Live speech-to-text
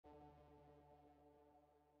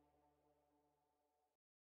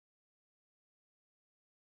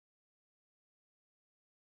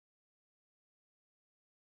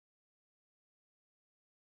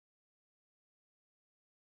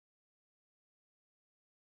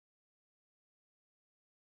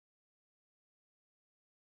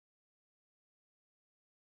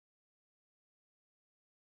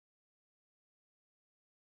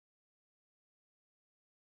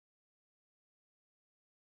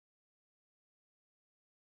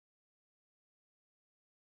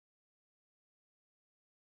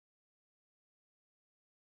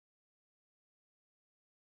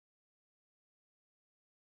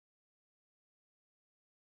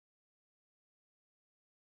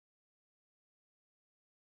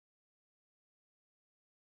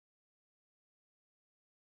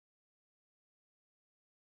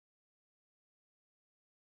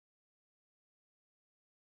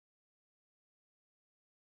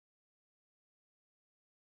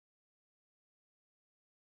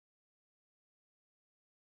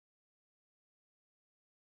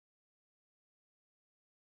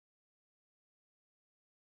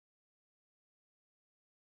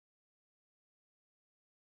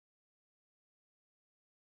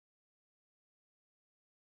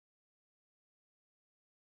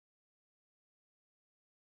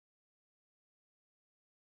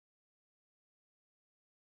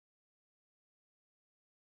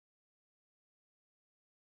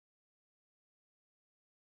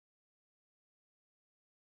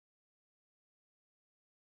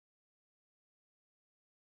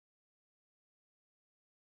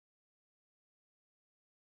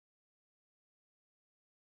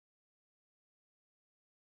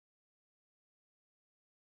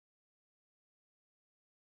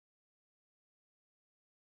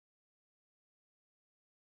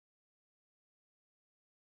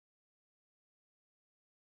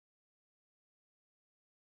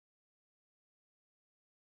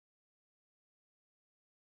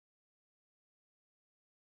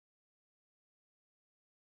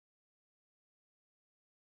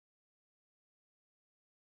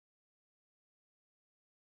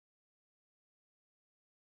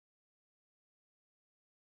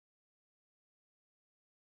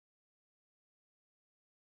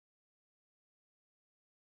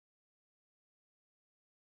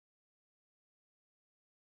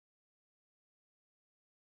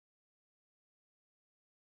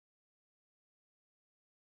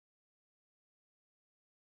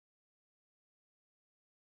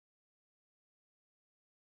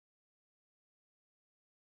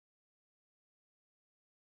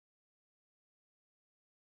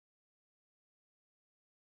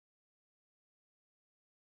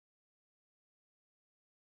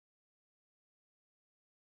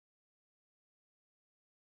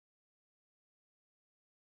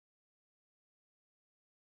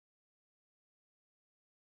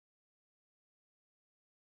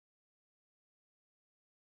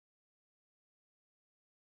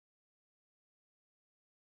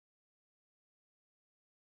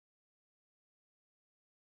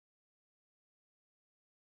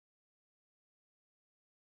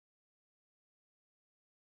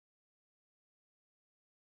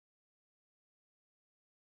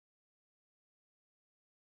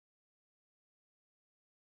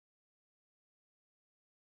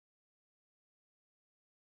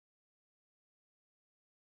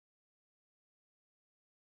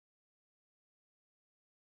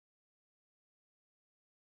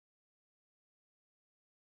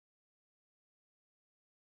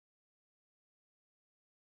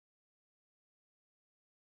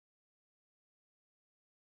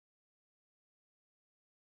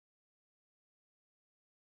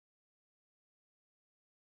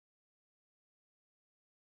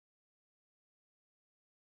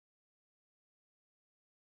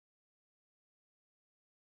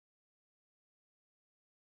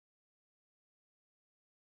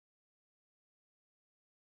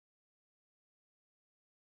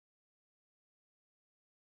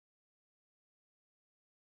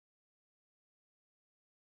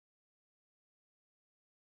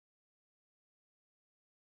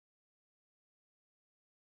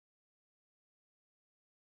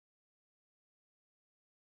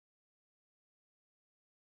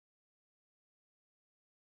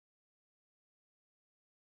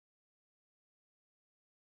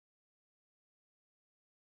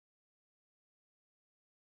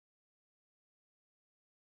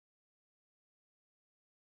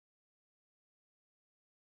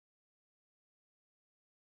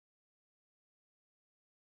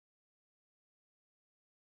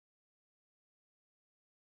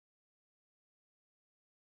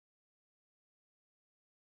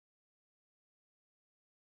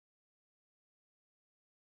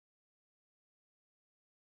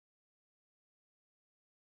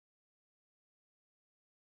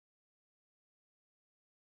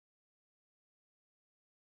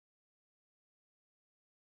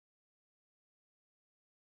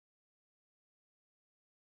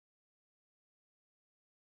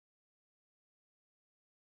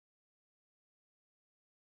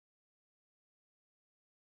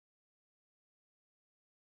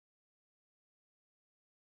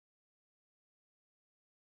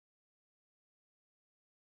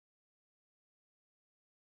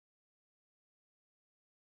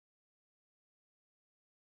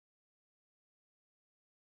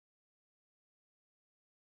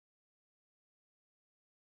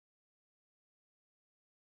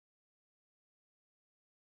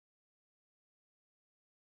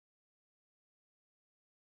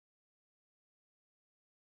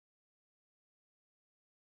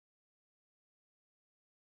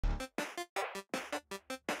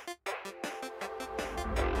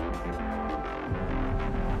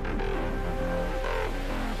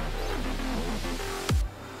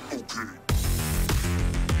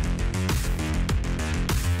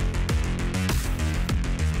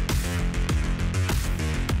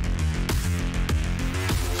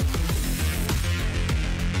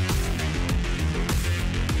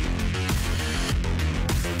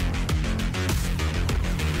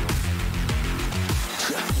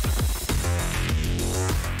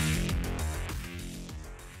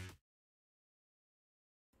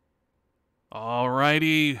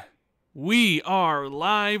Alrighty, we are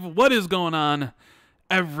live. What is going on,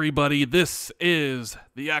 everybody? This is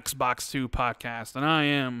the Xbox 2 podcast, and I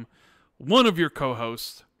am one of your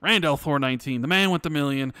co-hosts, Rand 419, the man with the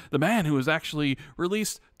million, the man who has actually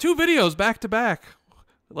released 2 videos back to back.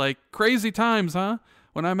 Like crazy times, huh?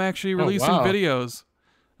 When I'm actually releasing videos.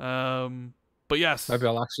 But yes. Maybe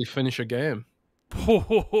I'll actually finish a game.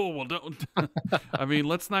 Well, don't. I mean,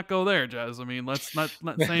 let's not go there, Jez. I mean, let's not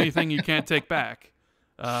say anything you can't take back.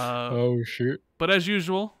 Oh shoot! But as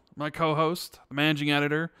usual, my co-host, the managing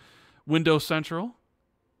editor, Windows Central,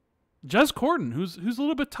 Jez Corden, who's a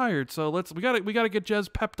little bit tired. So we gotta get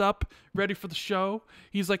Jez pepped up, ready for the show.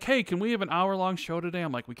 He's like, hey, can we have an hour-long show today?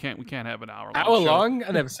 I'm like, we can't have an hour-long show. Hour-long?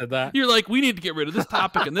 I never said that. You're like, we need to get rid of this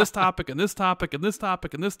topic and this topic and this topic and this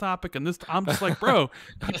topic and this topic and this. I'm just like, bro,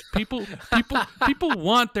 people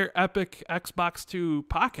want their epic Xbox 2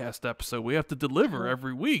 podcast episode. We have to deliver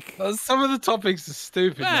every week. Some of the topics are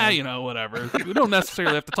stupid. You know, whatever. We don't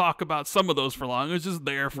necessarily have to talk about some of those for long. It's just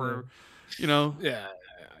there for, you know. Yeah.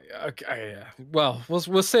 Okay, yeah. Well,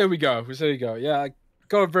 we'll see how we go. We'll see how we go. Yeah, I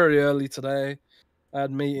got very early today. I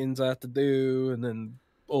had meetings I had to do, and then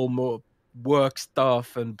all more work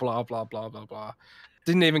stuff and blah blah blah blah blah.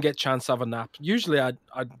 Didn't even get a chance to have a nap. Usually I'd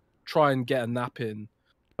try and get a nap in,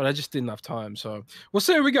 but I just didn't have time. So we'll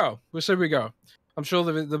see how we go. We'll see how we go. I'm sure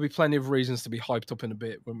there'll be plenty of reasons to be hyped up in a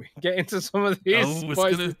bit when we get into some of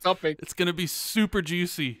these topics. It's gonna be super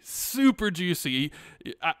juicy, super juicy.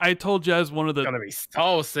 I told Jez one of the. It's gonna be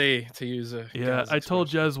saucy to use a. Yeah, I told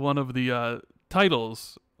Jez one of the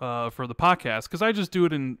titles for the podcast because I just do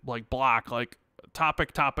it in like block, like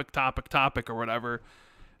topic or whatever.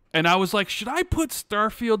 And I was like, should I put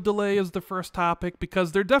Starfield delay as the first topic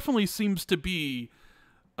because there definitely seems to be.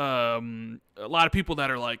 A lot of people that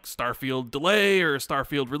are like Starfield delay or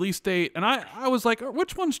Starfield release date, and I was like,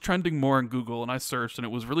 which one's trending more in Google? And I searched, and it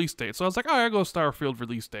was release date. So I was like, I go Starfield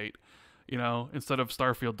release date, you know, instead of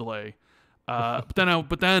Starfield delay. But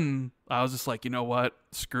then I was just like, you know what?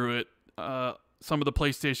 Screw it. Some of the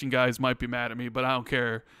PlayStation guys might be mad at me, but I don't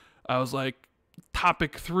care. I was like,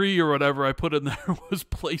 topic 3 or whatever I put in there was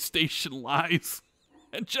PlayStation lies.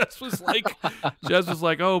 And Jez was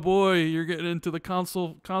like, "Oh boy, you're getting into the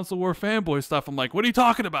console war fanboy stuff." I'm like, "What are you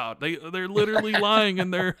talking about? They're literally lying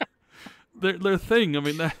in their thing. I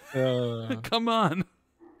mean, come on."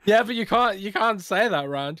 Yeah, but you can't say that,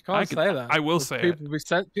 Rand. You can't say that. I will say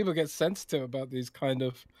it. People get sensitive about these kind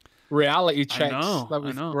of reality checks that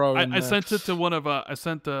we throw. I sent it to one of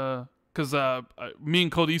because me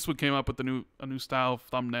and Cold Eastwood came up with a new style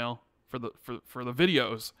thumbnail for the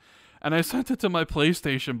videos. And I sent it to my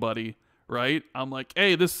PlayStation buddy, right? I'm like,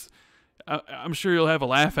 hey, I'm sure you'll have a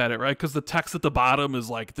laugh at it, right? Because the text at the bottom is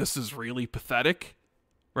like, this is really pathetic,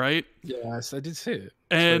 right? Yes, I did see it.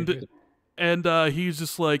 And he's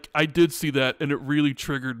just like, I did see that, and it really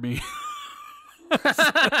triggered me.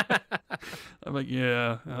 I'm like,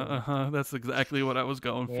 yeah, that's exactly what I was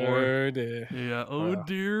going for. Oh dear. Yeah,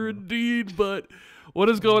 dear indeed. But what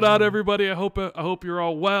is going on, everybody? I hope you're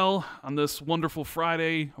all well on this wonderful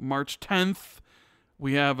Friday, March 10th.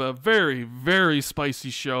 We have a very, very spicy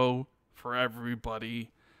show for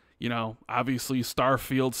everybody. You know, obviously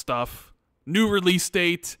Starfield stuff, new release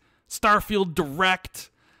date, Starfield Direct,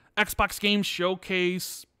 Xbox Game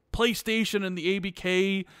Showcase, PlayStation and the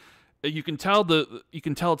ABK. You can tell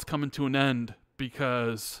it's coming to an end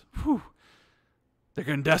because they're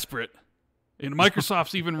getting desperate. And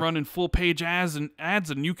Microsoft's even running full page ads in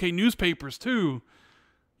UK newspapers too.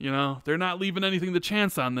 You know, they're not leaving anything to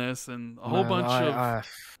chance on this, and a whole bunch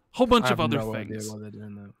of other things. Why they're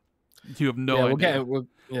doing that. You have no idea.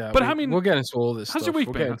 We'll get into all this. How's your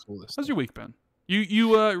week been? How's your week been?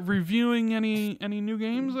 You reviewing any new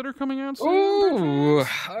games that are coming out soon?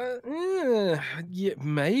 Yeah,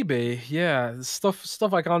 maybe. Yeah,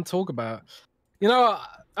 stuff I can't talk about. You know,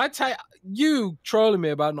 you trolling me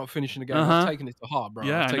about not finishing the game. I'm taking it to heart, bro.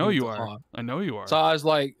 Yeah, I know you are. I know you are. So I was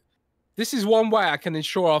like, this is one way I can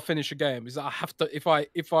ensure I'll finish a game. Is I have to if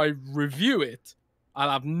I review it, I'll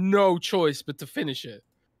have no choice but to finish it.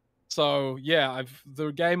 So yeah,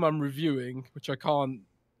 the game I'm reviewing, which I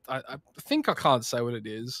think I can't say what it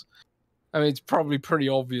is. I mean, it's probably pretty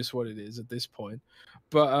obvious what it is at this point,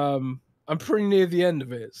 but I'm pretty near the end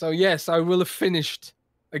of it. So yes, I will have finished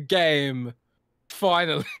a game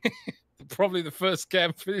finally. Probably the first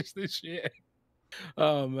game finished this year.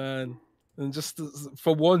 Oh man, and just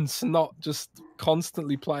for once, not just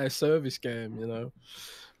constantly play a service game, you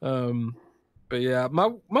know. But yeah,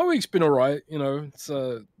 my week's been all right. You know, it's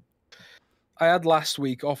I had last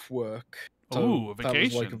week off work. So Ooh, a that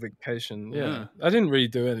was like a vacation. vacation. Yeah. Yeah. I didn't really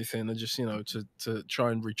do anything. I just, to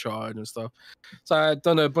try and recharge and stuff. So I'd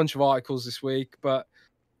done a bunch of articles this week, but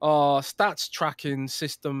our stats tracking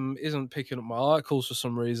system isn't picking up my articles for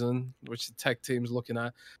some reason, which the tech team's looking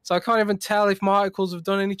at. So I can't even tell if my articles have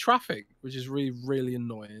done any traffic, which is really, really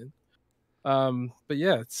annoying. But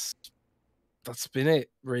yeah, that's been it,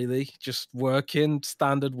 really. Just working,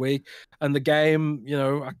 standard week. And the game,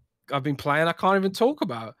 I've been playing, I can't even talk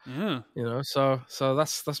about. Yeah. So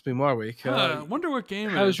that's been my week. I wonder what game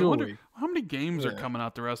it how's is. I your wonder week? how many games are Yeah. coming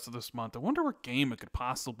out the rest of this month. I wonder what game it could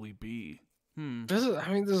possibly be. There's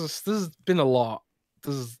been a lot.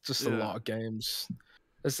 There's just a Yeah. lot of games.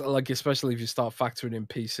 It's like, especially if you start factoring in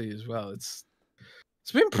PC as well. It's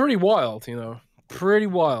been pretty wild, pretty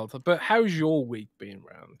wild. But how's your week been,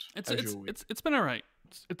 Rand? It's been all right.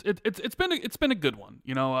 It's been a good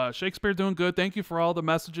one. Shakespeare doing good. Thank you for all the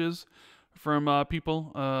messages from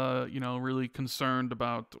people. Really concerned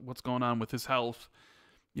about what's going on with his health.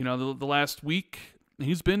 The last week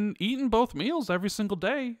he's been eating both meals every single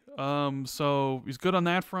day. So he's good on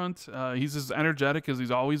that front. He's as energetic as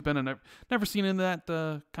he's always been, and I've never seen him that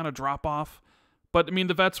kind of drop off. But I mean,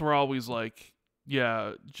 the vets were always like,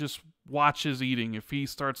 yeah, just watch his eating. If he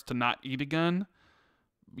starts to not eat again,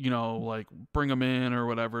 like bring him in or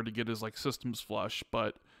whatever to get his like systems flush.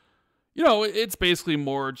 But it's basically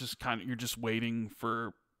more just kind of, you're just waiting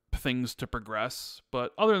for things to progress.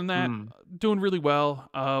 But other than that, doing really well.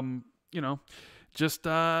 Just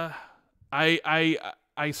I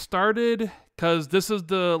started, because this is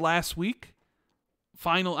the last week,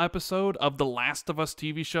 final episode of The Last of Us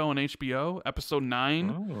TV show on HBO. Episode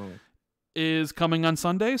 9 is coming on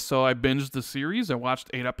Sunday, so I binged the series. I watched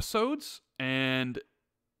 8 episodes, and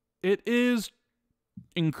it is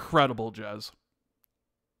incredible, Jez.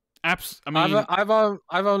 I mean,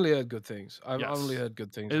 I've only heard good things. I've Yes. only heard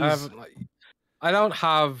good things. It I is- haven't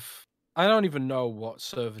I don't even know what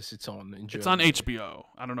service it's on in Germany. it's on HBO.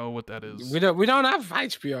 I don't know what that is. We don't have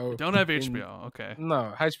HBO. Don't have in- HBO. Okay.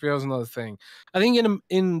 No, HBO is another thing. I think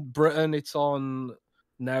in Britain it's on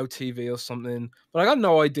Now TV or something, but I got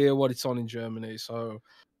no idea what it's on in Germany. So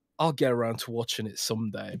I'll get around to watching it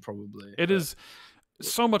someday, probably. It is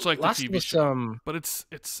so much like the Last TV was, show, but it's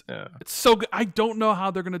yeah. so good. I don't know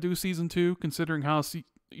how they're gonna do season 2, considering how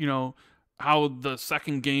how the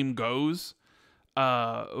second game goes.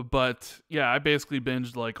 But yeah, I basically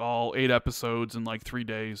binged like all 8 episodes in like 3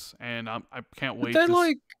 days, and I can't wait.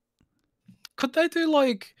 Could they do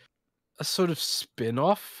like a sort of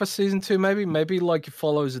spin-off for season 2? Maybe like it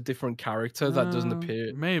follows a different character that doesn't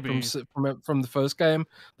appear maybe from the first game,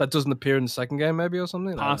 that doesn't appear in the second game, maybe, or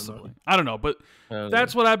something. possibly. I don't know, but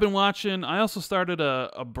that's what I've been watching. I also started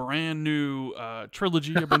a brand new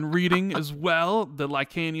trilogy I've been reading as well, the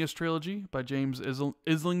Lycanius trilogy by James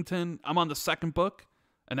Islington. I'm on the second book,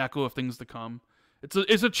 An Echo of Things to Come. It's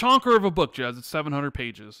a chonker of a book, Jez. It's 700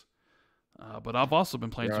 pages. But I've also been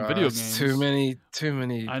playing some video games. Too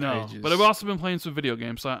many. I know, pages. but I've also been playing some video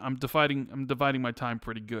games. So I'm dividing my time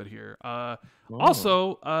pretty good here.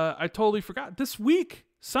 Also, I totally forgot. This week,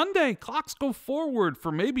 Sunday, clocks go forward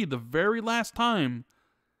for maybe the very last time.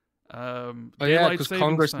 Yeah, because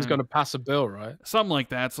Congress is going to pass a bill, right? Something like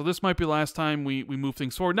that. So this might be the last time we move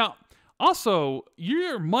things forward. Now, also,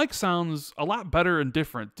 your mic sounds a lot better and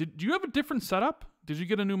different. Do you have a different setup? Did you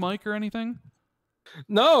get a new mic or anything?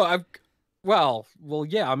 No, Well,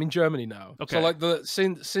 yeah, I'm in Germany now. Okay. So like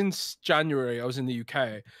since January, I was in the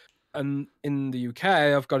UK, and in the UK,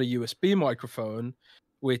 I've got a USB microphone,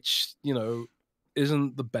 which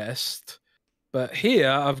isn't the best. But here,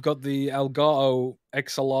 I've got the Elgato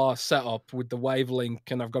XLR setup with the wavelink,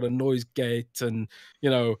 and I've got a noise gate, and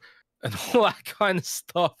and all that kind of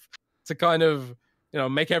stuff to kind of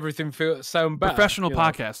make everything sound better. Professional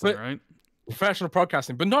podcasting, right? Professional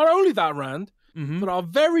podcasting, but not only that, Rand. Mm-hmm. But our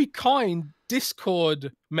very kind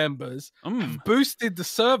Discord members have boosted the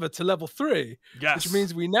server to level 3, Yes. which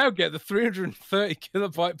means we now get the 330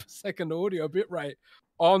 kilobyte per second audio bitrate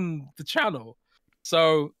on the channel.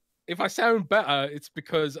 So if I sound better, it's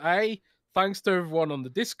because thanks to everyone on the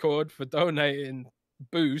Discord for donating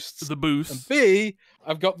boosts. The boost. And B,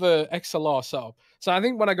 I've got the XLR setup. So I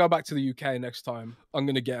think when I go back to the UK next time, I'm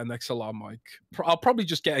going to get an XLR mic. I'll probably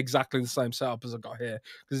just get exactly the same setup as I got here,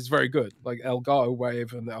 because it's very good. Like Elgato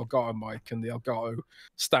Wave and the Elgato mic and the Elgato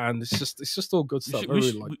stand. It's just all good stuff. I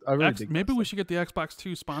really dig maybe we should get the Xbox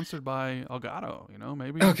 2 sponsored by Elgato,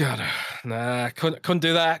 maybe. Elgato. Nah, couldn't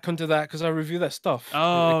do that because I review their stuff.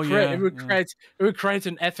 Oh, it would create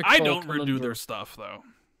an ethical I don't conundrum. redo their stuff, though.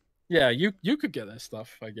 Yeah, you could get that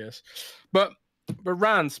stuff, I guess. But But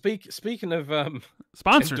Rand, speaking of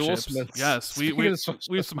Sponsorships. endorsements, Yes, we have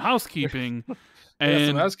some housekeeping. And some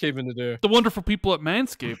And housekeeping to do. the wonderful people at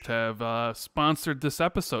Manscaped have sponsored this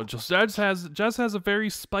episode. Jez has a very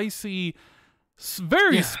spicy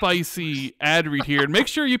ad read here. And make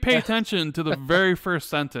sure you pay attention to the very first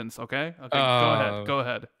sentence, okay? Okay, go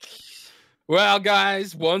ahead. Well,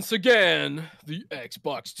 guys, once again, the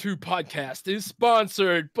Xbox 2 podcast is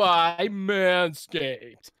sponsored by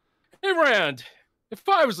Manscaped. Hey, Rand, if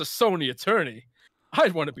I was a Sony attorney,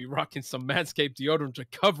 I'd want to be rocking some Manscaped deodorant to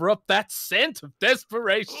cover up that scent of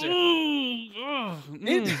desperation.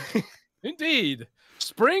 Indeed.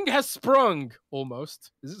 Spring has sprung,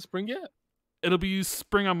 almost. Is it spring yet? It'll be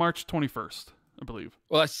spring on March 21st, I believe.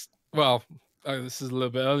 Well, this is a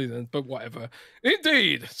little bit early then, but whatever.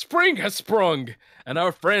 Indeed, spring has sprung, and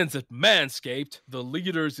our friends at Manscaped, the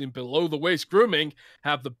leaders in below-the-waist grooming,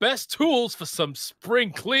 have the best tools for some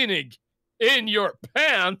spring cleaning in your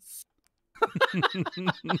pants.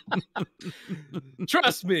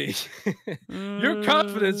 Trust me, your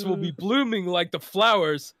confidence will be blooming like the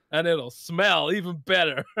flowers, and it'll smell even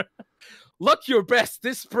better. Look your best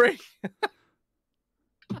this spring.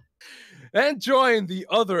 And join the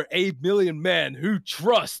other 8 million men who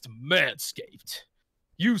trust Manscaped.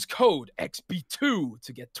 Use code XB2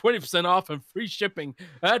 to get 20% off and free shipping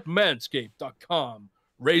at manscaped.com.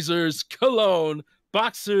 Razors, cologne,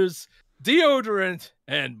 boxers, deodorant,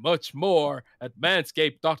 and much more at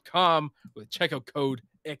manscaped.com with checkout code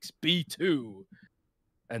XB2.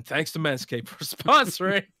 And thanks to Manscaped for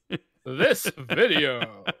sponsoring this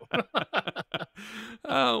video.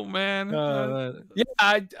 Oh man. Yeah,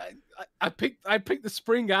 I picked the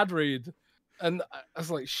spring ad read, and I was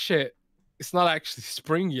like, shit, it's not actually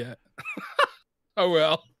spring yet. Oh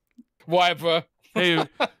well, whatever. Hey,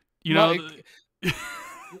 you know,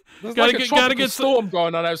 there's like a tropical storm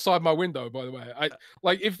going on outside my window. By the way,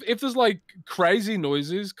 if there's like crazy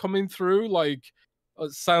noises coming through, like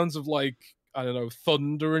sounds of like, I don't know,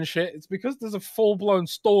 thunder and shit, it's because there's a full-blown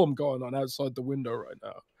storm going on outside the window right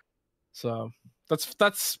now. So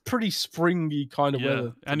that's pretty springy kind of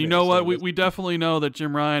weather. And you know what? We definitely know that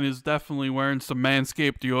Jim Ryan is definitely wearing some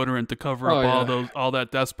Manscaped deodorant to cover up all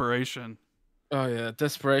that desperation. Oh yeah,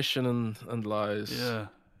 desperation and lies. Yeah,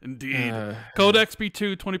 indeed. Code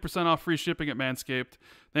XB2, 20% off free shipping at Manscaped.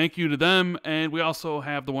 Thank you to them. And we also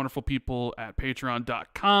have the wonderful people at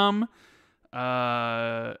patreon.com.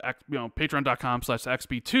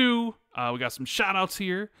 patreon.com/XB2. We got some shout outs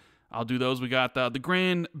here. I'll do those. We got the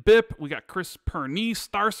Grand Bip. We got Chris Pernice,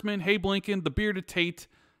 Starsman, Hey Blinken, The Bearded Tate,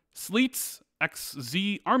 Sleets,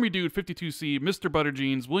 XZ, Army Dude 52C, Mr.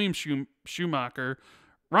 Butterjeans, William Schumacher,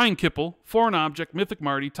 Ryan Kipple, Foreign Object, Mythic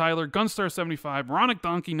Marty, Tyler, Gunstar 75, Ronic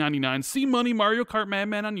Donkey 99, C Money, Mario Kart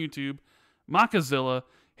Madman on YouTube, Makazilla,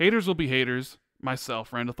 Haters Will Be Haters,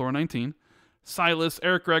 myself, Randall Thor 19, Silas,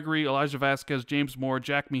 Eric Gregory, Elijah Vasquez, James Moore,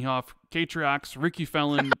 Jack Mehoff, Katriox, Ricky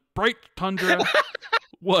Fellon, Bright Tundra.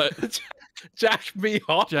 What? Jack me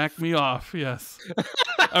off. Jack me off. Yes.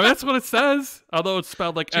 I mean, that's what it says. Although it's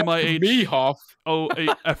spelled like MIHOAFF,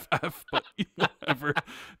 but whatever.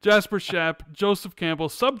 Jasper Shapp, Joseph Campbell,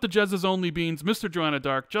 Sub to Jez's Only Beans, Mr. Joanna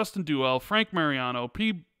Dark, Justin Duell, Frank Mariano,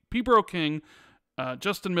 P. Bro King,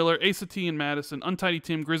 Justin Miller, Asa T and Madison, Untidy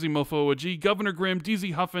Tim, Grizzy Mofo, G, Governor Grimm,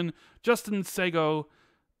 DZ Huffin, Justin Sego,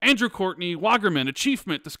 Andrew Courtney, Wagerman,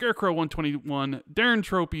 Achievement, The Scarecrow 121, Darren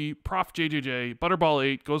Tropy, Prof JJJ, Butterball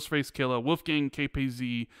 8, Ghostface Killer, Wolfgang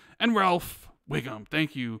KPZ, and Ralph Wiggum.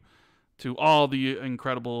 Thank you to all the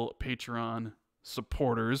incredible Patreon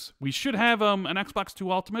supporters. We should have an Xbox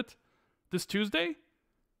 2 Ultimate this Tuesday.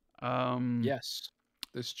 Yes,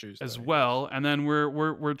 this Tuesday as well, and then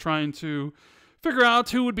we're trying to figure out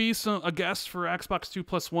who would be a guest for Xbox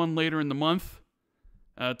 2+1 later in the month.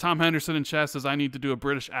 Tom Henderson in chat says I need to do a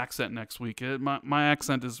British accent next week. My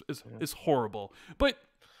accent is horrible. But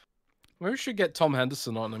maybe we should get Tom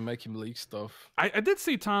Henderson on and make him leak stuff. I did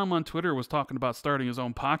see Tom on Twitter was talking about starting his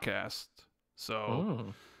own podcast.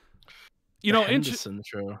 So you know,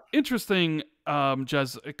 interesting,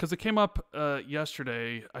 Jez, because it came up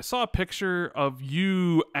yesterday. I saw a picture of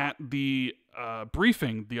you at the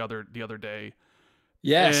briefing the other day.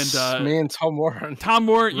 Yes, and me and Tom Warren. Tom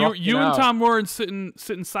Warren, you and Tom Warren sitting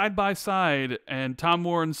side by side, and Tom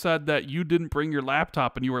Warren said that you didn't bring your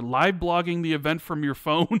laptop and you were live blogging the event from your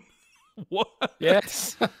phone. What?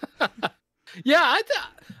 Yes. Yeah,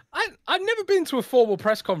 I've never been to a formal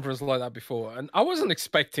press conference like that before, and I wasn't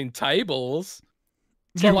expecting tables.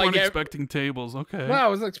 So you weren't expecting tables, okay? No, I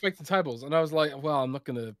wasn't expecting tables, and I was like, "Well, I'm not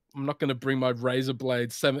gonna bring my Razer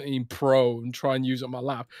Blade 17 Pro and try and use it on my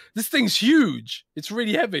lap. This thing's huge. It's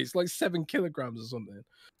really heavy. It's like 7 kilograms or something."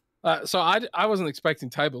 So I wasn't expecting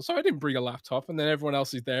tables, so I didn't bring a laptop, and then everyone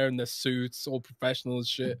else is there in their suits, all professional and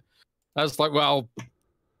shit. I was like, well,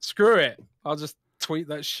 screw it. I'll just tweet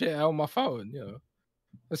that shit out on my phone, you know.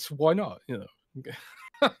 That's why not, you know.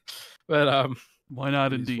 But why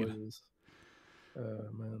not indeed?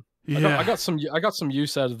 Man. Yeah. I got some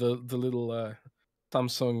use out of the little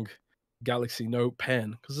Samsung Galaxy Note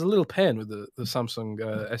pen, because there's a little pen with the Samsung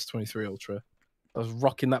S23 Ultra. I was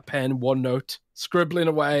rocking that pen, OneNote, scribbling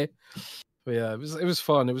away. But yeah, it was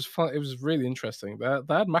fun. It was fun. It was really interesting. They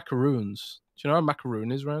had macaroons. Do you know what a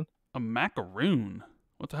macaroon is, Rand? A macaroon?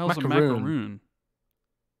 What the hell is a macaroon?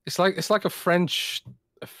 It's like a French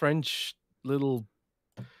little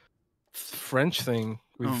French thing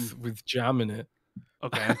with jam in it.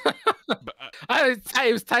 Okay.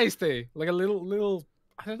 It was tasty. Like a little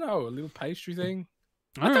I don't know, a little pastry thing.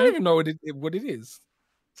 All I don't even know what it is.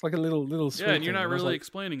 It's like a little sweet yeah, and you're thing. not really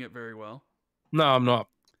explaining it very well. No, I'm not.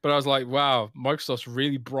 But I was like, wow, Microsoft's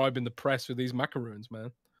really bribing the press with these macaroons,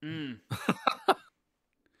 man.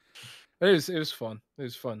 It was fun. It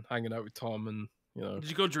was fun hanging out with Tom, and you know. Did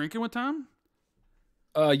you go drinking with Tom?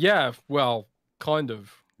 Yeah, well, kind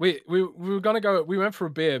of. We were gonna go. We went for a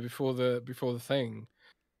beer before the thing,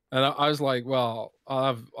 and I was like, well,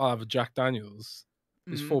 I'll have a Jack Daniels.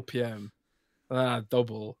 It's 4 p.m. and then I had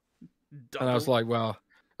double, and I was like, well,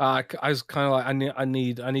 I was kind of like, I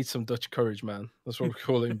need some Dutch courage, man. That's what we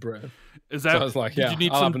call it in Britain. Is that? So I was like, yeah,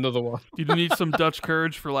 I'll have another one. Did you need some Dutch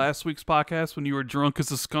courage for last week's podcast when you were drunk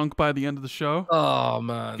as a skunk by the end of the show? Oh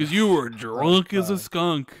man, because you were drunk as a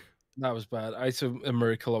skunk. That was bad. It's a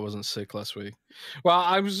miracle I wasn't sick last week. Well,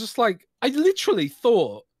 I was just like, I literally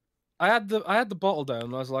thought I had the bottle down,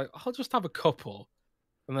 and I was like, I'll just have a couple,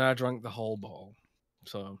 and then I drank the whole bottle.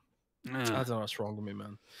 So I don't know what's wrong with me,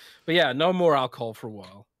 man. But yeah, no more alcohol for a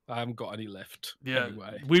while. I haven't got any left. Yeah,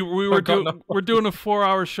 anyway. we're doing a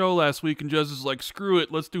 4-hour show last week, and Jez is like, "Screw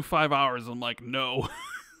it, let's do 5 hours." I'm like, "No,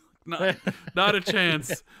 not a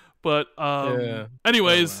chance." But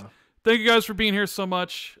anyways, thank you guys for being here so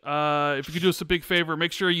much. If you could do us a big favor,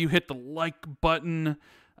 make sure you hit the like button.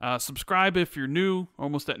 Subscribe if you're new.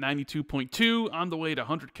 Almost at 92.2, on the way to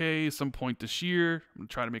 100K some point this year. I'm gonna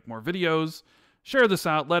try to make more videos. Share this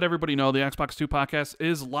out. Let everybody know the Xbox 2 podcast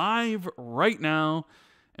is live right now.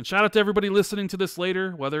 And shout out to everybody listening to this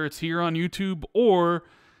later, whether it's here on YouTube or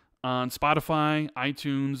on Spotify,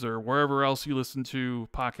 iTunes, or wherever else you listen to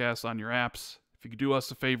podcasts on your apps. If you could do us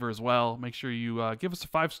a favor as well, make sure you give us a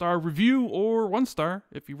 5-star review or 1-star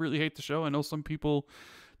if you really hate the show. I know some people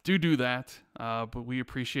do that, but we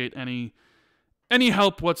appreciate any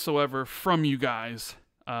help whatsoever from you guys.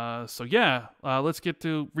 So yeah, let's get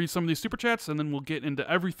to read some of these super chats, and then we'll get into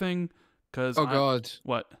everything. God,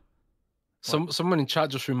 what? Someone in chat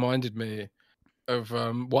just reminded me of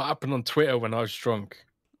what happened on Twitter when I was drunk.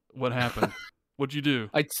 What happened? What'd you do?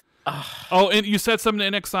 Oh, and you said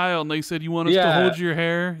something to NXIL, and they said you want us to hold your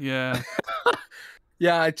hair. Yeah.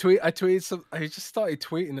 Yeah, I tweeted some. I just started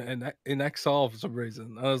tweeting it in XR for some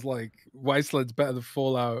reason. I was like, Wasteland's better than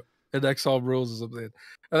Fallout in XR rules or something.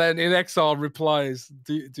 And then in XR replies,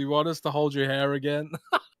 do you want us to hold your hair again?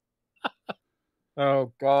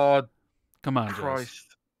 Oh God. Come on, Christ. Jez.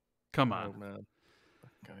 Come on. Oh, man.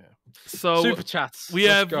 Okay, yeah. So super chats. We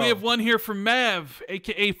have one here from Mav,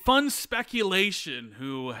 aka Fun Speculation,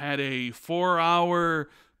 who had a 4-hour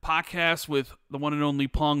podcast with the one and only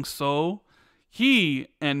Pong So. He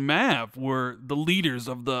and Mav were the leaders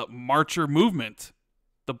of the Marcher movement,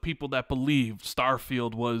 the people that believed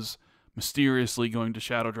Starfield was mysteriously going to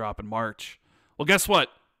shadow drop in March. Well, guess what?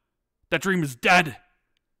 That dream is dead.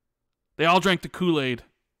 They all drank the Kool-Aid,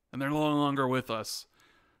 and they're no longer with us.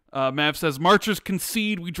 Mav says, Marchers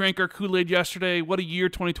concede. We drank our Kool-Aid yesterday. What a year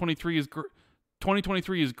 2023 is.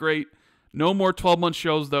 2023 is great. No more 12-month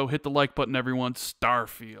shows, though. Hit the like button, everyone.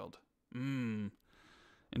 Starfield.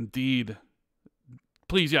 Indeed.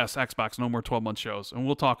 Please, yes, Xbox, no more 12-month shows. And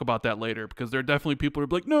we'll talk about that later, because there are definitely people who are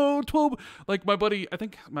like, no, 12... Like, my buddy, I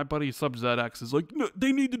think my buddy SubZX is like, no,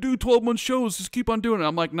 they need to do 12-month shows. Just keep on doing it.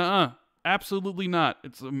 I'm like, nah, absolutely not.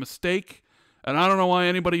 It's a mistake. And I don't know why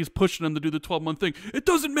anybody's pushing them to do the 12-month thing. It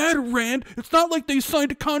doesn't matter, Rand. It's not like they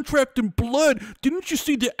signed a contract in blood. Didn't you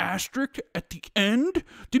see the asterisk at the end?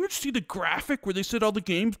 Didn't you see the graphic where they said all the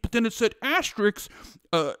games, but then it said asterisk,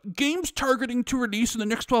 games targeting to release in the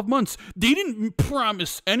next 12 months. They didn't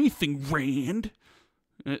promise anything, Rand.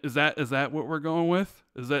 Is that what we're going with?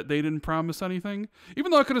 Is that they didn't promise anything?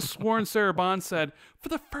 Even though I could have sworn Sarah Bond said, for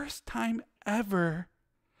the first time ever,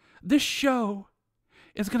 this show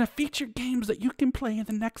is going to feature games that you can play in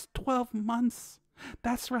the next 12 months.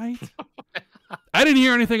 That's right. I didn't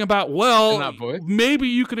hear anything about, well, that boy. maybe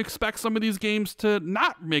you could expect some of these games to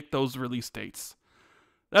not make those release dates.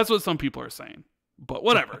 That's what some people are saying. But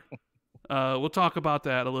whatever. We'll talk about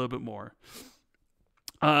that a little bit more.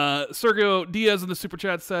 Sergio Diaz in the Super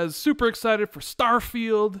Chat says, super excited for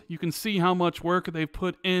Starfield. You can see how much work they've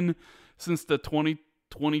put in since the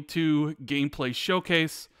 2022 gameplay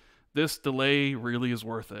showcase. This delay really is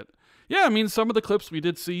worth it. Yeah, I mean, some of the clips we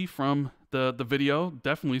did see from the video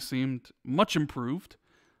definitely seemed much improved.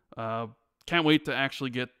 Can't wait to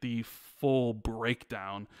actually get the full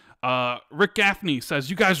breakdown. Rick Gaffney says,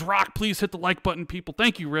 you guys rock. Please hit the like button, people.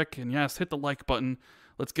 Thank you, Rick. And yes, hit the like button.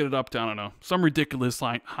 Let's get it up to, I don't know, some ridiculous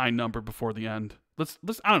high number before the end. Let's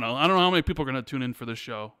I don't know how many people are going to tune in for this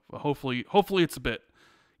show. But hopefully it's a bit.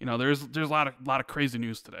 You know, there's a lot of crazy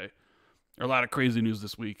news today. Or a lot of crazy news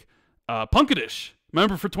this week. Punkadish,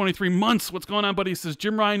 member for 23 months. What's going on, buddy? He says,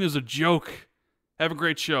 Jim Ryan is a joke. Have a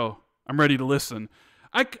great show. I'm ready to listen.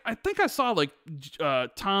 I think I saw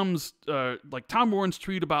Tom Warren's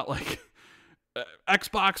tweet about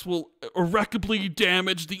Xbox will irreparably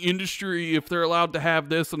damage the industry if they're allowed to have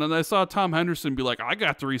this, and then I saw Tom Henderson be like, I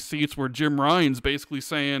got the receipts where Jim Ryan's basically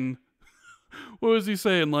saying, what was he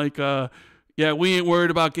saying? Yeah, we ain't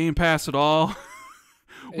worried about Game Pass at all.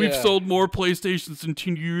 We've sold more PlayStations in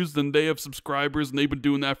 10 years than they have subscribers, and they've been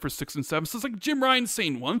doing that for 6 and 7. So it's like Jim Ryan's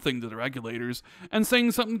saying one thing to the regulators and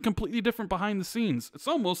saying something completely different behind the scenes. It's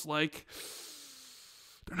almost like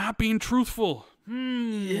they're not being truthful.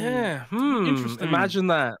 Yeah. Interesting. Imagine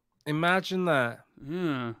that.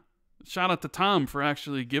 Yeah. Shout out to Tom for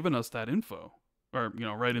actually giving us that info, or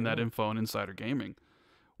writing that info on Insider Gaming.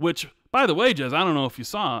 Which, by the way, Jez, I don't know if you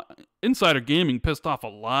saw, Insider Gaming pissed off a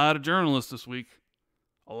lot of journalists this week.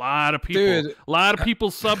 A lot of people. Dude. A lot of people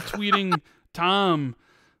subtweeting Tom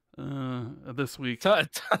this week. A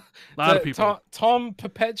lot of people. Tom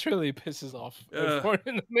perpetually pisses off everyone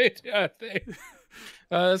in the media, I think.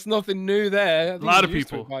 There's nothing new there. A lot of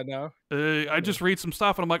people by now. I just read some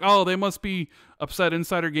stuff and I'm like, oh, they must be upset.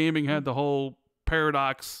 Insider Gaming had the whole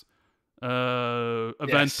Paradox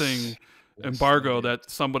event thing embargo that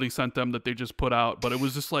somebody sent them that they just put out. But it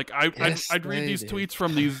was just like I'd read these tweets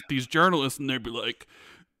from these journalists and they'd be like,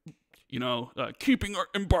 keeping our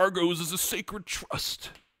embargoes is a sacred trust.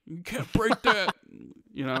 You can't break that.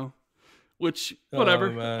 Which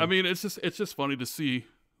whatever. I mean, it's just funny to see.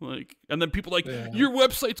 And then people your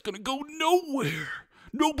website's gonna go nowhere.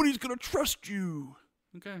 Nobody's gonna trust you.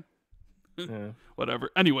 Okay. Whatever.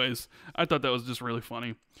 Anyways, I thought that was just really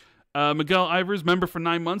funny. Miguel Ivers, member for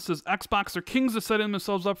 9 months, says Xbox are kings of setting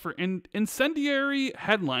themselves up for incendiary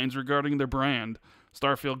headlines regarding their brand.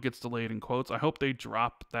 Starfield gets delayed in quotes. I hope they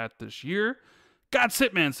drop that this year. God's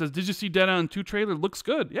Hitman says, did you see Dead Island 2 trailer? Looks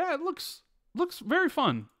good. Yeah, it looks very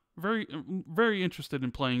fun. Very, very interested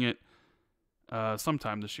in playing it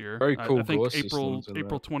sometime this year. Very cool. I think April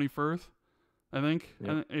 21st. I think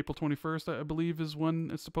April 21st, I believe, is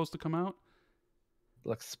when it's supposed to come out.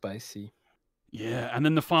 Looks spicy. Yeah, and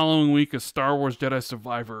then the following week is Star Wars Jedi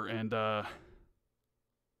Survivor, and I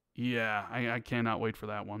cannot wait for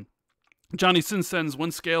that one. Johnny Sin sends,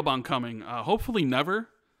 when's Scalebound coming? Hopefully never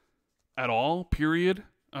at all, period.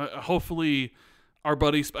 Hopefully our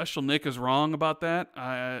buddy Special Nick is wrong about that.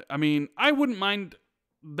 I mean, I wouldn't mind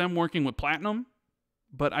them working with Platinum,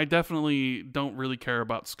 but I definitely don't really care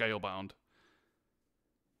about Scalebound.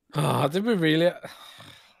 Oh, did we really?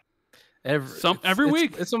 Every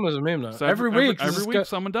week. It's almost a meme now. So every week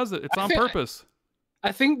someone does it. It's on purpose.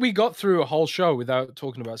 I think we got through a whole show without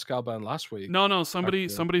talking about Scalebound last week. No. Somebody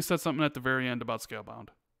said something at the very end about Scalebound.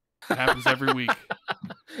 It happens every week.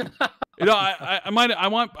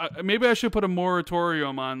 Maybe I should put a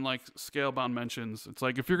moratorium on Scalebound mentions. It's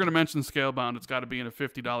like if you're gonna mention Scalebound, it's got to be in a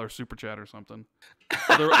 $50 super chat or something.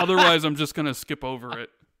 Otherwise, I'm just gonna skip over it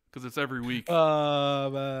because it's every week. Oh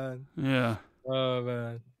man. Yeah. Oh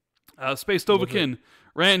man. Space Dovakin,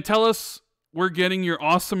 Rand, tell us we're getting your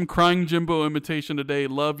awesome Crying Jimbo imitation today.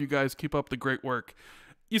 Love you guys. Keep up the great work.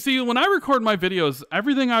 You see, when I record my videos,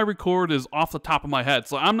 everything I record is off the top of my head.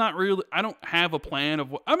 So I don't have a plan of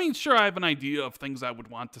what, sure, I have an idea of things I would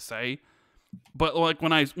want to say. But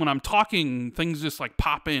when I'm talking, things just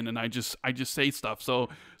pop in and I just say stuff. So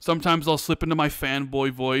sometimes I'll slip into my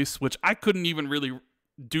fanboy voice, which I couldn't even really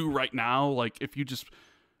do right now. If you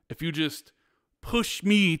just push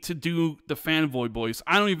me to do the fanboy voice,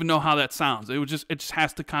 I don't even know how that sounds. It just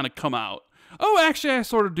has to kind of come out. Oh, actually, I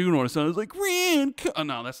sort of do know what it sounds like. Oh,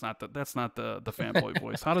 no, that's not the fanboy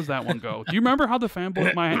voice. How does that one go? Do you remember how the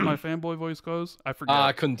fanboy my fanboy voice goes? I forget.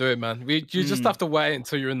 I couldn't do it, man. You just have to wait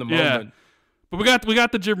until you're in the moment. Yeah. But we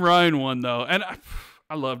got the Jim Ryan one though, and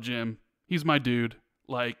I love Jim. He's my dude.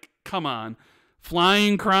 Come on.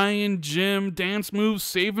 Flying, crying, Jim, dance moves,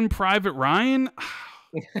 Saving Private Ryan.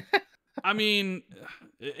 I mean,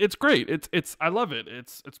 it's great. It's I love it.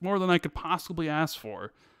 It's more than I could possibly ask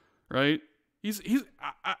for, right?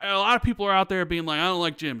 A lot of people are out there being like, I don't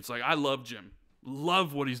like Jim. It's like, I love Jim.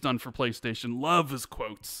 Love what he's done for PlayStation. Love his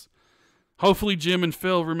quotes. Hopefully Jim and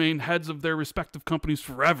Phil remain heads of their respective companies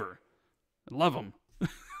forever. I love them.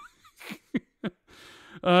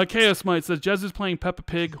 Chaos Might says, Jez is playing Peppa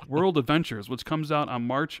Pig World Adventures, which comes out on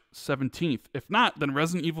March 17th. If not, then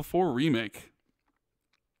Resident Evil 4 Remake.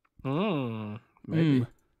 Maybe.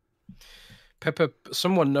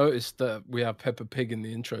 Someone noticed that we have Peppa Pig in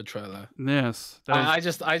the intro trailer. Yes. I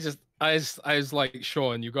was like,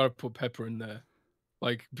 Sean, you got to put Peppa in there,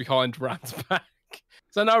 like behind Rand's back.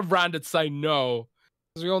 So I know Rand would say no,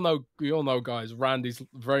 because we all know, guys. Rand is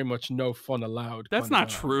very much no fun allowed. That's not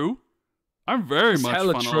true. I'm very much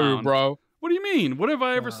hella fun true, allowed. bro. What do you mean? What have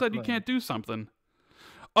I ever said you can't do something?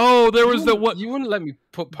 Oh, there was what you wouldn't let me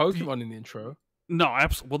put Pokemon in the intro. No,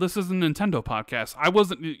 absolutely. Well, this is a Nintendo podcast. I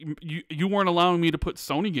wasn't. You weren't allowing me to put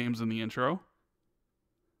Sony games in the intro.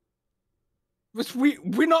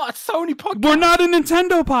 We're not a Sony podcast. We're not a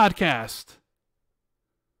Nintendo podcast.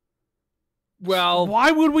 Well,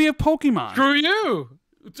 why would we have Pokemon? Screw you.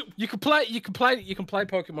 You can play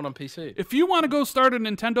Pokemon on PC. If you want to go start a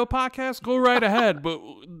Nintendo podcast, go right ahead. But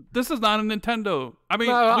this is not a Nintendo. I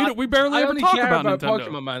mean, we barely ever talk about Nintendo.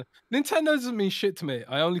 Pokemon, man. Nintendo doesn't mean shit to me.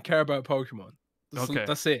 I only care about Pokemon.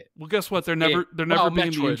 That's it. Well, guess what? They're never being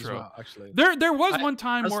in the intro. Well, actually, there was one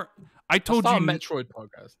time where I told you Metroid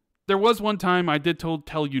podcast. There was one time I did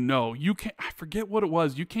tell you no. You can't. I forget what it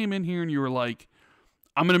was. You came in here and you were like,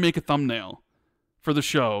 "I'm gonna make a thumbnail for the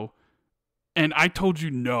show," and I told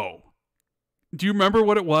you no. Do you remember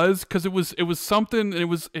what it was? Because it was something.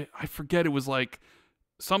 I forget. It was like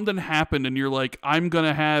something happened, and you're like, "I'm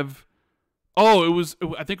gonna have." Oh,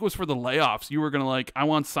 I think it was for the layoffs. You were gonna like, I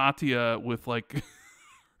want Satya with like,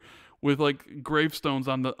 with like gravestones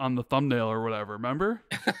on the thumbnail or whatever. Remember?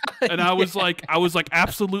 And I was like,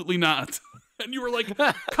 absolutely not. And you were like,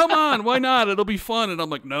 come on, why not? It'll be fun. And I'm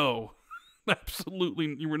like, no,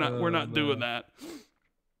 absolutely, we're not doing that.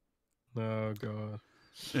 Oh god.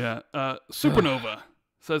 Yeah. Supernova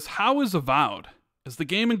says, how is Avowed? Is the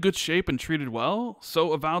game in good shape and treated well?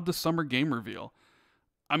 So Avowed the summer game reveal.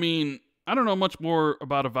 I mean, I don't know much more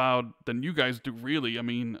about Avowed than you guys do, really. I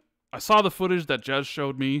mean, I saw the footage that Jez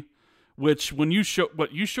showed me, which when you showed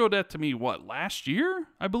that to me, last year,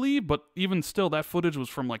 I believe? But even still, that footage was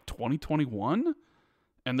from like 2021,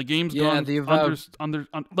 and the game's gone the Avowed,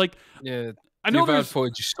 I know the Avowed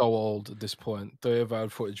footage is so old at this point. The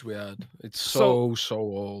Avowed footage we had, it's so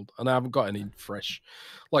old, and I haven't got any fresh.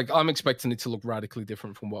 Like, I'm expecting it to look radically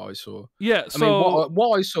different from what I saw. Yeah, I mean,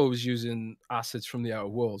 what I saw was using assets from the Outer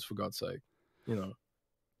Worlds, for God's sake. You know,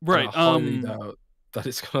 right? I highly doubt that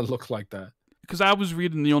it's gonna look like that. Because I was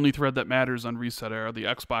reading the only thread that matters on Reset Era, the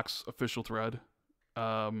Xbox official thread,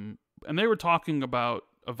 and they were talking about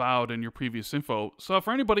Avowed in your previous info. So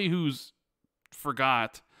for anybody who's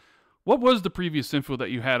forgot, what was the previous info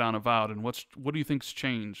that you had on Avowed, and what do you think's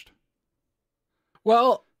changed?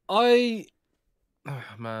 Well,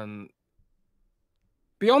 man,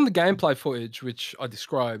 beyond the gameplay footage, which I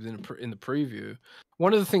described in the preview,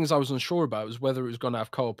 one of the things I was unsure about was whether it was going to have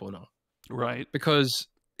co-op or not. Right. Because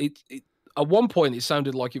it at one point it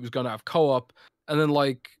sounded like it was going to have co-op, and then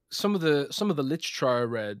like some of the literature I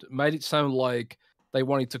read made it sound like they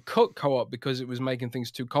wanted to cut co-op because it was making things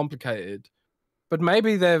too complicated. But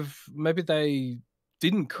maybe they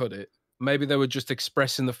didn't cut it. Maybe they were just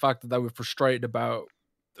expressing the fact that they were frustrated about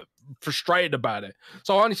it.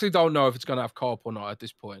 So I honestly don't know if it's going to have co-op or not at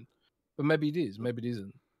this point. But maybe it is. Maybe it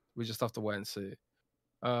isn't. We just have to wait and see.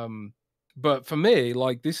 But for me,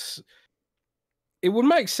 like this, it would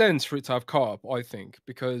make sense for it to have co-op, I think,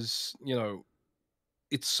 because, you know,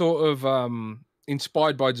 it's sort of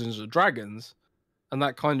inspired by Dungeons and Dragons, and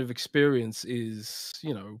that kind of experience is,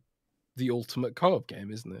 you know, the ultimate co-op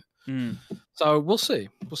game, isn't it? Mm. So we'll see.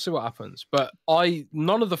 We'll see what happens. But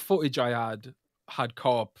none of the footage I had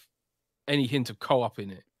co-op, any hint of co-op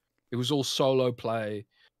in it. It was all solo play,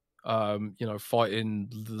 you know, fighting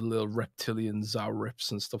the little reptilian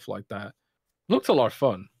Zaurips and stuff like that. Looked a lot of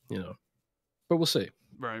fun, you know. But we'll see.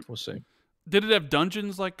 Right. We'll see. Did it have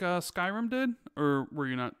dungeons like Skyrim did, or were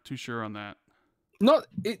you not too sure on that?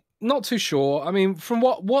 Not too sure. I mean, from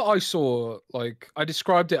what I saw, like I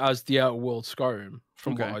described it as the Outer World Skyrim.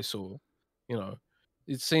 From what I saw, you know,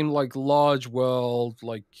 it seemed like large world,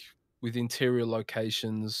 like with interior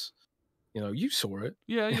locations. You know, you saw it.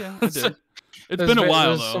 Yeah, I did. It's been a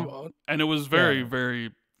while though, and it was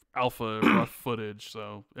very alpha rough footage,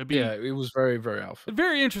 so it'd be it was very, very alpha.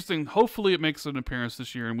 very interesting. Hopefully, it makes an appearance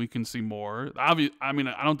this year and we can see more. I mean,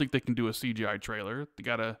 I don't think they can do a CGI trailer. They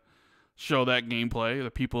gotta show that gameplay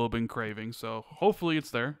that people have been craving. So hopefully,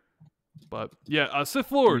 it's there. But yeah,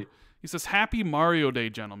 Sith Lord, he says, "Happy Mario Day,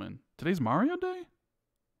 gentlemen." Today's Mario Day.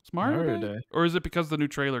 It's Mario Day? Or is it because the new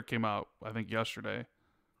trailer came out? I think yesterday.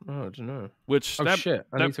 Oh, I don't know. Which shit!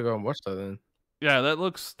 I need to go and watch that then. Yeah,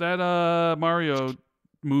 that Mario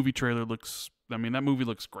movie trailer looks. I mean, that movie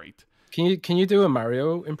looks great. Can you do a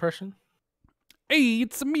Mario impression? Hey,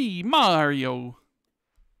 it's me, Mario.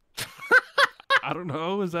 I don't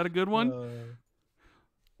know. Is that a good one?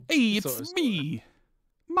 Hey, it's me,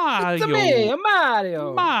 Mario. It's me,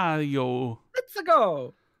 Mario. Mario. Let's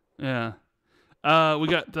go. Yeah. We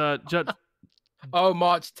got Oh,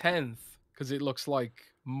 March 10th, because it looks like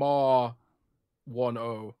Mar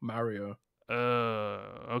 10 Mario.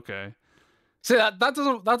 Okay. See, that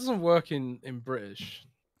doesn't work in British,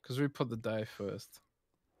 because we put the day first.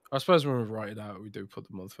 I suppose when we write it out, we do put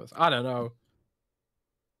the month first. I don't know.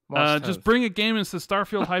 Just bring a game and says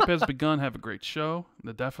Starfield hype has begun. Have a great show.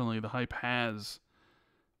 Definitely, the hype has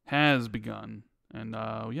begun, and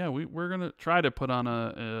yeah, we're gonna try to put on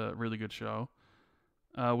a really good show.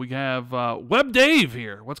 We have Web Dave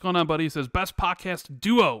here. What's going on, buddy? He says best podcast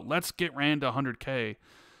duo. Let's get Rand to 100K.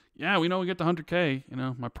 Yeah, we know we get to 100K. You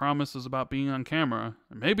know, my promise is about being on camera.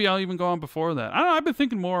 And maybe I'll even go on before that. I don't know. I've been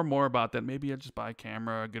thinking more and more about that. Maybe I just buy a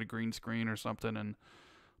camera, get a green screen or something, and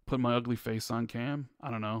put my ugly face on cam.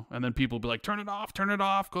 I don't know. And then people will be like, turn it off,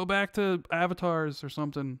 go back to avatars or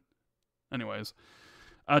something. Anyways.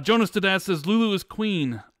 Jonas Dad says, Lulu is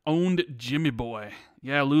queen. Owned Jimmy Boy.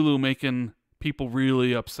 Yeah, Lulu making people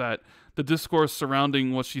really upset. The discourse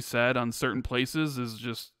surrounding what she said on certain places is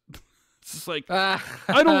just... It's just like, I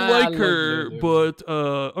don't like her, but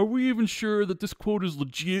are we even sure that this quote is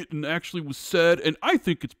legit and actually was said? And I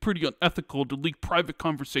think it's pretty unethical to leak private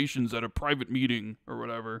conversations at a private meeting or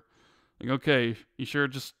whatever. Like, okay, you sure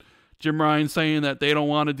just Jim Ryan saying that they don't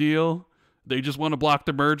want a deal? They just want to block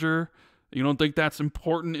the merger? You don't think that's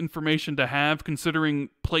important information to have, considering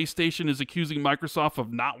PlayStation is accusing Microsoft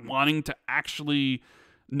of not wanting to actually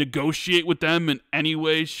negotiate with them in any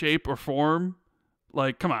way, shape, or form?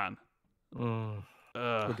 Like, come on. We'll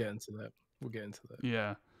get into that.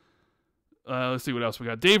 Yeah. Let's see what else we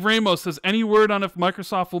got. Dave Ramos says, any word on if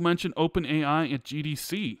Microsoft will mention OpenAI at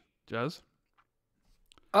GDC? Jez?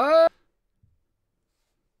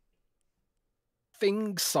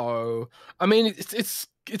 Think so. I mean,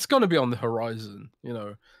 it's going to be on the horizon, you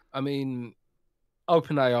know. I mean,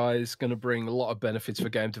 OpenAI is going to bring a lot of benefits for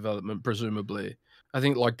game development, presumably. I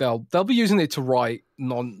think like they'll be using it to write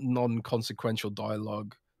non-consequential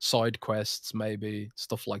dialogue, side quests, maybe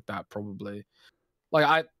stuff like that. Probably.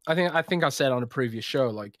 Like I think I said on a previous show,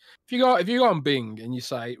 like if you go on Bing and you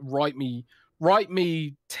say write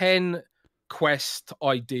me 10 quest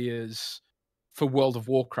ideas for World of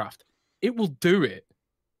Warcraft, it will do it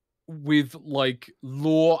with like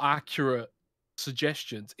lore accurate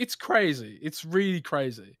suggestions. It's crazy. It's really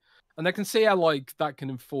crazy. And I can see how like that can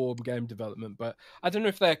inform game development, but I don't know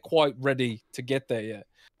if they're quite ready to get there yet.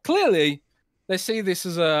 Clearly, they see this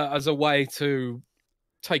as a way to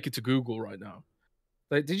take it to Google right now.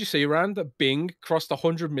 Did you see, Rand, that Bing crossed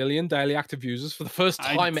 100 million daily active users for the first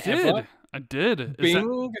time ever? I did.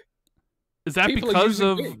 Bing. Is that because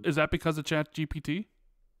of ChatGPT?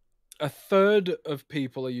 A third of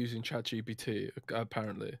people are using ChatGPT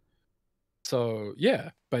apparently. So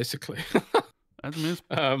yeah, basically.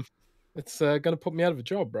 It's gonna put me out of a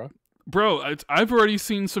job, bro. Bro, I've already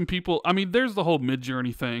seen some people. I mean, there's the whole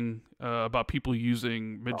Midjourney thing about people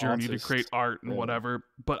using Midjourney to create art and whatever.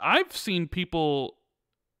 But I've seen people.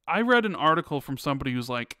 I read an article from somebody who's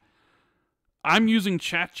like, I'm using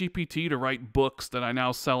ChatGPT to write books that I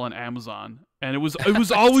now sell on Amazon. And it was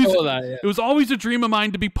always it was always a dream of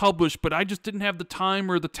mine to be published, but I just didn't have the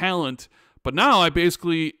time or the talent. But now I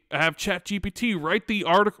basically have ChatGPT write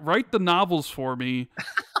the novels for me,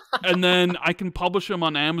 and then I can publish them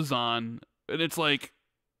on Amazon. And it's like,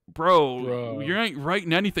 bro. You ain't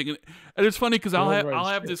writing anything. And it's funny because I'll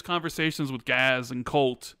have these conversations with Gaz and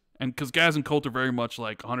Colt, and because Gaz and Colt are very much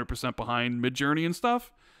like 100% behind Midjourney and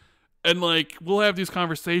stuff. And like we'll have these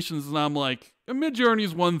conversations, and I'm like, Midjourney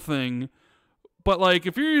is one thing. But like,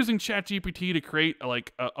 if you're using ChatGPT to create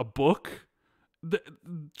like a book,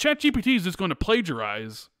 ChatGPT is just going to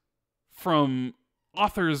plagiarize from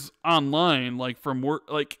authors online, like from work,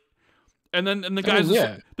 like, and the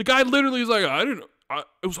guy literally is like,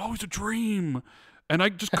 it was always a dream, And I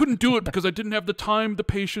just couldn't do it because I didn't have the time, the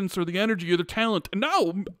patience, or the energy, or the talent. And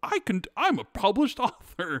now I'm a published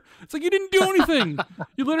author. It's like, you didn't do anything.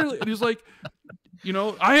 You literally, and he's like, you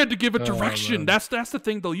know, I had to give a direction. That's the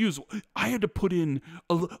thing they'll use. I had to put in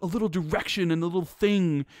a little direction and a little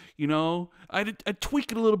thing, you know. I'd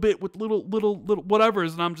tweak it a little bit with little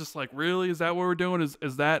whatevers. And I'm just like, really? Is that what we're doing? Is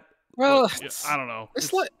that, well, I don't know.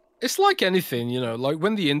 It's like anything, you know, like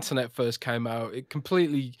when the internet first came out, it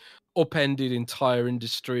completely upended entire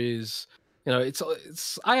industries. You know, it's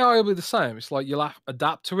AI will be the same. It's like you'll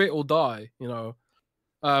adapt to it or die, you know.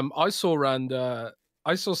 I saw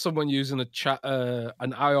someone using an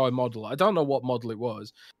AI model. I don't know what model it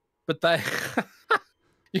was, but they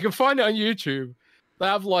you can find it on YouTube. They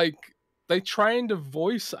have they trained a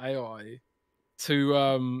voice AI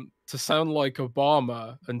to sound like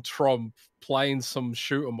Obama and Trump playing some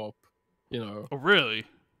shoot 'em up, you know. Oh, really?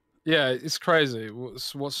 Yeah, it's crazy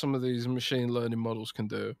what some of these machine learning models can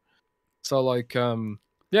do. So like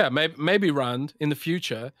yeah, maybe Rand, in the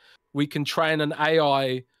future we can train an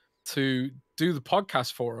AI to do the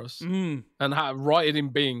podcast for us and write it in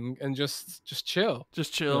Bing and just chill.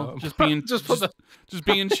 Just chill. You know? Just being just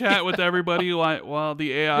be in chat with everybody while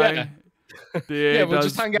the AI Yeah. Yeah, we'll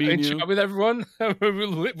just hang out in chat with everyone.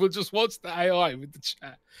 We'll just watch the AI with the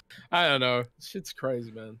chat. I don't know. Shit's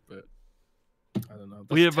crazy, man. But I don't know.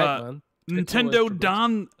 That's we have tech, man. Nintendo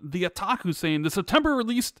Don the Otaku saying the September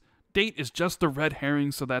release date is just the red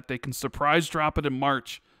herring so that they can surprise drop it in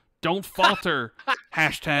March. Don't falter.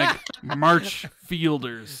 Hashtag March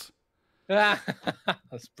Fielders.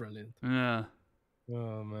 That's brilliant. Yeah.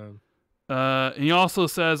 Oh man. He also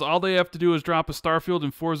says all they have to do is drop a Starfield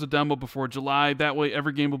and Forza demo before July. That way,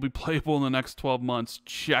 every game will be playable in the next 12 months.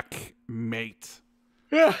 Checkmate.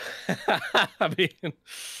 Yeah. I mean,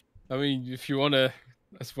 if you want to,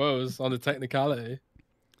 I suppose, on the technicality.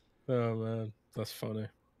 Oh man, that's funny.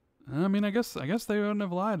 I mean, I guess they wouldn't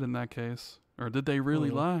have lied in that case, or did they really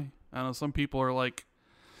lie? I don't know. Some people are like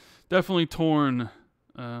definitely torn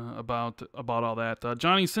about all that.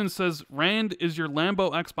 Johnny Sin says Rand is your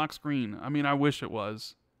Lambo Xbox green. I mean, I wish it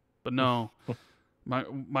was, but no.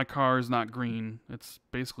 my car is not green. It's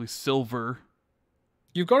basically silver.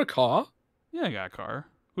 You got a car? Yeah, I got a car.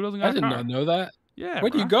 Who doesn't got a car? I did not know that. Yeah.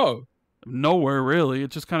 Where do you go? Nowhere really.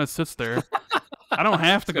 It just kind of sits there. I don't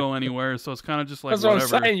have to go anywhere, so it's kind of just like that's whatever.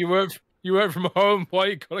 What I'm saying. You work from home. Why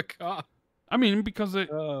you got a car? I mean, because I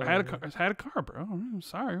had a car, bro. I'm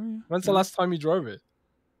sorry. When's the last time you drove it?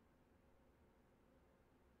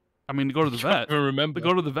 I mean, to go to the vet. I remember. To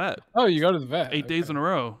go to the vet. Oh, you go to the vet. 8 days in a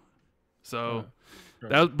row. So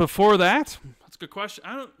that before that, that's a good question.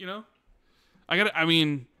 I don't, I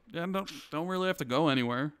mean, I don't really have to go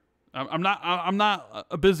anywhere. I'm not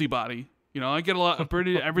a busybody. I get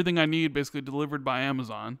everything I need basically delivered by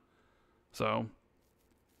Amazon. So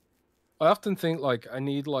I often think I've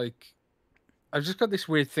just got this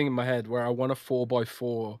weird thing in my head where I want a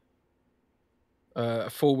 4x4, a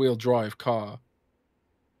 4-wheel drive car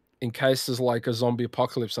in case there's like a zombie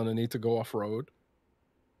apocalypse and I need to go off road.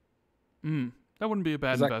 That wouldn't be a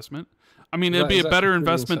bad investment. I mean, it'd be a better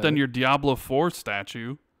investment than your Diablo 4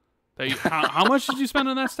 statue. How much did you spend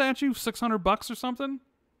on that statue? $600 or something?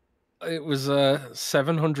 It was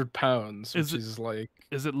 £700, which is like.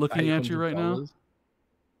 Is it looking at you right now?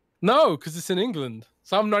 No, because it's in England,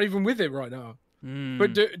 so I'm not even with it right now.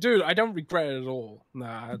 But dude, I don't regret it at all.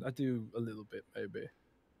 Nah, I do a little bit maybe,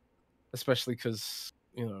 especially because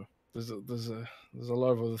there's a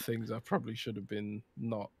lot of other things I probably should have been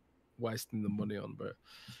not wasting the money on,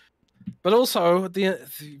 but also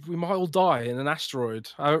we might all die in an asteroid.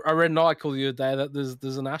 I read an article the other day that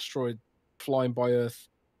there's an asteroid flying by Earth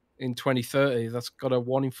in 2030 that's got a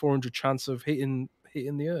 1 in 400 chance of hitting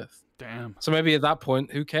the Earth. Damn. So maybe at that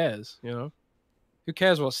point, who cares? Who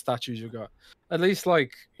cares what statues you got? At least at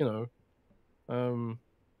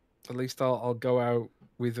least I'll go out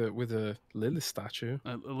with a Lilith statue.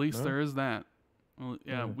 At least there is that. Well,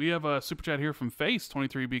 yeah, we have a super chat here from Face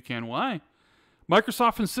 23BKNY.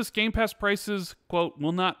 Microsoft insists Game Pass prices, quote,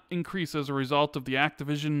 will not increase as a result of the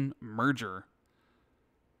Activision merger.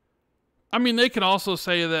 I mean, they could also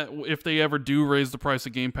say that if they ever do raise the price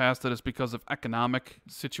of Game Pass, that it's because of economic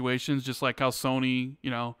situations, just like how Sony,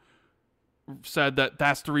 said that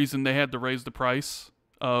that's the reason they had to raise the price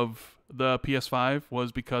of the PS5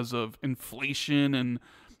 was because of inflation and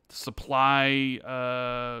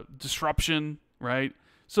supply disruption, right?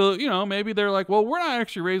 So, maybe they're like, well, we're not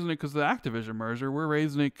actually raising it because of the Activision merger. We're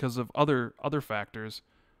raising it because of other factors.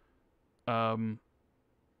 But,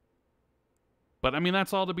 I mean,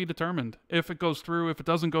 that's all to be determined. If it goes through, if it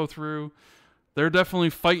doesn't go through, they're definitely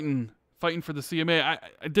fighting fighting for the CMA.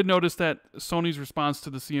 I did notice that Sony's response to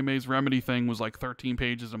the CMA's Remedy thing was like 13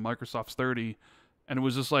 pages and Microsoft's 30. And it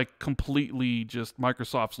was just like completely just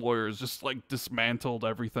Microsoft's lawyers just like dismantled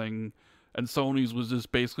everything. And Sony's was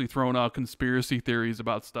just basically throwing out conspiracy theories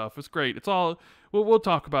about stuff. It's great. It's all, we'll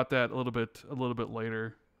talk about that a little bit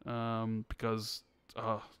later. Because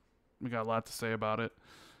we got a lot to say about it.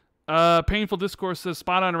 Painful Discourse says,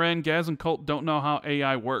 spot on, Rand, Gaz and Colt don't know how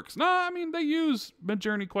AI works. No, I mean, they use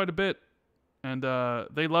Midjourney quite a bit, and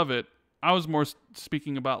they love it. I was more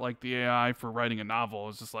speaking about, like, the AI for writing a novel.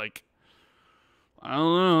 It's just like, I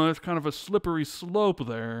don't know, that's kind of a slippery slope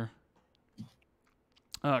there.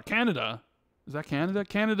 Canada. Is that Canada?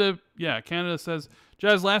 Canada, yeah, Canada says,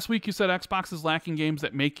 Jez, last week you said Xbox is lacking games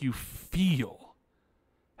that make you feel.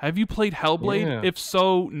 Have you played Hellblade? Yeah. If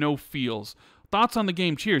so, no feels. Thoughts on the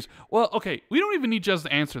game? Cheers. Well, okay, we don't even need Jez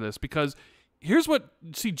to answer this because here's what...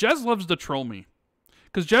 See, Jez loves to troll me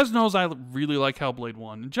because Jez knows I really like Hellblade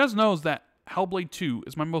 1. And Jez knows that Hellblade 2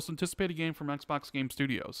 is my most anticipated game from Xbox Game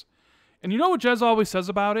Studios. And you know what Jez always says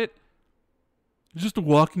about it? It's just a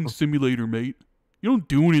walking simulator, mate. You don't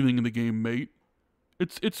do anything in the game, mate.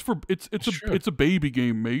 It's a baby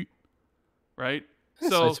game, mate. Right?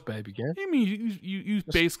 So it's a baby game. I mean, you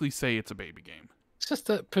basically say it's a baby game. It's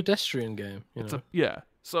just a pedestrian game, you know. Yeah.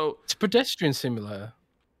 So it's a pedestrian simulator.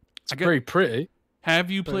 It's very pretty.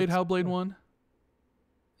 Have you played Hellblade 1?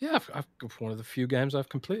 Yeah, I've one of the few games I've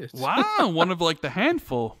completed. Wow, one of like the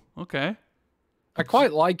handful. Okay. I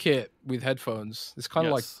quite like it with headphones. It's kind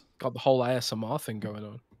of like got the whole ASMR thing going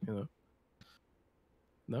on, you know.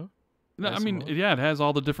 No? No, I mean, yeah, it has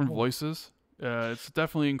all the different voices. It's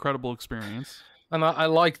definitely an incredible experience. And I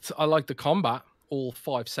liked the combat. All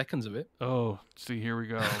 5 seconds of it. Oh, see, here we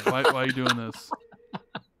go. Why are you doing this?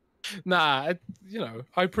 Nah, you know,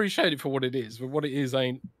 I appreciate it for what it is, but what it is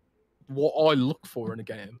ain't what I look for in a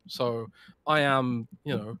game. So I am,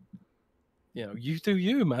 you know, you do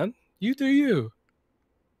you, man. You do you,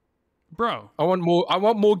 bro. I want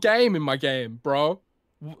more game in my game, bro.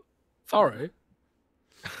 Sorry.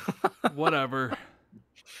 Whatever.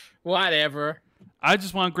 Whatever. I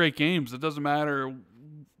just want great games. It doesn't matter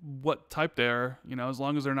what type they are, you know, as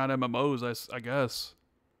long as they're not MMOs, I guess.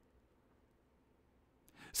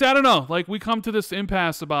 See, I don't know. Like, we come to this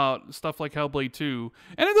impasse about stuff like Hellblade 2,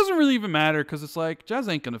 and it doesn't really even matter because it's like, Jez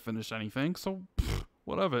ain't going to finish anything, so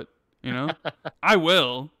what of it, you know? I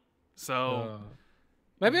will, so...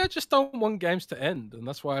 maybe I just don't want games to end, and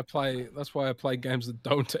that's why I play games that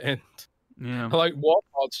don't end. Yeah. Like,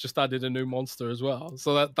 Warlords just added a new monster as well,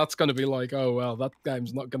 so that's going to be like, oh, well, that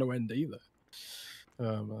game's not going to end either.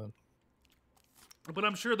 Oh, man. But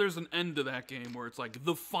I'm sure there's an end to that game where it's like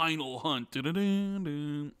the final hunt. Oh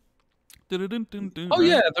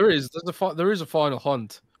yeah, there is. There is a final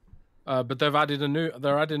hunt, but they're adding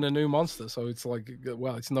a new monster, so it's like,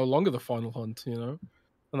 well, it's no longer the final hunt, you know.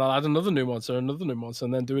 And they'll add another new monster, and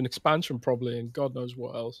then do an expansion probably, and God knows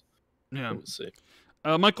what else. Yeah, we'll see.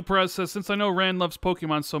 Michael Perez says, since I know Rand loves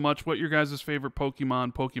Pokemon so much, what your guys' favorite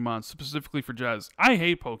Pokemon, specifically for Jez? I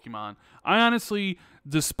hate Pokemon. I honestly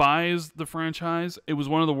despise the franchise. It was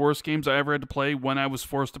one of the worst games I ever had to play when I was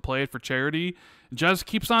forced to play it for charity. Jez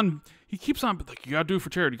keeps on like, you gotta do it for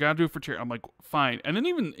charity, I'm like, fine. And then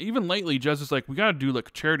even lately, Jez is like, we gotta do like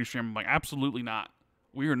a charity stream. I'm like, absolutely not.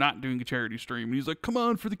 We are not doing a charity stream. And he's like, come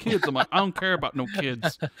on, for the kids. I'm like, I don't care about no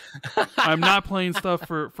kids. I'm not playing stuff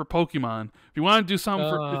for Pokemon. If you want to do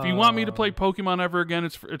something, if you want me to play Pokemon ever again,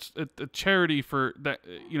 it's a charity for that,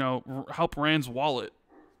 you know, help Rand's wallet,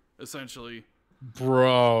 essentially.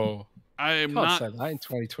 Bro, I am not in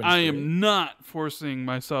 2023. I am not forcing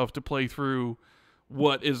myself to play through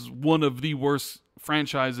what is one of the worst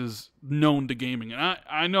franchises known to gaming, and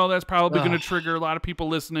I know that's probably going to trigger a lot of people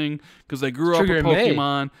listening because they grew up with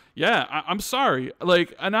Pokemon. Me. Yeah, I'm sorry.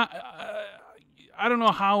 Like, and I don't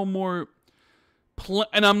know how more.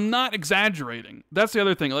 And I'm not exaggerating. That's the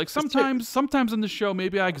other thing. Like sometimes in the show,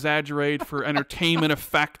 maybe I exaggerate for entertainment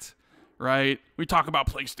effect. Right? We talk about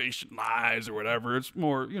PlayStation lives or whatever. It's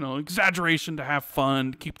more, you know, exaggeration to have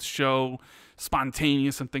fun, to keep the show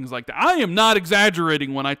spontaneous and things like that. I am not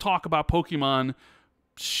exaggerating when I talk about Pokemon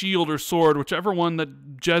Shield or Sword, whichever one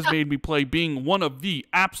that Jez made me play, being one of the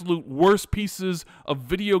absolute worst pieces of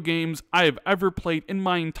video games I have ever played in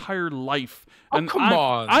my entire life. And come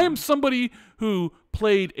on. I am somebody who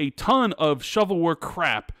played a ton of shovelware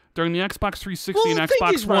crap during the Xbox 360 and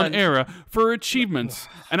Xbox One era for achievements.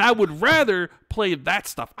 And I would rather play that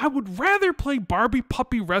stuff. I would rather play Barbie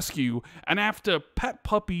Puppy Rescue and have to pet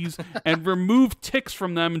puppies and remove ticks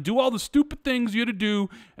from them and do all the stupid things you had to do.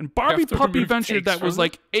 And Barbie Puppy Venture that was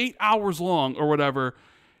like 8 hours long or whatever.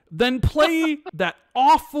 then play that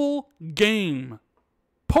awful game.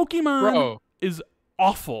 Pokemon is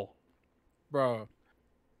awful. Bro.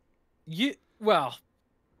 You were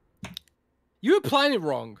playing it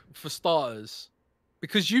wrong for starters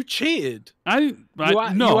because you cheated.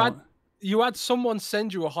 You had someone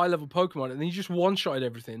send you a high-level Pokemon, and then you just one-shotted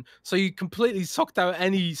everything. So you completely sucked out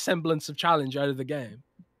any semblance of challenge out of the game.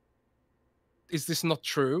 Is this not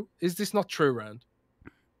true? Is this not true, Rand?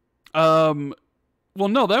 Well,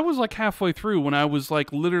 no, that was like halfway through when I was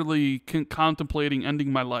like literally contemplating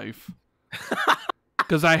ending my life.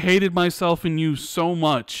 Because I hated myself and you so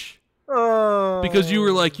much. Because you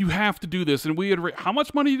were like, you have to do this. And we had... How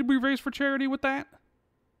much money did we raise for charity with that?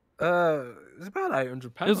 It's about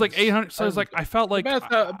 £800. It was like 800. So I was like, I felt like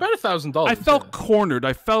about $1,000. I felt cornered.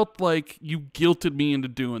 I felt like you guilted me into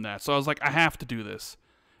doing that. So I was like, I have to do this,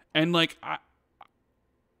 and like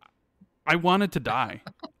I wanted to die.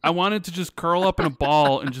 I wanted to just curl up in a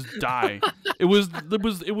ball and just die. It was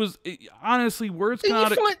honestly, words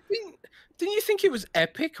cannot. Didn't you think it was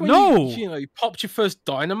epic when you popped your first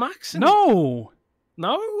Dynamax? No,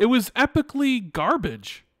 it was epically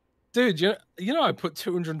garbage. Dude, you know I put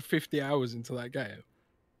 250 hours into that game.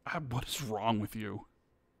 What is wrong with you?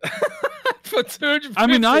 For 250 I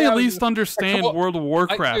mean, I at hours least understand World of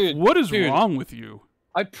Warcraft. What is wrong with you?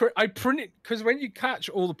 I printed, because when you catch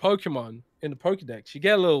all the Pokemon in the Pokedex, you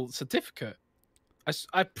get a little certificate. I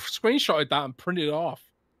screenshotted that and printed it off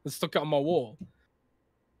and stuck it on my wall.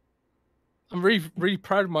 I'm really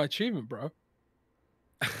proud of my achievement, bro.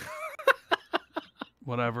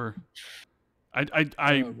 Whatever.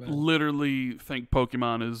 I literally think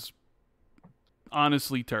Pokemon is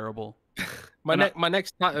honestly terrible. My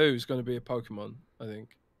next tattoo is going to be a Pokemon, I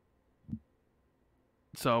think.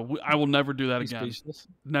 So I will never do that again. Speechless?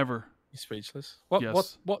 Never. You're speechless?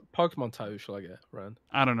 What Pokemon tattoo shall I get, Rand?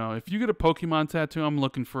 I don't know. If you get a Pokemon tattoo, I'm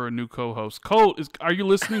looking for a new co-host. Colt, are you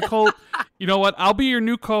listening, Colt? You know what? I'll be your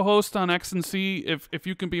new co-host on X and C if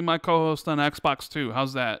you can be my co-host on Xbox too.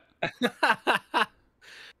 How's that?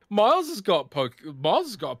 Miles has got a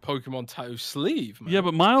Pokemon tattoo sleeve, man. Yeah,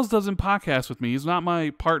 but Miles doesn't podcast with me. He's not my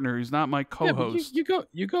partner. He's not my co-host. Yeah,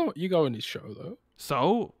 you go in his show though.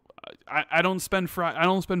 So I don't spend 4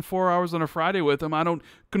 hours on a Friday with him. I don't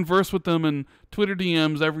converse with them in Twitter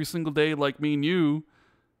DMs every single day like me and you.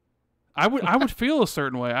 I would feel a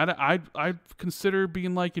certain way. I'd consider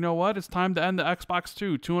being like, you know what? It's time to end the Xbox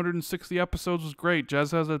 2. 260 episodes was great.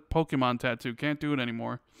 Jez has a Pokemon tattoo. Can't do it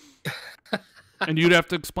anymore. And you'd have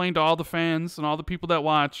to explain to all the fans and all the people that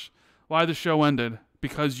watch why the show ended.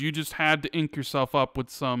 Because you just had to ink yourself up with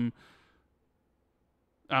some...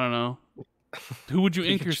 I don't know. Who would you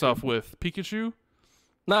ink yourself with? Pikachu?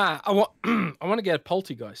 Nah, I want to get a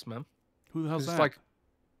Poltegeist, man. Who the hell's that?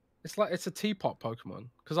 It's a teapot Pokemon.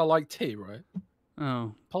 Because I like tea, right?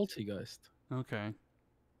 Oh. Poltegeist. Okay.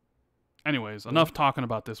 Anyways, enough talking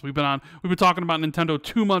about this. We've been talking about Nintendo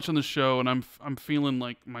too much on the show, and I'm feeling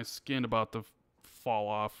like my skin about to fall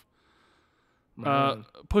off.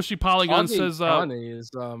 Pushy Polygon says Connie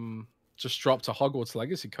is just dropped a Hogwarts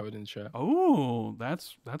Legacy code in chat. Oh,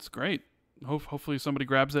 that's great. Hopefully somebody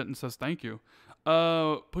grabs it and says thank you.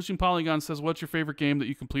 Pushing Polygon says, what's your favorite game that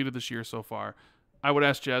you completed this year so far? I would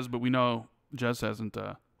ask Jez, but we know Jez hasn't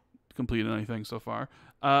completed anything so far.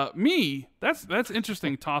 Me, that's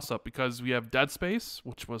interesting toss-up because we have Dead Space,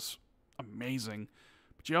 which was amazing,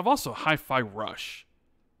 but you have also Hi-Fi Rush.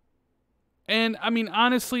 And, I mean,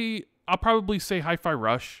 honestly, I'll probably say Hi-Fi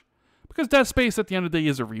Rush because Dead Space at the end of the day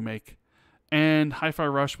is a remake, and Hi-Fi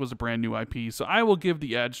Rush was a brand new IP, so I will give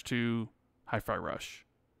the edge to Hi-Fi Rush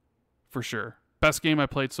for sure. Best game I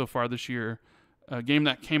played so far this year, a game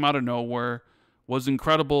that came out of nowhere, was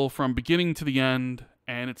incredible from beginning to the end,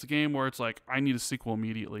 and it's a game where it's like, I need a sequel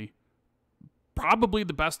immediately. Probably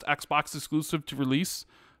the best Xbox exclusive to release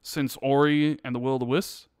since Ori and the Will of the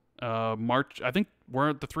Wisps. March, I think we're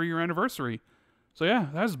at the 3-year anniversary. So yeah,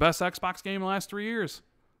 that's the best Xbox game in the last 3 years.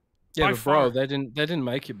 Yeah, but bro, they didn't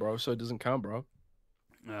make it, bro, so it doesn't count, bro.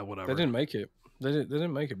 Yeah, whatever. They didn't make it. They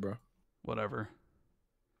didn't make it, bro. Whatever.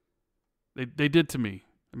 They did to me.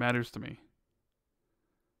 It matters to me.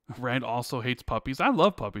 Rand also hates puppies. I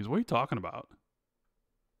love puppies. What are you talking about?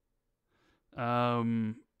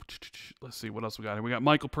 Let's see what else we got here. We got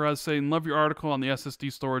Michael Perez saying, love your article on the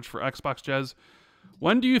SSD storage for Xbox, Jez.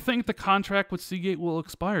 When do you think the contract with Seagate will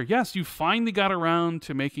expire? Yes, you finally got around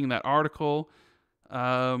to making that article.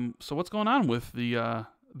 So what's going on with the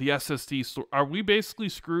SSD? Are we basically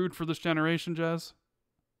screwed for this generation, Jez?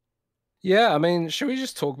 Yeah, I mean, should we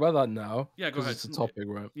just talk about that now? Yeah, go ahead. It's a topic,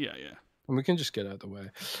 right? Yeah. And we can just get out of the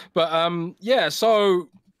way. But yeah, so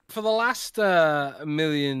for the last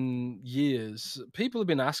million years, people have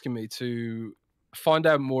been asking me to find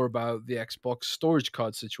out more about the Xbox storage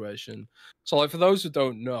card situation. So, like, for those who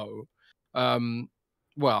don't know, um,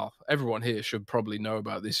 well, everyone here should probably know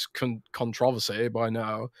about this controversy by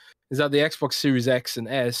now. Is that the Xbox Series X and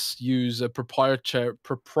S use a proprietary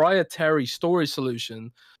storage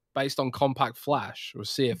solution based on Compact Flash or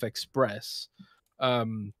CF Express,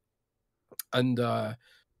 um, and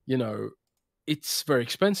you know, it's very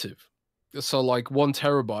expensive. So like 1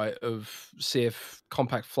 terabyte of CF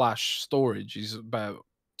compact flash storage is about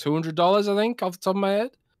 $200, I think, off the top of my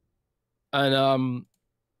head. And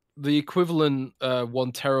the equivalent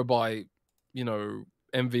 1 terabyte, you know,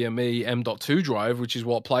 NVMe M.2 drive, which is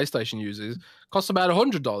what PlayStation uses, costs about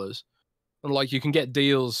 $100. And like you can get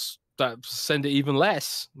deals that send it even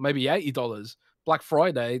less, maybe $80. Black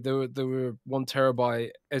Friday, there were 1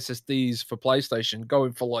 terabyte SSDs for PlayStation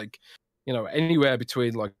going for like, you know, anywhere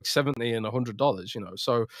between like $70 and $100. You know,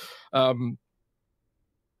 so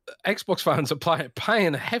Xbox fans are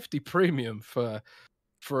paying a hefty premium for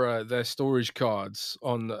their storage cards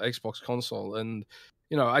on the Xbox console. And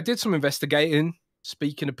you know, I did some investigating,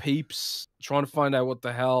 speaking to peeps, trying to find out what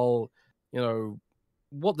the hell, you know,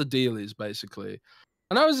 what the deal is basically.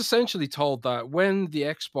 And I was essentially told that when the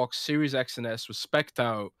Xbox Series X and S was spec'd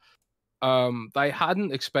out, they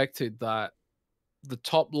hadn't expected that the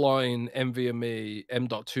top line NVMe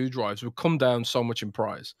M.2 drives would come down so much in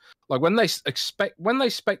price. Like when they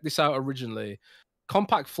spec'd this out originally,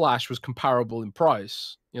 Compact Flash was comparable in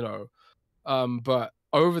price, you know. But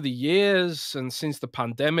over the years and since the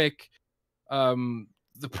pandemic,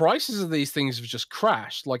 the prices of these things have just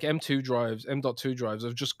crashed. Like M.2 drives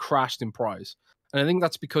have just crashed in price. And I think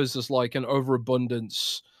that's because there's like an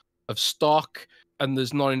overabundance of stock and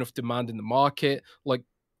there's not enough demand in the market. Like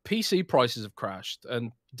PC prices have crashed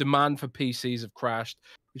and demand for PCs have crashed,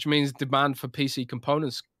 which means demand for PC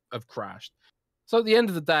components have crashed. So at the end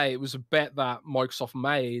of the day, it was a bet that Microsoft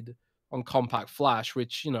made on Compact Flash,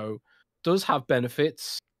 which, you know, does have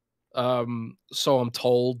benefits. So I'm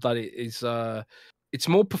told that it's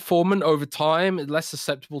more performant over time, less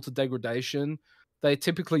susceptible to degradation. They're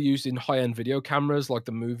typically used in high-end video cameras, like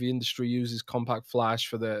the movie industry uses Compact Flash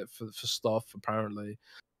for stuff apparently,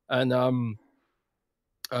 and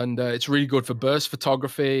it's really good for burst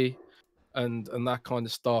photography and that kind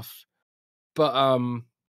of stuff. But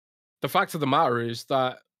the fact of the matter is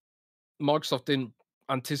that Microsoft didn't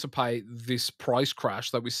anticipate this price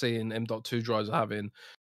crash that we see in M.2 drives are having,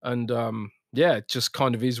 and yeah, it just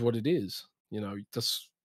kind of is what it is. You know, there's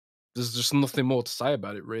just nothing more to say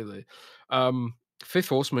about it, really. Fifth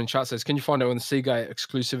Horseman in chat says, "Can you find out when the Seagate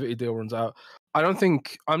exclusivity deal runs out?"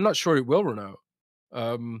 I'm not sure it will run out.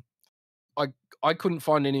 I couldn't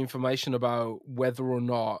find any information about whether or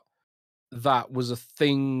not that was a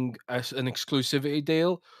thing as an exclusivity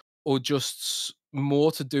deal, or just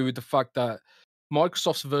more to do with the fact that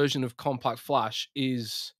Microsoft's version of Compact Flash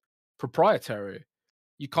is proprietary.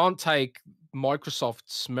 You can't take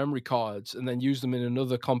Microsoft's memory cards and then use them in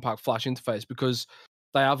another Compact Flash interface because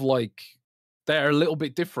they have they're a little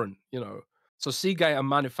bit different, you know. So Seagate are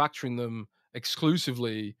manufacturing them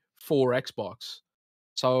exclusively for Xbox.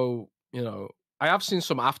 So, you know, I have seen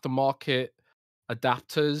some aftermarket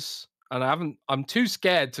adapters, and I'm too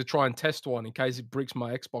scared to try and test one in case it breaks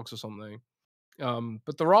my Xbox or something.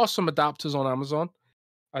 But there are some adapters on Amazon.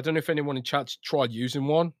 I don't know if anyone in chat's tried using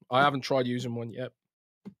one. I haven't tried using one yet.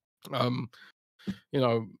 You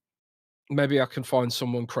know, maybe I can find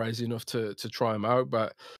someone crazy enough to try them out,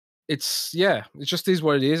 but it just is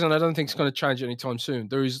what it is, and I don't think it's going to change anytime soon.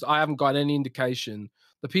 I haven't got any indication.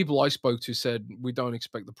 The people I spoke to said we don't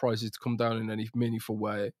expect the prices to come down in any meaningful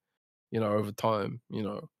way, you know, over time, you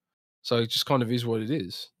know. So it just kind of is what it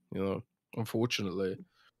is, you know, unfortunately.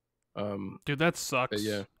 Dude, that sucks.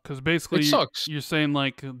 Yeah. Because basically, It sucks. you're saying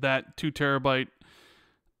like that 2 terabyte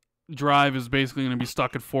drive is basically going to be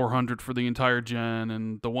stuck at 400 for the entire gen,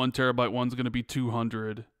 and the 1 terabyte one's going to be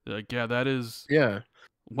 200. Like, yeah, that is. Yeah.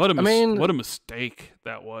 What a mistake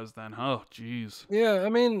that was then. Oh, jeez. Yeah, I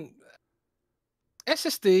mean,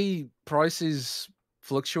 SSD prices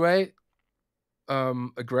fluctuate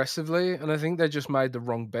aggressively, and I think they just made the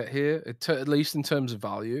wrong bet here, at least in terms of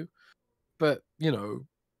value. But, you know,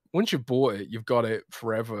 once you've bought it, you've got it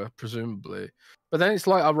forever, presumably. But then it's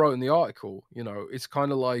like I wrote in the article, you know, it's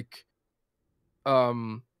kind of like,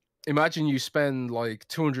 imagine you spend like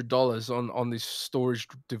 $200 on this storage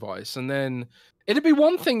device, and then it'd be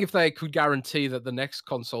one thing if they could guarantee that the next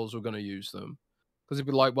consoles were going to use them. Because it'd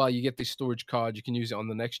be like, well, you get this storage card, you can use it on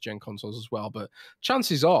the next gen consoles as well. But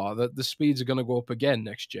chances are that the speeds are going to go up again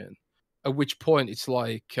next gen. At which point it's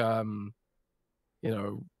like, you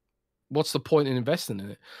know, what's the point in investing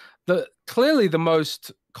in it? Clearly the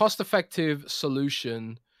most cost-effective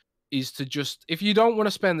solution is to just, if you don't want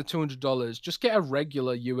to spend the $200, just get a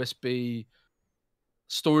regular USB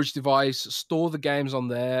storage device, store the games on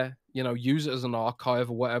there, you know, use it as an archive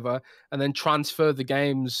or whatever, and then transfer the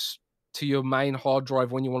games to your main hard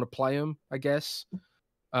drive when you want to play them, I guess.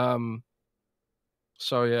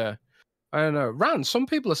 So yeah, I don't know. Rand, some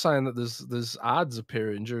people are saying that there's ads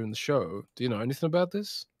appearing during the show. Do you know anything about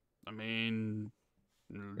this? I mean,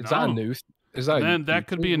 Is that a no. new? Is that Then that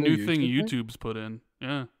could be a new thing YouTube YouTube's put in.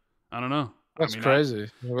 Yeah, I don't know. That's I mean, crazy.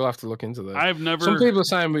 We'll have to look into that. I've never. Some people are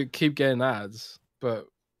saying we keep getting ads, but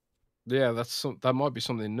yeah, that might be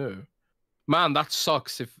something new. Man, that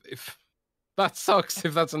sucks. If that sucks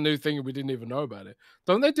if that's a new thing and we didn't even know about it.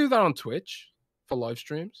 Don't they do that on Twitch for live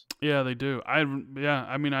streams? Yeah, they do. I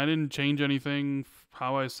mean, I didn't change anything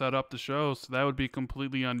how I set up the show, so that would be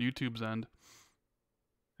completely on YouTube's end.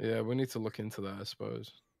 Yeah, we need to look into that, I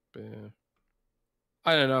suppose. But yeah,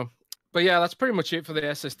 I don't know. But yeah, that's pretty much it for the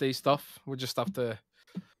SSD stuff. We'll just have to,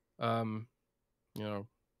 you know,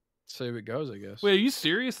 see how it goes, I guess. Wait, are you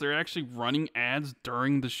serious? They're actually running ads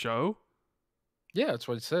during the show? Yeah, that's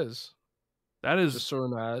what it says. That is just saw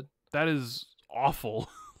an ad. That is awful.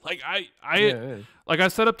 Like yeah. Like I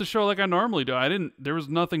set up the show like I normally do. There was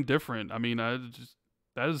nothing different. I mean,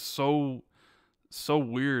 that is so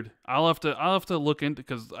weird. I'll have to look into,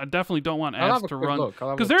 because I definitely don't want ads to run.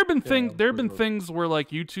 Because there have been things where like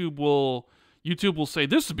YouTube will say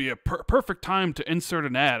this would be a perfect time to insert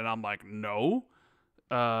an ad, and I'm like, no.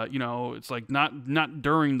 You know, it's like not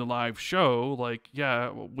during the live show. Like,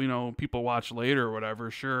 yeah, we know people watch later or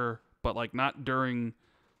whatever, sure, but like not during,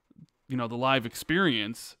 you know, the live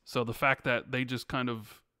experience. So the fact that they just kind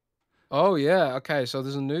of, oh yeah, okay. So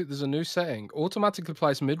there's a new setting: automatically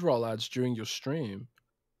place mid-roll ads during your stream.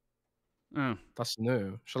 That's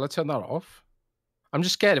new. Shall I turn that off? I'm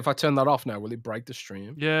just scared if I turn that off now, will it break the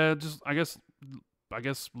stream? Yeah, just I guess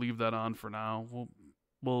leave that on for now.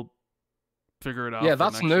 We'll figure it out. Yeah,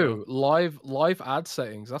 that's new. Show. Live ad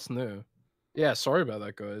settings. That's new. Yeah, sorry about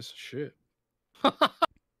that, guys. Shit.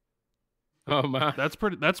 Oh man, that's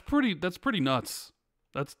pretty nuts.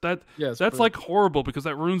 Yeah, that's like horrible, because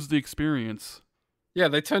that ruins the experience. Yeah,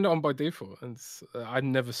 they turned it on by default, and I'd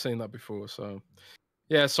never seen that before. So,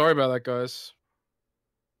 yeah, sorry about that, guys.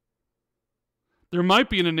 There might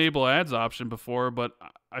be an enable ads option before, but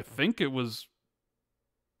I think it was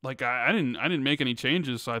like I didn't make any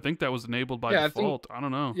changes, so I think that was enabled by default. I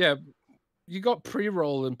don't know. Yeah, you got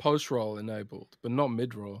pre-roll and post-roll enabled, but not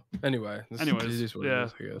mid-roll. Anyways, yeah.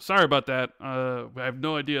 Sorry about that. I have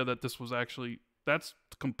no idea that this was actually, that's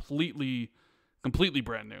completely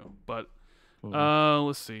brand new. But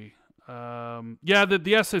let's see. Yeah, the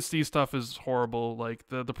SSD stuff is horrible. Like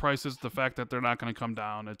the prices, the fact that they're not going to come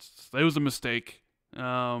down. It was a mistake.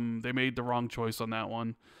 They made the wrong choice on that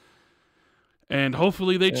one. And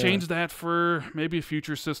hopefully they change that for maybe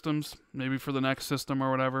future systems, maybe for the next system or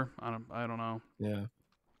whatever. I don't know. Yeah.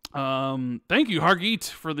 Thank you, Hargeet,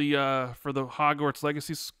 for the Hogwarts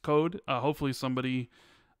Legacy code. Hopefully somebody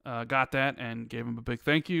got that and gave him a big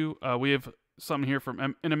thank you. We have something here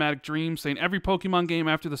from Inematic Dream saying every Pokemon game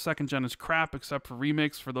after the second gen is crap except for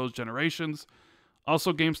remakes for those generations.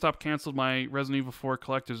 Also, GameStop canceled my Resident Evil 4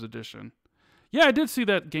 Collector's Edition. Yeah, I did see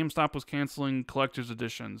that GameStop was canceling Collector's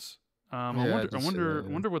Editions. I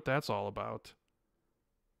wonder what that's all about.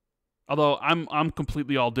 Although I'm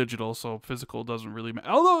completely all digital, so physical doesn't really matter.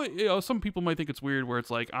 Although, you know, some people might think it's weird where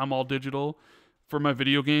it's like I'm all digital for my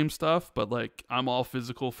video game stuff, but like I'm all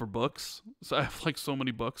physical for books. So I have like so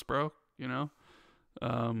many books, bro. You know, I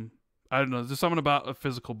don't know. There's something about a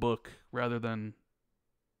physical book rather than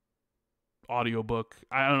audiobook.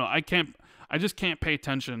 I don't know. I just can't pay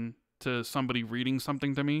attention to somebody reading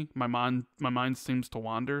something to me. My mind seems to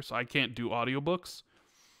wander, so I can't do audiobooks.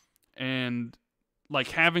 And like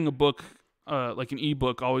having a book, like an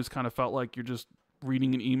ebook, always kind of felt like you're just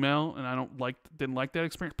reading an email, and I didn't like that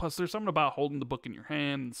experience. Plus, there's something about holding the book in your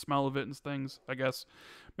hand and the smell of it and things. I guess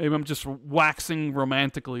maybe I'm just waxing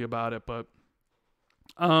romantically about it, but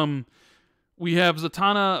we have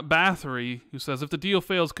Zatanna Bathory, who says, if the deal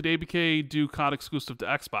fails, could ABK do COD exclusive to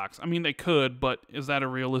Xbox? I mean, they could, but is that a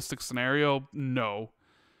realistic scenario? No.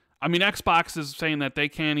 I mean, Xbox is saying that they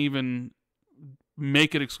can't even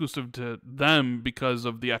make it exclusive to them because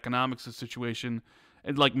of the economics of the situation.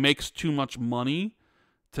 It, like, makes too much money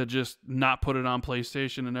to just not put it on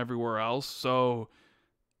PlayStation and everywhere else. So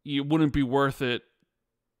it wouldn't be worth it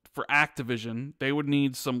for Activision. They would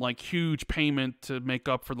need some like huge payment to make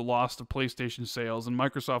up for the loss of PlayStation sales, and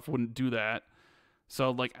Microsoft wouldn't do that.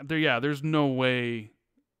 So like there's no way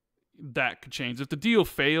that could change. If the deal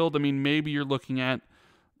failed, I mean, maybe you're looking at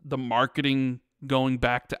the marketing going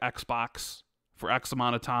back to Xbox for X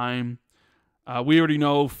amount of time. We already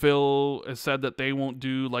know Phil has said that they won't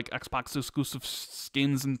do like Xbox exclusive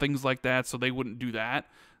skins and things like that, so they wouldn't do that.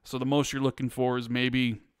 So the most you're looking for is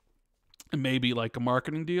maybe like a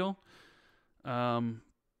marketing deal.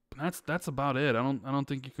 That's about it. I don't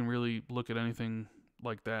think you can really look at anything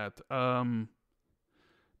like that.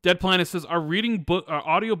 Dead Planet says, are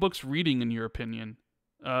audiobooks reading in your opinion?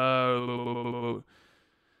 I've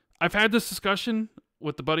had this discussion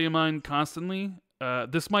with a buddy of mine constantly.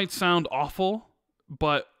 This might sound awful,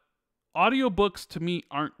 but audiobooks to me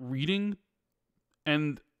aren't reading,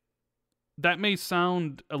 and that may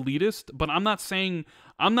sound elitist, but I'm not saying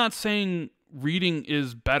reading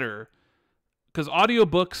is better, because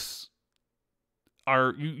audiobooks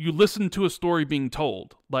are you listen to a story being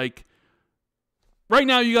told. Like right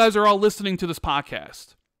now you guys are all listening to this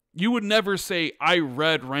podcast. You would never say I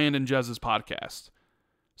read Rand and Jez's podcast.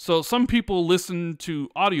 So some people listen to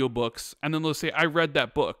audiobooks and then they'll say, I read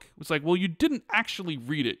that book. It's like, well, you didn't actually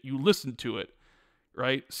read it. You listened to it,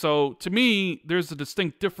 right? So to me, there's a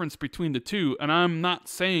distinct difference between the two. And I'm not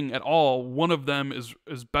saying at all one of them is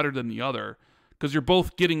better than the other, because you're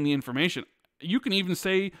both getting the information. You can even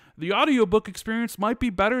say the audiobook experience might be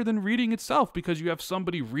better than reading itself, because you have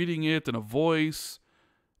somebody reading it in a voice.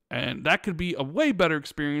 And that could be a way better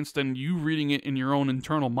experience than you reading it in your own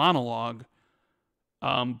internal monologue.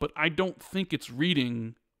 But I don't think it's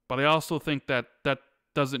reading, but I also think that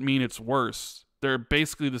doesn't mean it's worse. They're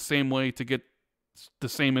basically the same way to get the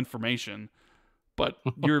same information, but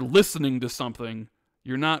you're listening to something.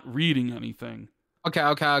 You're not reading anything. Okay.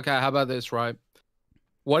 How about this, right?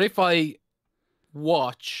 What if I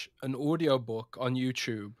watch an audiobook on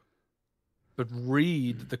YouTube, but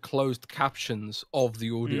read the closed captions of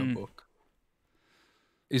the audiobook?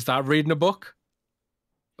 Is that reading a book?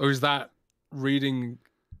 Or is that reading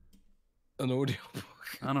an audiobook?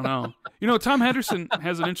 I don't know. You know, Tom Henderson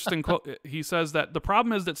has an interesting quote. He says that the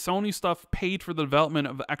problem is that Sony stuff paid for the development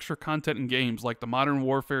of extra content in games, like the Modern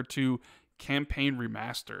Warfare 2 campaign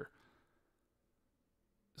remaster.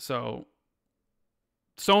 So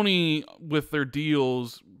Sony, with their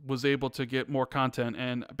deals, was able to get more content,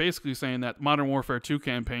 and basically saying that Modern Warfare 2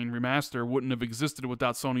 campaign remaster wouldn't have existed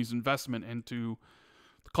without Sony's investment into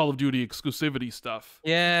Call of Duty exclusivity stuff.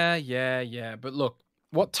 Yeah. But look,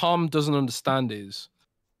 what Tom doesn't understand is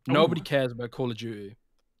nobody cares about Call of Duty.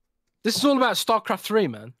 This is all about StarCraft 3,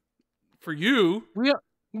 man. For you,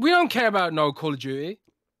 we don't care about no Call of Duty.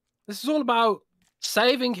 This is all about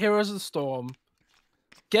saving Heroes of the Storm,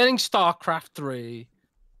 getting StarCraft 3,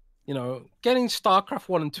 getting StarCraft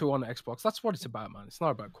 1 and 2 on Xbox. That's what it's about, man. It's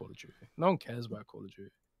not about Call of Duty. No one cares about Call of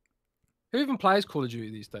Duty. Who even plays Call of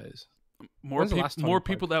Duty these days? More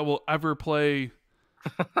people that will ever play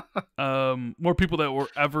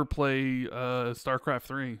StarCraft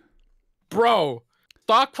 3. Bro,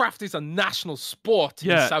 StarCraft is a national sport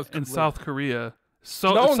in South Korea.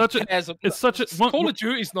 So no it's one such cares. Call of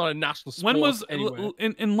Duty is not a national sport.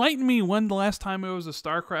 Enlighten me, when the last time it was a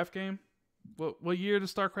StarCraft game? What year did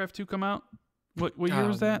StarCraft 2 come out? What year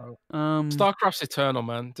was that? StarCraft's eternal,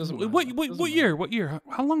 man. Doesn't matter. What year? What year?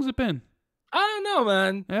 How long has it been? I don't know,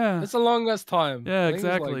 man. Yeah, it's a long ass time. Yeah, I think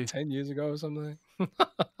exactly. It was like 10 years ago or something.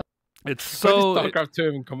 It's so when did StarCraft 2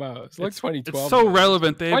 even come out? It's like 2012. It's so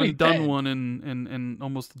relevant. They haven't done one in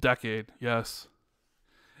almost a decade. Yes.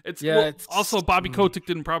 It's also Bobby Kotick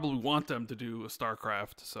didn't probably want them to do a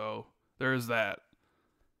StarCraft, so there is that.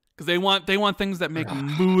 Because they want things that make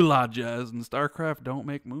moolah, Jez, and StarCraft don't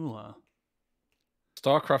make moolah.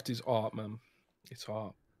 StarCraft is art, man. It's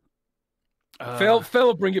art. Phil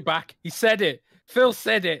will bring it back. He said it. Phil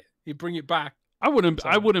said it. He'd bring it back. I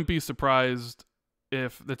wouldn't be surprised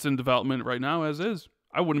if it's in development right now as is.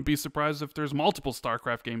 I wouldn't be surprised if there's multiple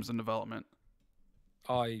StarCraft games in development.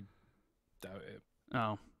 I doubt it.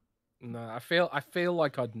 Oh. No, I feel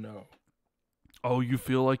like I'd know. Oh, you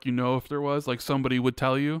feel like you know if there was? Like somebody would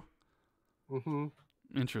tell you? Mm-hmm.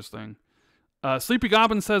 Interesting. Sleepy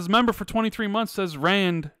Goblin says, member for 23 months, says,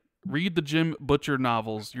 Rand, read the Jim Butcher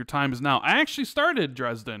novels. Your time is now. I actually started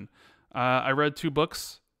Dresden. I read 2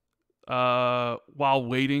 books while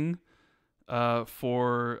waiting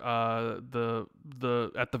for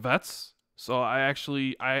the at the vets. So I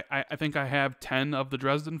think I have 10 of the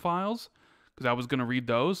Dresden Files, because I was going to read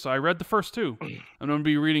those. So I read the first 2. I'm going to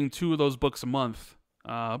be reading 2 of those books a month.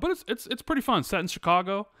 But it's pretty fun. Set in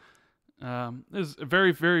Chicago. It's a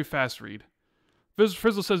very, very fast read.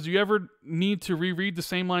 Frizzle says, do you ever need to reread the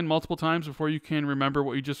same line multiple times before you can remember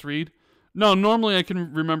what you just read? No, normally I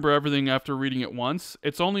can remember everything after reading it once.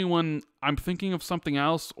 It's only when I'm thinking of something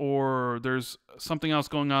else or there's something else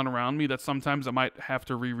going on around me that sometimes I might have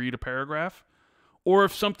to reread a paragraph. Or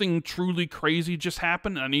if something truly crazy just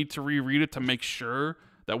happened, I need to reread it to make sure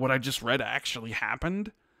that what I just read actually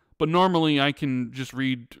happened. But normally I can just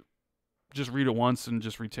read it once and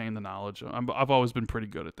just retain the knowledge. I've always been pretty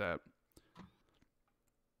good at that.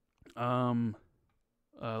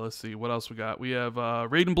 Let's see what else we got. We have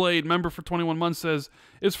Raiden Blade, member for 21 months, says,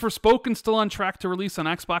 "Is Forspoken still on track to release on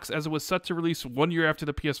Xbox as it was set to release 1 year after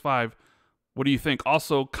the PS5? What do you think?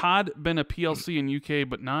 Also, COD been a PLC in UK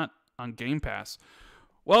but not on Game Pass."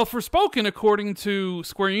 Well, Forspoken, according to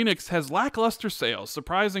Square Enix, has lackluster sales,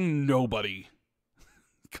 surprising nobody.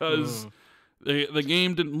 Because the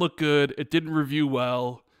game didn't look good, it didn't review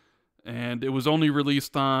well, and it was only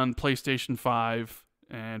released on PlayStation 5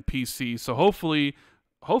 and PC. So hopefully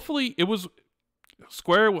it was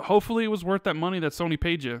hopefully it was worth that money that Sony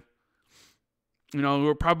paid you. You know,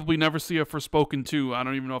 we'll probably never see a Forspoken 2. I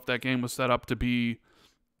don't even know if that game was set up to be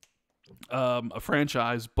a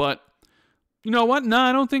franchise, but you know what? No,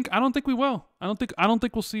 I don't think we will. I don't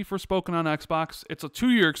think we'll see Forspoken on Xbox. It's a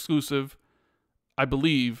 2-year exclusive, I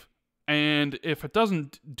believe. And if it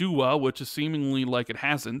doesn't do well, which is seemingly like it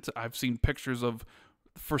hasn't, I've seen pictures of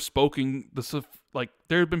Forspoken, like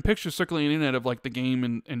there have been pictures circulating the internet of like the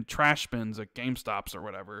game in trash bins at GameStops or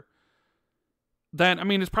whatever. That, I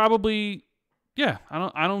mean, it's probably, yeah,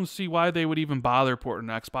 I don't see why they would even bother porting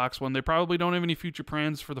to Xbox when they probably don't have any future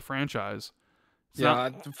plans for the franchise.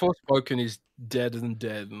 Forspoken is dead and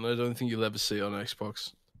dead, and I don't think you'll ever see it on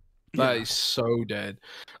Xbox. That is so dead.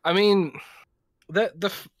 I mean,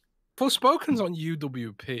 the Forspoken's on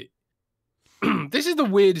UWP. This is the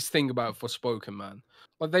weirdest thing about Forspoken, man.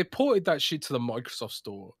 Like, they ported that shit to the Microsoft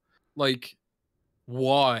Store. Like,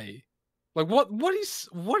 why? Like, what is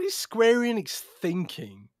Square Enix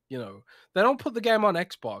thinking? You know, they don't put the game on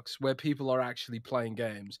Xbox where people are actually playing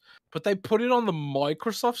games, but they put it on the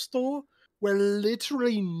Microsoft Store where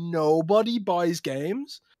literally nobody buys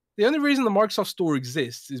games. The only reason the Microsoft Store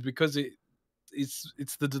exists is because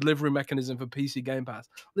it's the delivery mechanism for PC Game Pass.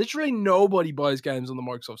 Literally nobody buys games on the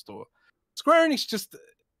Microsoft Store. Square Enix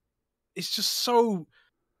it's just so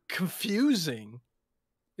confusing.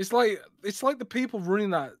 It's like the people running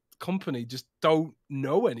that company just don't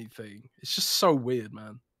know anything. It's just so weird,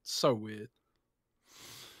 man. So weird.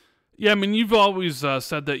 Yeah, I mean, you've always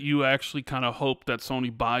said that you actually kind of hope that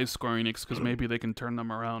Sony buys Square Enix because maybe they can turn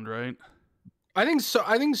them around, right? I think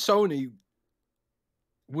Sony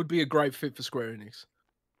would be a great fit for Square Enix.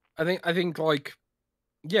 I think like,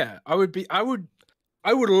 yeah, I would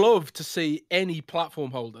love to see any platform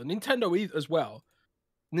holder, Nintendo as well,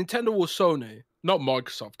 Nintendo or Sony, not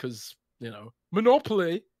Microsoft, because, you know,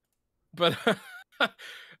 monopoly. But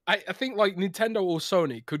I think like Nintendo or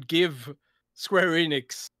Sony could give Square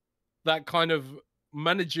Enix that kind of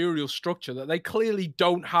managerial structure that they clearly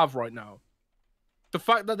don't have right now. The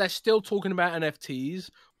fact that they're still talking about NFTs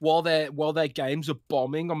while their games are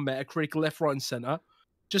bombing on Metacritic left, right, and center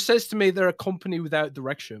just says to me they're a company without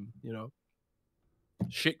direction, you know?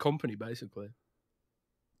 Shit company, basically.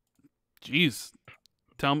 Jeez.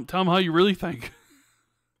 Tell them how you really think.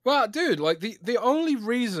 Well, dude, like the only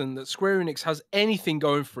reason that Square Enix has anything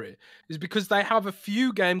going for it is because they have a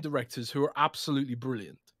few game directors who are absolutely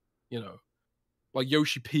brilliant, you know? Like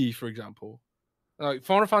Yoshi P, for example. Like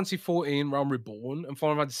Final Fantasy 14 Realm Reborn and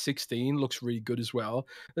Final Fantasy 16 looks really good as well.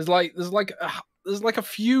 There's like a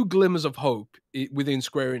few glimmers of hope within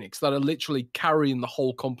Square Enix that are literally carrying the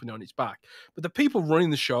whole company on its back. But the people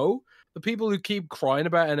running the show, the people who keep crying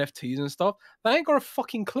about NFTs and stuff, they ain't got a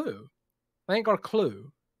fucking clue. They ain't got a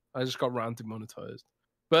clue. I just got Rand demonetized.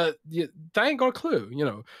 But yeah, they ain't got a clue, you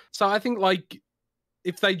know. So I think like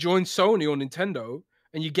if they join Sony or Nintendo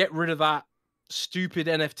and you get rid of that stupid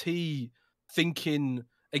NFT thinking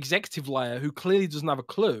executive layer who clearly doesn't have a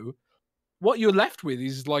clue, what you're left with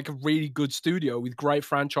is like a really good studio with great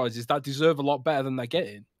franchises that deserve a lot better than they're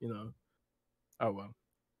getting, you know. Oh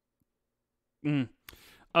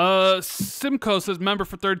well. Simcoe says, member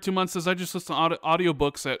for 32 months, says, I just listen to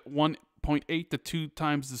audiobooks at 1.8 to 2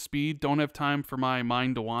 times the speed. Don't have time for my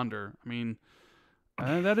mind to wander. I mean,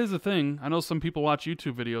 that is a thing. I know some people watch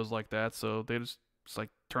YouTube videos like that, so they just like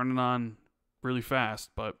turn it on really fast.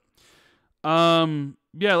 But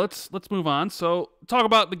yeah, let's move on. So talk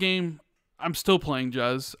about the game I'm still playing,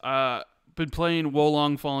 Jez. Been playing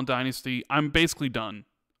Wolong Fallen Dynasty. I'm basically done.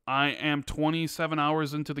 I am 27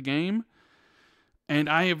 hours into the game, and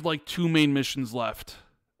I have like 2 main missions left.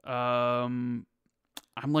 I'm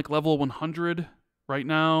like level 100 right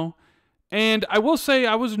now, and I will say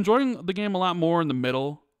I was enjoying the game a lot more in the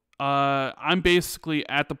middle. I'm basically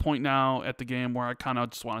at the point now at the game where I kind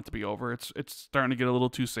of just want it to be over. It's starting to get a little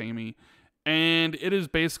too samey. And it is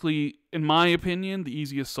basically, in my opinion, the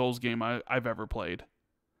easiest Souls game I've ever played.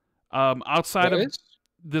 Outside of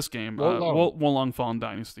this game, Wolong Fallen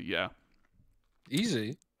Dynasty, yeah.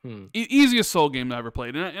 Easy? Easiest Soul game I ever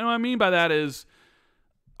played. And what I mean by that is...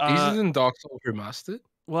 easier than Dark Souls Remastered?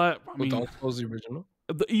 What? I mean, Dark Souls the original?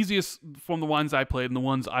 The easiest from the ones I played, and the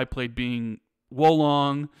ones I played being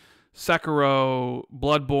Wolong, Sekiro,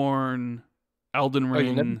 Bloodborne, Elden Ring. Oh,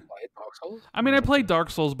 you never played Dark Souls? I mean, I played Dark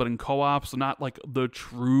Souls, but in co-op, so not like the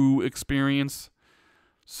true experience.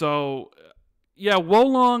 So, yeah,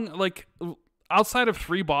 Wolong, like, outside of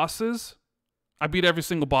 3 bosses, I beat every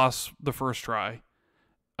single boss the first try.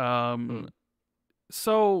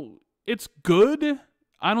 So, it's good.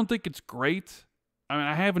 I don't think it's great. I mean,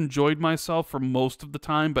 I have enjoyed myself for most of the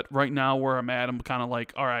time, but right now where I'm at, I'm kind of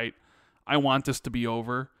like, all right, I want this to be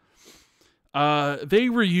over. They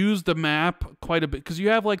reused the map quite a bit because you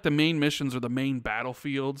have like the main missions or the main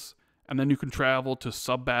battlefields, and then you can travel to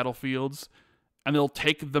sub-battlefields, and they'll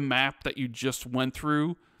take the map that you just went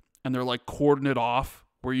through, and they're like coordinate off,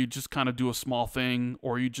 where you just kind of do a small thing,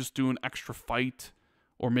 or you just do an extra fight,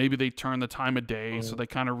 or maybe they turn the time of day, so they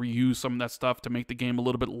kind of reuse some of that stuff to make the game a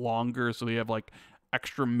little bit longer, so they have like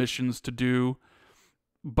extra missions to do.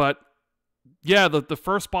 But yeah, the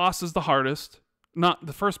first boss is the hardest. Not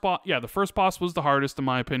the first boss. Yeah, the first boss was the hardest in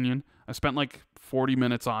my opinion. I spent like 40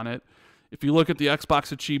 minutes on it. If you look at the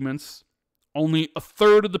Xbox achievements, only a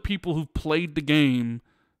third of the people who've played the game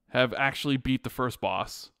have actually beat the first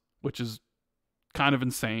boss, which is kind of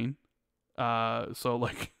insane. So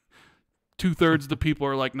like 2/3 of the people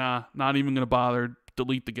are like, nah, not even gonna bother,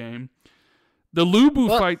 delete the game. The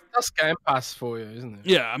Lubu fight... That's Game Pass for you, isn't it?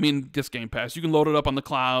 Yeah, I mean, it's Game Pass. You can load it up on the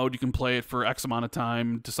cloud, you can play it for X amount of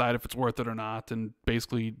time, decide if it's worth it or not, and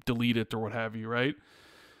basically delete it or what have you, right?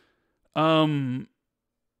 The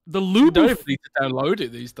Lubu... You don't even need to download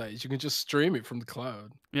it these days. You can just stream it from the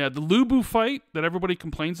cloud. Yeah, the Lubu fight that everybody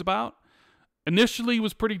complains about initially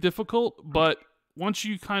was pretty difficult, but once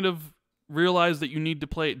you kind of realize that you need to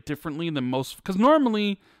play it differently than most... Because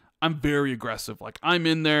normally, I'm very aggressive. Like, I'm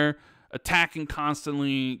in there... attacking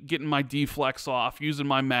constantly, getting my deflex off, using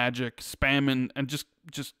my magic, spamming, and just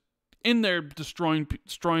in there destroying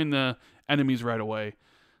the enemies right away.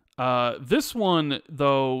 This one,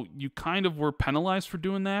 though, you kind of were penalized for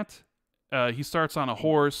doing that. He starts on a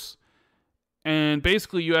horse, and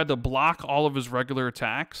basically you had to block all of his regular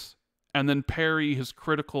attacks and then parry his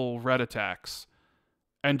critical red attacks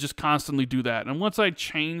and just constantly do that. And once I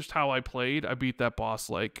changed how I played, I beat that boss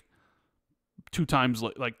like 2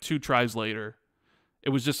 tries later. It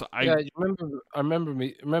was just I remember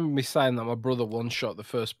me saying that my brother one-shot the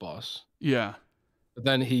first boss. Yeah. But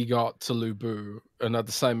then he got to Lubu and had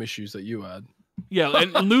the same issues that you had. Yeah,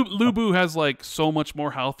 and Lubu has like so much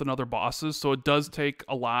more health than other bosses, so it does take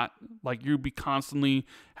a lot. Like you'd be constantly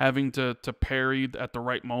having to parry at the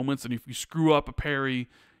right moments, and if you screw up a parry,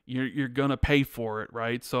 you're gonna pay for it,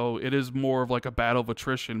 right? So it is more of like a battle of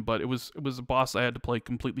attrition, but it was a boss I had to play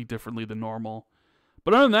completely differently than normal.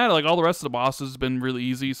 But other than that, like all the rest of the bosses have been really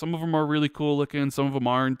easy. Some of them are really cool looking, some of them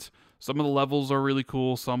aren't. Some of the levels are really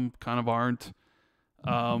cool, some kind of aren't.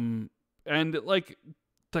 And like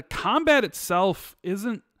the combat itself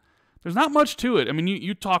isn't, there's not much to it. I mean,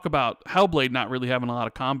 you talk about Hellblade not really having a lot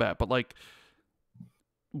of combat, but like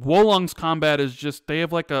Wolong's combat is just, they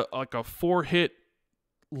have like a 4-hit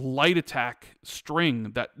light attack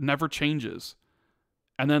string that never changes,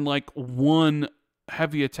 and then like 1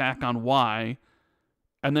 heavy attack on Y,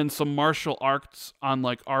 and then some martial arts on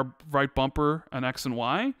like our right bumper and X and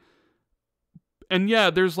Y. And yeah,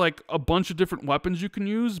 there's like a bunch of different weapons you can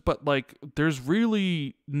use, but like there's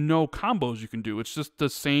really no combos you can do. It's just the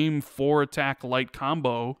same 4-attack light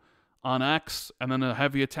combo on X and then a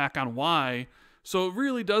heavy attack on Y. So it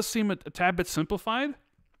really does seem a tad bit simplified.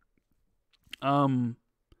 But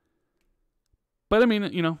I mean,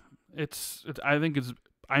 you know, I think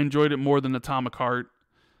I enjoyed it more than Atomic Heart.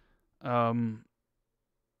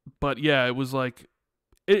 But yeah, it was like,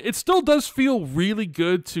 it still does feel really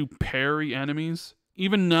good to parry enemies.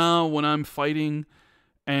 Even now when I'm fighting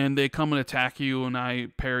and they come and attack you and I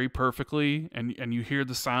parry perfectly and you hear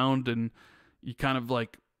the sound and you kind of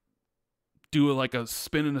like do like a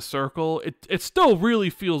spin in a circle, it still really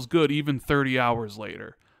feels good even 30 hours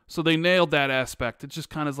later. So they nailed that aspect. It's just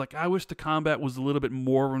kind of like, I wish the combat was a little bit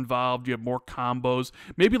more involved. You have more combos,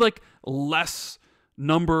 maybe like less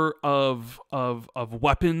number of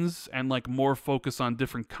weapons and like more focus on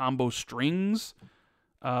different combo strings,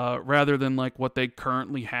 rather than like what they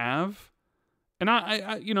currently have. And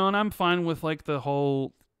I you know, and I'm fine with like the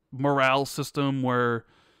whole morale system where,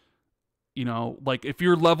 you know, like if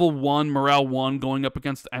you're level 1, morale 1 going up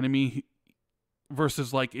against the enemy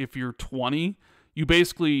versus like if you're 20, you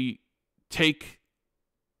basically take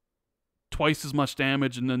twice as much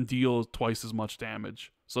damage and then deal twice as much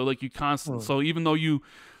damage. So like you constantly, so even though you,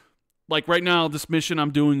 like right now this mission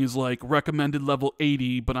I'm doing is like recommended level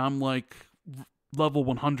 80, but I'm like level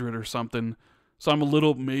 100 or something. So I'm a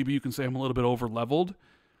little, maybe you can say I'm a little bit over leveled.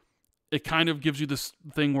 It kind of gives you this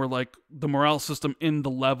thing where like the morale system in the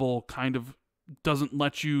level kind of doesn't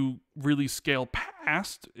let you really scale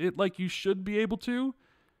past it like you should be able to,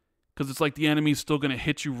 because it's like the enemy's still going to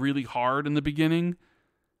hit you really hard in the beginning,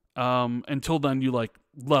 until then you like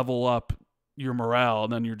level up your morale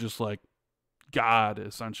and then you're just like God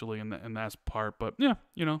essentially in that part. But yeah,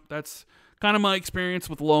 you know, that's kind of my experience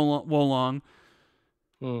with Wolong.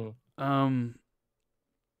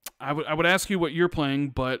 I would ask you what you're playing,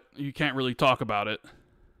 but you can't really talk about it,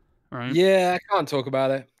 right? Yeah, I can't talk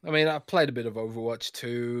about it. I mean, I've played a bit of Overwatch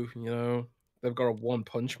 2, you know. They've got a One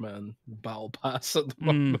Punch Man battle pass at the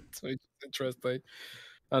moment, which is interesting.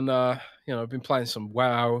 And you know, I've been playing some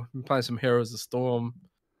WoW, been playing some Heroes of the Storm,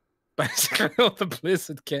 basically all the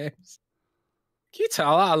Blizzard games. Can you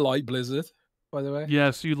tell I like Blizzard, by the way?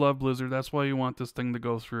 Yes, you love Blizzard. That's why you want this thing to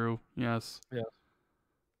go through. Yes. Yeah.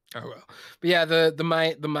 Oh well, but yeah,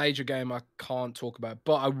 the major game I can't talk about,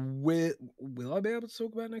 but I will. Will I be able to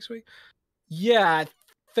talk about it next week? Yeah, I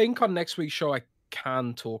think on next week's show I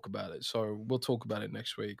can talk about it, so we'll talk about it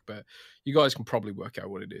next week. But you guys can probably work out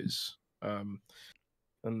what it is, and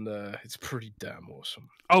it's pretty damn awesome.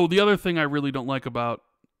 Oh, the other thing I really don't like about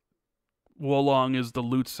Wolong is the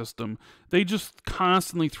loot system. They just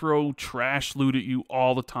constantly throw trash loot at you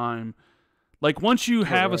all the time. Like, once you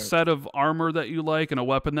have a set of armor that you like and a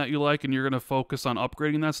weapon that you like and you're going to focus on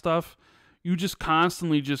upgrading that stuff, you just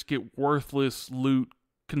constantly just get worthless loot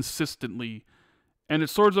consistently. And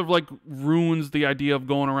it sort of, like, ruins the idea of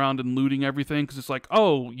going around and looting everything, because it's like,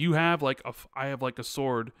 oh, you have, like, I have, like, a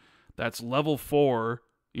sword that's level 4,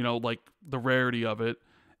 you know, like, the rarity of it,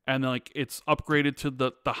 and, like, it's upgraded to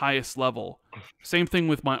the highest level. Same thing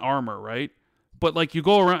with my armor, right? But like you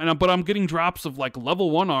go around, but I'm getting drops of like level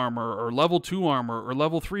 1 armor or level 2 armor or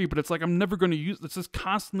level 3, but it's like I'm never going to use. It's just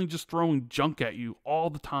constantly just throwing junk at you all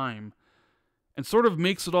the time, and sort of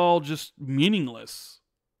makes it all just meaningless.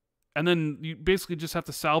 And then you basically just have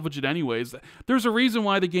to salvage it anyways. There's a reason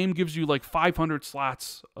why the game gives you like 500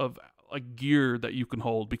 slots of like gear that you can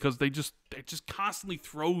hold, because they just constantly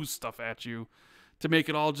throws stuff at you to make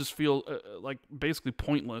it all just feel like basically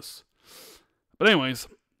pointless. But anyways.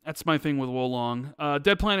 That's my thing with Wolong.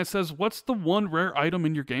 Dead Planet says, what's the one rare item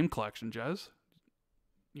in your game collection, Jez?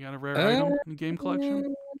 You got a rare item in game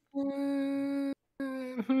collection?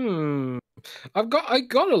 I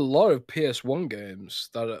got a lot of PS1 games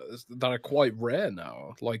that are quite rare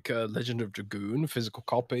now, like Legend of Dragoon, physical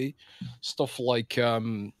copy, stuff like you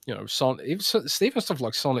know, even stuff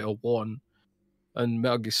like Sonic 01 and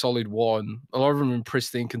Metal Gear Solid 1. A lot of them in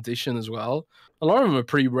pristine condition as well. A lot of them are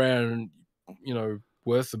pretty rare and, you know,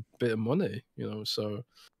 worth a bit of money, you know. So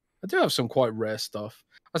I do have some quite rare stuff.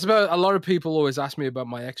 I suppose a lot of people always ask me about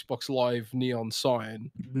my Xbox Live neon sign,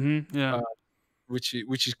 Yeah, which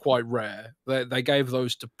is quite rare. They gave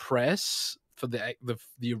those to press for the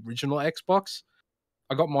original Xbox.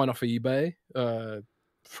 I got mine off of eBay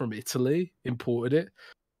from Italy, imported it,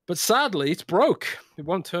 but sadly it's broke. It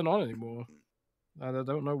won't turn on anymore. And I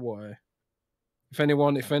don't know why. If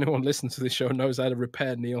anyone listens to this show knows how to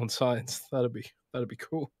repair neon signs, that'd be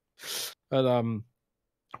cool. But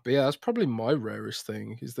yeah, that's probably my rarest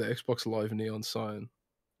thing is the Xbox Live neon sign.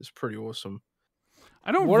 It's pretty awesome.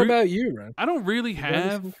 What about you, Rand? I don't really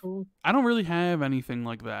have. Cool? I don't really have anything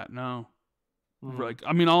like that. No. Like,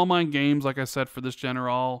 I mean, all my games, like I said, for this gen are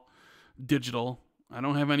all digital. I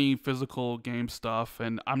don't have any physical game stuff,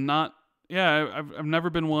 and I'm not. Yeah, I've never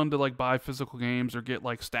been one to like buy physical games or get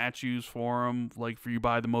like statues for them, like for you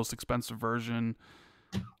buy the most expensive version,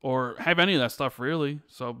 or have any of that stuff really.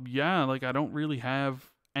 So yeah, like I don't really have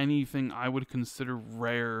anything I would consider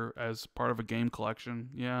rare as part of a game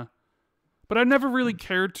collection. Yeah, but I never really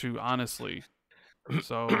cared to, honestly.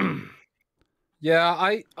 So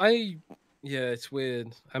yeah, yeah, it's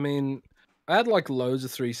weird. I mean, I had like loads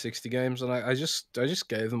of 360 games, and I just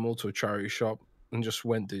gave them all to a charity shop and just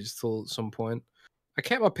went digital at some point. I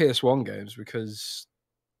kept my PS1 games because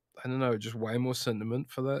I don't know, just way more sentiment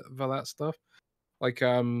for that stuff. Like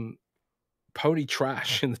Pony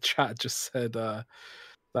Trash in the chat just said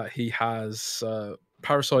that he has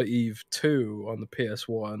Parasite Eve 2 on the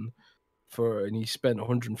PS1 and he spent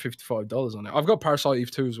 $155 on it. I've got Parasite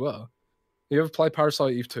Eve 2 as well. You ever play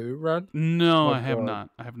Parasite Eve 2, Rand? No, My I have God. not.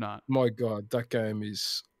 I have not. My God, that game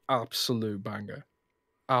is absolute banger.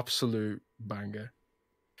 Absolute banger.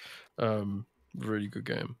 Really good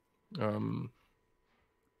game. I'm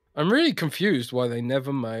really confused why they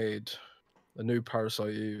never made a new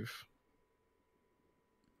Parasite Eve.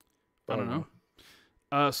 I don't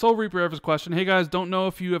know. Soul Reaper has a question. Hey guys, don't know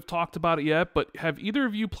if you have talked about it yet, but have either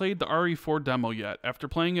of you played the RE4 demo yet? After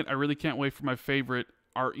playing it, I really can't wait for my favorite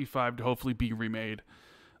RE5 to hopefully be remade.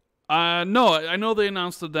 No, I know they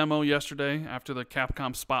announced the demo yesterday after the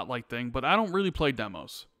Capcom Spotlight thing, but I don't really play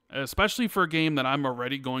demos, especially for a game that I'm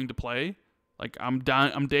already going to play. Like I'm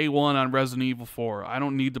day one on Resident Evil 4. I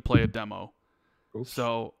don't need to play a demo. Oops.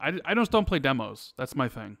 So I just don't play demos. That's my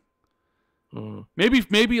thing. Mm.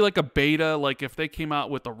 Maybe like a beta, like if they came out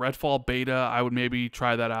with a Redfall beta, I would maybe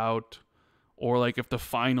try that out. Or like if the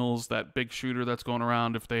Finals, that big shooter that's going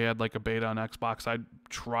around, if they had like a beta on Xbox, I'd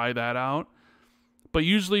try that out. But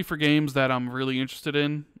usually for games that I'm really interested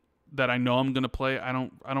in, that I know I'm gonna play, I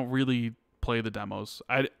don't really play the demos.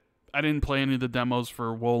 I didn't play any of the demos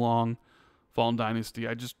for Wolong, Fallen Dynasty.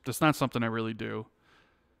 That's not something I really do.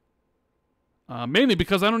 Mainly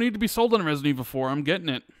because I don't need to be sold on Resident Evil 4. I'm getting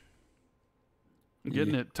it.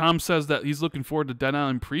 Tom says that he's looking forward to Dead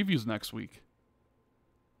Island previews next week.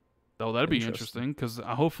 Oh, that'd be interesting because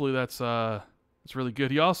hopefully that's it's really good.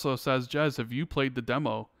 He also says, Jez, have you played the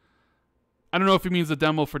demo? I don't know if he means the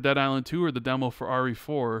demo for Dead Island 2 or the demo for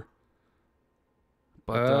RE4.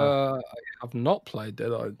 But I have not played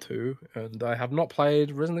Dead Island 2, and I have not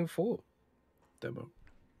played Resident Evil 4 demo.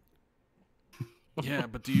 Yeah,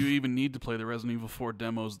 but do you even need to play the Resident Evil 4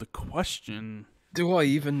 demos? The question. Do I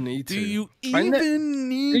even need to? Do you even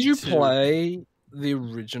need to? Did you play the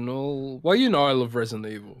original? Well, you know I love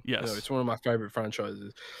Resident Evil. Yes. You know, it's one of my favorite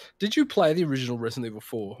franchises. Did you play the original Resident Evil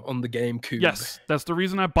 4 on the GameCube? Yes, that's the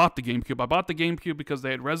reason I bought the GameCube. I bought the GameCube because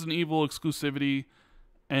they had Resident Evil exclusivity,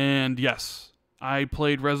 and yes, I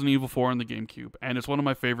played Resident Evil 4 on the GameCube, and it's one of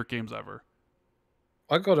my favorite games ever.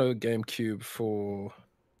 I got a GameCube for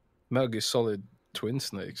Metal Gear Solid Twin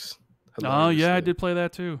Snakes. Oh yeah, I did play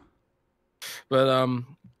that too. But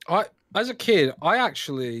I as a kid, I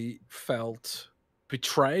actually felt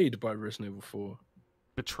betrayed by Resident Evil 4.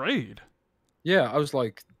 Betrayed? Yeah, I was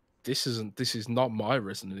like, this is not my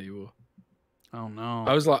Resident Evil. Oh no.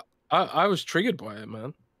 I was like, I was triggered by it,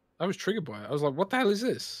 man. I was triggered by it. I was like, what the hell is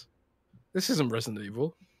this? This isn't Resident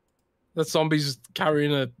Evil. That zombie's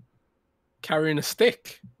carrying a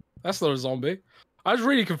stick. That's not a zombie. I was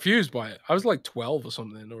really confused by it. I was like 12 or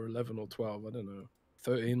something, or 11 or 12. I don't know.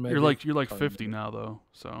 13 maybe. You're like 50 now though,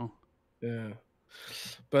 so. Yeah.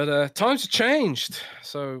 But times have changed.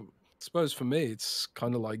 So I suppose for me it's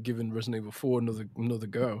kind of like giving Resident Evil 4 another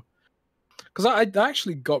go. Because I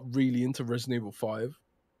actually got really into Resident Evil 5.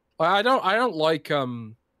 I don't like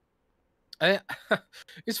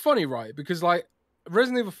it's funny, right? Because like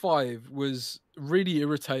Resident Evil 5 was really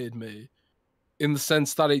irritated me in the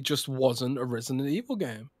sense that it just wasn't a Resident Evil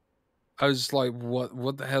game. I was like,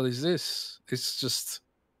 what the hell is this? It's just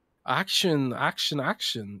action.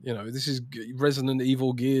 You know, this is Resident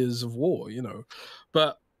Evil Gears of War, you know.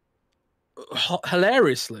 But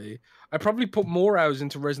hilariously, I probably put more hours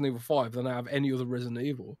into Resident Evil 5 than I have any other Resident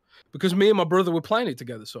Evil because me and my brother were playing it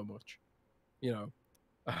together so much, you know.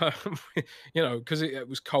 You know, because it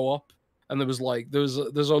was co-op, and there's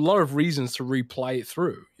a lot of reasons to replay it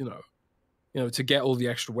through, you know, to get all the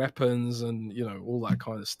extra weapons and, you know, all that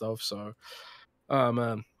kind of stuff. So,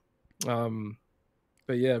 man,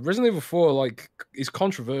 but yeah, Resident Evil 4 like is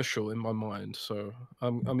controversial in my mind. So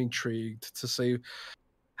I'm intrigued to see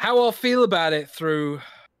how I'll feel about it through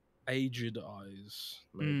aged eyes.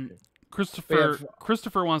 Maybe.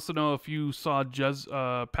 Christopher wants to know if you saw Jez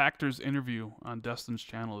Pachter's interview on Destin's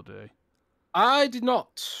channel today. I did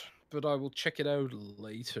not, but I will check it out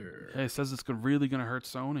later. Yeah, he says it's really gonna hurt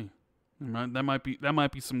Sony. That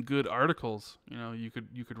might be some good articles. You know, you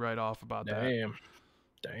could write off about that.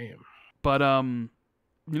 Damn. But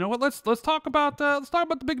you know what? Let's talk about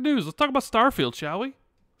the big news. Let's talk about Starfield, shall we?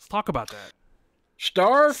 Let's talk about that.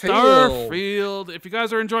 Starfield. If you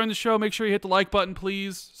guys are enjoying the show, make sure you hit the like button,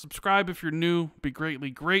 please. Subscribe if you're new. Be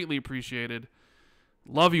greatly appreciated.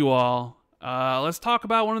 Love you all. Let's talk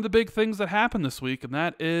about one of the big things that happened this week, and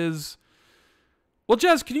that is, well,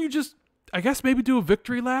 Jez, can you just, I guess, maybe do a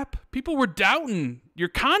victory lap? People were doubting your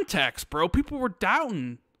contacts, bro. People were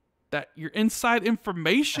doubting that your inside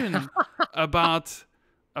information about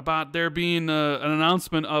there being an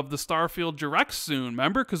announcement of the Starfield Direct soon.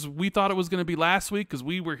 Remember? Because we thought it was going to be last week because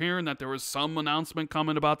we were hearing that there was some announcement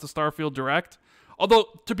coming about the Starfield Direct.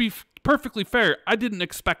 Although, to be perfectly fair, I didn't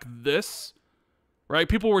expect this, right?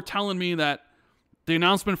 People were telling me that the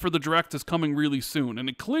announcement for the Direct is coming really soon, and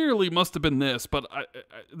it clearly must have been this, but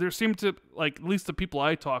there seemed to, like, at least the people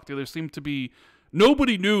I talked to, there seemed to be,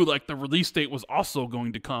 nobody knew, like, the release date was also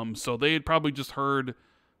going to come, so they had probably just heard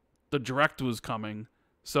the Direct was coming.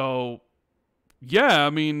 So, yeah,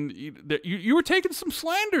 I mean, you were taking some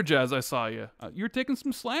slander, Jez, I saw you. You were taking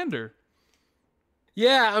some slander.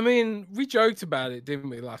 Yeah, I mean, we joked about it, didn't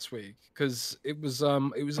we, last week? Because it was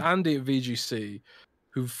Andy at VGC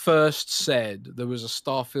who first said there was a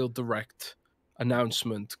Starfield Direct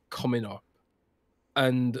announcement coming up.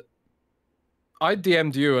 And I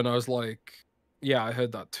DM'd you and I was like, yeah, I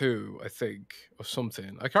heard that too, I think, or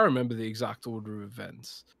something. I can't remember the exact order of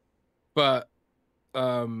events. But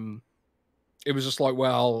it was just like,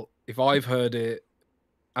 well, if I've heard it,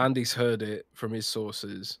 Andy's heard it from his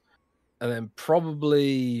sources, and then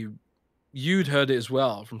probably you'd heard it as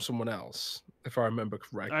well from someone else, if I remember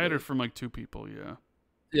correctly. I heard it from like 2 people, yeah.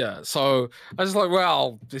 Yeah, so I was like,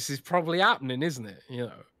 well, this is probably happening, isn't it? You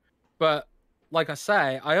know, but like I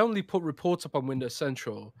say, I only put reports up on Windows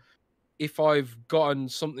Central if I've gotten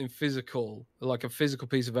something physical, like a physical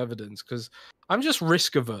piece of evidence, because I'm just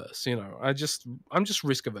risk averse. You know, I'm just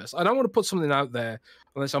risk averse. I don't want to put something out there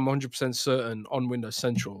unless I'm 100% certain on Windows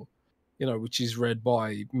Central, you know, which is read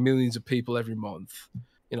by millions of people every month.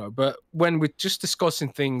 You know, but when we're just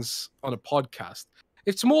discussing things on a podcast,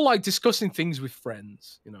 it's more like discussing things with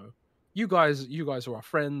friends, you know. You guys are our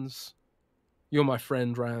friends. You're my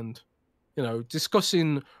friend, Rand. You know,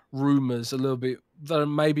 discussing rumors a little bit that are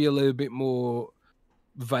maybe a little bit more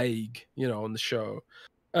vague, you know, on the show.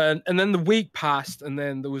 And then the week passed, and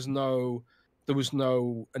then there was no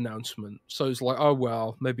announcement. So it's like, oh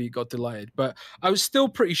well, maybe it got delayed. But I was still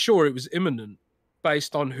pretty sure it was imminent,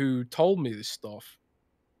 based on who told me this stuff,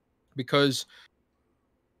 because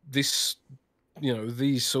this, you know,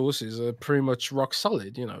 these sources are pretty much rock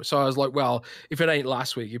solid, you know. So I was like, well, if it ain't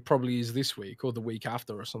last week, it probably is this week or the week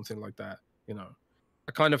after or something like that, you know.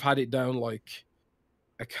 I kind of had it down like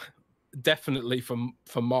definitely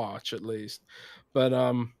for March at least. But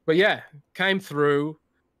yeah, came through.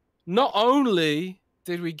 Not only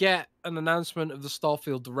did we get an announcement of the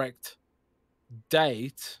Starfield Direct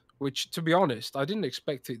date, which, to be honest, I didn't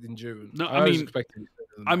expect it in June. No, I was expecting it.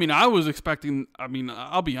 I was expecting,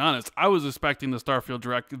 I'll be honest, I was expecting the Starfield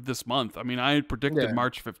Direct this month. I mean, I had predicted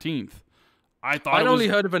March 15th. I thought I'd only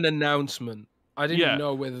heard of an announcement. I didn't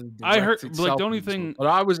know whether the I heard, Direct like, the only itself thing, but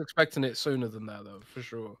I was expecting it sooner than that, though, for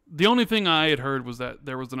sure. the only thing I had heard was that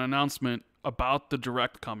there was an announcement about the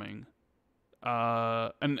Direct coming.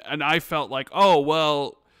 And I felt like, oh,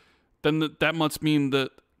 well, then that must mean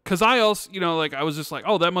that, because I also, you know, like, I was just like,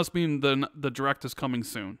 oh, that must mean the Direct is coming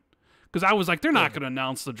soon. Because I was like, they're not going to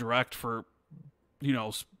announce the Direct for, you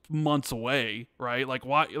know, months away, right? Like,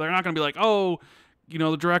 why? They're not going to be like, oh, you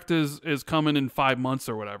know, the Direct is coming in 5 months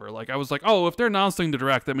or whatever. Like, I was like, oh, if they're announcing the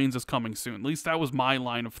Direct, that means it's coming soon. At least that was my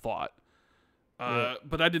line of thought.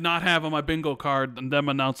 But I did not have on my bingo card them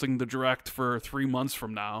announcing the Direct for 3 months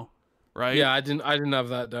from now, right? Yeah, I didn't have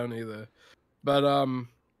that down either. But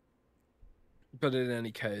in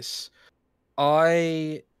any case,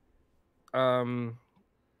 the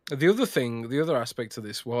other aspect to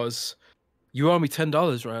this was, you owe me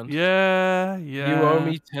 $10, Rand. Yeah. You owe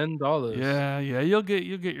me $10. Yeah. You'll get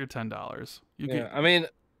your $10. I mean,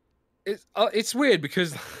 it's weird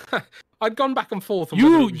because I'd gone back and forth.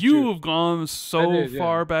 You have gone so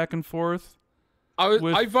far back and forth.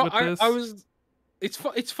 It's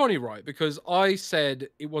funny, right? Because I said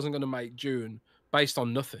it wasn't going to make June based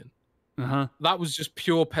on nothing. That was just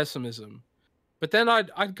pure pessimism. But then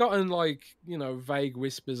I'd gotten, like, you know, vague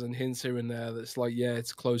whispers and hints here and there that's like, yeah,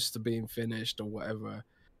 it's close to being finished or whatever.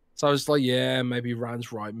 So I was like, yeah, maybe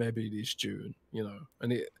Rand's right, maybe it is June, you know.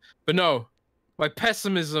 But no, my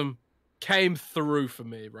pessimism came through for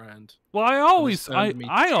me, Rand. Well, I always said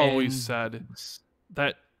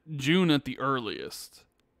that June at the earliest,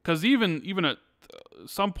 because even at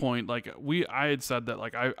some point, like, I had said that,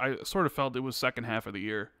 like, I sort of felt it was second half of the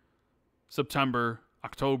year, September,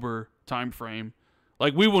 October time frame.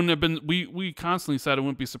 Like, we wouldn't have been, we constantly said I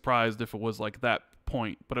wouldn't be surprised if it was like that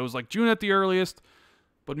point, but it was like June at the earliest,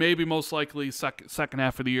 but maybe most likely second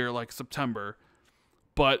half of the year, like September.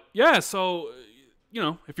 But yeah, so, you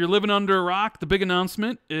know, if you're living under a rock, the big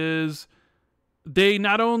announcement is they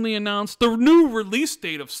not only announced the new release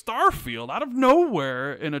date of Starfield out of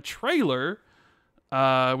nowhere in a trailer. We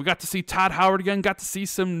got to see Todd Howard again, got to see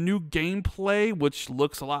some new gameplay, which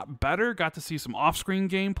looks a lot better, got to see some off-screen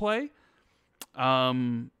gameplay.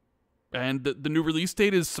 And the new release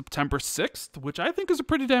date is September 6th, which I think is a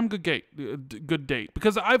pretty damn good date,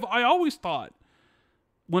 because I always thought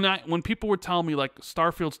when people were telling me like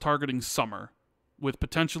Starfield's targeting summer with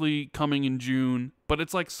potentially coming in June, but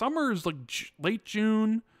it's like summer is like late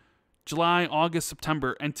June, July, August,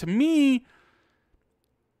 September. And to me,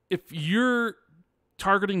 if you're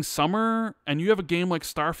targeting summer and you have a game like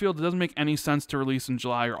Starfield, it doesn't make any sense to release in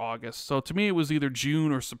July or August. So to me, it was either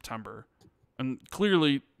June or September. And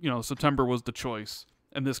clearly, September was the choice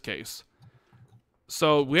in this case.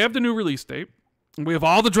 So we have the new release date. We have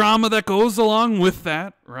all the drama that goes along with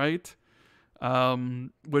that, right?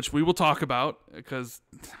 Which we will talk about because,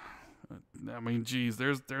 I mean, geez,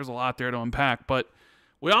 there's a lot there to unpack. But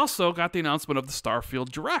we also got the announcement of the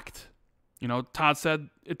Starfield Direct. Todd said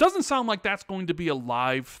it doesn't sound like that's going to be a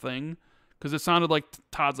live thing because it sounded like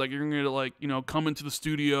Todd's like, you're going to come into the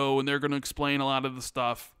studio and they're going to explain a lot of the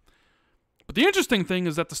stuff. But the interesting thing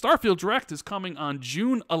is that the Starfield Direct is coming on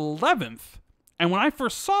June 11th. And when I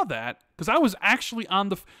first saw that, because I was actually on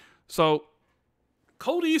the... So,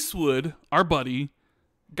 Colt Eastwood, our buddy,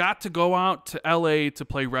 got to go out to LA to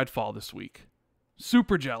play Redfall this week.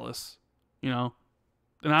 Super jealous, And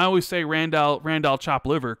I always say Randall chop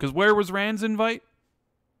liver, because where was Rand's invite?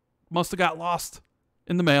 Must have got lost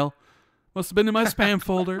in the mail. Must have been in my spam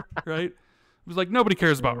folder, right? It was like, nobody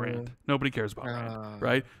cares about Rand. Nobody cares about Rand,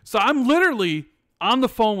 right? So I'm literally on the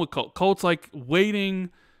phone with Colt. Colt's like waiting...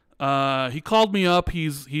 he called me up.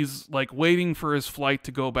 He's like waiting for his flight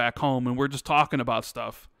to go back home, and we're just talking about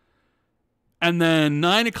stuff. And then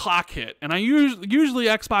 9 o'clock hit, and I usually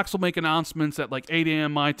Xbox will make announcements at like 8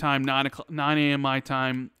 a.m. my time, 9 a.m. my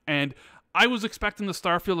time, and I was expecting the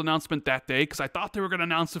Starfield announcement that day because I thought they were going to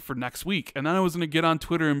announce it for next week, and then I was going to get on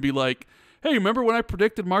Twitter and be like, "Hey, remember when I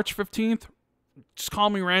predicted March 15th? Just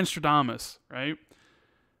call me Randstradamus, right?"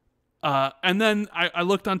 And then I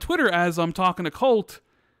looked on Twitter as I'm talking to Colt.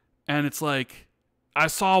 And it's like, I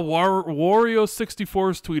saw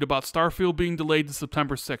Wario64's tweet about Starfield being delayed to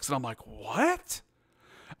September 6th. And I'm like, what?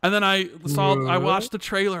 And then I watched the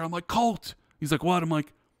trailer. I'm like, Colt. He's like, what? I'm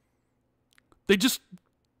like, they just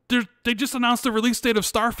announced the release date of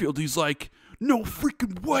Starfield. He's like, no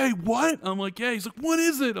freaking way. What? I'm like, yeah. He's like, what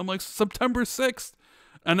is it? I'm like, September 6th.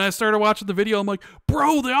 And I started watching the video. I'm like,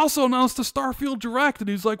 bro, they also announced the Starfield Direct. And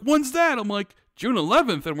he's like, when's that? I'm like, June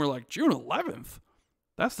 11th. And we're like, June 11th?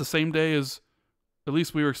 That's the same day as, at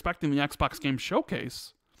least we were expecting, the Xbox Game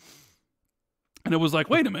Showcase. And it was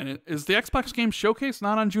like, wait a minute, is the Xbox Game Showcase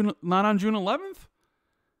not on June 11th?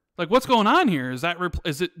 Like, what's going on here? Is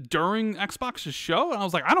it during Xbox's show? And I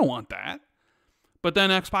was like, I don't want that. But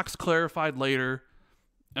then Xbox clarified later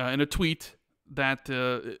in a tweet that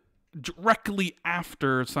directly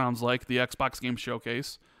after, it sounds like, the Xbox Game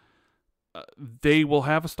Showcase, they will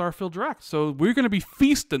have a Starfield Direct. So we're going to be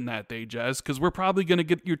feasting that day, Jez, because we're probably going to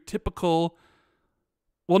get your typical...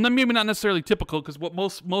 Well, maybe not necessarily typical, because what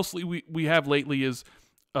mostly we have lately is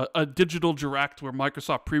a digital Direct where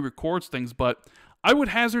Microsoft pre-records things, but I would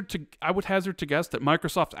hazard to guess that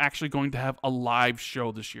Microsoft's actually going to have a live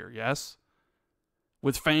show this year, yes?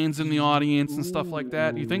 With fans in the audience and stuff like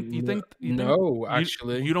that. You think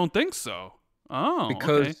actually. You don't think so? Oh,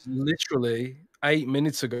 because okay. Literally 8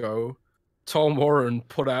 minutes ago, Tom Warren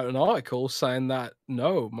put out an article saying that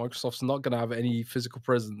no, Microsoft's not going to have any physical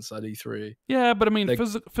presence at E3. Yeah, but I mean,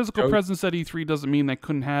 physical presence at E3 doesn't mean they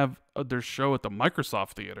couldn't have their show at the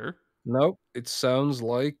Microsoft Theater. No, it sounds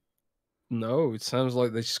like they're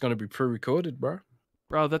just going to be pre-recorded, bro.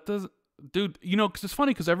 Bro, that doesn't, dude. Because it's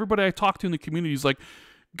funny because everybody I talk to in the community is like,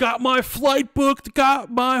 got my flight booked, got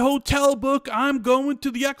my hotel booked. I'm going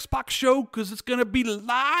to the Xbox show because it's going to be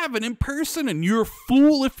live and in person, and you're a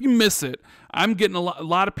fool if you miss it. I'm getting a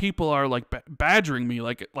lot of people are like badgering me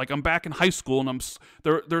like I'm back in high school, and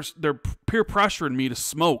they're peer pressuring me to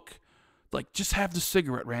smoke. Like, just have the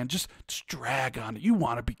cigarette, Rand. Just drag on it. You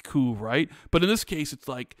want to be cool, right? But in this case, it's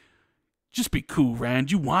like, just be cool,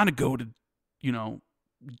 Rand. You want to go to, you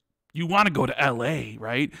want to go to LA,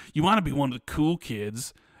 right? You want to be one of the cool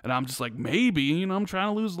kids. And I'm just like, maybe, I'm trying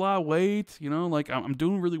to lose a lot of weight, like I'm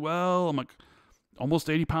doing really well. I'm like almost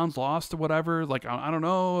 80 pounds lost or whatever. Like, I don't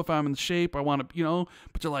know if I'm in shape. I want to,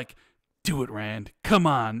 but you're like, do it, Rand. Come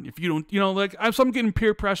on. If you don't, so I'm getting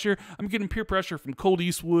peer pressure. I'm getting peer pressure from Colt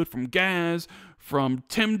Eastwood, from Gaz, from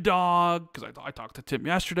Tim Dog, because I talked to Tim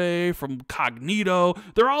yesterday, from Cognito.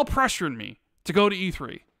 They're all pressuring me to go to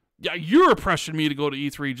E3. Yeah, you're pressuring me to go to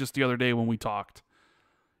E3 just the other day when we talked.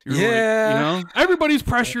 Like, everybody's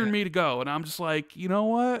pressuring me to go, and I'm just like, you know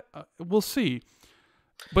what? We'll see.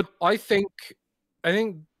 But I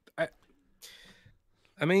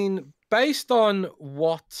mean, based on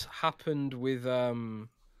what happened with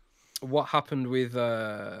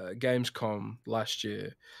Gamescom last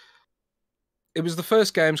year, it was the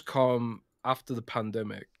first Gamescom after the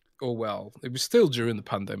pandemic, or well, it was still during the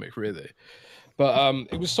pandemic, really. But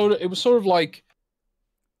it was sort of like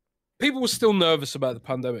people were still nervous about the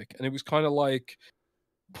pandemic, and it was kind of like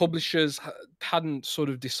publishers hadn't sort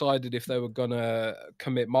of decided if they were gonna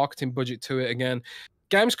commit marketing budget to it again.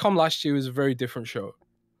 Gamescom last year was a very different show.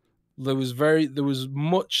 There was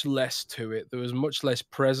much less to it. There was much less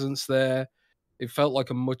presence there. It felt like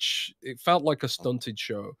a stunted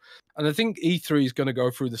show. And I think E3 is going to go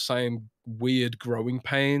through the same weird growing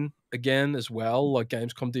pain again as well, like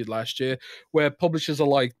Gamescom did last year, where publishers are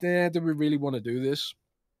like, "Yeah, do we really want to do this?"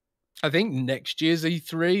 I think next year's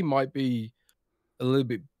E3 might be a little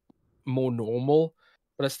bit more normal,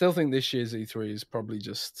 but I still think this year's E3 is probably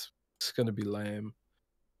just it's going to be lame.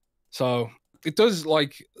 So it does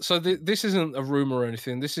this isn't a rumor or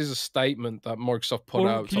anything. This is a statement that Microsoft put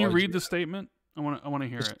out. Can you read the statement? I want to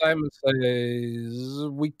hear it. The statement says,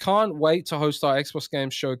 "We can't wait to host our Xbox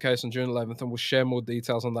Games Showcase on June 11th, and we'll share more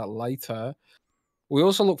details on that later. We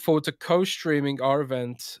also look forward to co-streaming our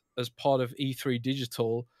event as part of E3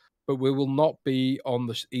 Digital, but we will not be on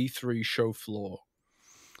the E3 show floor."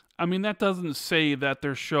 I mean, that doesn't say that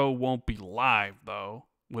their show won't be live, though,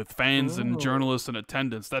 with fans and journalists in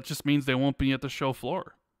attendance. That just means they won't be at the show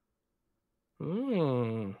floor. I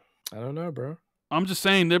don't know, bro. I'm just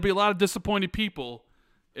saying there'd be a lot of disappointed people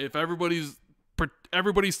if everybody's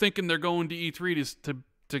thinking they're going to E3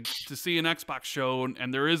 to see an Xbox show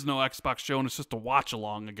and there is no Xbox show and it's just a watch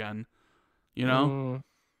along again, you know.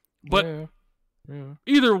 But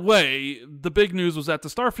either way, the big news was that the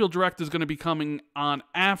Starfield Direct is going to be coming on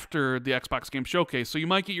after the Xbox Game Showcase, so you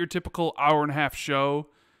might get your typical hour-and-a-half show.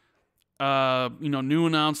 New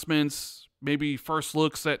announcements. Maybe first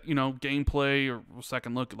looks at, gameplay, or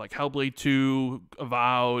second look at like Hellblade 2,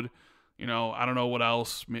 Avowed, I don't know what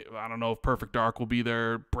else. I don't know if Perfect Dark will be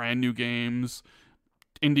there, brand new games,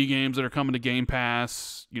 indie games that are coming to Game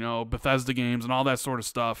Pass, Bethesda games and all that sort of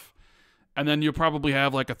stuff. And then you'll probably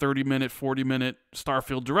have like a 30-minute, 40-minute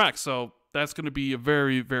Starfield Direct. So that's going to be a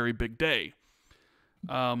very, very big day.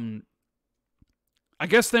 I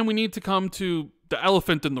guess then we need to come to the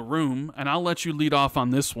elephant in the room, and I'll let you lead off on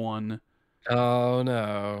this one. Oh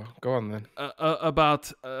no, go on then.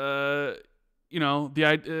 About the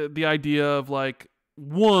idea of like,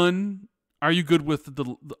 one, are you good with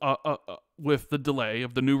the delay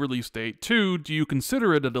of the new release date? Two, do you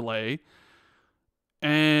consider it a delay?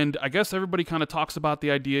 And I guess everybody kind of talks about the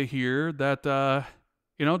idea here that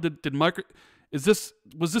was this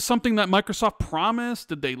something that Microsoft promised?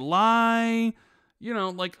 Did they lie?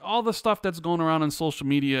 Like all the stuff that's going around on social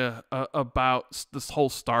media about this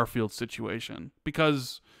whole Starfield situation,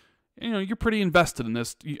 because, you're pretty invested in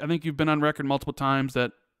this. I think you've been on record multiple times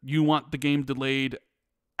that you want the game delayed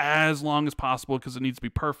as long as possible because it needs to be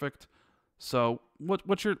perfect. So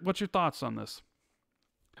what's your thoughts on this?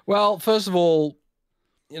 Well, first of all,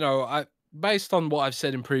 based on what I've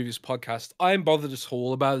said in previous podcasts, I ain't bothered at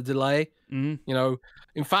all about the delay. Mm-hmm.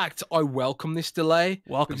 In fact, I welcome this delay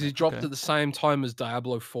because it dropped at the same time as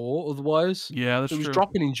Diablo 4. Otherwise, that's if it was true.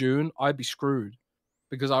 dropping in June, I'd be screwed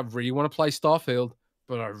because I really want to play Starfield,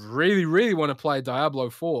 but I really, really want to play Diablo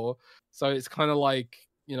 4. So it's kind of like,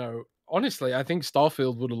 honestly, I think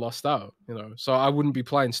Starfield would have lost out, so I wouldn't be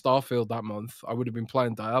playing Starfield that month. I would have been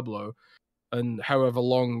playing Diablo, and however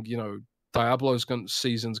long, Diablo's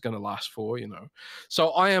season's going to last for, So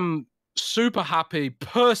I am super happy,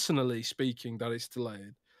 personally speaking, that it's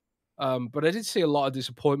delayed. But I did see a lot of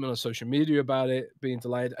disappointment on social media about it being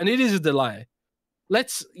delayed, and it is a delay.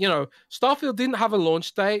 Starfield didn't have a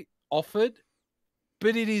launch date offered,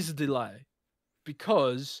 but it is a delay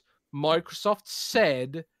because Microsoft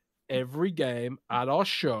said every game at our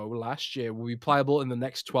show last year will be playable in the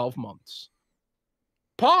next 12 months.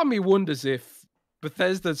 Part of me wonders if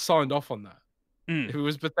Bethesda signed off on that. If it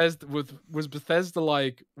was Bethesda, was Bethesda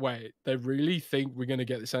like, wait, they really think we're going to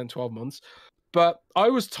get this out in 12 months? But I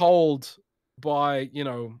was told by,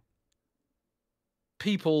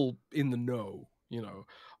 people in the know,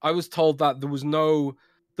 I was told that there was no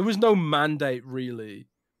mandate really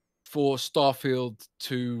for Starfield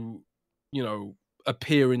to,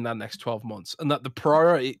 appear in that next 12 months, and that the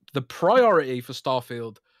priority for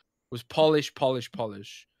Starfield was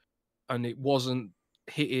polish, and it wasn't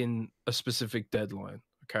hitting a specific deadline.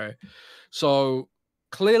 Okay, so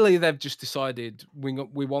clearly they've just decided we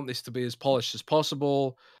want this to be as polished as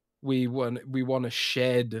possible. We want to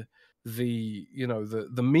shed the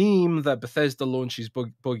meme that Bethesda launches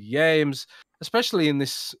buggy games, especially in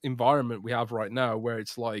this environment we have right now, where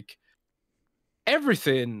it's like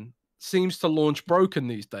everything seems to launch broken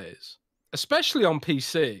these days, especially on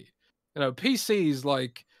PC. PC is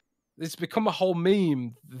like it's become a whole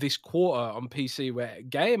meme this quarter on PC where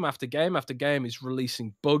game after game after game is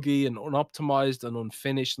releasing buggy and unoptimized and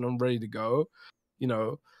unfinished and unready to go, you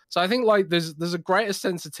know. So I think like there's a greater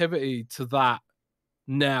sensitivity to that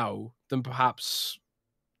now than perhaps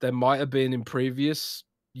there might have been in previous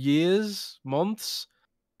years, months.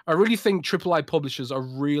 I really think AAA publishers are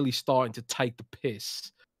really starting to take the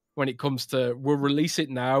piss when it comes to we'll release it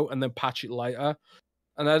now and then patch it later.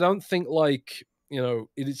 And I don't think like, you know,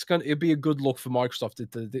 it'd be a good look for Microsoft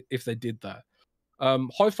if they did that.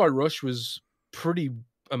 Hi-Fi Rush was pretty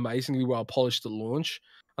amazingly well polished at launch,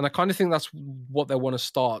 and I kind of think that's what they want to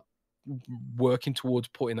start working towards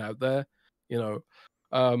putting out there. You know,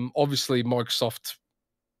 obviously Microsoft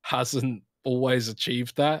hasn't always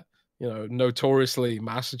achieved that. You know, notoriously,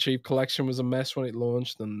 Master Chief Collection was a mess when it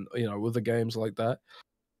launched, and you know, other games like that.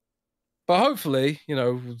 But hopefully, you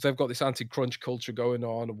know, they've got this anti-crunch culture going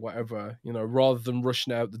on or whatever, you know, rather than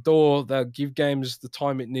rushing out the door, they'll give games the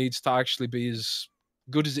time it needs to actually be as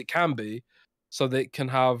good as it can be so that it can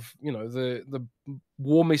have, you know, the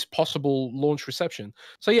warmest possible launch reception.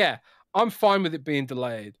 So yeah, I'm fine with it being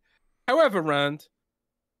delayed. However, Rand,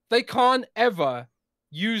 they can't ever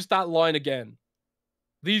use that line again.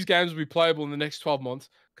 These games will be playable in the next 12 months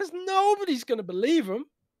because nobody's going to believe them.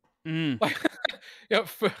 Like, you know,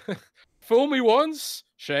 fool me once,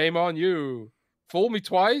 shame on you. Fool me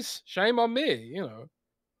twice, shame on me, you know.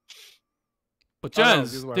 But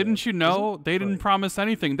Jez, didn't you know they didn't promise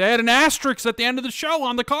anything? They had an asterisk at the end of the show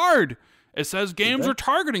on the card. It says games are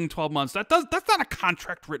targeting 12 months. That's not a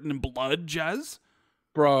contract written in blood, Jez.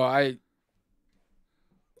 Bro, I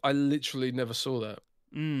literally never saw that.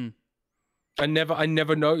 I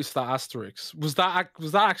never noticed that asterisk. Was that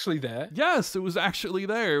actually there? Yes, it was actually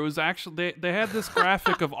there. It was actually they had this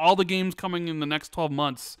graphic of all the games coming in the next 12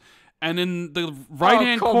 months, and in the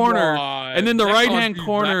right-hand corner,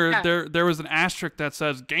 there was an asterisk that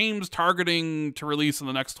says games targeting to release in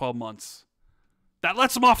the next 12 months. That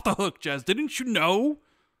lets them off the hook, Jez. Didn't you know?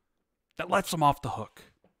 That lets them off the hook.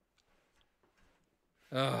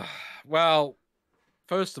 Well,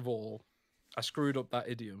 first of all, I screwed up that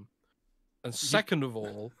idiom. And second of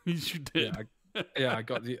all, you did. Yeah, I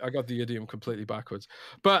got the idiom completely backwards.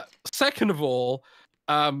 But second of all,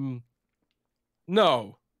 no,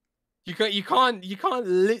 you can't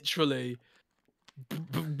literally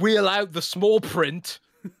wheel out the small print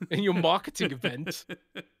in your marketing event.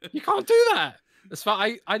 You can't do that. As far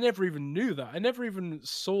I never even knew that. I never even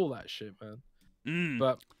saw that shit, man.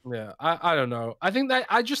 But yeah, I don't know.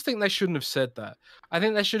 I just think they shouldn't have said that. I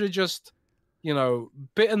think they should have just, you know,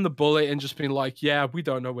 bitten the bullet and just been like, yeah, we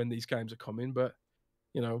don't know when these games are coming, but,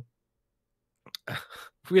 you know,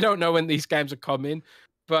 we don't know when these games are coming,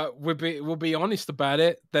 but we'll be honest about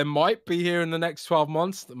it. They might be here in the next 12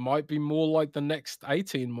 months. That might be more like the next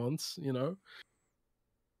 18 months, you know.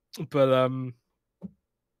 But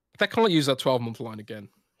they can't use that 12-month line again,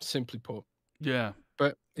 simply put. Yeah.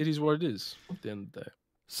 But it is what it is at the end of the day.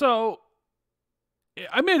 So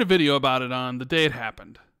I made a video about it on the day it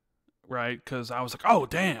happened. Right, because I was like, oh,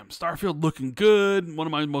 damn, Starfield looking good, one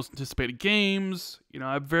of my most anticipated games. You know,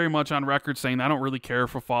 I'm very much on record saying I don't really care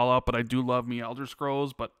for Fallout, but I do love me Elder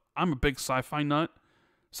Scrolls, but I'm a big sci-fi nut.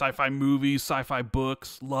 Sci-fi movies, sci-fi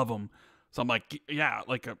books, love them. So I'm like, yeah,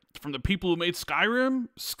 like from the people who made Skyrim,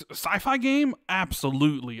 sci-fi game,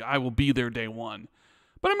 absolutely, I will be there day one.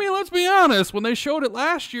 But I mean, let's be honest, when they showed it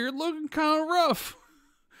last year, it looked kind of rough.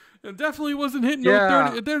 It definitely wasn't hitting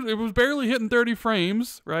 30. It was barely hitting 30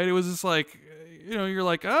 frames, right? It was just like, you know, you're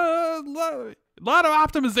like, a lot of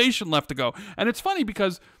optimization left to go. And it's funny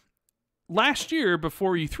because last year,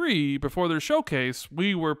 before E3, before their showcase,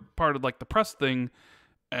 we were part of like the press thing,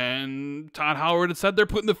 and Todd Howard had said they're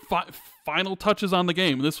putting the final touches on the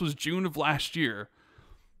game. This was June of last year.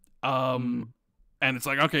 And it's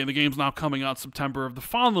like, okay, the game's now coming out September of the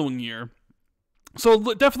following year.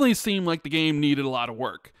 So it definitely seemed like the game needed a lot of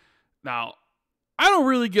work. Now, I don't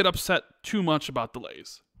really get upset too much about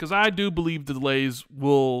delays, because I do believe the delays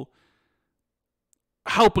will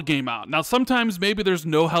help a game out. Now, sometimes maybe there's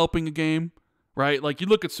no helping a game, right? Like you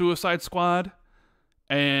look at Suicide Squad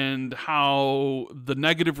and how the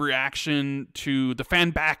negative reaction to the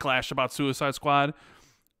fan backlash about Suicide Squad,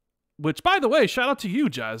 which, by the way, shout out to you,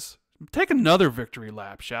 Jez. Take another victory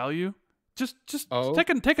lap, shall you? Just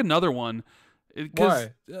take another one.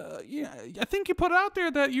 Why? Yeah, I think you put out there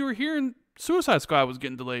that you were hearing Suicide Squad was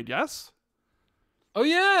getting delayed, yes? Oh,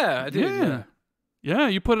 yeah, I did. Yeah,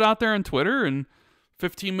 you put it out there on Twitter, and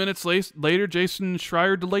 15 minutes later, Jason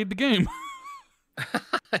Schreier delayed the game.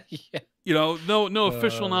 Yeah. You know, no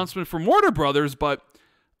official announcement from Warner Brothers, but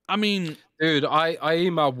I mean, dude, I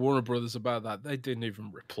emailed Warner Brothers about that. They didn't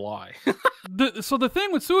even reply. so the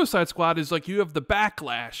thing with Suicide Squad is like you have the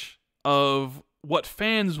backlash of what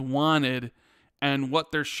fans wanted and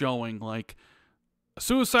what they're showing. Like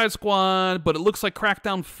Suicide Squad, but it looks like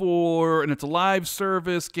Crackdown 4, and it's a live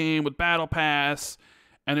service game with Battle Pass,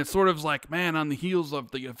 and it's sort of like, man, on the heels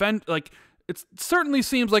of the event, like it certainly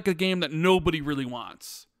seems like a game that nobody really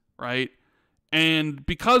wants, right? And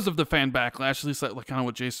because of the fan backlash, at least like kind of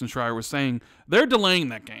what Jason Schreier was saying, they're delaying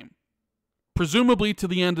that game, presumably to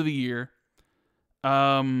the end of the year.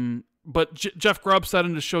 But Jeff Grubb said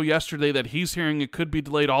in the show yesterday that he's hearing it could be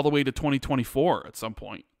delayed all the way to 2024 at some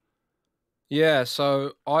point. Yeah,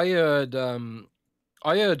 so I heard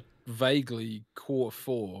vaguely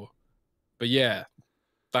Q4, but yeah,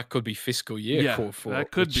 that could be fiscal year Q4.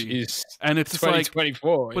 That could be, and it's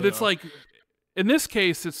 2024. Like, but it's like, in this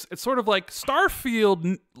case, it's sort of like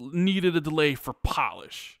Starfield needed a delay for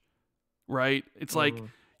polish, right? It's like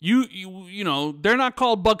you know, they're not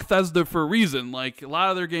called Bugthesda for a reason. Like a lot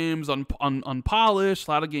of their games unpolished,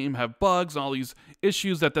 a lot of games have bugs and all these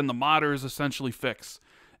issues that then the modders essentially fix.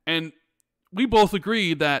 And we both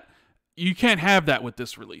agree that you can't have that with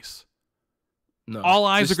this release. No, all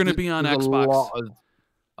eyes are going to be on Xbox.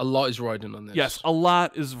 A lot is riding on this. Yes, a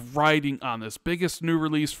lot is riding on this. Biggest new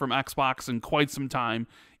release from Xbox in quite some time.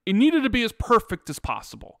 It needed to be as perfect as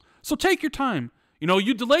possible. So take your time. You know,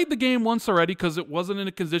 you delayed the game once already because it wasn't in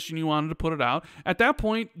a condition you wanted to put it out. At that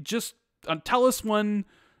point, just tell us when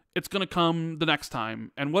it's going to come the next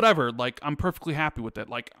time. And whatever, like, I'm perfectly happy with it.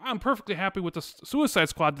 Like, I'm perfectly happy with the Suicide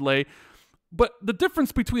Squad delay. But the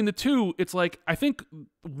difference between the two, it's like, I think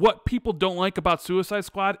what people don't like about Suicide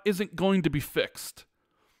Squad isn't going to be fixed.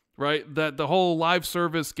 Right? That the whole live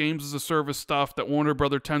service, games as a service stuff that Warner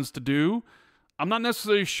Brother tends to do, I'm not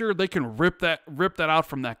necessarily sure they can rip that out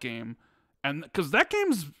from that game. And because that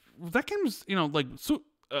game's, you know, like the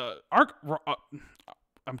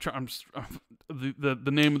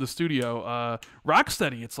name of the studio,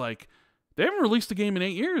 Rocksteady. It's like they haven't released a game in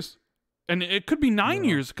 8 years, and it could be 9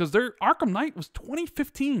 years because their Arkham Knight was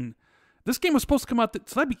 2015. This game was supposed to come out,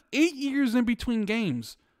 so that'd be 8 years in between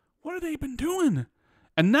games. What have they been doing?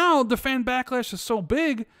 And now the fan backlash is so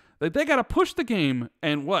big that they got to push the game.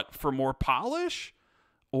 And what, for more polish?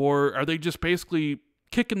 Or are they just basically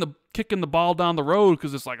kicking the ball down the road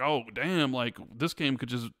because it's like, oh, damn, like this game could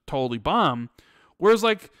just totally bomb. Whereas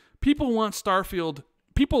like people want Starfield.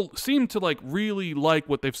 People seem to like really like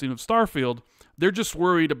what they've seen of Starfield. They're just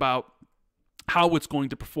worried about how it's going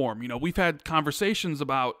to perform. You know, we've had conversations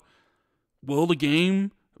about, will the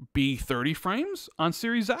game be 30 frames on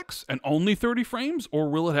Series X and only 30 frames, or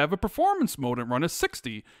will it have a performance mode and run at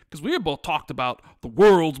 60? Because we have both talked about the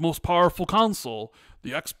world's most powerful console,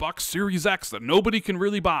 the Xbox Series X, that nobody can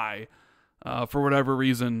really buy for whatever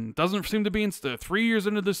reason. Doesn't seem to be 3 years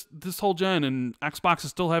into this whole gen, and Xbox is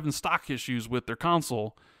still having stock issues with their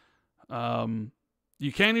console. You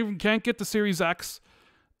can't get the Series X,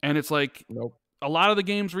 and it's like, nope. A lot of the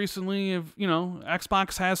games recently have, you know,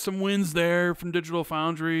 Xbox has some wins there from Digital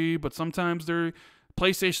Foundry, but sometimes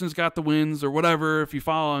PlayStation's got the wins or whatever, if you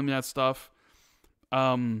follow on that stuff.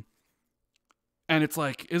 And it's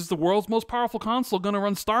like, is the world's most powerful console going to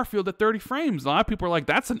run Starfield at 30 frames? A lot of people are like,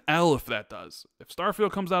 that's an L if that does. If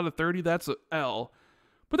Starfield comes out at 30, that's an L.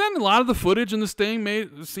 But then a lot of the footage in this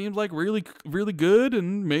thing seemed like really, really good,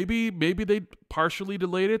 and maybe they partially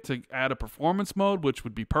delayed it to add a performance mode, which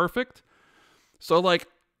would be perfect. So, like,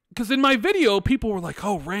 because in my video, people were like,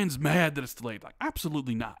 oh, Rand's mad that it's delayed. Like,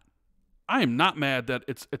 absolutely not. I am not mad that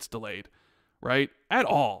it's delayed, right? At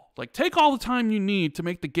all. Like, take all the time you need to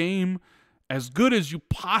make the game as good as you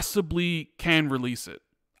possibly can release it.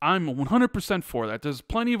 I'm 100% for that. There's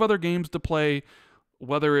plenty of other games to play,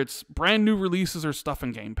 whether it's brand new releases or stuff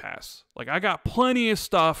in Game Pass. Like, I got plenty of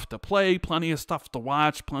stuff to play, plenty of stuff to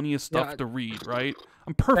watch, plenty of stuff to read, right?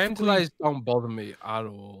 I'm perfectly... Game delays don't bother me at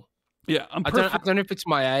all. Yeah, I don't know if it's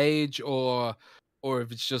my age or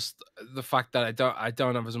if it's just the fact that I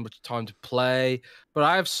don't have as much time to play.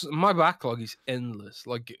 But my backlog is endless.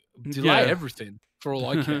 Like, delay everything for all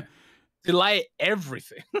I care. Delay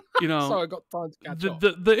everything. You know, so I got time to catch up.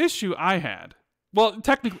 The issue I had, well,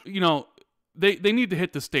 technically, you know, they need to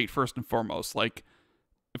hit this date first and foremost. Like,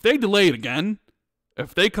 if they delay it again,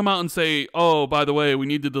 if they come out and say, oh, by the way, we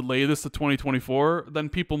need to delay this to 2024, then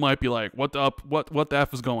people might be like, what the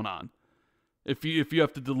F is going on? If you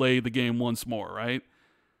have to delay the game once more, right?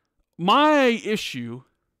 My issue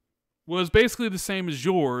was basically the same as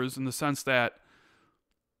yours in the sense that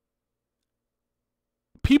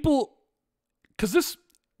people, because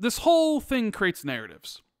this whole thing creates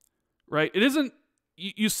narratives, right? It isn't,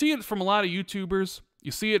 you see it from a lot of YouTubers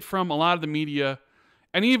You see it from a lot of the media.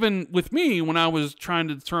 And even with me, when I was trying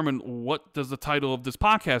to determine what does the title of this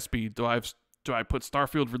podcast be, do I put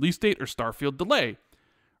Starfield Release Date or Starfield Delay,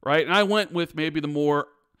 right? And I went with maybe the more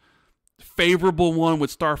favorable one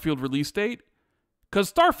with Starfield Release Date,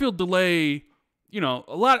 because Starfield Delay, you know,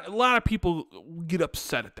 a lot of people get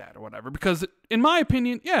upset at that or whatever, because in my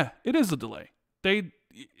opinion, yeah, it is a delay. And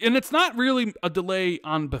it's not really a delay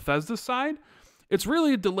on Bethesda's side. It's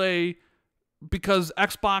really a delay because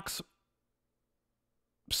Xbox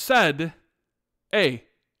said, hey,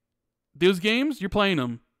 those games, you're playing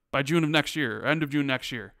them by June of next year, end of June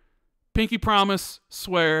next year. Pinky promise,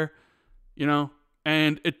 swear, you know,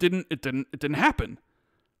 and it didn't happen.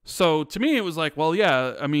 So to me, it was like, well,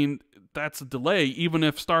 yeah, I mean, that's a delay. Even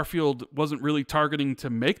if Starfield wasn't really targeting to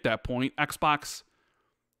make that point, Xbox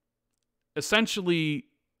essentially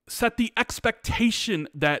set the expectation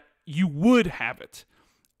that you would have it.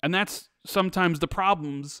 And that's sometimes the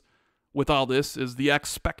problems with all this, is the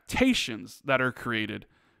expectations that are created,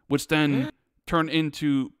 which then turn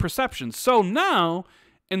into perceptions. So now,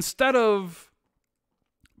 instead of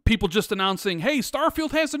people just announcing, hey,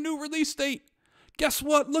 Starfield has a new release date, guess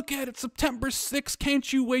what? Look at it, September 6th.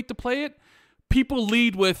 Can't you wait to play it? People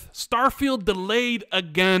lead with Starfield delayed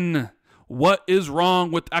again. What is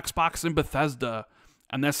wrong with Xbox and Bethesda?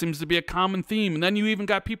 And that seems to be a common theme. And then you even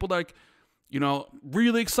got people like, you know,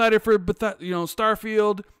 really excited for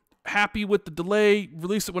Starfield, happy with the delay,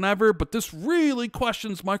 release it whenever, but this really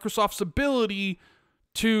questions Microsoft's ability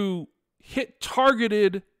to hit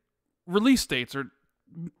targeted release dates or,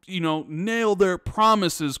 you know, nail their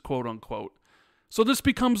promises, quote unquote. So this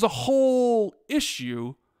becomes a whole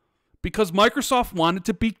issue because Microsoft wanted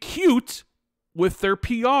to be cute with their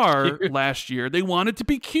PR last year. They wanted to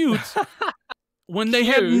be cute when they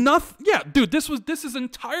had nothing. Yeah, dude, this is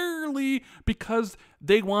entirely because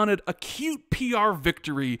they wanted a cute PR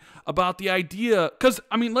victory about the idea. Because,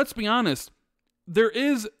 I mean, let's be honest, there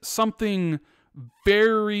is something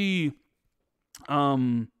very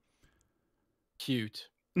cute.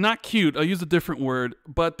 Not cute, I'll use a different word,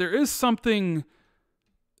 but there is something.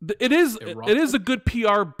 It is a good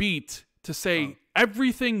PR beat to say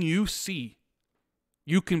everything you see,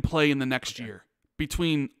 you can play in the next year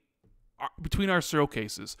between our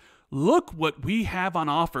showcases. Look what we have on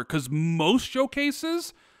offer, because most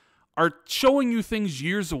showcases are showing you things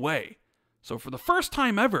years away. So for the first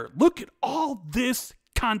time ever, look at all this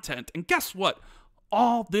content. And guess what?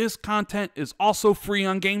 All this content is also free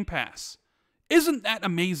on Game Pass. Isn't that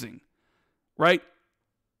amazing? Right?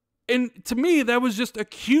 And to me, that was just a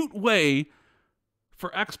cute way for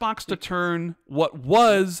Xbox to turn what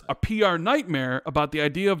was a PR nightmare about the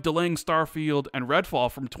idea of delaying Starfield and Redfall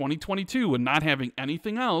from 2022 and not having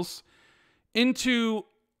anything else into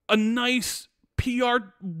a nice PR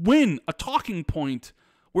win, a talking point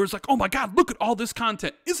where it's like, oh my God, look at all this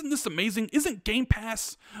content. Isn't this amazing? Isn't Game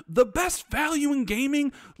Pass the best value in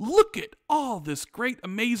gaming? Look at all this great,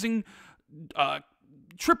 amazing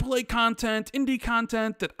AAA content, indie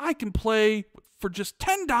content that I can play for just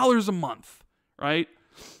 $10 a month, right?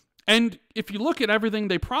 And if you look at everything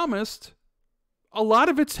they promised, a lot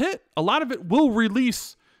of it's hit. A lot of it will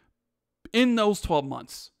release in those 12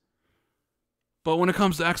 months. But when it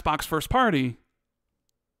comes to Xbox first party,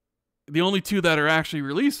 the only two that are actually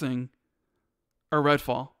releasing are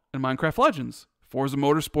Redfall and Minecraft Legends. Forza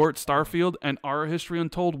Motorsport, Starfield, and Our History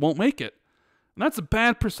Untold won't make it. And that's a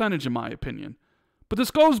bad percentage in my opinion. But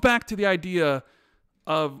this goes back to the idea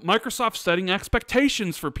of Microsoft setting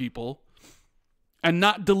expectations for people and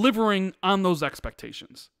not delivering on those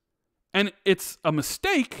expectations. And it's a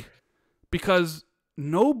mistake because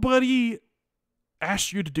nobody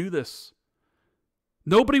asked you to do this.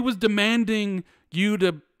 Nobody was demanding you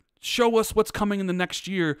to show us what's coming in the next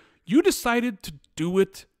year. You decided to do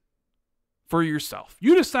it for yourself.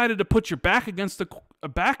 You decided to put your back against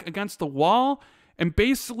the wall and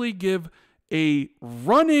basically give a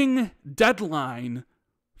running deadline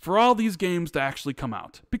for all these games to actually come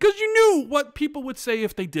out. Because you knew what people would say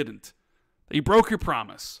if they didn't. That you broke your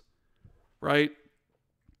promise. Right?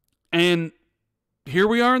 And here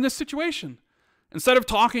we are in this situation. Instead of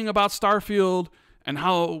talking about Starfield and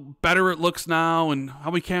how better it looks now and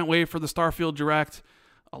how we can't wait for the Starfield Direct,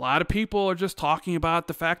 a lot of people are just talking about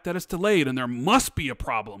the fact that it's delayed and there must be a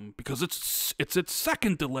problem because it's its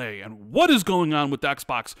second delay. And what is going on with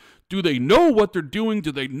Xbox? Do they know what they're doing?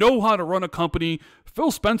 Do they know how to run a company?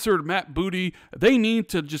 Phil Spencer and Matt Booty, they need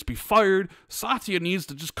to just be fired. Satya needs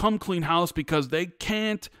to just come clean house because they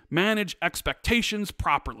can't manage expectations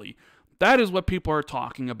properly. That is what people are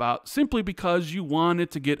talking about simply because you wanted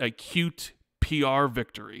to get a cute PR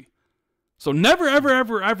victory. So never, ever,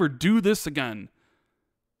 ever, ever do this again.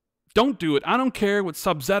 Don't do it. I don't care what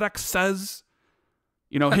SubZedX says.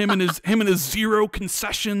 You know, him and his zero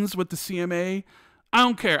concessions with the CMA. I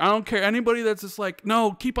don't care. I don't care. Anybody that's just like,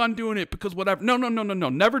 no, keep on doing it because whatever. No.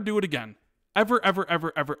 Never do it again. Ever.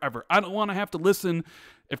 I don't want to have to listen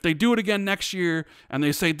if they do it again next year and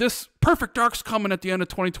they say this Perfect Dark's coming at the end of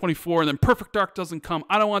 2024 and then Perfect Dark doesn't come.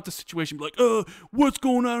 I don't want the situation to be like, what's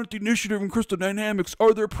going on at the Initiative and Crystal Dynamics?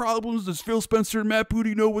 Are there problems? Does Phil Spencer and Matt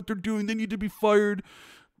Booty know what they're doing? They need to be fired.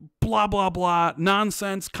 Blah, blah, blah.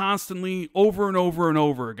 Nonsense constantly over and over and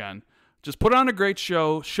over again. Just put on a great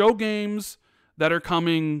show. Show games that are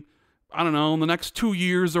coming, I don't know, in the next 2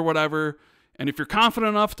 years or whatever. And if you're confident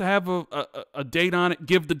enough to have a date on it,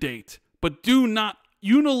 give the date. But do not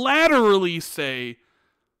unilaterally say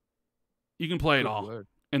you can play it all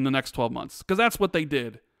in the next 12 months. Because that's what they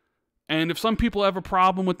did. And if some people have a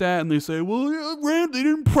problem with that and they say, well, yeah, Rand, they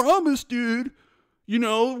didn't promise, dude. You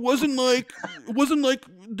know, it wasn't like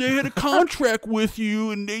they had a contract with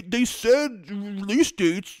you and they said release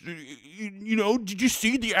dates. You know, did you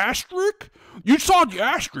see the asterisk? You saw the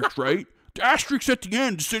asterisk, right? The asterisk at the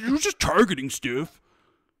end said it was just targeting stuff.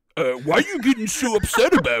 Why are you getting so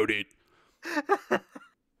upset about it?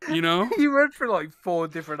 You know? You went for like 4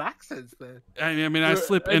 different accents there. I mean, I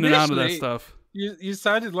slip in and out of that stuff. You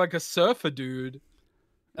sounded like a surfer dude.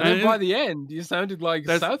 And then by the end, you sounded like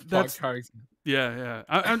South Park character. Yeah.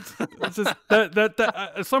 It's just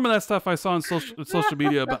that some of that stuff I saw on social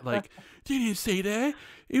media about like, they didn't say that.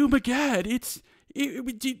 Oh my God,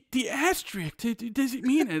 the asterisk. Does it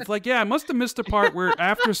mean it? It's like, yeah, I must have missed the part where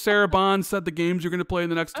after Sarah Bond said the games you're going to play in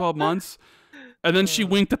the next 12 months, and then she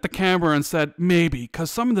winked at the camera and said maybe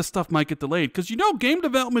because some of the stuff might get delayed because you know game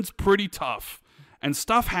development's pretty tough and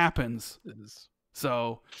stuff happens.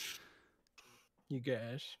 So, you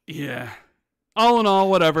guys, yeah. All in all,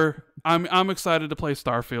 whatever. I'm excited to play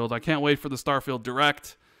Starfield. I can't wait for the Starfield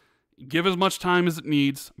Direct. Give as much time as it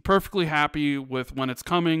needs. I'm perfectly happy with when it's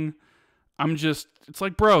coming. It's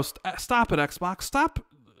like, bro, stop it, Xbox. Stop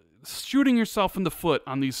shooting yourself in the foot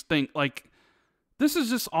on these things. Like, this is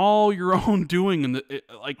just all your own doing. It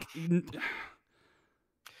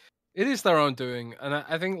is their own doing. And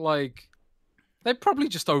I think, like, they probably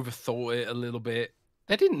just overthought it a little bit.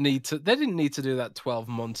 They didn't need to do that 12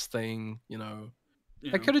 months thing, you know.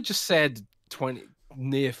 They could have just said 20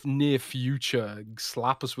 near future,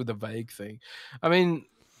 slap us with a vague thing. I mean,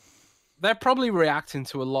 they're probably reacting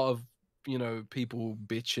to a lot of, you know, people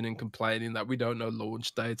bitching and complaining that we don't know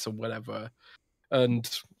launch dates or whatever. And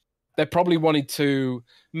they probably wanted to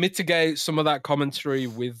mitigate some of that commentary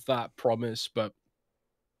with that promise, but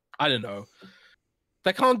I don't know.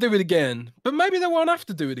 They can't do it again, but maybe they won't have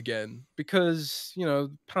to do it again because, you know,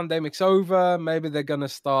 pandemic's over. Maybe they're going to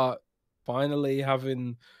start finally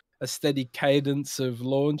having a steady cadence of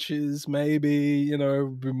launches. Maybe, you know,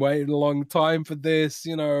 been waiting a long time for this,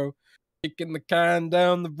 you know, kicking the can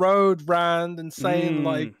down the road, Rand, and saying,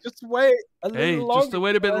 like, just wait a little longer. Just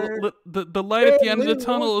wait a bit. The light at the end of the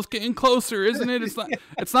tunnel is getting closer, isn't it?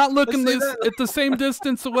 It's not looking at the same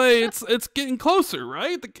distance away. It's getting closer,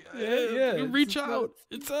 right? You reach out.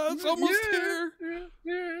 It's almost here.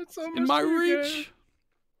 Yeah, it's almost in my reach.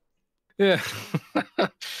 Yeah.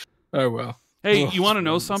 Oh well. Hey, you want to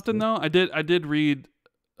know something though? I did read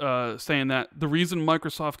saying that the reason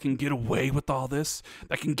Microsoft can get away with all this,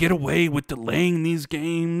 that can get away with delaying these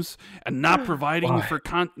games and not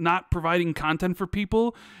providing content for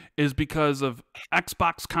people, is because of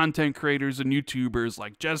Xbox content creators and YouTubers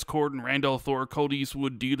like Jez Corden, Randall Thor, Cody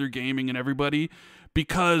Eastwood, Dealer Gaming, and everybody,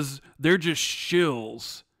 because they're just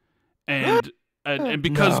shills, and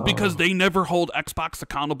because they never hold Xbox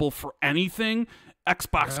accountable for anything.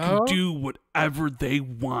 Xbox can do whatever they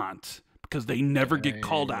want because they never get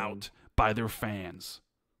called out by their fans.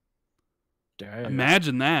 Damn.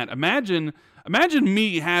 Imagine that. Imagine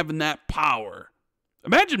me having that power.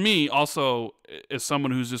 Imagine me also as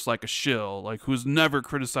someone who's just like a shill, like who's never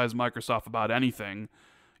criticized Microsoft about anything.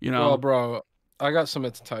 You know, well, bro, I got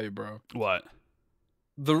something to tell you, bro. What?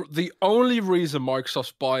 The only reason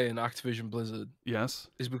Microsoft's buying Activision Blizzard,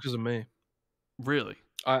 is because of me. Really?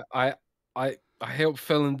 I helped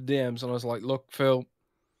Phil in the DMs and I was like, look, Phil,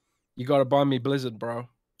 you got to buy me Blizzard, bro,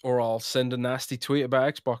 or I'll send a nasty tweet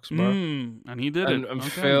about Xbox, bro. And he did it. And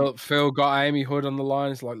okay. Phil got Amy Hood on the line.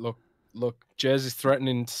 He's like, look, Jez is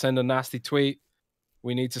threatening to send a nasty tweet.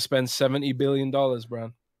 We need to spend $70 billion,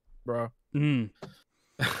 bro.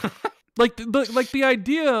 Like the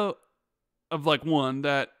idea of like one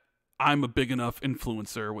that I'm a big enough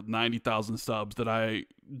influencer with 90,000 subs that I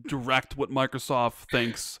direct what Microsoft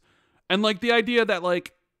thinks. And like the idea that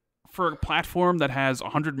like for a platform that has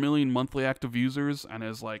 100 million monthly active users and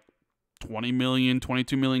is like 20 million,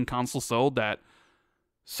 22 million consoles sold, that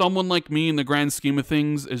someone like me, in the grand scheme of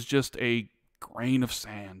things, is just a grain of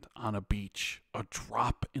sand on a beach, a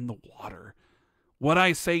drop in the water. What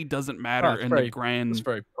I say doesn't matter the grand. It's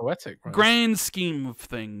very poetic, right? Grand scheme of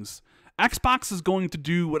things. Xbox is going to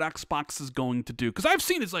do what Xbox is going to do. Because I've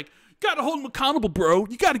seen it's like, you got to hold them accountable, bro.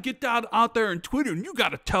 You got to get that out there on Twitter, and you got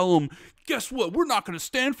to tell them, guess what? We're not going to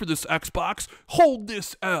stand for this, Xbox. Hold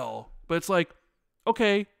this L. But it's like,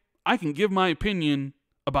 okay, I can give my opinion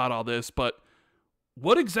about all this, but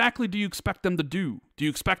what exactly do you expect them to do? Do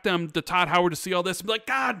you expect them, the Todd Howard, to see all this and be like,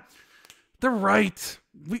 God, they're right.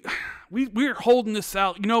 We're holding this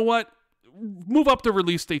out. You know what? Move up the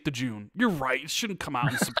release date to June. You're right. It shouldn't come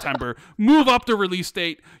out in September. Move up the release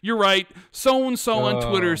date. You're right. So-and-so on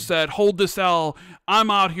Twitter said, hold this L. I'm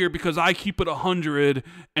out here because I keep it 100,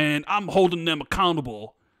 and I'm holding them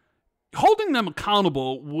accountable. Holding them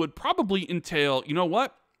accountable would probably entail, you know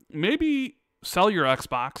what? Maybe sell your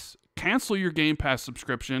Xbox, cancel your Game Pass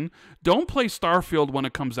subscription, don't play Starfield when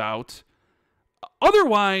it comes out.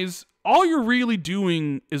 Otherwise, all you're really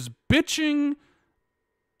doing is bitching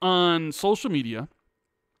on social media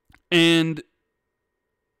and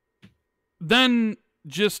then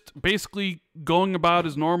just basically going about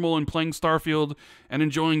as normal and playing Starfield and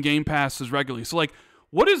enjoying Game Pass as regularly. So, like,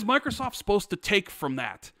 what is Microsoft supposed to take from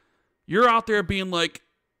that? You're out there being like,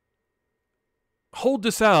 hold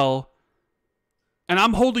this L, and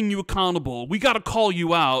I'm holding you accountable. We got to call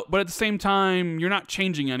you out, but at the same time, you're not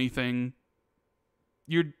changing anything.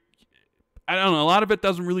 I don't know. A lot of it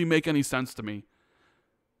doesn't really make any sense to me.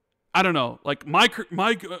 I don't know. Like,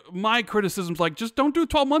 my criticism's like, just don't do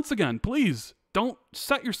 12 months again, please. Don't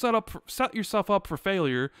set yourself up for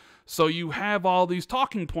failure, so you have all these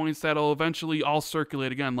talking points that'll eventually all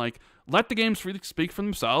circulate again. Like, let the games freely speak for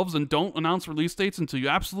themselves, and don't announce release dates until you're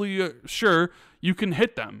absolutely sure you can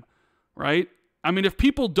hit them, right? I mean, if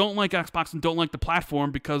people don't like Xbox and don't like the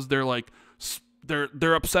platform because they're like,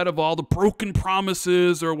 they're upset of all the broken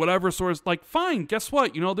promises or whatever sort of, like, fine, guess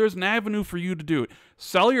what? You know, there's an avenue for you to do it.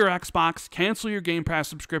 Sell your Xbox, cancel your Game Pass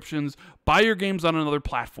subscriptions, buy your games on another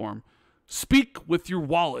platform. Speak with your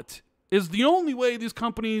wallet is the only way these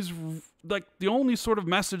companies, like, the only sort of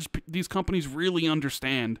message these companies really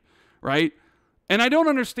understand, right? And I don't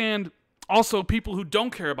understand also people who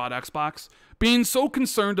don't care about Xbox being so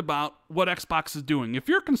concerned about what Xbox is doing. If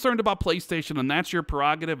you're concerned about PlayStation and that's your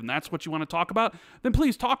prerogative and that's what you want to talk about, then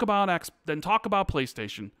please talk about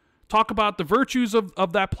PlayStation. Talk about the virtues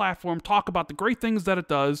of that platform. Talk about the great things that it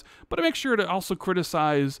does, but make sure to also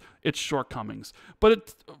criticize its shortcomings.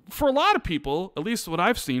 But for a lot of people, at least what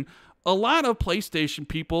I've seen, a lot of PlayStation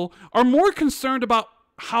people are more concerned about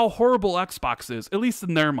how horrible Xbox is, at least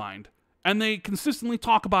in their mind. And they consistently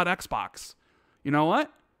talk about Xbox. You know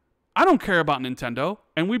what? I don't care about Nintendo,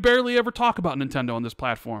 and we barely ever talk about Nintendo on this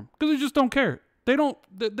platform because I just don't care. They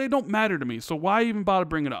don't matter to me, so why even bother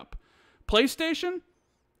bring it up? PlayStation?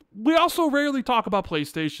 We also rarely talk about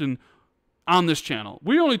PlayStation on this channel.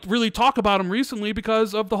 We only really talk about them recently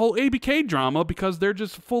because of the whole ABK drama, because they're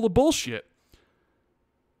just full of bullshit.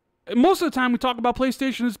 And most of the time we talk about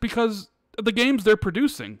PlayStation is because of the games they're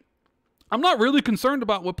producing. I'm not really concerned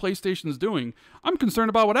about what PlayStation is doing. I'm concerned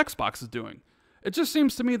about what Xbox is doing. It just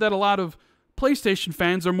seems to me that a lot of PlayStation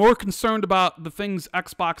fans are more concerned about the things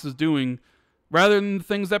Xbox is doing rather than the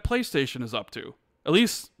things that PlayStation is up to. At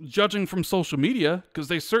least judging from social media, because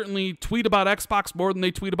they certainly tweet about Xbox more than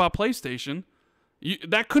they tweet about PlayStation.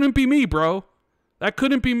 That couldn't be me, bro. That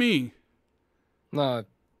couldn't be me. No,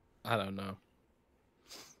 I don't know.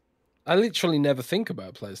 I literally never think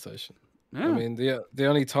about PlayStation. Yeah. I mean, the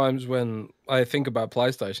only times when I think about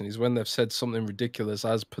PlayStation is when they've said something ridiculous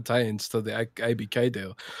as pertains to the ABK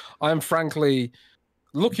deal. I'm frankly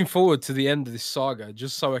looking forward to the end of this saga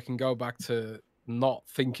just so I can go back to not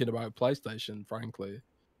thinking about PlayStation, frankly.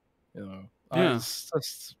 You know, yeah.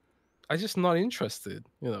 I'm just not interested.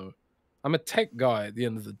 You know, I'm a tech guy at the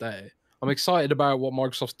end of the day. I'm excited about what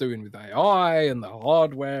Microsoft's doing with AI and the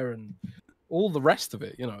hardware and all the rest of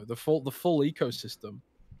it. You know, the full ecosystem.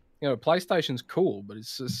 You know, PlayStation's cool, but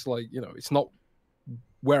it's just like, you know, it's not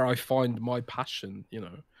where I find my passion, you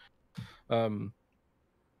know.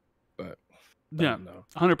 But yeah,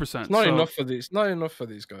 100%. It's not enough for these. Not enough for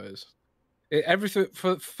these guys. Everything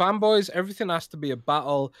for fanboys. Everything has to be a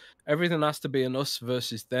battle. Everything has to be an us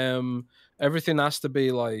versus them. Everything has to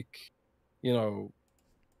be like, you know,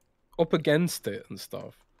 up against it and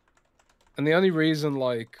stuff. And the only reason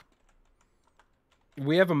like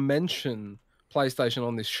we ever mention PlayStation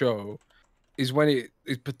on this show is when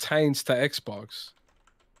it pertains to Xbox,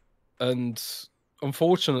 and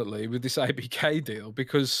unfortunately, with this ABK deal,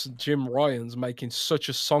 because Jim Ryan's making such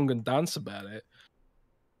a song and dance about it,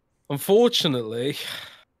 unfortunately,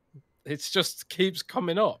 it just keeps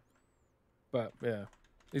coming up. But yeah,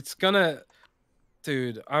 it's gonna,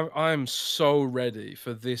 dude. I'm so ready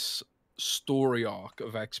for this story arc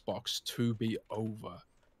of Xbox to be over.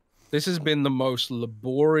 This has been the most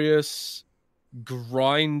laborious,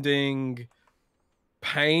 grinding,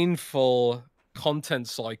 painful content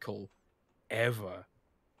cycle ever,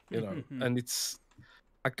 you know. And it's,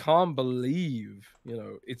 I can't believe, you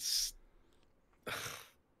know, it's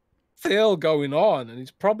still going on, and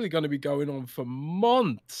it's probably going to be going on for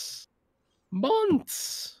months.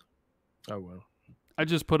 Oh well. I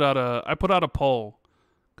put out a poll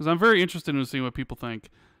because I'm very interested in seeing what people think.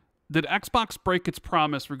 Did Xbox break its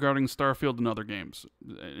promise regarding Starfield and other games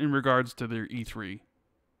in regards to their E3?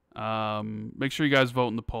 Make sure you guys vote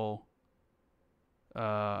in the poll.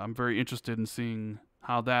 I'm very interested in seeing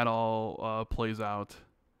how that all plays out.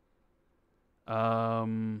 I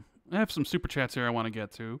have some super chats here I want to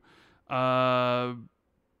get to.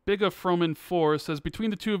 Big of Froman 4 says, between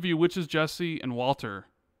the two of you, which is Jesse and Walter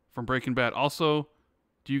from Breaking Bad? Also,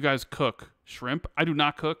 do you guys cook shrimp? I do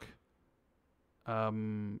not cook.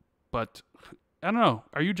 But I don't know.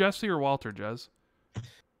 Are you Jesse or Walter, Jez?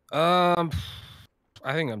 I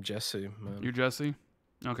think I'm Jesse, man. You're Jesse?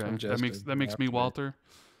 Okay. I'm Jesse. That makes me Walter.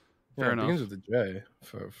 Fair enough. It begins with the J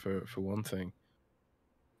for one thing.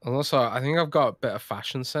 And also, I think I've got better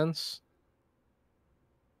fashion sense.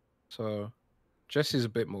 So Jesse's a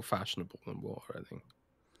bit more fashionable than Walter, I think.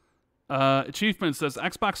 Achievement says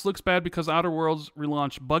Xbox looks bad because Outer Worlds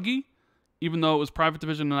relaunch buggy, even though it was Private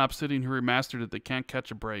Division and Obsidian who remastered it. They can't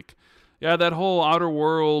catch a break. Yeah, that whole Outer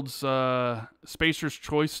Worlds Spacer's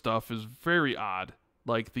Choice stuff is very odd.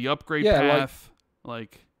 Like the upgrade path, that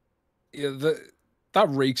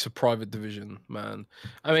reeks of Private Division, man.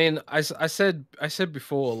 I mean, I said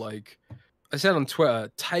before, like I said on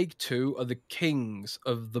Twitter, Take-Two are the kings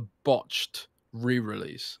of the botched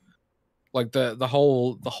re-release. Like the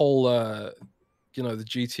whole you know, the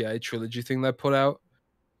GTA trilogy thing they put out,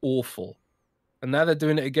 awful. And now they're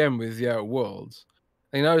doing it again with the Outer Worlds.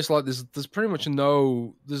 And, you know, it's like there's pretty much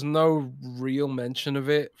no real mention of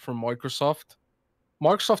it from Microsoft.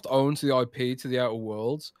 Microsoft owns the IP to the Outer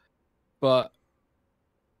Worlds, but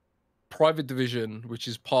Private Division, which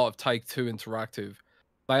is part of Take-Two Interactive,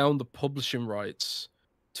 they own the publishing rights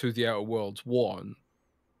to the Outer Worlds 1.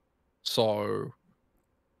 So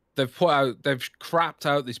they've crapped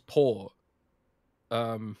out this port.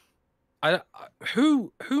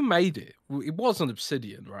 Who made it? It wasn't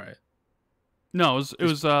Obsidian, right? No,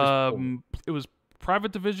 it was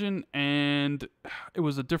Private Division, and it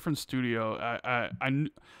was a different studio.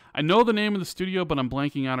 I know the name of the studio, but I'm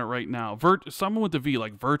blanking on it right now. Someone with the V,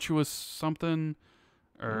 like Virtuous something,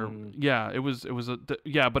 or yeah, it was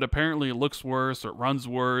but apparently it looks worse, or it runs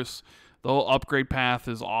worse. The whole upgrade path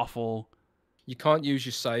is awful. You can't use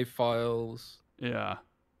your save files. Yeah,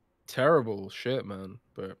 terrible shit, man.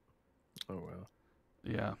 But oh well.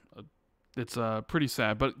 Yeah, it's pretty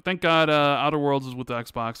sad. But thank God Outer Worlds is with the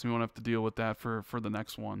Xbox, and we won't have to deal with that for the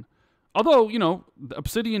next one. Although, you know,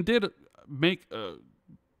 Obsidian did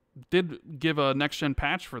give a next gen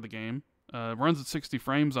patch for the game. Runs at 60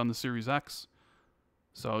 frames on the Series X.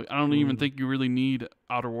 So I don't even think you really need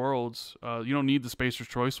Outer Worlds. You don't need the Spacer's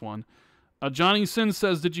Choice one. Johnny Sin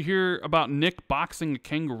says, did you hear about Nick boxing a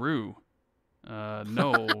kangaroo?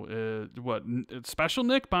 No. What? Special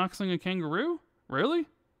Nick boxing a kangaroo? Really?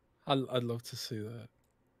 I'd love to see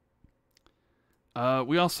that.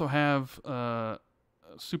 We also have a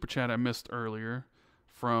super chat I missed earlier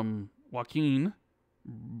from Joaquin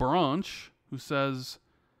Branch, who says,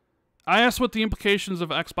 I asked what the implications of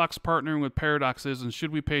Xbox partnering with Paradox is, and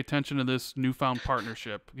should we pay attention to this newfound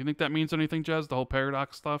partnership? You think that means anything, Jez, the whole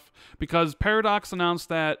Paradox stuff? Because Paradox announced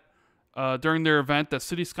that during their event that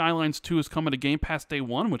City Skylines 2 is coming to Game Pass day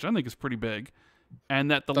one, which I think is pretty big, and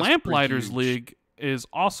that the Lamplighters League is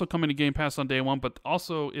also coming to Game Pass on day one, but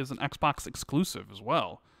also is an Xbox exclusive as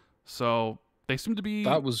well. So they seem to be...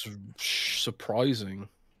 That was surprising.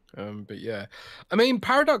 But yeah. I mean,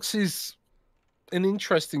 Paradox is an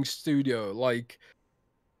interesting studio. Like,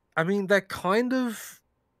 I mean, they're a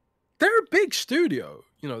big studio.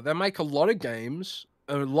 You know, they make a lot of games,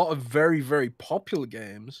 a lot of very, very popular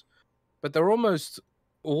games, but they're almost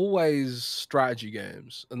always strategy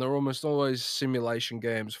games, and they're almost always simulation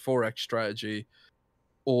games, 4X strategy,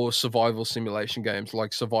 or survival simulation games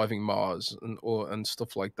like Surviving Mars and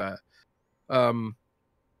stuff like that.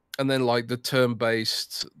 And then like the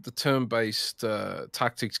turn-based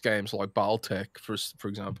tactics games like BattleTech, for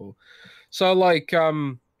example. So like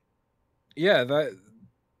yeah,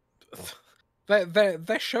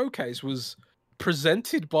 their showcase was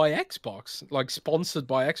presented by Xbox, like sponsored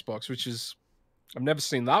by Xbox, which is I've never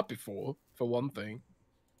seen that before, for one thing.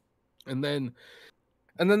 And then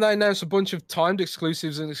they announced a bunch of timed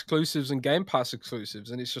exclusives and Game Pass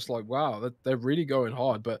exclusives, and it's just like, wow, they're really going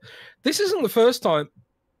hard. But this isn't the first time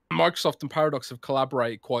Microsoft and Paradox have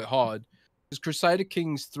collaborated quite hard. Because Crusader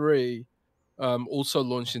Kings 3 also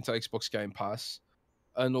launched into Xbox Game Pass,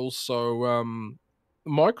 and also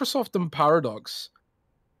Microsoft and Paradox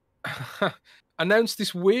announced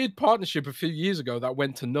this weird partnership a few years ago that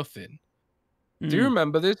went to nothing. Do you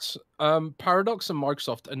remember this? Paradox and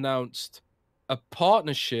Microsoft announced a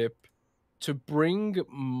partnership to bring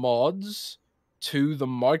mods to the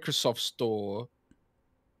Microsoft store,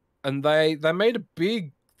 and they made a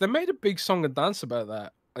big song and dance about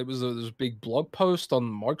that. There was a big blog post on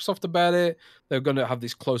Microsoft about it. They were going to have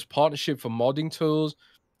this close partnership for modding tools,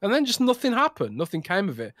 and then just nothing happened. Nothing came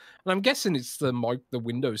of it. And I'm guessing it's the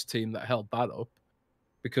Windows team that held that up,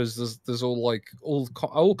 because there's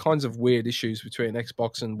all kinds of weird issues between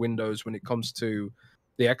Xbox and Windows when it comes to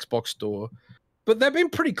the Xbox store. But they've been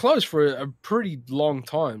pretty close for a pretty long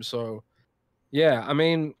time. So yeah, I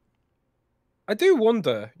mean, I do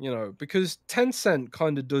wonder, because Tencent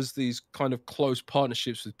kind of does these kind of close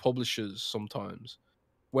partnerships with publishers sometimes,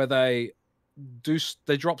 where they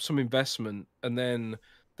drop some investment and then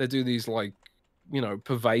they do these like,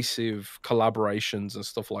 pervasive collaborations and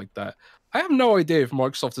stuff like that. I have no idea if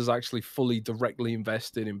Microsoft has actually fully directly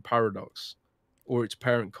invested in Paradox or its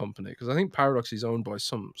parent company, because I think Paradox is owned by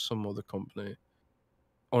some other company,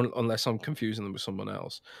 unless I'm confusing them with someone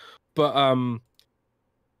else. But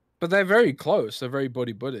they're very close. They're very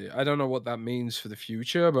buddy. I don't know what that means for the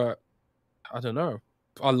future, but I don't know.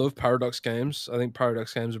 I love Paradox games. I think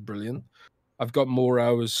Paradox games are brilliant. I've got more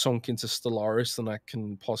hours sunk into Stellaris than I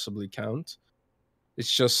can possibly count.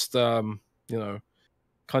 It's just,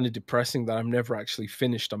 kind of depressing that I've never actually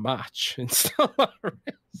finished a match in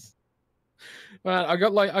Stellaris. Man, I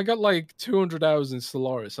got like 200 hours in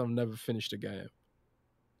Stellaris. I've never finished a game,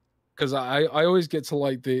 because I always get to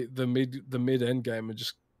like the mid end game and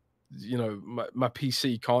just, my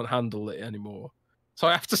PC can't handle it anymore, so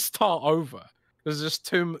I have to start over. There's just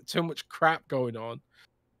too much crap going on,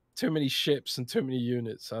 too many ships and too many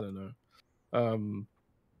units. I don't know.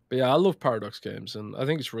 But yeah, I love Paradox games, and I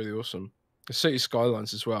think it's really awesome. City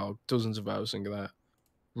Skylines as well, dozens of hours into that.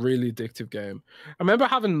 Really addictive game. I remember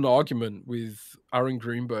having an argument with Aaron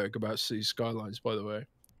Greenberg about City Skylines, by the way.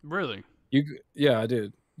 Really? Yeah, I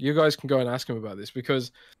did. You guys can go and ask him about this,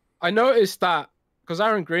 because I noticed that, because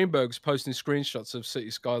Aaron Greenberg's posting screenshots of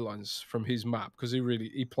City Skylines from his map, because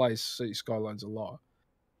he plays City Skylines a lot.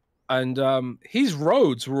 And his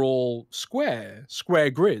roads were all square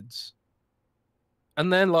grids.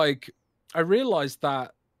 And then, like, I realized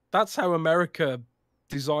that that's how America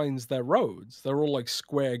designs their roads. They're all like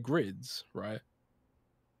square grids, right?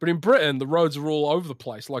 But in Britain, the roads are all over the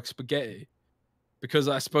place, like spaghetti, because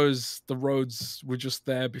I suppose the roads were just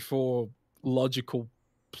there before logical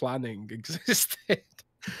planning existed.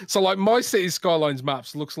 So, like, my City Skylines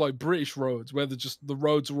maps looks like British roads, where the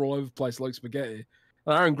roads are all over the place like spaghetti.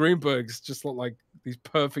 And Aaron Greenberg's just look like these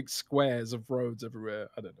perfect squares of roads everywhere.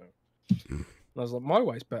 I don't know. And I was like, my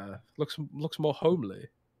way's better. Looks more homely.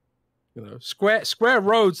 Square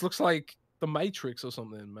roads looks like the Matrix or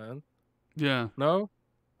something, man. Yeah. No?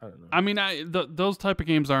 I don't know. I mean, those type of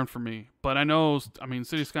games aren't for me, but I know. I mean,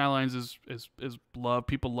 City Skylines is loved.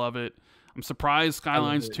 People love it. I'm surprised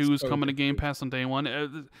Skylines 2 is coming to Game Pass on day one.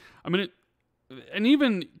 I mean, and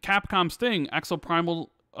even Capcom's thing, Exoprimal,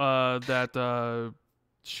 that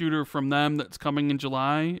shooter from them that's coming in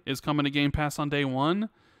July, is coming to Game Pass on day one.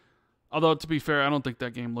 Although, to be fair, I don't think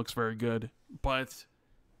that game looks very good. But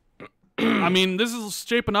I mean, this is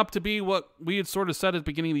shaping up to be what we had sort of said at the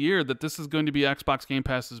beginning of the year, that this is going to be Xbox Game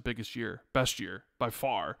Pass's biggest year, best year by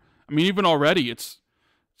far. I mean, even already, it's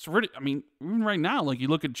already. I mean, even right now, like you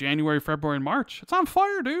look at January, February, and March, it's on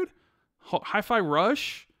fire, dude. Hi-Fi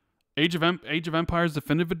Rush, Age of Empires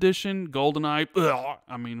Definitive Edition, GoldenEye. Ugh,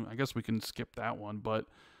 I mean, I guess we can skip that one, but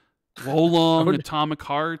Wolong, Atomic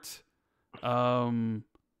Heart, and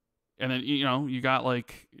then you got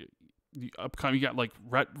like. You got like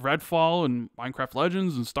Redfall and Minecraft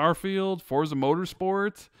Legends and Starfield, Forza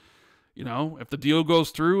Motorsport. If the deal goes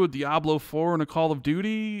through, a Diablo 4 and a Call of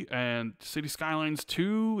Duty and City Skylines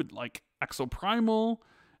 2, and like Exoprimal.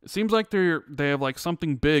 It seems like they have like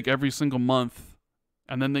something big every single month,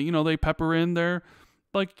 and then they pepper in their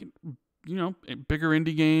like bigger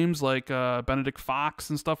indie games like Benedict Fox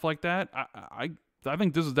and stuff like that. I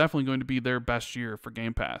think this is definitely going to be their best year for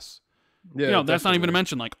Game Pass. Yeah, that's not even to definitely.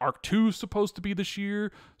 mention like Arc 2 is supposed to be this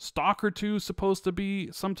year, Stalker 2 is supposed to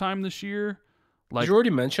be sometime this year. Did Like you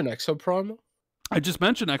already mention Exoprimal? I just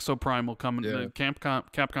mentioned Exoprimal coming, Yeah.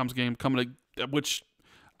 Capcom's game coming, which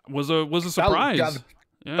was a That, surprise.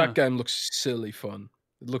 that game looks silly fun.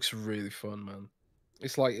 It looks really fun, man.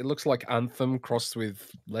 It looks like Anthem crossed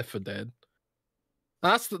with Left 4 Dead.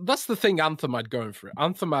 That's the thing Anthem had going for it.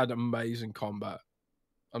 Anthem had amazing combat.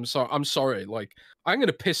 I'm sorry. Like, I'm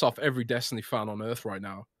gonna piss off every Destiny fan on Earth right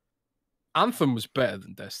now. Anthem was better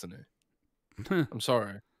than Destiny. I'm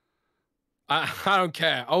sorry. I don't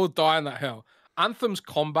care. I will die in that hell. Anthem's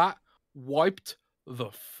combat wiped the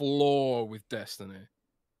floor with Destiny.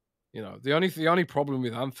 You know, the only problem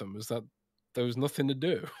with Anthem is that there was nothing to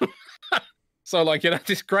do. So, like, you know,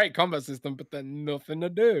 this great combat system, but then nothing to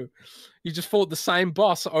do. You just fought the same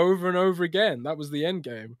boss over and over again. That was the end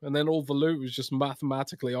game. And then all the loot was just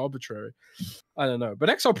mathematically arbitrary. I don't know. But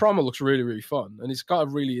Exo Primal looks really, really fun. And it's got a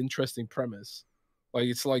really interesting premise. Like,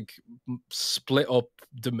 it's like split up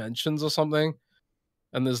dimensions or something.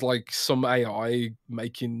 And there's like some AI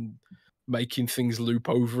making things loop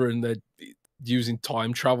over, and they're using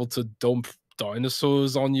time travel to dump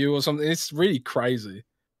dinosaurs on you or something. It's really crazy.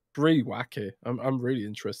 Really wacky. I'm really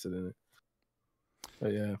interested in it.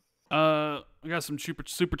 But yeah. We got some super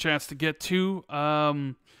chats to get to.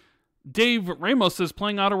 Dave Ramos says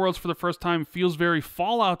playing Outer Worlds for the first time feels very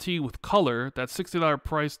Fallout-y with color. That $60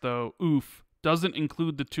 price though, oof, doesn't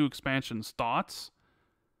include the 2 expansions. Thoughts?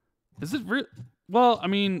 Is it real? Well, I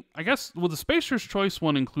mean, I guess the Spacer's Choice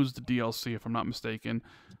one includes the DLC, if I'm not mistaken.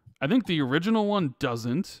 I think the original one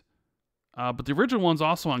doesn't, but the original one's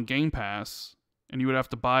also on Game Pass, and you would have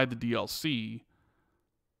to buy the DLC.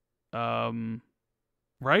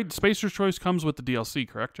 Right? Spacer's Choice comes with the DLC,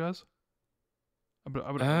 correct, Jez?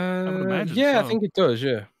 I would imagine. Yeah, so. I think it does.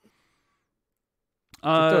 Yeah, it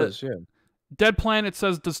does. Yeah. Dead Planet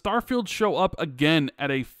says, does Starfield show up again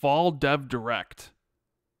at a fall dev direct?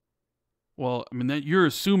 Well, I mean, that you're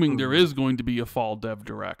assuming there is going to be a fall dev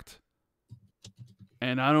direct,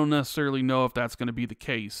 and I don't necessarily know if that's going to be the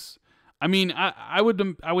case. I mean, I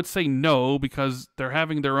would say no, because they're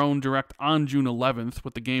having their own direct on June 11th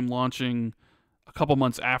with the game launching a couple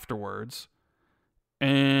months afterwards,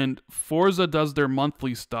 and Forza does their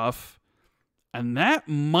monthly stuff, and that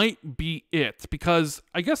might be it, because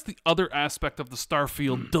I guess the other aspect of the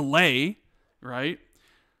Starfield delay, right,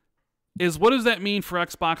 is what does that mean for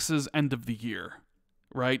Xbox's end of the year,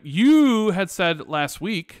 right? You had said last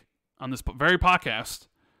week on this very podcast,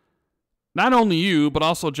 not only you, but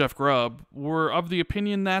also Jeff Grubb, were of the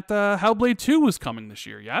opinion that Hellblade 2 was coming this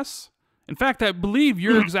year, yes? In fact, I believe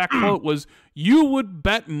your exact quote was, you would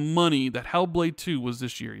bet money that Hellblade 2 was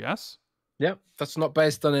this year, yes? Yep, that's not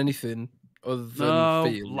based on anything other than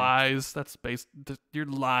feeling. Lies. That's based. You're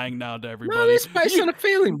lying now to everybody. No, it's based on a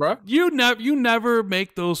feeling, bro. You never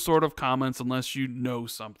make those sort of comments unless you know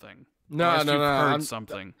something. No, you've heard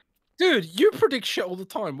something. Dude, you predict shit all the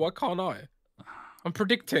time. Why can't I? I'm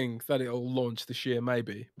predicting that it'll launch this year,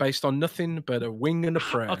 maybe, based on nothing but a wing and a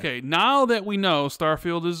prayer. Okay, now that we know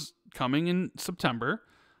Starfield is coming in September,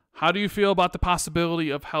 how do you feel about the possibility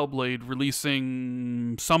of Hellblade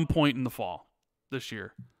releasing some point in the fall this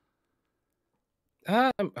year?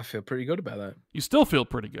 I feel pretty good about that. You still feel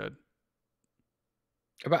pretty good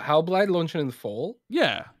about Hellblade launching in the fall?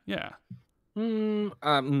 Yeah.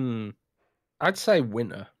 I'd say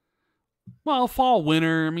winter. Well, fall,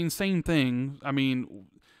 winter. I mean, same thing. I mean,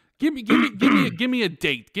 give me a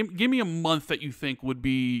date. Give me a month that you think would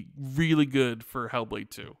be really good for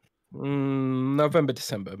Hellblade 2. November,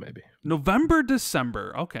 December, maybe. November,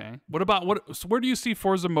 December. Okay. What about So where do you see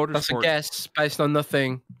Forza Motorsport? That's a guess based on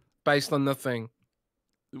nothing.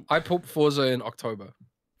 I put Forza in October.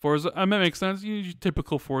 Forza, that makes sense. You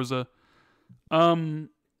typical Forza. I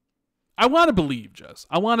want to believe, Jess.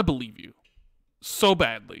 I want to believe you so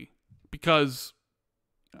badly, because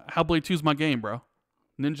Hellblade 2 is my game, bro.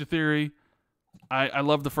 Ninja Theory. I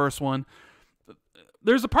love the first one.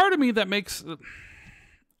 There's a part of me that makes,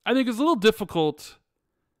 I think it's a little difficult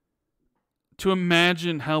to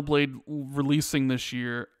imagine Hellblade releasing this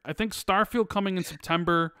year. I think Starfield coming in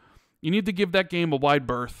September, you need to give that game a wide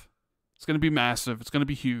berth. It's going to be massive. It's going to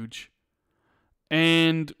be huge.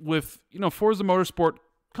 And with, Forza Motorsport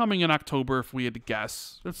coming in October, if we had to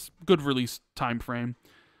guess, that's a good release time frame.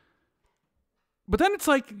 But then it's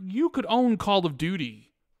like you could own Call of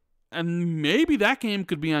Duty, and maybe that game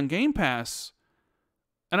could be on Game Pass.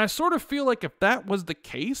 And I sort of feel like if that was the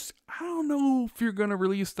case, I don't know if you're going to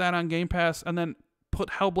release that on Game Pass and then put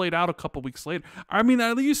Hellblade out a couple weeks later. I mean,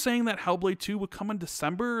 are you saying that Hellblade 2 would come in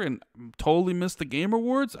December and totally miss the Game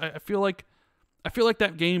Awards? I feel like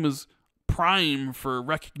that game is prime for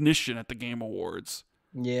recognition at the Game Awards.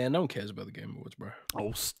 Yeah, no one cares about the Game Awards, bro.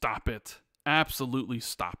 Oh, stop it. Absolutely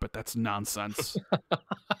stop it. That's nonsense.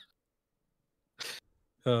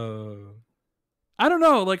 I don't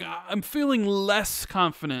know. Like, I'm feeling less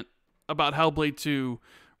confident about Hellblade 2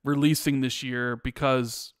 releasing this year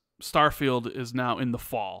because Starfield is now in the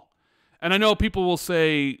fall. And I know people will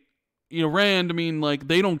say, you know, Rand, I mean, like,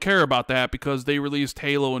 they don't care about that because they released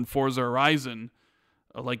Halo and Forza Horizon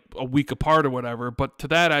like a week apart or whatever. But to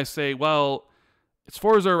that I say, well, it's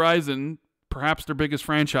Forza Horizon, perhaps their biggest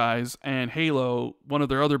franchise, and Halo, one of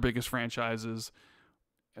their other biggest franchises.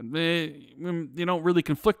 And they don't really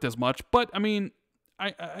conflict as much. But, I mean,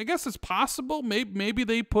 I guess it's possible. Maybe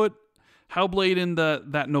they put Hellblade in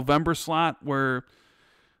that November slot where,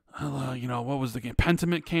 what was the game?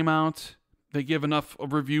 Pentiment came out. They give enough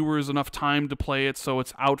reviewers enough time to play it so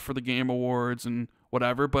it's out for the Game Awards and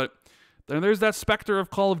whatever. But then there's that specter of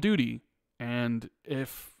Call of Duty. And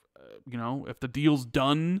if the deal's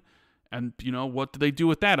done and, what do they do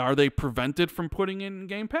with that? Are they prevented from putting in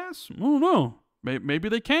Game Pass? I don't know. Maybe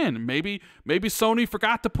they can. Maybe Sony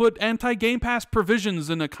forgot to put anti-Game Pass provisions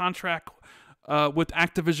in a contract with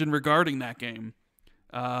Activision regarding that game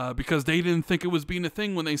because they didn't think it was being a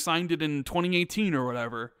thing when they signed it in 2018 or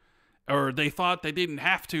whatever. Or they thought they didn't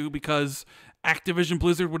have to because Activision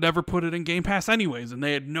Blizzard would never put it in Game Pass anyways, and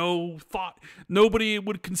they had no thought. Nobody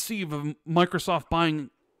would conceive of Microsoft buying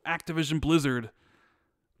Activision Blizzard,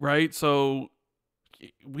 right? So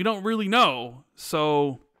we don't really know.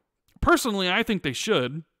 So personally, I think they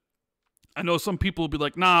should. I know some people will be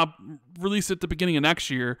like, nah, release it at the beginning of next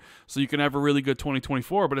year so you can have a really good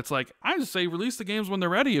 2024. But it's like, I just say release the games when they're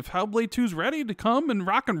ready. If Hellblade 2's ready to come and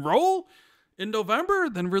rock and roll in November,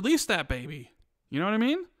 then release that baby. You know what I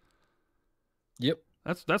mean? Yep.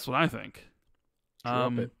 That's what I think.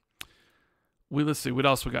 Drop it. Let's see. What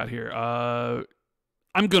else we got here?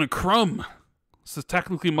 I'm going to crumb. Says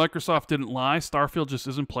technically Microsoft didn't lie. Starfield just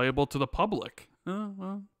isn't playable to the public. Oh,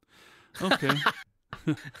 well. Okay.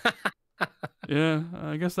 Yeah,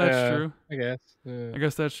 I guess that's true. I guess. Yeah. I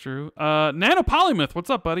guess that's true. Nanopolymath, what's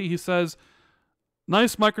up, buddy? He says,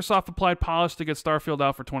 nice Microsoft applied polish to get Starfield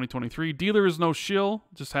out for 2023. Dealer is no shill,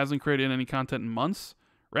 just hasn't created any content in months.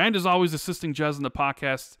 Rand is always assisting Jez in the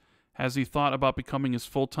podcast. Has he thought about becoming his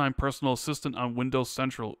full-time personal assistant on Windows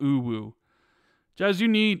Central? Ooh, woo. Jez,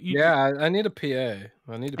 I need a PA.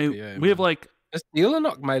 I need a PA. We have like... Has Dealer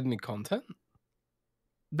not made any content?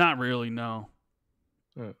 Not really, no.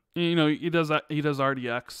 Oh. He does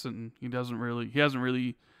RDX, and he hasn't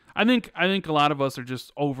really. I think a lot of us are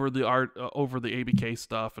just over the ABK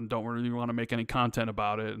stuff and don't really want to make any content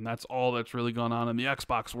about it, and that's all that's really gone on in the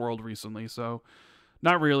Xbox world recently. So,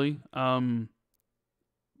 not really.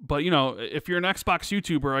 But if you're an Xbox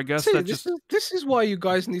YouTuber, I guess this is why you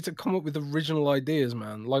guys need to come up with original ideas,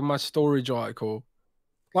 man. Like my storage article.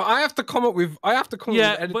 Like I have to come up with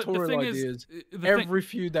editorial ideas every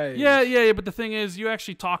few days. Yeah. But the thing is, you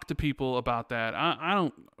actually talk to people about that. I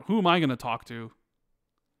don't. Who am I going to talk to?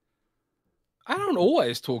 I don't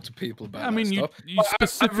always talk to people about. I mean, stuff.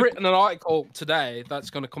 I've written an article today that's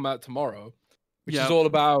going to come out tomorrow, which is all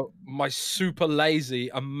about my super lazy,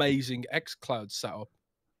 amazing xCloud setup.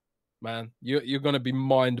 Man, you're going to be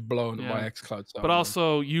mind blown at my xCloud setup. But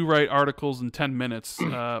also, you write articles in 10 minutes.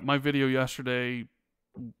 My video yesterday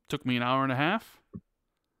took me an hour and a half.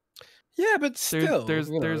 Yeah, but still, there's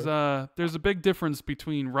a big difference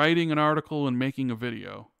between writing an article and making a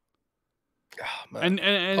video. Oh, man.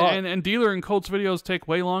 And Dealer and Colt's videos take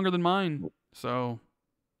way longer than mine. So,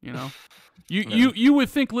 you would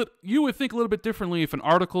think a little bit differently if an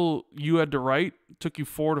article you had to write took you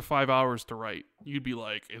 4 to 5 hours to write. You'd be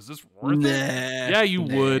like, "Is this worth it?" Yeah, you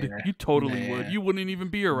would. You totally would. You wouldn't even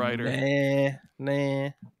be a writer. Nah.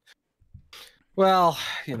 Well,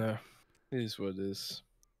 it is what it is.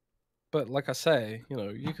 But like I say,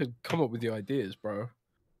 you could come up with your ideas, bro.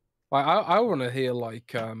 Like I want to hear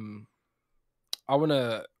I want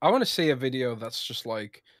to see a video that's just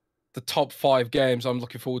like the top 5 games I'm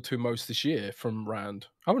looking forward to most this year from Rand.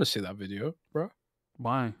 I want to see that video, bro.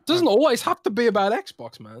 Why? It doesn't always have to be about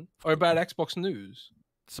Xbox, man, or about Xbox news.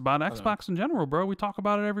 It's about Xbox in general, bro. We talk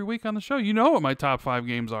about it every week on the show. You know what my top 5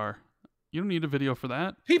 games are. You don't need a video for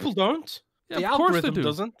that. People don't. Yeah, the algorithm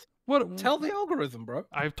doesn't. What? Tell the algorithm, bro.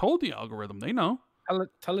 I've told the algorithm. They know.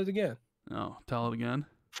 Tell it again. No, tell it again.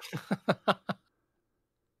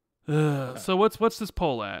 So what's this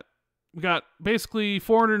poll at? We got basically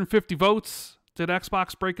 450 votes. Did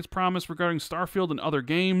Xbox break its promise regarding Starfield and other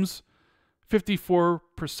games?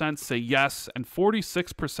 54% say yes, and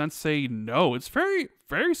 46% say no. It's very,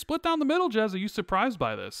 very split down the middle, Jez. Are you surprised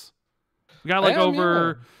by this? We got like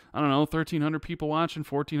over, yeah. I don't know, 1,300 people watching,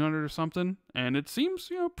 1,400 or something, and it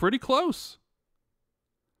seems, pretty close.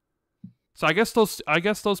 So I guess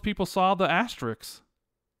those people saw the asterisks.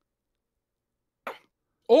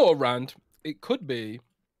 Or Rand, it could be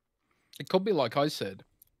like I said.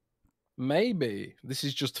 Maybe this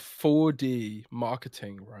is just 4D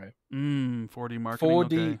marketing, right? 4D marketing.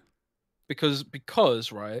 4D, okay.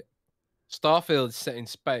 because right, Starfield is set in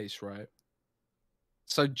space, right?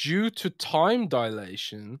 So due to time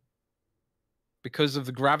dilation, because of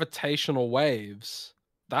the gravitational waves,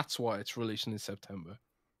 that's why it's releasing in September.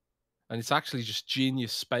 And it's actually just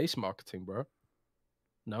genius space marketing, bro.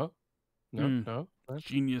 No.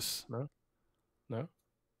 Genius. No.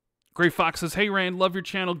 Gray Fox says, "Hey Rand, love your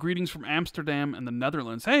channel. Greetings from Amsterdam and the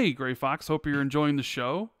Netherlands." Hey Gray Fox, hope you're enjoying the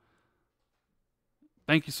show.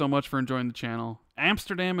 Thank you so much for enjoying the channel.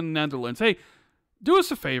 Amsterdam and the Netherlands. Hey, do us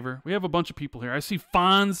a favor. We have a bunch of people here. I see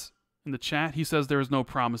Fonz in the chat. He says there is no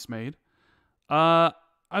promise made. I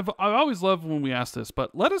always love when we ask this,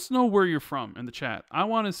 but let us know where you're from in the chat. I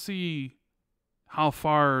want to see how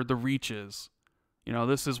far the reach is.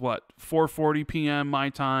 This is what, 4:40 p.m. my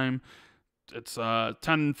time. It's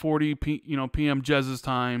 10:40 p.m. Jez's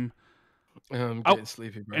time. I'm getting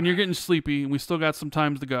sleepy, bro. And you're getting sleepy, and we still got some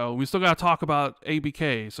times to go. We still got to talk about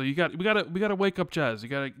ABK. So we got to wake up Jez. You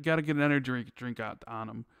got to get an energy drink out on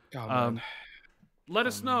him. Let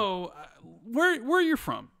us know where you're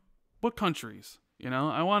from, what countries.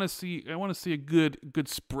 I want to see a good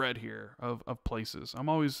spread here of places. I'm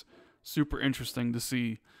always super interesting to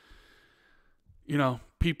see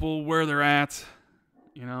people where they're at.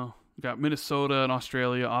 We got Minnesota and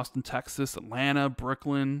Australia, Austin, Texas, Atlanta,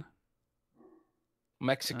 Brooklyn,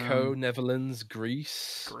 Mexico, Netherlands,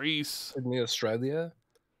 Greece, Sydney, Australia,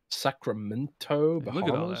 Sacramento,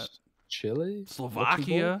 Bahamas, Chile,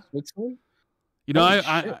 Slovakia, Switzerland.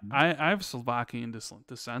 I have Slovakian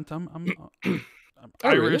descent. I'm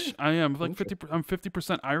Irish. Really? I am like 50. I'm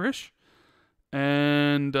 50% Irish,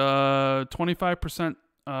 and 25%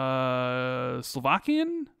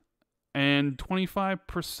 Slovakian, and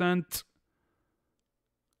 25%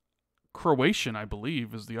 Croatian, I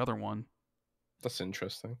believe, is the other one. That's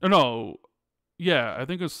interesting. No, yeah, I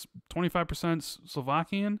think it's 25%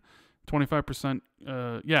 Slovakian, 25%.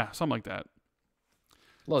 Yeah, something like that.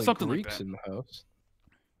 A lot of Greeks in the house.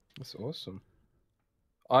 That's awesome.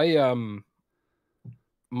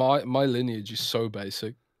 My lineage is so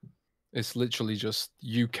basic. It's literally just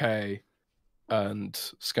UK and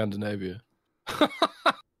Scandinavia.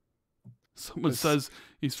 Someone says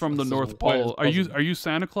he's from the North Pole. Are you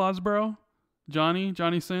Santa Claus, bro?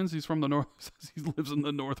 Johnny Sins, he's from the North. Says he lives in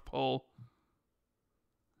the North Pole.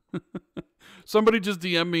 Somebody just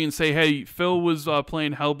DM me and say, "Hey, Phil was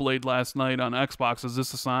playing Hellblade last night on Xbox. Is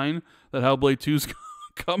this a sign that Hellblade 2's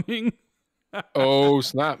coming?" Oh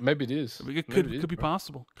snap! Maybe it is. It could be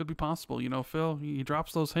possible. Could be possible. Phil, he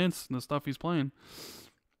drops those hints in the stuff he's playing.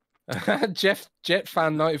 Jet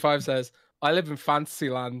Fan 95 says, "I live in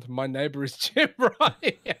Fantasyland. My neighbor is Jim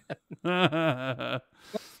Ryan."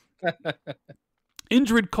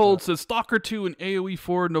 Indrid Cold says, "Stalker 2 and AoE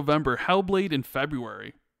 4 in November, Hellblade in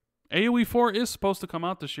February." AoE 4 is supposed to come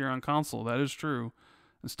out this year on console. That is true.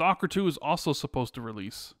 And Stalker 2 is also supposed to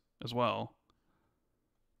release as well.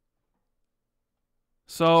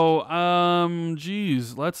 So,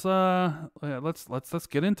 geez, let's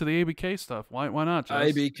get into the ABK stuff. Why not,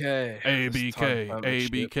 Jess? ABK.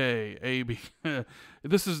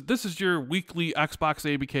 This is your weekly Xbox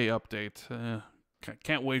ABK update.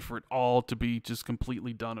 Can't wait for it all to be just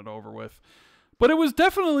completely done and over with. But it was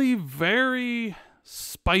definitely very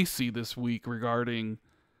spicy this week regarding.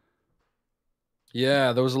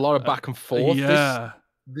 Yeah, there was a lot of back and forth. Yeah.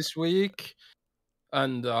 This week.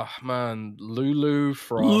 And man, Lulu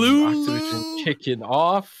from Activision kicking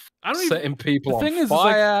off, setting people on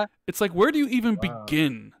fire. It's like, where do you even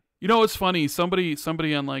begin? It's funny. Somebody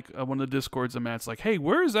on like one of the Discords I'm at, it's like, "Hey,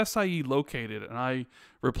 where is SIE located?" And I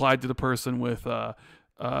replied to the person with they're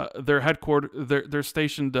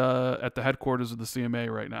stationed at the headquarters of the CMA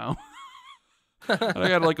right now. And I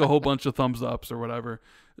got like a whole bunch of thumbs ups or whatever.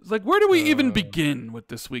 It's like, where do we even begin with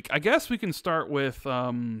this week? I guess we can start with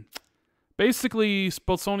basically,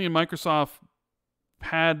 both Sony and Microsoft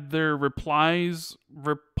had their replies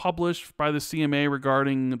republished by the CMA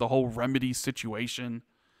regarding the whole Remedy situation.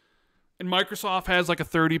 And Microsoft has like a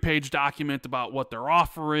 30-page document about what they're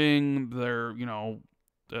offering, their,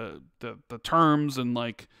 the terms, and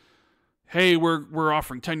like, hey, we're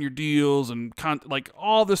offering 10-year deals and like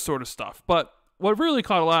all this sort of stuff. But what really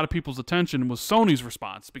caught a lot of people's attention was Sony's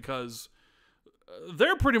response, because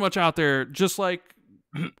they're pretty much out there just like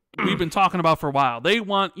we've been talking about for a while. They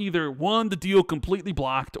want either one, the deal completely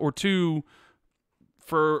blocked, or two,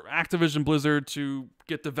 for Activision Blizzard to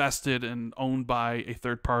get divested and owned by a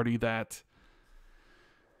third party that,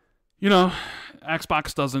 you know,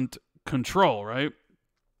 Xbox doesn't control, right?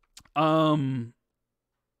 Where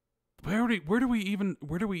do we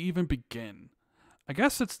even begin? I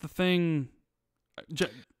guess it's the thing.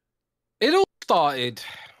 It all started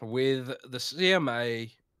with the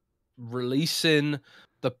CMA releasing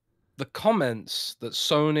the comments that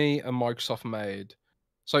Sony and Microsoft made.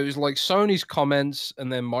 So it was like Sony's comments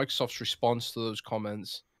and then Microsoft's response to those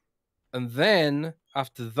comments. And then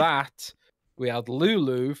after that, we had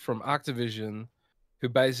Lulu from Activision, who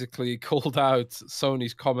basically called out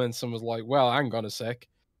Sony's comments and was like, well, hang on a sec.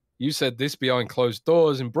 You said this behind closed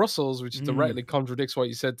doors in Brussels, which directly contradicts what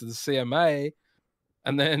you said to the CMA.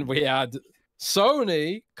 And then we had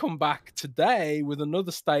Sony come back today with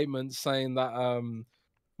another statement saying that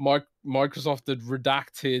Microsoft had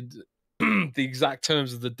redacted the exact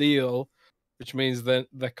terms of the deal, which means that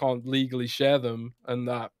they can't legally share them, and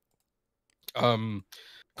that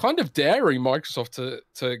kind of daring Microsoft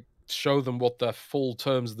to show them what the full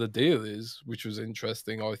terms of the deal is, which was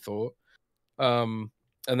interesting, I thought. And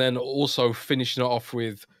then also finishing it off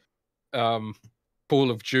with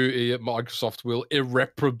Call of Duty at Microsoft will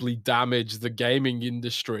irreparably damage the gaming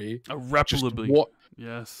industry. Irreparably.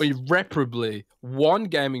 Yes. Irreparably. One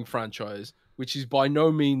gaming franchise, which is by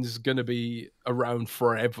no means going to be around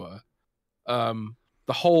forever. The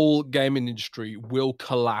whole gaming industry will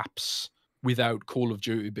collapse without Call of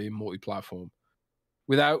Duty being multi-platform.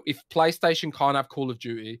 If PlayStation can't have Call of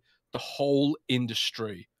Duty, the whole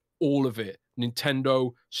industry, all of it,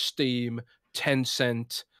 Nintendo, Steam,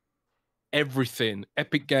 Tencent, everything,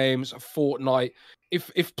 Epic Games, Fortnite.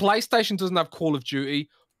 If PlayStation doesn't have Call of Duty,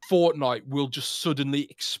 Fortnite will just suddenly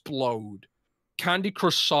explode. Candy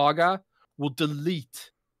Crush Saga will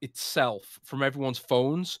delete itself from everyone's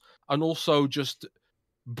phones and also just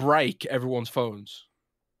break everyone's phones.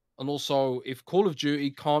 And also, if Call of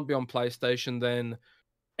Duty can't be on PlayStation, then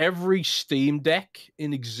every Steam Deck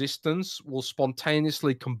in existence will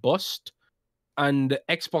spontaneously combust, and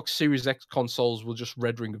Xbox Series X consoles will just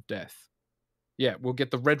red ring of death. Yeah, we'll get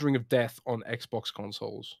the red ring of death on Xbox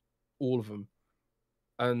consoles, all of them.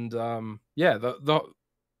 And yeah, the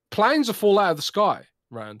planes will fall out of the sky,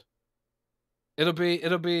 Rand. It'll be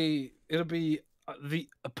the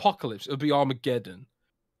apocalypse. It'll be Armageddon.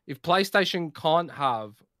 If PlayStation can't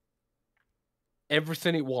have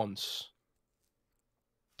everything it wants,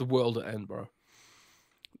 the world will end, bro.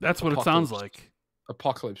 That's what it sounds like.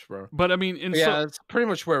 Apocalypse, bro. But I mean, it's pretty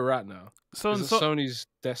much where we're at now. So Sony's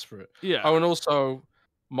desperate. Yeah. Oh, and also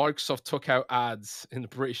Microsoft took out ads in the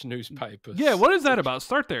British newspapers. Yeah, what is that about?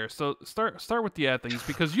 Start there. So start with the ad things,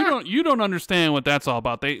 because you don't understand what that's all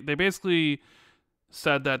about. They basically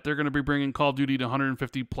said that they're going to be bringing Call of Duty to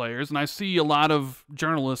 150 players, and I see a lot of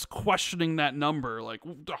journalists questioning that number, like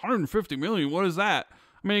 150 million. What is that?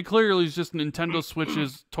 I mean, it clearly is just Nintendo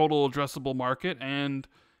Switch's total addressable market and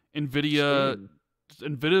Nvidia's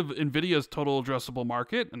total addressable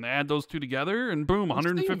market, and they add those two together, and boom,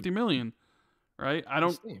 150 million. Right? I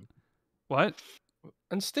don't. Steam. What?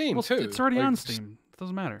 And Steam well, too. It's already on Steam. It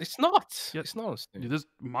doesn't matter. It's not. Yep. It's not on Steam. This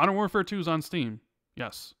Modern Warfare 2 is on Steam.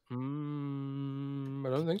 Yes. I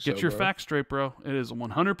don't think so. Get your facts straight, bro. It is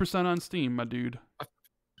 100% on Steam, my dude.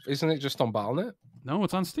 Isn't it just on Battle.net? No,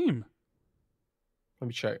 it's on Steam. Let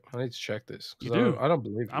me check. I need to check this. You do. I don't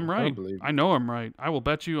believe you. I'm right. I don't believe you. I know I'm right. I will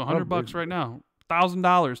bet you $100 right now. $1,000,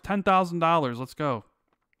 $10,000. Let's go.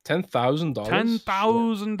 $10,000.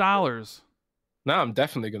 $10,000. Now I'm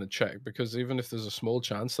definitely going to check, because even if there's a small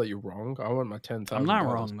chance that you're wrong, I want my $10,000. I'm not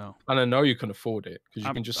wrong though, and I know you can afford it, because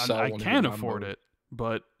you can just sell. I can afford it,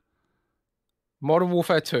 but Modern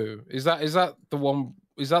Warfare 2 is that the one?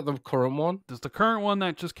 Is that the current one? This the current one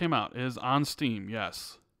that just came out is on Steam.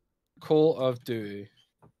 Yes. Call of Duty.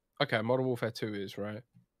 Okay, Modern Warfare 2 is right.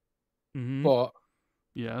 Mm-hmm. But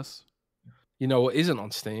yes, you know what isn't on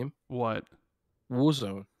Steam? What?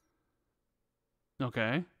 Warzone.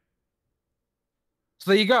 Okay. So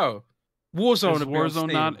there you go. Warzone.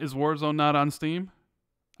 Is Warzone not on Steam?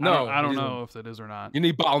 No, I don't know if it is or not. You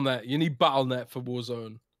need Battle.net. You need Battle.net for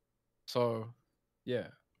Warzone. So, yeah,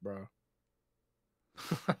 bro.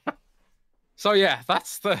 So yeah,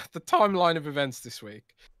 that's the timeline of events this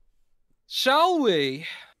week. Shall we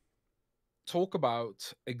talk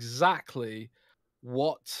about exactly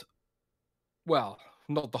what? Well,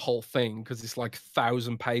 not the whole thing, because it's like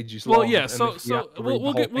 1,000 pages long. Well, yeah. So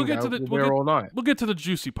we'll get to the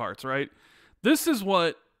juicy parts, right? This is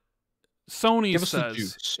what Sony Give us the says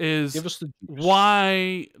juice. is Give us the juice.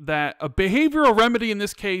 why that a behavioral remedy in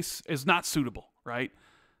this case is not suitable, right?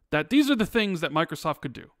 That these are the things that Microsoft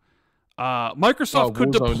could do. Microsoft could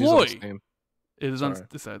Warzone deploy. is on Steam. It is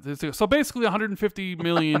on, so basically 150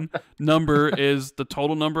 million number is the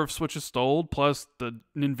total number of Switches sold plus the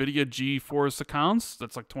NVIDIA GeForce accounts.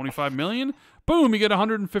 That's like 25 million. Boom, you get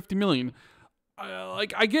 150 million.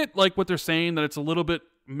 I get like what they're saying, that it's a little bit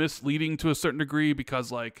misleading to a certain degree,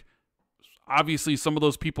 because like obviously some of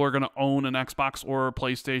those people are going to own an Xbox or a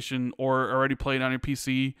PlayStation or already play it on your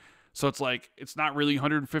PC. So it's like, it's not really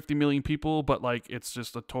 150 million people, but like it's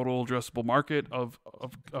just a total addressable market of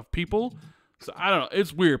people. So I don't know.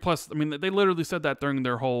 It's weird. Plus, I mean, they literally said that during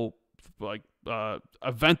their whole like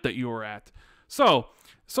event that you were at. So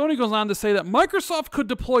Sony goes on to say that Microsoft could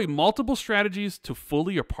deploy multiple strategies to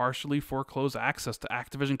fully or partially foreclose access to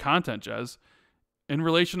Activision content, Jez. In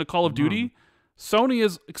relation to Call of Duty, Sony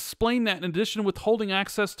has explained that in addition to withholding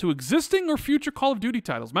access to existing or future Call of Duty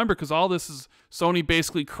titles. Remember, because all this is Sony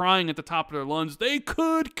basically crying at the top of their lungs, they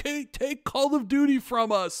could take Call of Duty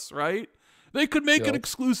from us, right? They could make it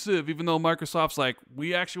exclusive, even though Microsoft's like,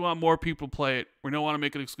 we actually want more people to play it. We don't want to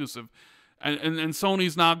make it exclusive. And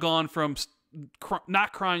Sony's now gone from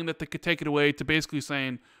not crying that they could take it away to basically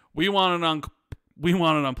saying, we want it on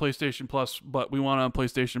PlayStation Plus, but we want it on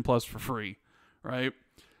PlayStation Plus for free, right?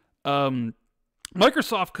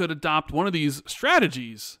 Microsoft could adopt one of these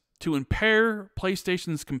strategies to impair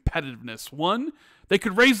PlayStation's competitiveness. One, they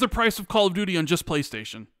could raise the price of Call of Duty on just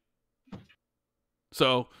PlayStation.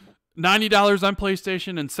 So $90 on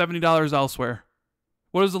PlayStation and $70 elsewhere.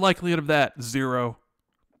 What is the likelihood of that? 0,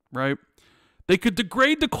 right? They could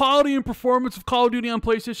degrade the quality and performance of Call of Duty on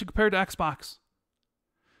PlayStation compared to Xbox.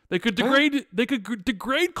 They could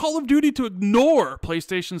degrade Call of Duty to ignore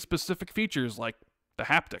PlayStation-specific features like the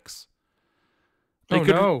haptics.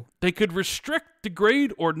 They could restrict,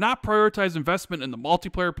 degrade, or not prioritize investment in the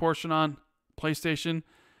multiplayer portion on PlayStation,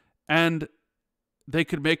 and they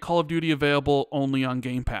could make Call of Duty available only on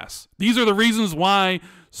Game Pass. These are the reasons why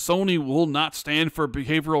Sony will not stand for a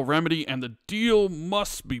behavioral remedy, and the deal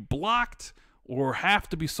must be blocked or have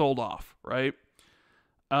to be sold off, right?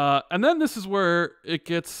 And then this is where it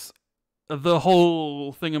gets the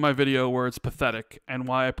whole thing in my video where it's pathetic, and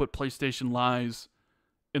why I put PlayStation Lies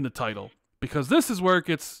in the title. Because this is where it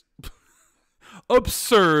gets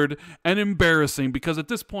absurd and embarrassing, because at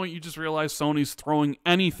this point you just realize Sony's throwing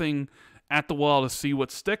anything at the wall to see what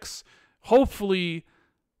sticks. Hopefully,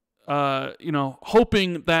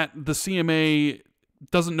 hoping that the CMA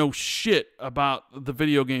doesn't know shit about the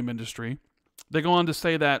video game industry. They go on to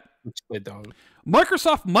say that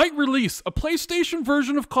Microsoft might release a PlayStation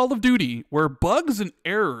version of Call of Duty where bugs and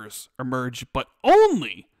errors emerge, but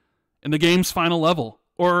only in the game's final level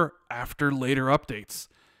or after later updates.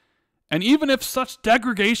 And even if such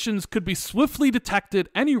degradations could be swiftly detected,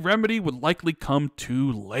 any remedy would likely come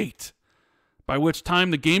too late, by which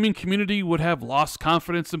time the gaming community would have lost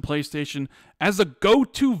confidence in PlayStation as a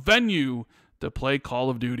go-to venue to play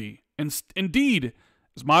Call of Duty. And indeed,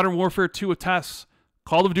 as Modern Warfare 2 attests,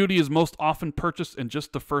 Call of Duty is most often purchased in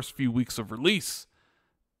just the first few weeks of release.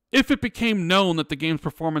 If it became known that the game's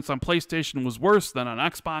performance on PlayStation was worse than on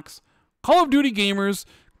Xbox, Call of Duty gamers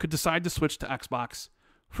could decide to switch to Xbox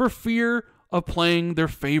for fear of playing their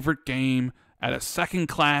favorite game at a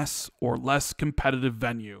second-class or less competitive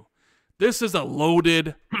venue. This is a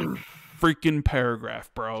loaded freaking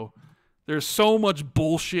paragraph, bro. There's so much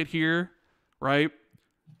bullshit here, right?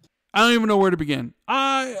 I don't even know where to begin.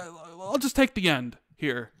 I'll just take the end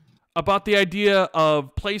here about the idea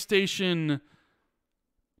of PlayStation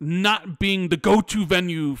not being the go-to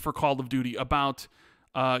venue for Call of Duty, about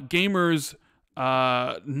gamers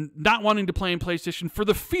not wanting to play in PlayStation for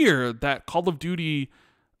the fear that Call of Duty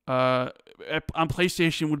on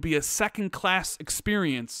PlayStation would be a second-class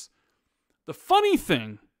experience. The funny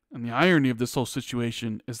thing, and the irony of this whole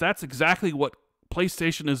situation, is that's exactly what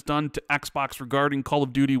PlayStation has done to Xbox regarding Call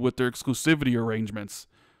of Duty with their exclusivity arrangements.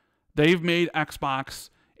 They've made Xbox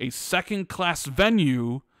a second-class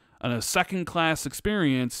venue and a second-class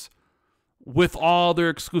experience with all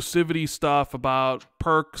their exclusivity stuff about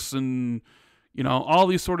perks and, all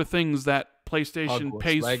these sort of things that PlayStation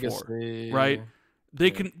pays for, right?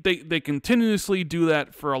 They continuously do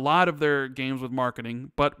that for a lot of their games with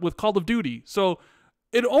marketing, but with Call of Duty. So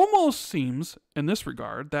it almost seems in this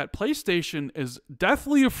regard that PlayStation is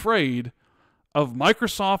deathly afraid of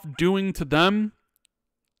Microsoft doing to them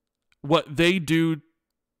what they do.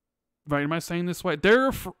 Right? Am I saying this way?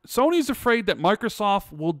 Sony's afraid that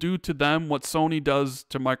Microsoft will do to them what Sony does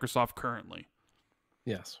to Microsoft currently.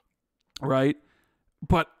 Yes. Right?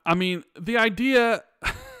 But I mean, the idea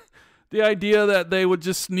The idea that they would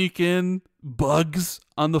just sneak in bugs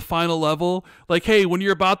on the final level. Like, hey, when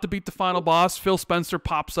you're about to beat the final boss, Phil Spencer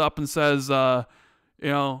pops up and says, you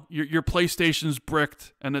know, your PlayStation's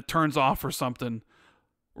bricked and it turns off or something.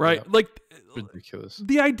 Right? Yeah. Like, Ridiculous.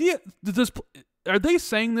 the idea, are they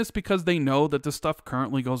saying this because they know that this stuff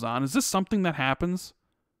currently goes on? Is this something that happens?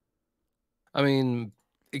 I mean,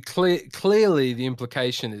 clearly the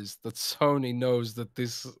implication is that Sony knows that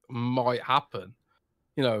this might happen.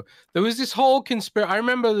 You know, there was this whole I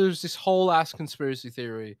remember there was this whole ass conspiracy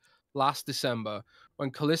theory last December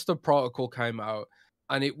when Callisto Protocol came out,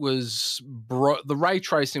 and it was the ray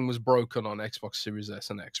tracing was broken on Xbox Series S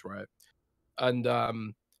and X, right? And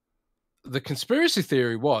the conspiracy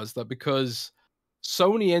theory was that because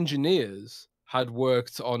Sony engineers had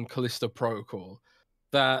worked on Callisto Protocol,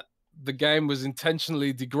 that the game was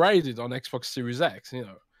intentionally degraded on Xbox Series X, you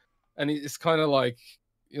know. And it's kind of like,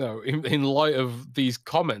 you know, in light of these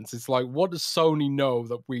comments, it's like, what does Sony know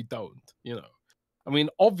that we don't, you know? I mean,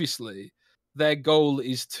 obviously, their goal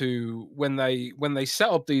is to, when they set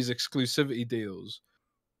up these exclusivity deals,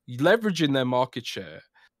 leveraging their market share,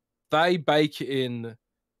 they bake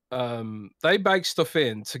stuff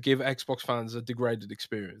in to give Xbox fans a degraded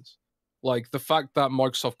experience. Like the fact that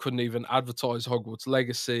Microsoft couldn't even advertise Hogwarts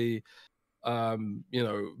Legacy, you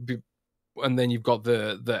know, and then you've got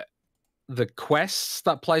the quests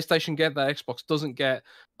that PlayStation get that Xbox doesn't get.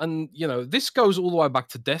 And, you know, this goes all the way back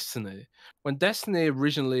to Destiny. When Destiny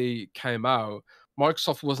originally came out,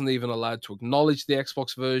 Microsoft wasn't even allowed to acknowledge the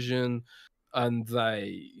Xbox version. And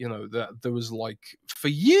they, you know, there was like, for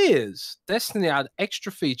years, Destiny had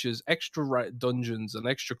extra features, extra dungeons, and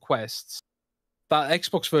extra quests that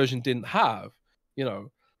Xbox version didn't have, you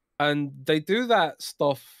know. And they do that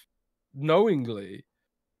stuff knowingly,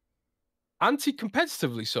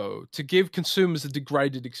 anti-competitively so, to give consumers a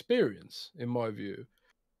degraded experience, in my view.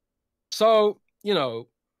 So, you know,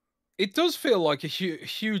 it does feel like a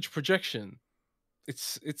huge projection.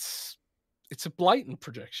 It's a blatant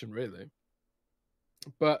projection, really.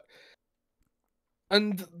 But,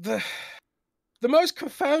 and the most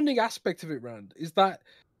confounding aspect of it, Rand, is that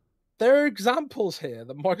there are examples here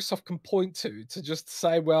that Microsoft can point to just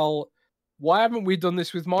say, well, why haven't we done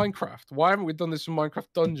this with Minecraft? Why haven't we done this with Minecraft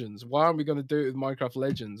Dungeons? Why aren't we going to do it with Minecraft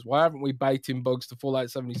Legends? Why haven't we baked in bugs to Fallout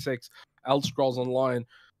 76, Elder Scrolls Online,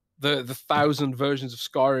 the 1,000 versions of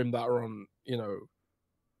Skyrim that are on, you know,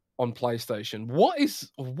 on PlayStation? What is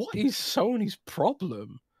Sony's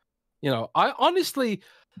problem? You know, I honestly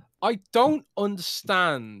don't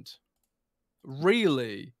understand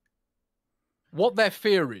really what their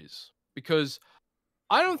fear is, because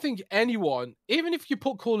I don't think anyone, even if you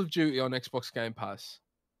put Call of Duty on Xbox Game Pass,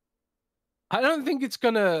 I don't think it's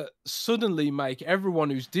going to suddenly make everyone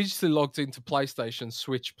who's digitally logged into PlayStation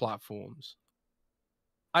switch platforms.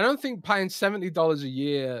 I don't think paying $70 a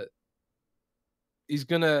year is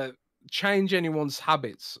going to change anyone's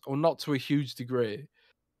habits, or not to a huge degree,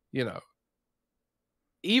 you know.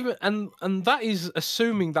 Even and that is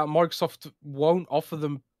assuming that Microsoft won't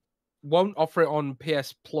offer it on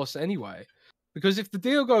PS Plus anyway. Because if the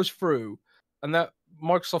deal goes through and that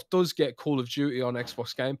Microsoft does get Call of Duty on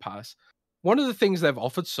Xbox Game Pass, one of the things they've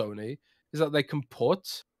offered Sony is that they can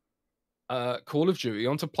put Call of Duty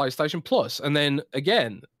onto PlayStation Plus. And then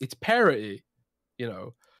again, it's parity, you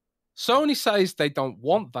know. Sony says they don't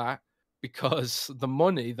want that because the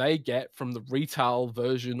money they get from the retail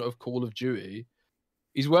version of Call of Duty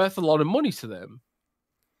is worth a lot of money to them.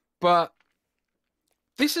 But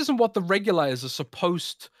this isn't what the regulators are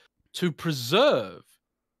supposed to preserve.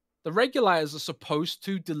 The regulators are supposed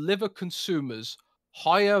to deliver consumers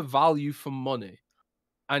higher value for money.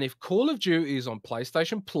 And if Call of Duty is on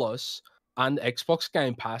PlayStation Plus and Xbox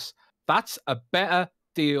Game Pass, that's a better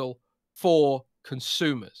deal for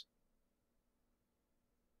consumers.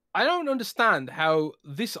 I don't understand how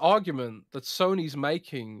this argument that Sony's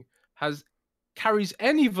making carries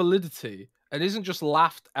any validity and isn't just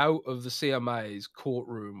laughed out of the CMA's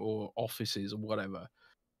courtroom or offices or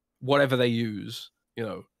whatever they use, you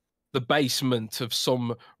know, the basement of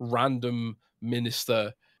some random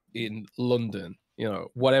minister in London, you know,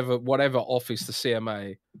 whatever office the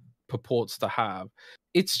CMA purports to have.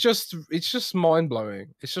 It's just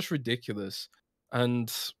mind-blowing. It's just ridiculous.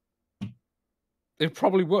 And it'll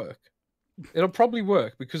probably work. It'll probably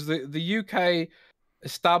work because the UK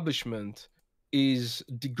establishment is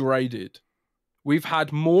degraded. We've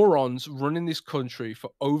had morons running this country for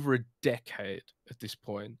over a decade at this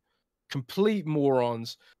point. Complete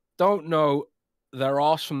morons, don't know their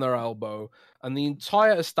arse from their elbow, and the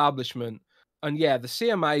entire establishment. And yeah, the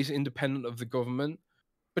CMA is independent of the government,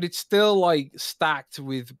 but it's still like stacked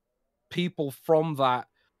with people from that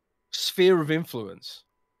sphere of influence.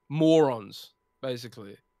 Morons,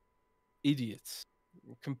 basically. Idiots.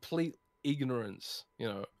 Complete ignorance, you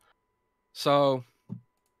know. So,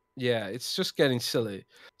 yeah, it's just getting silly.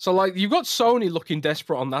 So, like, you've got Sony looking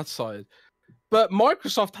desperate on that side. But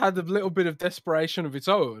Microsoft had a little bit of desperation of its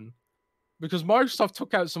own. Because Microsoft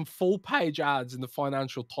took out some full-page ads in the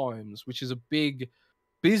Financial Times, which is a big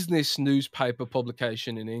business newspaper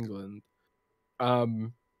publication in England.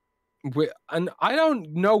 And I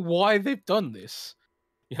don't know why they've done this.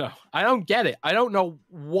 You know, I don't get it. I don't know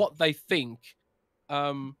what they think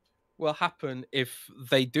will happen if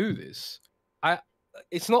they do this.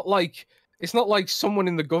 It's not like someone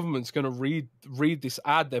in the government's going to read this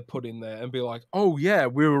ad they put in there and be like, "Oh yeah,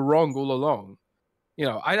 we were wrong all along." You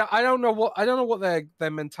know, I don't know what their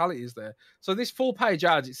mentality is there. So this full page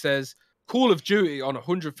ad, it says Call of Duty on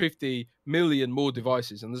 150 million more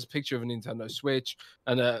devices, and there's a picture of a Nintendo Switch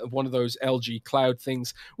and one of those LG Cloud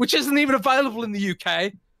things, which isn't even available in the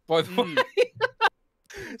UK, by the way.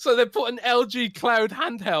 So they put an LG Cloud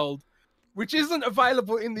handheld, which isn't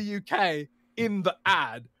available in the UK, in the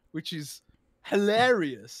ad, which is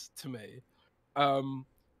hilarious to me. And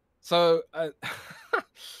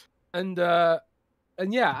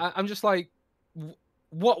yeah, I'm just like,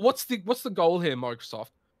 what's the goal here,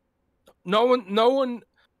 Microsoft? No one,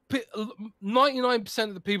 99%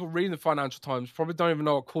 of the people reading the Financial Times probably don't even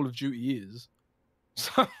know what Call of Duty is.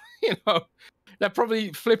 So, you know, they'll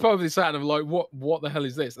probably flip over this ad and be like, what the hell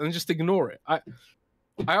is this? And then just ignore it. I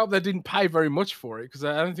hope they didn't pay very much for it, because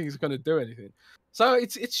I don't think it's going to do anything. So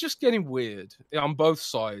it's just getting weird on both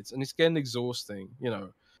sides, and it's getting exhausting, you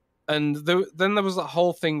know. And then there was that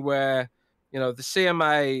whole thing where, you know, the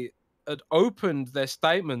CMA had opened their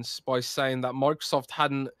statements by saying that Microsoft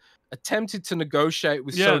hadn't attempted to negotiate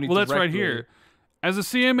with Sony well, that's directly. right here. As the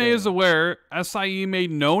CMA is aware, SIE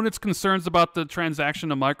made known its concerns about the transaction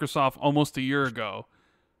to Microsoft almost a year ago.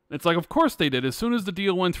 It's like, of course they did. As soon as the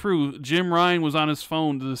deal went through, Jim Ryan was on his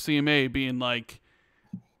phone to the CMA being like,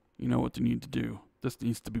 you know what they need to do. This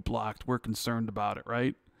needs to be blocked. We're concerned about it,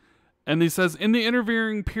 right? And he says, in the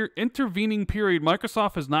intervening period,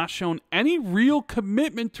 Microsoft has not shown any real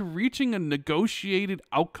commitment to reaching a negotiated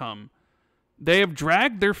outcome. They have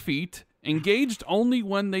dragged their feet, engaged only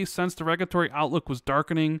when they sensed the regulatory outlook was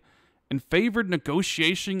darkening, and favored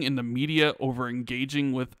negotiation in the media over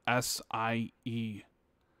engaging with SIE.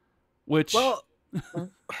 Which, well,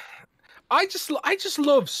 I just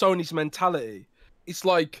love Sony's mentality. It's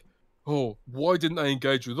like, oh, why didn't they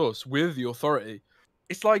engage with us? We're the authority.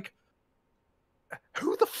 It's like,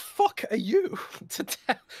 who the fuck are you to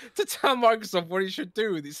tell Microsoft what it should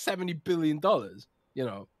do with its $70 billion? You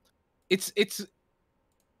know, it's the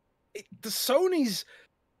Sony's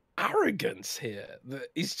arrogance here that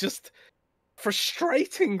is just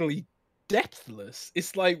frustratingly depthless.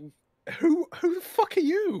 It's like, who the fuck are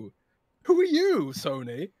you? Who are you,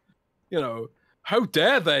 Sony? You know, how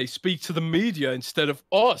dare they speak to the media instead of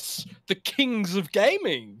us, the kings of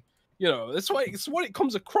gaming? You know, it's what it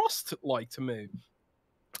comes across to me.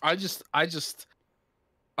 I'm just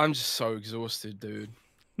so exhausted, dude.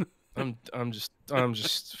 I'm just.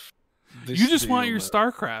 You just want your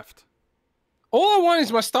StarCraft. All I want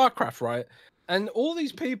is my StarCraft, right? And all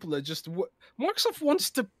these people are just. Microsoft wants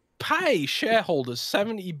to pay shareholders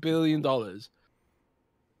 $70 billion,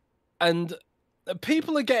 and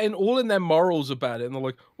people are getting all in their morals about it, and they're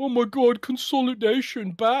like, "Oh my god,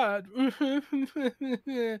 consolidation bad."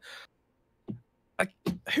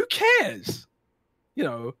 Who cares? You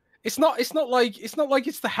know, it's not like it's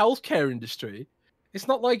the healthcare industry. It's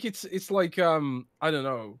not like it's like I don't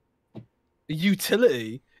know, a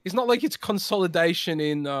utility. It's not like it's consolidation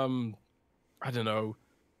in I don't know,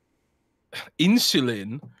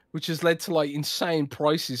 insulin, which has led to like insane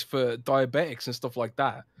prices for diabetics and stuff like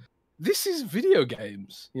that. This is video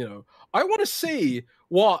games, you know. I want to see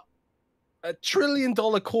what a $1 trillion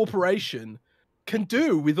corporation can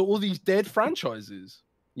do with all these dead franchises,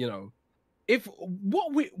 you know. If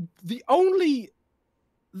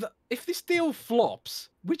this deal flops,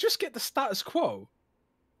 we just get the status quo.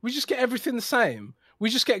 We just get everything the same. We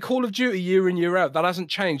just get Call of Duty year in, year out. That hasn't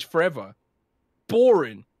changed forever.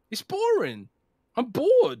 Boring. It's boring. I'm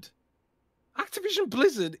bored. Activision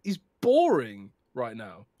Blizzard is boring right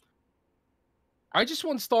now. I just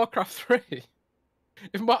want StarCraft 3.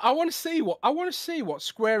 I want to see what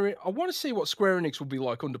Square Enix will be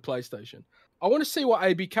like under PlayStation. I want to see what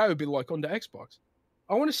ABK would be like under Xbox.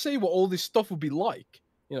 I want to see what all this stuff would be like.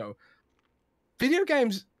 You know, video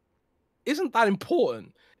games isn't that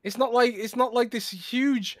important. It's not like this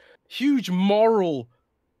huge moral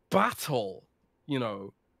battle. You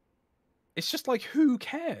know, it's just like, who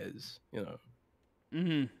cares? You know.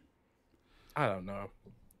 Mm-hmm. I don't know.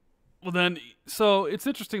 Well, then, so it's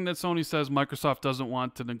interesting that Sony says Microsoft doesn't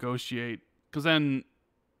want to negotiate, because then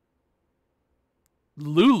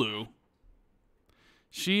Lulu,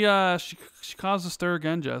 she caused a stir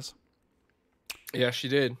again, Jez. Yeah, she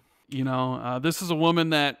did. You know, this is a woman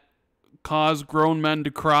that caused grown men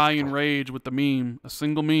to cry in rage with the meme, a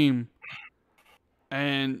single meme.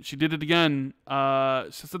 And she did it again.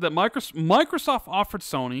 She said that Microsoft offered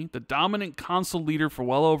Sony, the dominant console leader for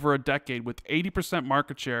well over a decade with 80%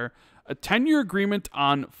 market share, a 10-year agreement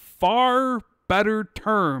on far better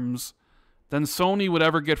terms than Sony would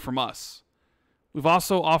ever get from us. We've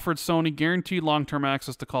also offered Sony guaranteed long-term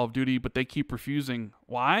access to Call of Duty, but they keep refusing.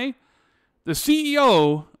 Why? The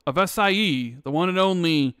CEO of SIE, the one and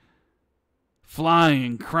only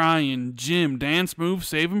flying, crying, Jim, dance move,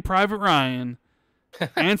 saving Private Ryan,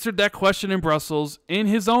 answered that question in Brussels in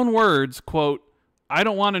his own words, quote, "I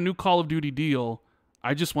don't want a new Call of Duty deal.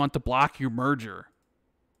 I just want to block your merger."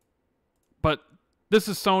 But this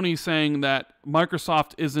is Sony saying that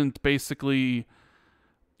Microsoft isn't basically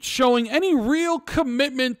showing any real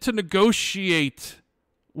commitment to negotiate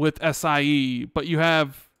with SIE, but you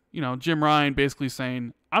have, Jim Ryan basically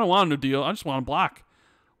saying, "I don't want a new deal. I just want to block."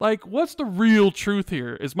 Like, what's the real truth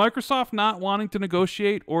here? Is Microsoft not wanting to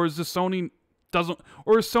negotiate, or is this Sony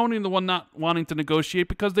or is Sony the one not wanting to negotiate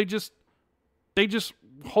because they just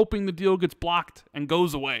hoping the deal gets blocked and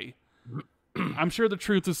goes away? I'm sure the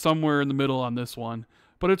truth is somewhere in the middle on this one,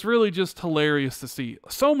 but it's really just hilarious to see.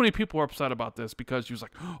 So many people are upset about this because she was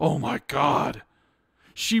like, "Oh my God,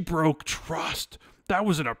 she broke trust. That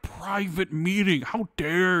was in a private meeting. How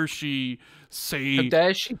dare she say... How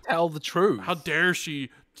dare she tell the truth? How dare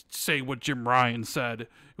she say what Jim Ryan said?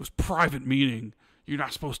 It was private meeting. You're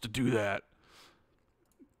not supposed to do that."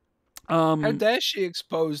 How dare she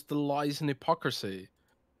expose the lies and hypocrisy?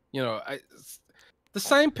 The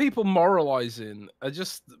same people moralizing are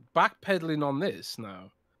just backpedaling on this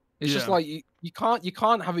now. It's just like you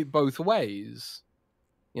can't have it both ways,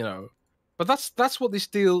 But that's what this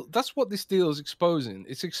deal is exposing.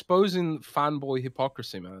 It's exposing fanboy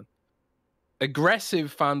hypocrisy, man.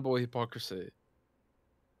 Aggressive fanboy hypocrisy.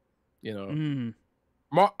 I've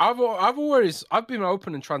been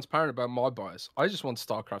open and transparent about my bias. I just want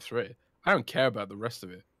StarCraft 3. I don't care about the rest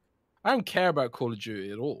of it. I don't care about Call of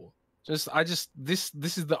Duty at all. This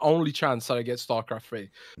is the only chance that I get StarCraft 3.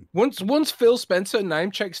 Once Phil Spencer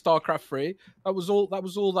name checked StarCraft 3, that was all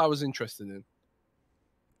that I was interested in.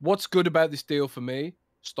 What's good about this deal for me?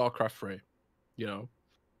 StarCraft 3.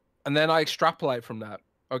 And then I extrapolate from that.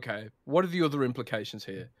 Okay, what are the other implications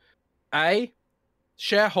here? A,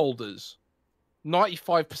 shareholders.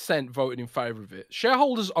 95% voted in favor of it.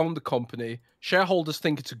 Shareholders own the company. Shareholders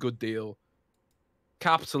think it's a good deal.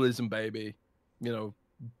 Capitalism, baby.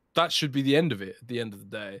 That should be the end of it at the end of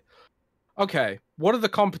the day. Okay, what are the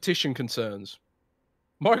competition concerns?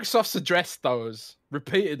 Microsoft's addressed those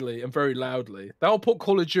repeatedly and very loudly. They'll put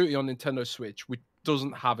Call of Duty on Nintendo Switch, which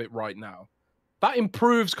doesn't have it right now. That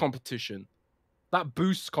improves competition. That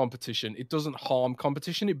boosts competition. It doesn't harm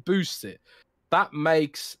competition. It boosts it. That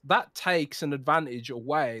takes an advantage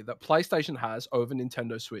away that PlayStation has over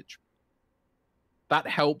Nintendo Switch. That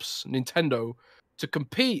helps Nintendo to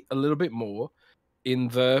compete a little bit more in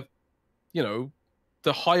the,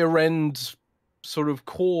 the higher end sort of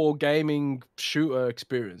core gaming shooter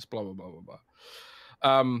experience, blah, blah, blah, blah, blah.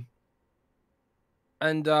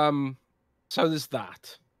 So there's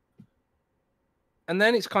that. And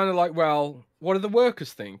then it's kind of like, well, what do the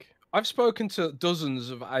workers think? I've spoken to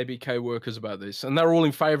dozens of ABK workers about this, and they're all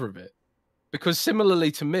in favor of it. Because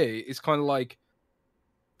similarly to me, it's kind of like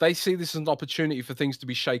they see this as an opportunity for things to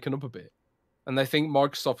be shaken up a bit. And they think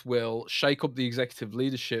Microsoft will shake up the executive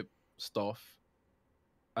leadership stuff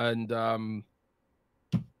and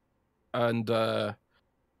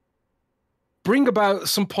bring about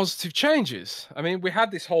some positive changes. I mean, we had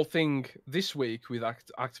this whole thing this week with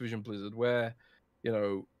Activision Blizzard where,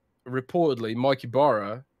 reportedly Mike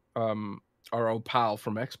Ibarra, our old pal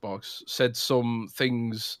from Xbox, said some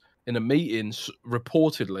things in a meeting,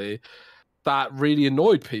 reportedly, that really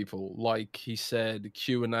annoyed people. Like he said,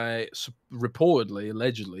 Q&A, reportedly,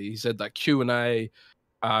 allegedly, he said that Q&A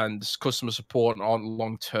and customer support aren't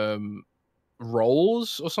long-term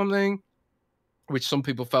roles or something, which some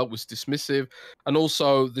people felt was dismissive. And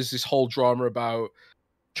also, there's this whole drama about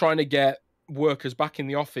trying to get workers back in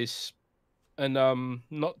the office and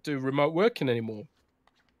not do remote working anymore.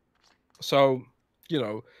 So,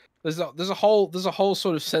 there's a whole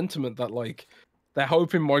sort of sentiment that like they're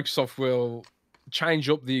hoping Microsoft will change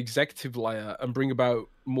up the executive layer and bring about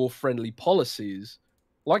more friendly policies,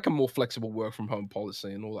 like a more flexible work from home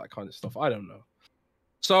policy and all that kind of stuff. I don't know.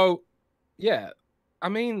 So, yeah, I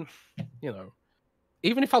mean, you know,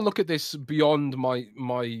 even if I look at this beyond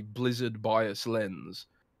my Blizzard bias lens,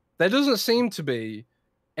 there doesn't seem to be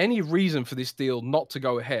any reason for this deal not to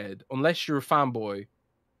go ahead unless you're a fanboy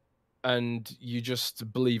and you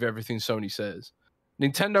just believe everything Sony says.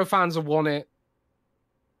 Nintendo fans have won it.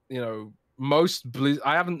 You know,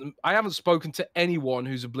 I haven't spoken to anyone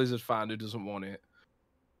who's a Blizzard fan who doesn't want it.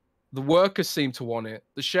 The workers seem to want it.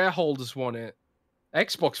 The shareholders want it.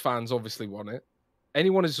 Xbox fans obviously want it.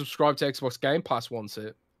 Anyone who's subscribed to Xbox Game Pass wants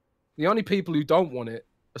it. The only people who don't want it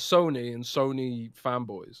are Sony and Sony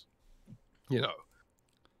fanboys. You know,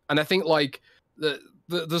 and I think like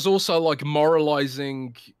there's also like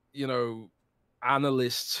moralizing, you know,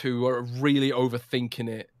 analysts who are really overthinking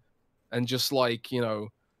it and just like, you know,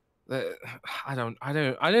 I don't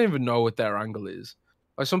even know what their angle is.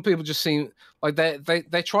 Like some people just seem like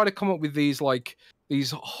they try to come up with these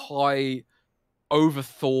high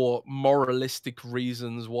overthought moralistic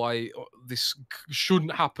reasons why this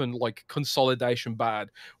shouldn't happen, like consolidation bad,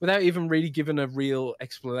 without even really giving a real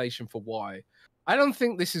explanation for why. I don't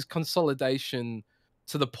think this is consolidation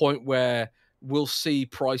to the point where we'll see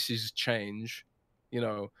prices change. You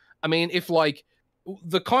know, I mean, if like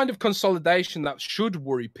the kind of consolidation that should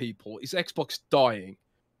worry people is Xbox dying.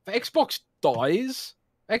 If Xbox dies,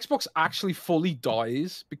 Xbox actually fully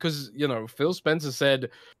dies, because, you know, Phil Spencer said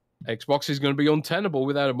Xbox is going to be untenable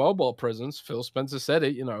without a mobile presence. Phil Spencer said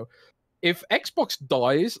it, you know. If Xbox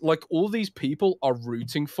dies, like all these people are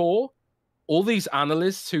rooting for, all these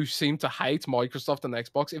analysts who seem to hate Microsoft and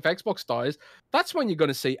Xbox, if Xbox dies, that's when you're going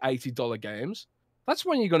to see $80 games. That's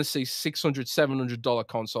when you're going to see $600, $700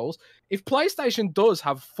 consoles. If PlayStation does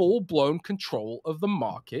have full-blown control of the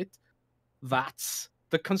market, that's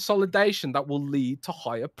the consolidation that will lead to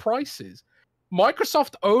higher prices.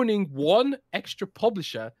 Microsoft owning one extra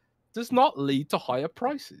publisher does not lead to higher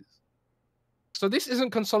prices. So this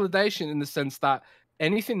isn't consolidation in the sense that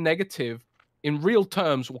anything negative in real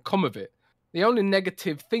terms will come of it. The only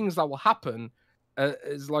negative things that will happen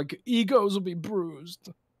is like egos will be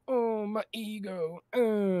bruised. Oh, my ego.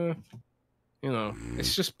 You know,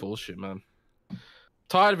 it's just bullshit, man.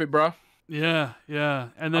 Tired of it, bro. Yeah.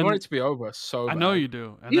 And then I want it to be over. So I know you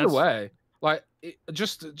do. And either way, like,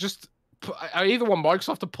 I either want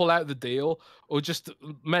Microsoft to pull out the deal or just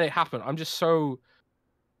let it happen. I'm just so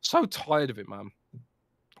tired of it, man.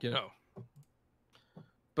 You know.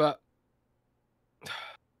 But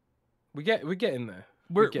we're getting there.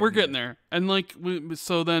 We're getting there. And like,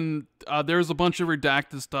 so then there's a bunch of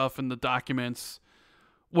redacted stuff in the documents.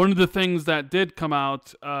 One of the things that did come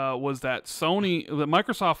out was that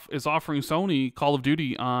Microsoft is offering Sony Call of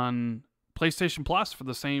Duty on PlayStation Plus for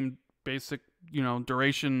the same basic, you know,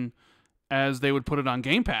 duration as they would put it on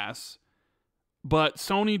Game Pass. But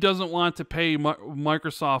Sony doesn't want to pay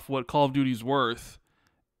Microsoft what Call of Duty's worth.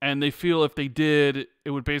 And they feel if they did, it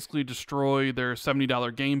would basically destroy their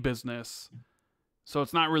 $70 game business. So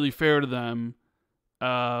it's not really fair to them, you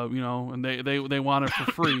know, and they want it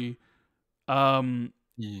for free.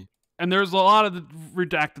 Yeah. And there's a lot of the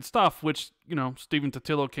redacted stuff, which, you know, Stephen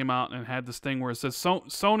Totillo came out and had this thing where it says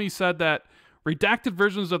Sony said that redacted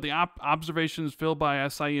versions of the observations filled by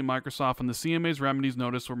SIE and Microsoft and the CMA's remedies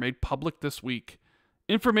notice were made public this week.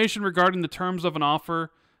 Information regarding the terms of an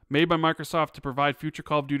offer made by Microsoft to provide future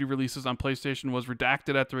Call of Duty releases on PlayStation was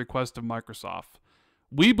redacted at the request of Microsoft.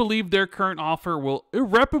 We believe their current offer will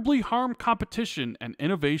irreparably harm competition and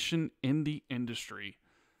innovation in the industry.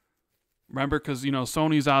 Remember, because, you know,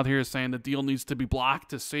 Sony's out here saying the deal needs to be blocked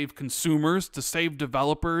to save consumers, to save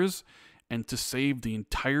developers, and to save the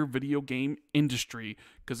entire video game industry.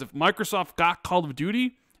 Because if Microsoft got Call of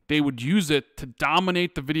Duty, they would use it to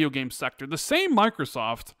dominate the video game sector. The same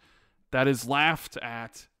Microsoft that is laughed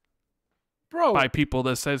at by people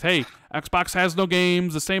that says, hey, Xbox has no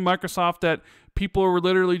games. The same Microsoft that people were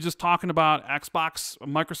literally just talking about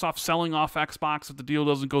Microsoft selling off Xbox if the deal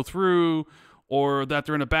doesn't go through, or that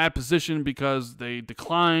they're in a bad position because they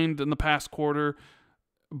declined in the past quarter.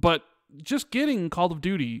 But just getting Call of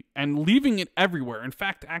Duty and leaving it everywhere, in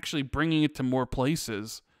fact, actually bringing it to more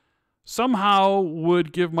places, somehow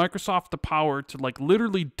would give Microsoft the power to, like,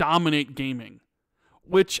 literally dominate gaming,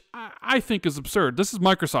 which I think is absurd. This is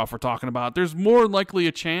Microsoft we're talking about. There's more likely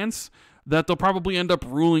a chance that they'll probably end up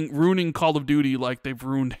ruining Call of Duty like they've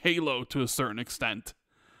ruined Halo to a certain extent.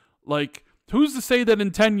 Like, who's to say that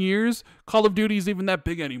in 10 years, Call of Duty is even that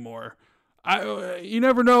big anymore? You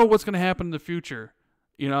never know what's going to happen in the future.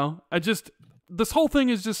 You know, this whole thing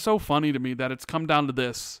is just so funny to me that it's come down to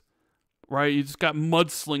this, right? You just got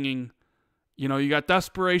mudslinging. You know, you got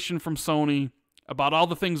desperation from Sony about all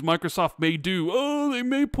the things Microsoft may do. Oh, they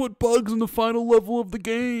may put bugs in the final level of the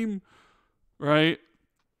game. right?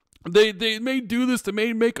 They may do this to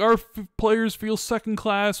make our players feel second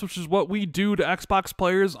class, which is what we do to Xbox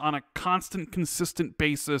players on a constant, consistent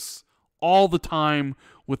basis all the time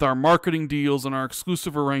with our marketing deals and our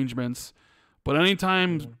exclusive arrangements. But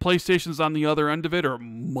anytime PlayStation's on the other end of it, or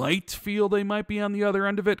might feel they might be on the other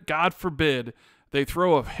end of it, God forbid, they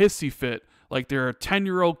throw a hissy fit like they're a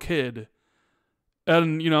 10-year-old kid.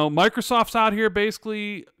 And, Microsoft's out here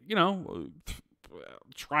basically,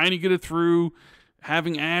 trying to get it through,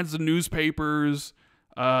 having ads in newspapers,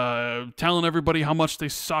 telling everybody how much they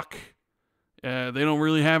suck. They don't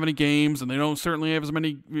really have any games, and they don't certainly have as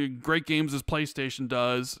many great games as PlayStation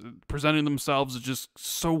does, presenting themselves as just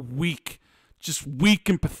so weak. Just weak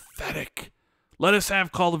and pathetic. Let us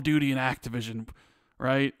have Call of Duty and Activision,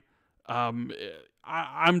 right? I'm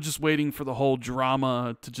just waiting for the whole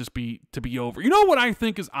drama to be over. You know what I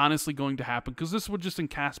think is honestly going to happen? Because this would just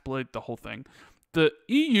encapsulate the whole thing. The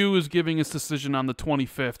EU is giving its decision on the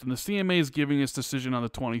 25th, and the CMA is giving its decision on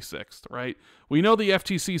the 26th, right? We know the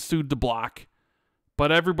FTC sued the block,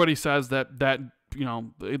 but everybody says that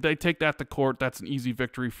they take that to court. That's an easy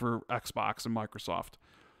victory for Xbox and Microsoft.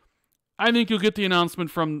 I think you'll get the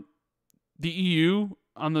announcement from the EU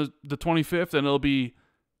on the 25th, and it'll be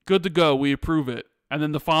good to go. We approve it. And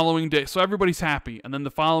then the following day, so everybody's happy. And then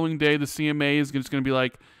the following day, the CMA is just going to be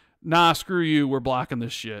like, nah, screw you. We're blocking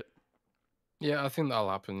this shit. Yeah, I think that'll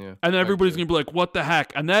happen, yeah. And then everybody's going to be like, what the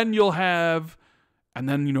heck? And then and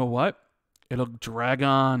then you know what? It'll drag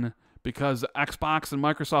on because Xbox and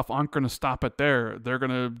Microsoft aren't going to stop it there. They're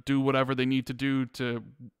going to do whatever they need to do to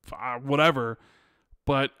whatever.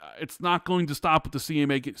 But it's not going to stop with the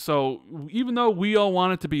CMA. So even though we all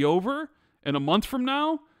want it to be over in a month from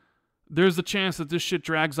now, there's a chance that this shit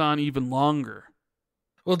drags on even longer.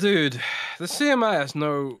 Well, dude, the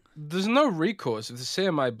CMA there's no recourse if the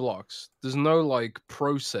CMA blocks. There's no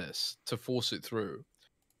process to force it through.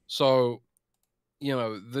 So,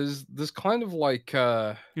 there's kind of like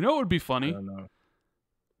it would be funny. I don't know.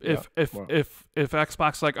 If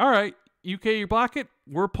Xbox all right, UK, you block it.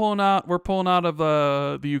 We're pulling out of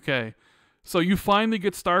the UK. So you finally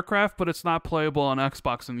get StarCraft, but it's not playable on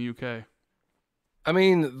Xbox in the UK. I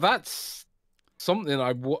mean, that's something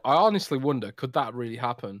I honestly wonder, could that really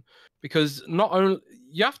happen? Because not only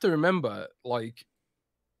you have to remember, would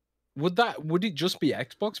it just be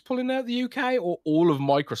Xbox pulling out the UK or all of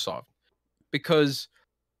Microsoft? Because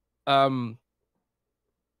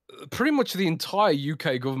pretty much the entire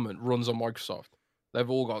UK government runs on Microsoft. They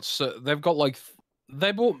bought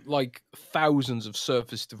thousands of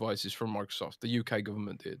Surface devices from Microsoft. The UK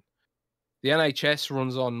government did. The NHS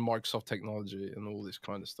runs on Microsoft technology and all this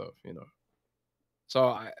kind of stuff, So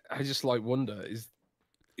I just wonder,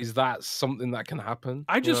 is that something that can happen?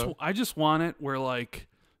 I just want it where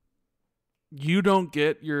you don't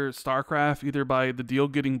get your StarCraft either by the deal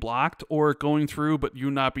getting blocked or going through, but you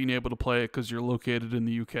not being able to play it because you're located in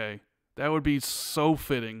the UK. That would be so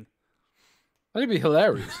fitting. That'd be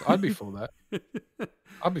hilarious. I'd be for that.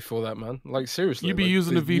 I'd be for that, man. Seriously. You'd be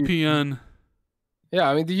using a VPN. Yeah,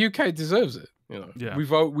 I mean the UK deserves it. Yeah.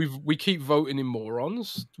 We keep voting in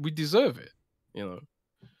morons. We deserve it. Oh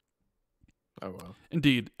well.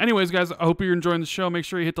 Indeed. Anyways, guys, I hope you're enjoying the show. Make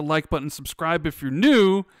sure you hit the like button, subscribe if you're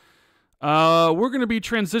new. We're going to be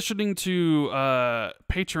transitioning to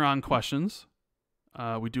Patreon questions.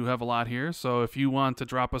 We do have a lot here, so if you want to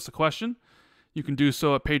drop us a question, you can do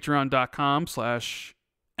so at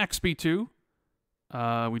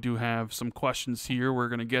patreon.com/XB2. We do have some questions here we're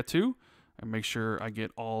going to get to. And make sure I get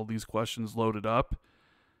all these questions loaded up.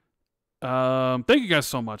 Thank you guys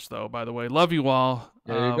so much, though, by the way. Love you all.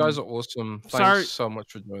 Yeah, you guys are awesome. Thanks so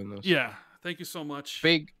much for doing this. Yeah, thank you so much.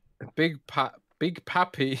 Big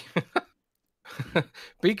Pappy.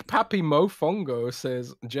 Big Pappy Mofongo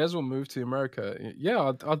says Jez will move to America.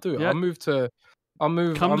 Yeah, I'll do it. Yeah. I'll move to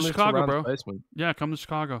Chicago, bro. Basement. Yeah, come to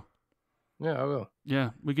Chicago. Yeah, I will. Yeah,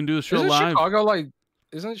 we can do the show live.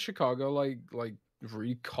 Isn't Chicago like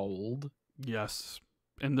really cold? Yes.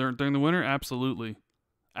 And during the winter, absolutely.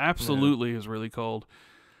 Absolutely is really cold.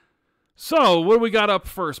 So, what do we got up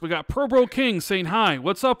first? We got Pro Bro King saying, hi,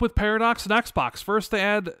 what's up with Paradox and Xbox? First, they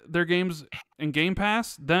add their games in Game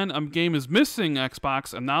Pass. Then, a game is missing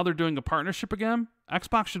Xbox, and now they're doing a partnership again.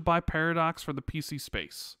 Xbox should buy Paradox for the PC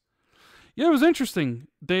space. Yeah, it was interesting.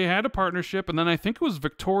 They had a partnership, and then I think it was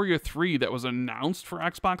Victoria 3 that was announced for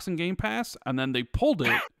Xbox and Game Pass, and then they pulled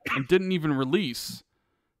it and didn't even release.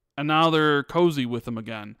 And now they're cozy with them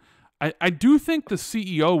again. I do think the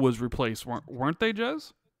CEO was replaced, weren't they,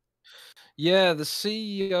 Jez? Yeah, the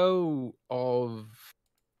CEO of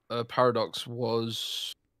Paradox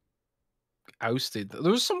was ousted.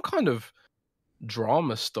 There was some kind of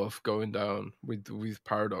drama stuff going down with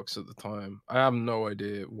Paradox at the time. I have no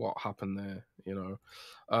idea what happened there, you know.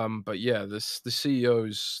 But yeah, the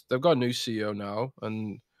CEOs, they've got a new CEO now,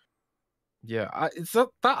 and yeah, it's that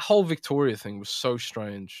whole Victoria thing was so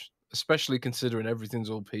strange, especially considering everything's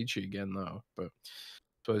all peachy again now. But I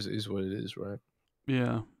suppose it is what it is, right?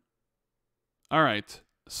 Yeah. All right.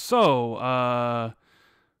 So,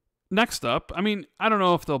 next up, I mean, I don't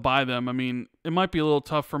know if they'll buy them. I mean, it might be a little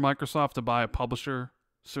tough for Microsoft to buy a publisher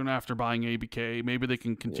soon after buying ABK. Maybe they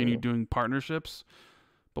can continue doing partnerships,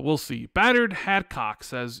 but we'll see. Battered Hadcock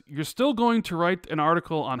says, you're still going to write an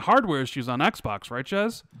article on hardware issues on Xbox, right,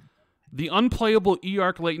 Jez? The unplayable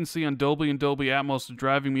eARC latency on Dolby and Dolby Atmos is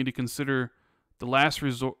driving me to consider the last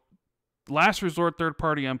resort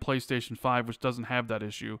third-party on PlayStation 5, which doesn't have that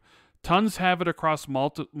issue. Tons have it across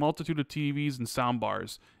multitude of TVs and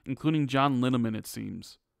soundbars, including John Linneman, it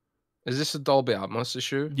seems. Is this a Dolby Atmos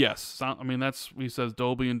issue? Yes. I mean, he says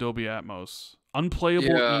Dolby and Dolby Atmos. Unplayable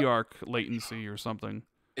eARC latency or something.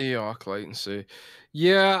 eARC latency.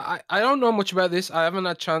 Yeah, I don't know much about this. I haven't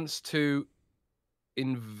had a chance to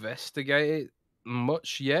investigate it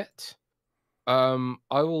much yet. I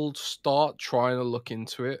will start trying to look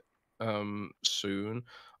into it soon.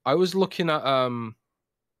 I was looking at the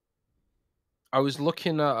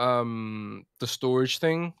storage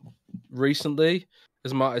thing recently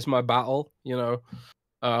as my battle, you know.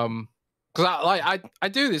 Because I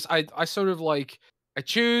do this. I sort of like, I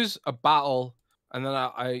choose a battle and then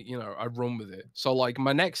I run with it. So like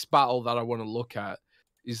my next battle that I want to look at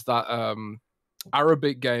is that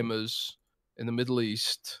Arabic gamers in the Middle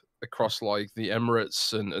East across like the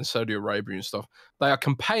Emirates and Saudi Arabia and stuff, they are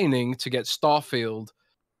campaigning to get Starfield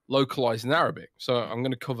localized in Arabic. So I'm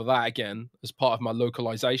going to cover that again as part of my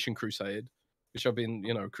localization crusade, which I've been,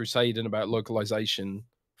 crusading about localization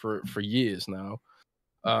for years now.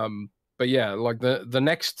 But yeah, like the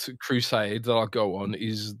next crusade that I'll go on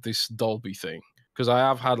is this Dolby thing, because I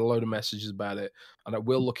have had a load of messages about it, and I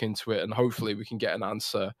will look into it, and hopefully we can get an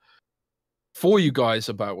answer for you guys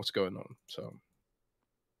about what's going on. So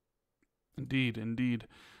Indeed.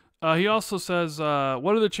 He also says,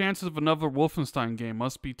 what are the chances of another Wolfenstein game?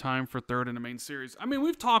 Must be time for third in the main series. I mean,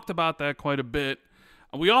 we've talked about that quite a bit.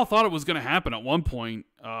 We all thought it was going to happen at one point.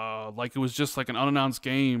 Like it was just like an unannounced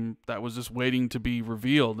game that was just waiting to be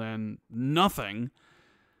revealed and nothing.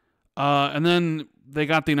 And then they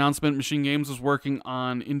got the announcement Machine Games was working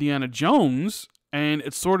on Indiana Jones, and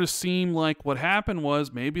it sort of seemed like what happened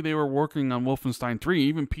was maybe they were working on Wolfenstein 3.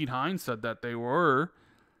 Even Pete Hines said that they were.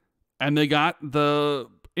 And they got the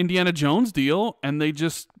Indiana Jones deal, and they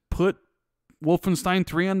just put Wolfenstein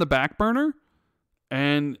 3 on the back burner,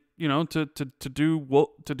 and to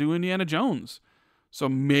do Indiana Jones. So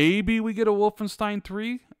maybe we get a Wolfenstein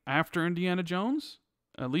 3 after Indiana Jones.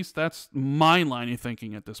 At least that's my line of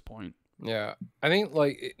thinking at this point. Yeah, I think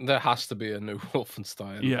like there has to be a new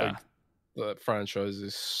Wolfenstein. Yeah, like, the franchise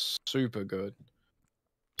is super good.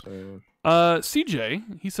 So.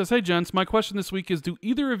 CJ, he says, hey gents, my question this week is, do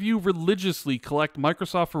either of you religiously collect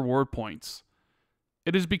Microsoft reward points?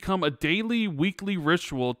 It has become a daily, weekly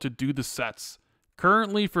ritual to do the sets.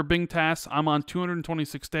 Currently for Bing tasks, I'm on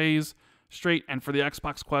 226 days straight, and for the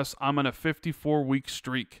Xbox Quest, I'm on a 54-week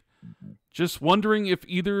streak. Just wondering if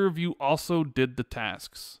either of you also did the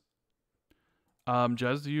tasks.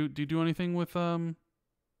 Jez, do you do anything with Bing,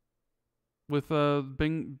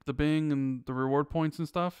 the Bing and the reward points and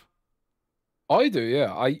stuff? I do,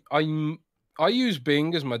 yeah. I use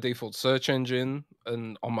Bing as my default search engine,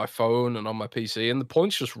 and on my phone and on my PC, and the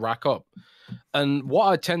points just rack up. And what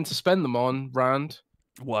I tend to spend them on, Rand,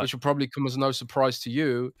 which will probably come as no surprise to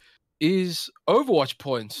you, is Overwatch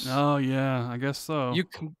points. Oh yeah, I guess so.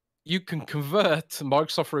 You can convert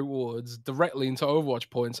Microsoft rewards directly into Overwatch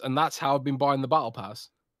points, and that's how I've been buying the Battle Pass.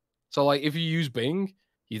 So like if you use Bing,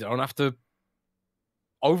 you don't have to.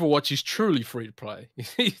 Overwatch is truly free to play.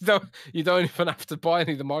 you don't even have to buy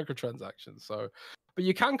any of the microtransactions. So, but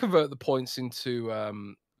you can convert the points into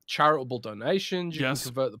charitable donations. You can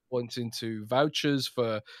convert the points into vouchers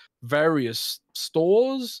for various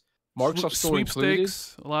stores. Microsoft Store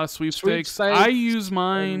sweepstakes, included. A lot of sweepstakes. I use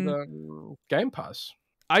mine. And, Game Pass.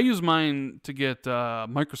 I use mine to get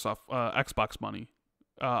Microsoft Xbox money.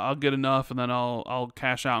 I'll get enough, and then I'll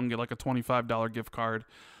cash out and get like a $25 gift card.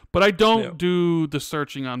 But I don't do the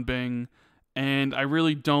searching on Bing, and I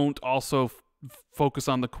really don't also focus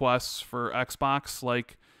on the quests for Xbox,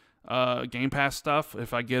 like Game Pass stuff.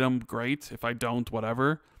 If I get them, great. If I don't,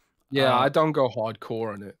 whatever. Yeah, I don't go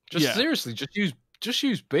hardcore on it. Seriously, just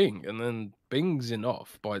use Bing, and then Bing's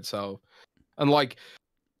enough by itself. And like,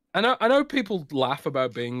 I know people laugh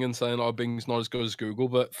about Bing and saying, "Oh, Bing's not as good as Google,"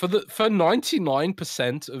 but for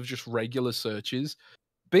 99% of just regular searches,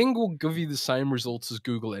 Bing will give you the same results as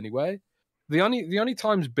Google anyway. The only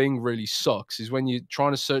times Bing really sucks is when you're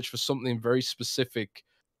trying to search for something very specific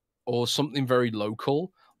or something very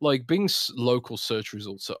local. Like Bing's local search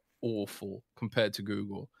results are awful compared to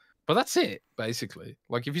Google. But that's it, basically.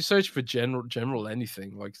 Like if you search for general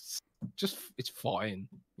anything, like it's fine,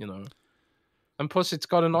 you know. And plus it's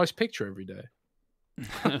got a nice picture every day.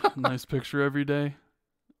 Nice picture every day.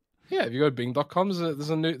 Yeah, if you go to bing.com, there's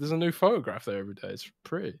a new photograph there every day. It's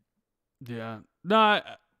pretty. Yeah. No,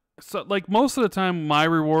 so like most of the time my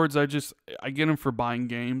rewards I get them for buying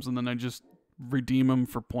games and then I just redeem them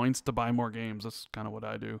for points to buy more games. That's kind of what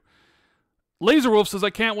I do. Laserwolf says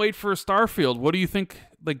I can't wait for Starfield. What do you think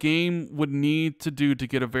the game would need to do to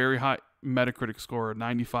get a very high Metacritic score,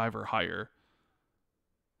 95 or higher?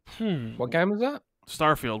 What game is that?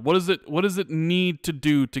 Starfield. What does it need to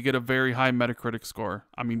do to get a very high Metacritic score?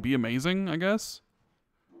 I mean, be amazing, I guess.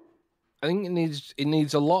 I think it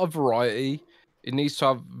needs a lot of variety. It needs to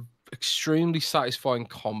have extremely satisfying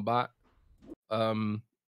combat. You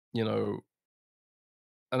know,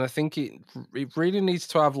 and I think it really needs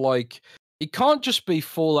to have like it can't just be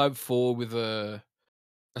Fallout 4 with a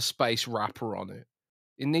space wrapper on it.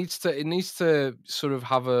 It needs to sort of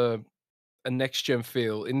have a next gen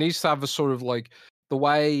feel. It needs to have a sort of like the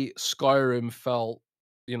way Skyrim felt,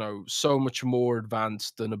 you know, so much more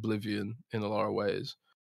advanced than Oblivion in a lot of ways.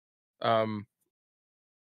 But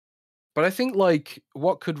I think like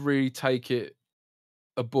what could really take it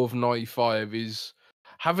above 95 is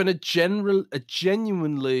having a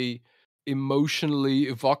genuinely emotionally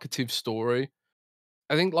evocative story.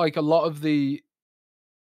 I think like a lot of the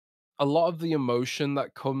emotion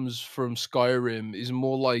that comes from Skyrim is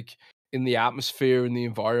more like in the atmosphere and the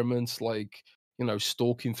environments, like, you know,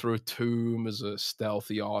 stalking through a tomb as a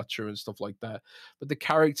stealthy archer and stuff like that. But the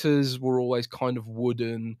characters were always kind of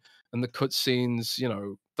wooden, and the cutscenes, you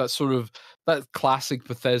know, that classic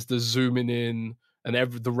Bethesda zooming in and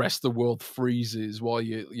the rest of the world freezes while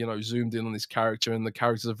you know, zoomed in on this character, and the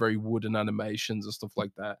characters are very wooden animations and stuff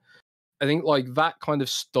like that. I think like that kind of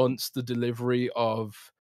stunts the delivery of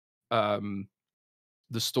um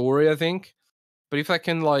the story, I think. But if I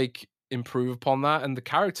can like improve upon that, and the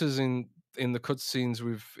characters in the cutscenes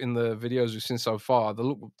in the videos we've seen so far,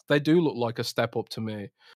 they do look like a step up to me.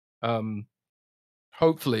 Um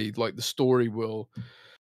Hopefully like the story will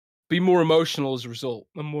be more emotional as a result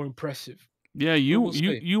and more impressive. Yeah, We'll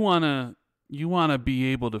see. you wanna be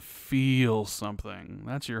able to feel something.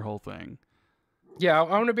 That's your whole thing. Yeah, I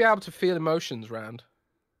want to be able to feel emotions, Rand.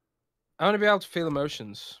 I want to be able to feel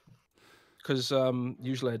emotions because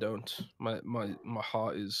usually I don't. My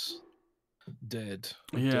heart is dead.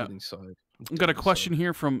 I'm Yeah. dead inside. I've got a question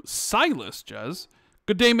here from Silas, Jez.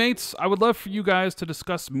 Good day, mates. I would love for you guys to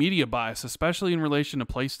discuss media bias, especially in relation to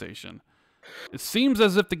PlayStation. It seems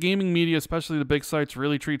as if the gaming media, especially the big sites,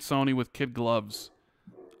 really treat Sony with kid gloves.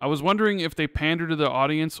 I was wondering if they pander to the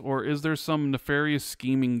audience, or is there some nefarious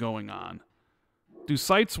scheming going on? Do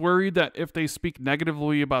sites worry that if they speak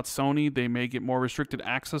negatively about Sony, they may get more restricted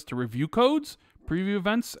access to review codes, preview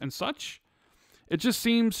events, and such? It just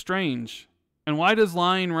seems strange. And why does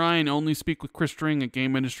Lion Ryan only speak with Chris String at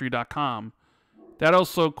GameIndustry.com? That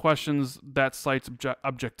also questions that site's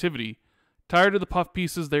objectivity. Tired of the puff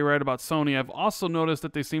pieces they write about Sony, I've also noticed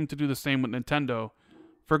that they seem to do the same with Nintendo.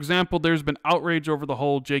 For example, there's been outrage over the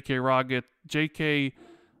whole JK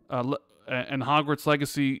and Hogwarts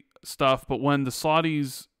Legacy stuff, but when the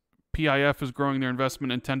Saudis PIF is growing their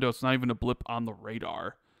investment in Nintendo, it's not even a blip on the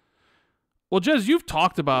radar. Well, Jez, you've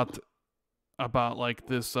talked about like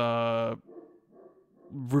this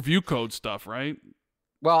review code stuff, right?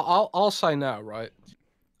 Well, I'll say now, right?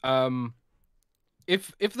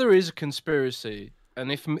 If there is a conspiracy,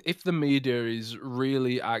 and if the media is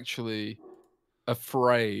really actually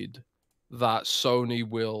afraid that Sony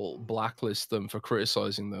will blacklist them for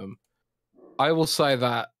criticizing them, I will say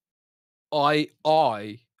that I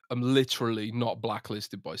am literally not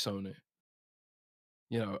blacklisted by Sony.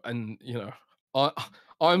 You know, and you know,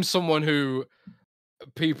 I'm someone who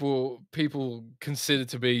people consider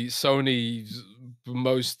to be Sony's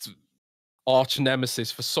most arch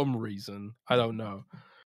nemesis for some reason. I don't know.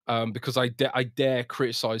 Because I dare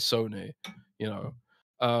criticize Sony, you know.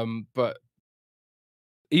 But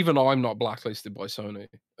even I'm not blacklisted by Sony,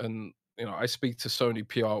 and you know, I speak to Sony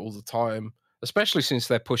PR all the time, especially since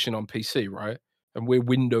they're pushing on PC, right? And we're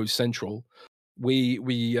Windows Central. I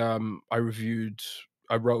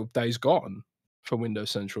wrote Days Gone for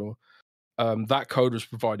Windows Central. That code was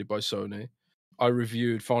provided by Sony. I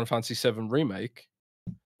reviewed Final Fantasy VII Remake.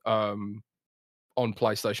 on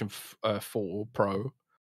PlayStation 4 Pro.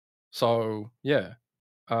 So yeah.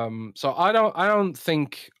 So I don't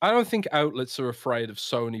think outlets are afraid of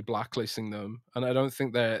Sony blacklisting them, and I don't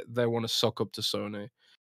think they want to suck up to Sony.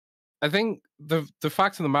 I think the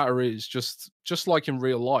fact of the matter is just like in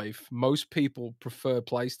real life, most people prefer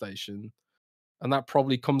PlayStation, and that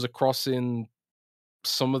probably comes across in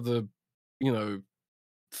some of the, you know,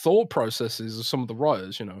 thought processes of some of the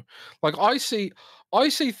writers, you know. Like I see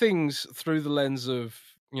things through the lens of,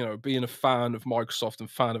 you know, being a fan of Microsoft and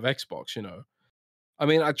fan of Xbox, you know. I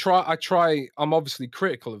mean, I'm obviously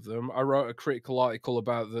critical of them. I wrote a critical article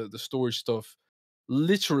about the storage stuff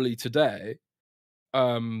literally today.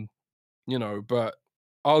 Um, you know, but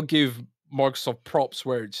I'll give Microsoft props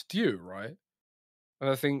where it's due, right? And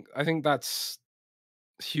I think that's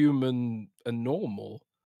human and normal,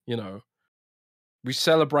 you know. We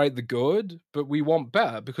celebrate the good, but we want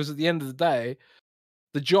better because at the end of the day,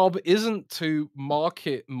 the job isn't to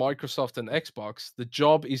market Microsoft and Xbox. The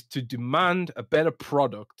job is to demand a better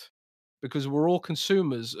product because we're all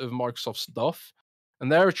consumers of Microsoft stuff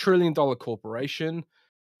and they're $1 trillion corporation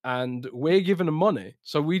and we're giving them money.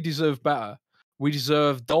 So we deserve better. We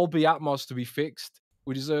deserve Dolby Atmos to be fixed.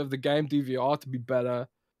 We deserve the game DVR to be better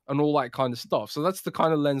and all that kind of stuff. So that's the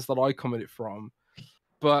kind of lens that I come at it from.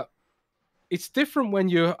 But it's different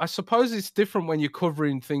when I suppose it's different when you're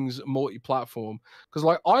covering things multi-platform, because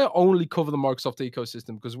like I only cover the Microsoft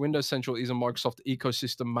ecosystem because Windows Central is a Microsoft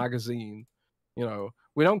ecosystem magazine. You know,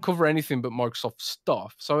 we don't cover anything but Microsoft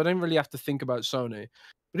stuff, so I don't really have to think about Sony.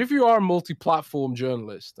 But if you are a multi-platform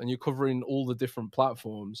journalist and you're covering all the different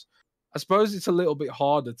platforms, I suppose it's a little bit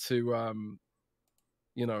harder to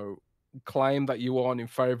you know, claim that you aren't in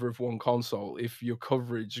favor of one console if your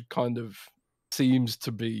coverage kind of seems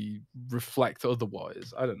to be reflect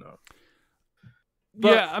otherwise. I don't know.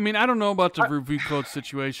 But Yeah, I mean, I don't know about the review code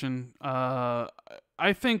situation.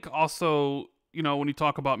 I think also, you know, when you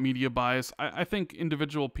talk about media bias, I think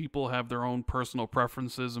individual people have their own personal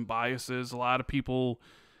preferences and biases. A lot of people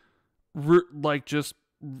like just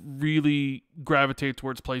really gravitate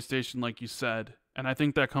towards PlayStation, like you said, and I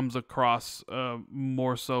think that comes across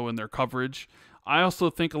more so in their coverage. I also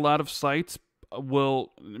think a lot of sites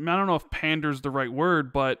will, I don't know if pander's the right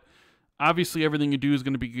word, but obviously everything you do is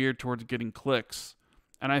going to be geared towards getting clicks.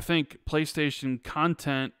 And I think PlayStation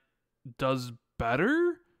content does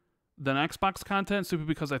better than Xbox content simply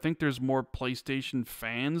because I think there's more PlayStation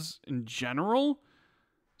fans in general.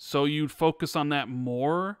 So you'd focus on that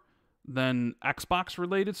more than Xbox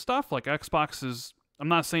related stuff. Like Xbox is, I'm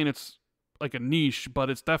not saying it's like a niche, but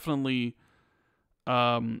it's definitely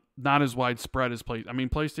not as widespread as I mean,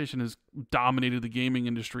 PlayStation has dominated the gaming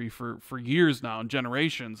industry for years now and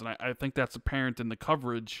generations, and I think that's apparent in the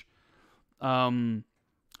coverage. I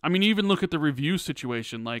mean, even look at the review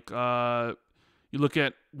situation. Like, you look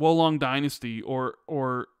at Wolong Dynasty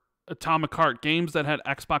or Atomic Heart, games that had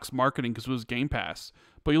Xbox marketing because it was Game Pass.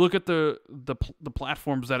 But you look at the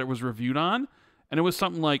platforms that it was reviewed on, and it was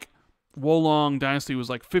something like Wolong Dynasty was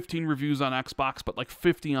like 15 reviews on Xbox, but like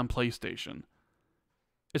 50 on PlayStation.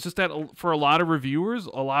 It's just that for a lot of reviewers,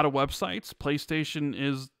 a lot of websites, PlayStation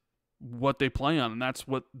is what they play on, and that's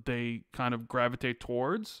what they kind of gravitate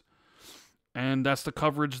towards. And that's the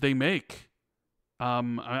coverage they make.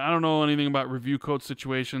 I don't know anything about review code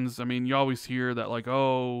situations. I mean, you always hear that like,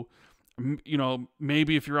 oh, you know,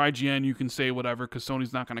 maybe if you're IGN, you can say whatever because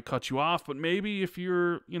Sony's not going to cut you off. But maybe if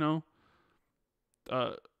you're, you know,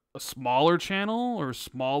 a smaller channel or a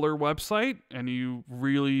smaller website and you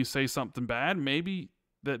really say something bad, maybe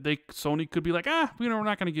that Sony could be like, you know, we're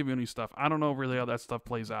not going to give you any stuff. I don't know really how that stuff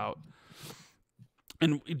plays out.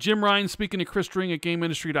 And Jim Ryan speaking to Chris String at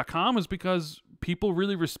GameIndustry.com is because people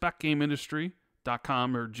really respect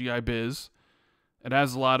GameIndustry.com or GI Biz. It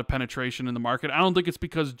has a lot of penetration in the market. I don't think it's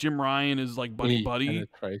because Jim Ryan is like buddy.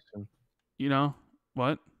 Penetration. You know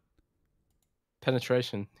what?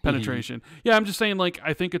 Penetration. Yeah, I'm just saying. Like,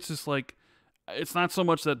 I think it's just like it's not so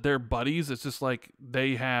much that they're buddies. It's just like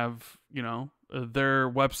they have, you know, their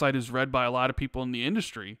website is read by a lot of people in the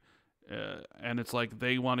industry. And it's like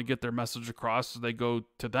they want to get their message across, so they go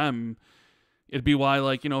to them. It'd be why,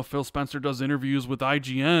 like, you know, Phil Spencer does interviews with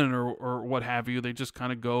IGN or what have you. They just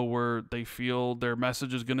kind of go where they feel their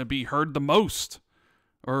message is going to be heard the most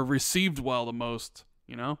or received well the most,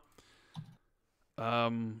 you know?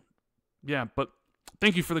 Yeah, but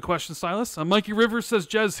thank you for the question, Silas. Mikey Rivers says,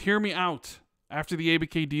 Jez, hear me out. After the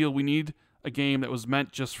ABK deal, we need a game that was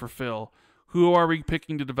meant just for Phil. Who are we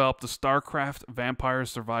picking to develop the StarCraft Vampire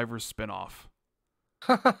Survivors spinoff?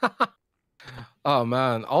 Oh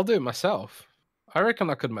man, I'll do it myself. I reckon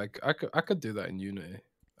I could do that in Unity.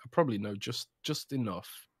 I probably know just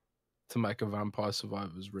enough. to make a Vampire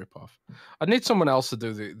Survivors ripoff. I need someone else to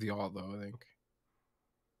do the art though, I think.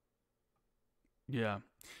 Yeah.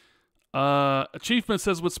 Achievement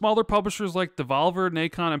says, with smaller publishers like Devolver,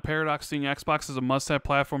 Nacon, and Paradox seeing Xbox as a must-have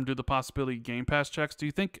platform due to the possibility of Game Pass checks, do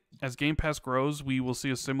you think as Game Pass grows, we will see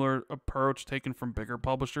a similar approach taken from bigger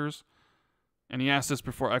publishers? And he asked this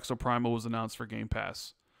before Exoprimal was announced for Game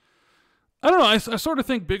Pass. I don't know. I sort of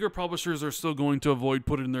think bigger publishers are still going to avoid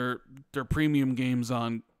putting their premium games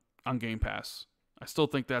on Game Pass. I still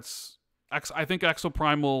think that's... I think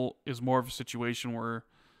Exoprimal is more of a situation where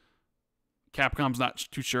Capcom's not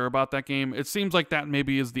too sure about that game. It seems like that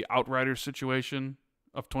maybe is the Outriders situation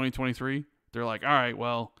of 2023. They're like, all right,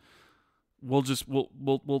 well, we'll take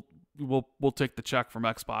the check from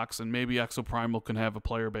Xbox, and maybe Exoprimal can have a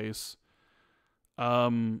player base.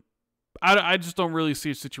 I just don't really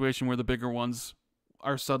see a situation where the bigger ones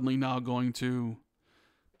are suddenly now going to,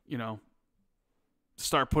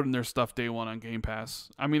 start putting their stuff day one on Game Pass.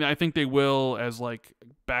 I mean, I think they will as like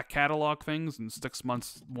back catalog things in 6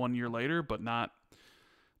 months, 1 year later, but not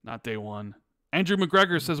day one. Andrew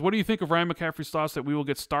McGregor says, what do you think of Ryan McCaffrey's thoughts that we will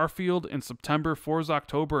get Starfield in September, Forza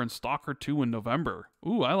October, and Stalker 2 in November?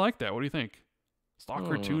 Ooh, I like that. What do you think?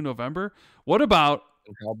 Stalker 2 November? What about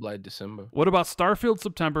Hellblade December? What about Starfield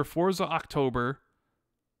September, Forza October,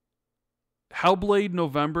 Hellblade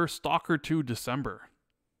November, Stalker 2 December?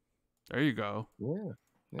 There you go. Yeah.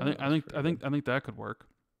 I think that could work.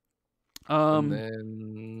 And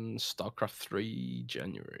then StarCraft 3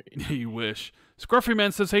 January. You wish. Scruffy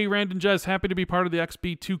Man says, hey, Rand and Jez, happy to be part of the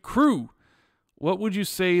XB2 crew. What would you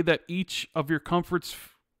say that each of your comforts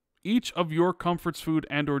food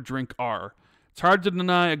and or drink are? It's hard to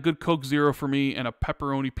deny a good Coke Zero for me and a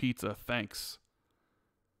pepperoni pizza. Thanks.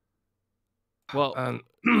 Well,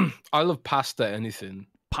 I love pasta. Anything.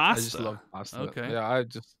 Pasta. I just love pasta. Okay. Yeah,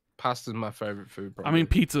 pasta's my favorite food. Probably. I mean,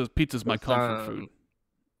 pizza's my comfort food.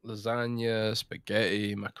 Lasagna,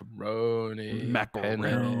 spaghetti, macaroni.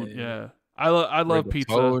 Yeah. I love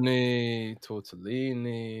pizza. Tortellini.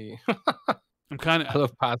 I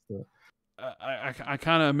love pasta. I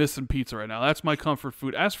kind of missing pizza right now. That's my comfort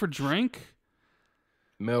food. As for drink,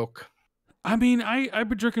 milk. I mean, I've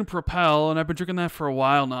been drinking Propel, and I've been drinking that for a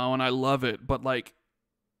while now, and I love it. But like,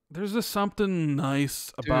 there's just something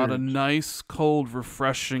nice about a nice, cold,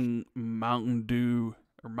 refreshing Mountain Dew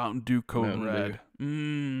or Mountain Dew Code Red.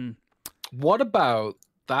 What about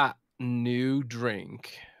that new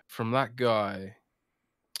drink from that guy?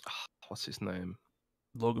 What's his name?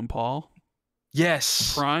 Logan Paul?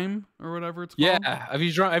 Yes. Prime or whatever it's called? Yeah. Have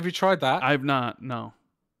you tried that? I've not, no.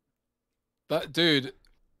 That dude,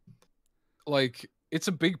 like, it's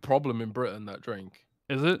a big problem in Britain, that drink.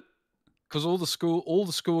 Is it? Because all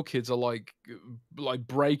the school kids are like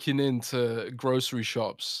breaking into grocery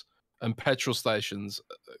shops and petrol stations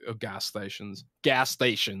or gas stations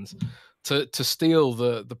to steal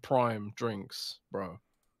the Prime drinks, bro.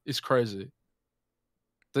 It's crazy.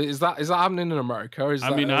 Is that happening in America?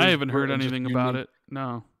 I haven't heard anything about it.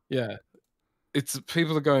 No. Yeah. It's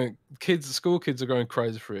school kids are going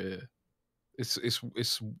crazy for it here. It's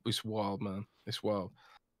wild, man. It's wild.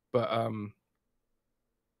 But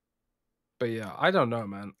yeah, I don't know,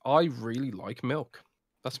 man. I really like milk.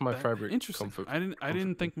 That's my favorite. Interesting. Comfort, I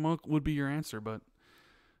didn't think milk would be your answer, but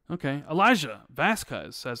okay. Elijah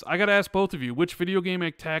Vasquez says, I gotta ask both of you, which video game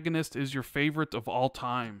antagonist is your favorite of all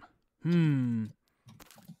time?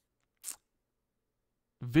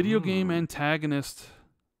 Video game antagonist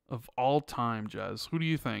of all time, Jez. Who do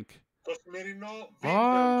you think?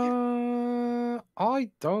 I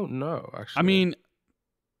don't know, actually. I mean,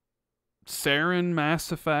 Saren,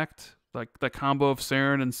 Mass Effect, like the combo of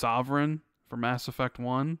Saren and Sovereign for Mass Effect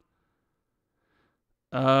 1.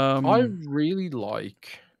 I really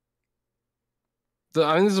like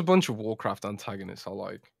there's a bunch of Warcraft antagonists I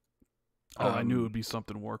like. I knew it would be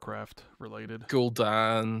something Warcraft related.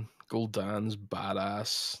 Gul'dan's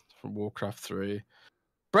badass from Warcraft 3.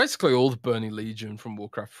 Basically all the Burning Legion from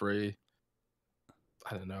Warcraft 3.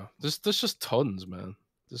 I don't know. There's just tons, man.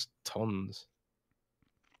 There's tons.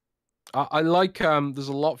 I like there's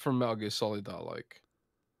a lot from Metal Gear Solid that I like.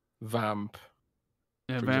 Vamp.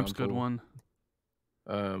 Yeah, Vamp's a good one.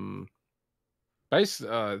 The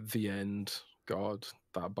End. God,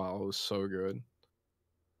 that battle was so good.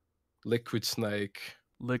 Liquid Snake,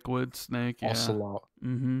 yeah. Ocelot.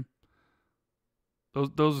 Mm-hmm.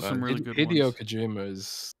 Those are some really good ones. Hideo Kojima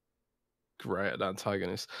is great at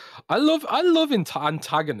antagonists. I love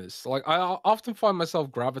antagonists. Like, I often find myself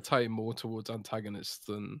gravitating more towards antagonists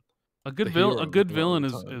than a good villain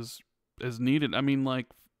is needed. I mean, like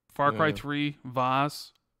Far Cry 3,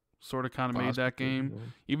 Vaz sort of kind of made that game. Yeah.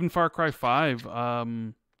 Even Far Cry 5,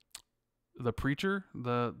 the preacher,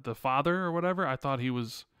 the father or whatever. I thought he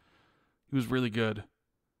was really good.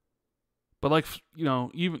 But like, you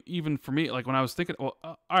know, even for me, like when I was thinking, well,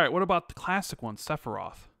 all right, what about the classic one,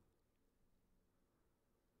 Sephiroth?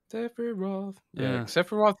 Sephiroth. Yeah, Yeah.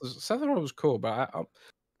 Sephiroth was cool, but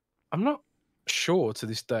I'm not sure to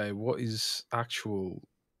this day what his actual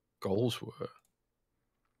goals were.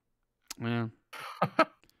 Yeah.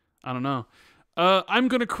 I don't know. I'm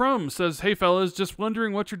gonna crumb says, "Hey fellas, just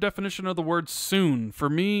wondering what's your definition of the word soon? For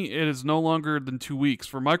me, it is no longer than 2 weeks.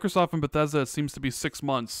 For Microsoft and Bethesda, it seems to be 6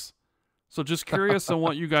 months. So just curious on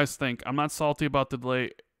what you guys think. I'm not salty about the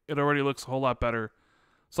delay. It already looks a whole lot better,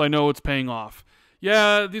 so I know it's paying off.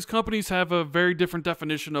 Yeah, these companies have a very different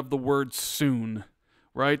definition of the word soon,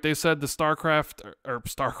 right? They said the Starfield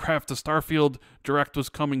Direct was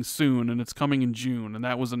coming soon, and it's coming in June, and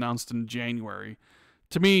that was announced in January.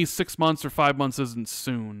 To me, 6 months or 5 months isn't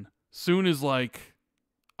soon. Soon is like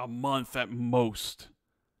a month at most.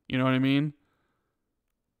 You know what I mean?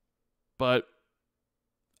 But,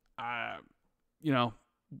 you know,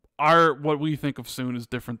 what we think of soon is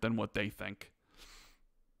different than what they think.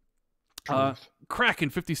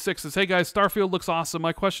 Kraken56 says, "Hey guys, Starfield looks awesome.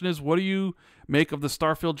 My question is, what do you make of the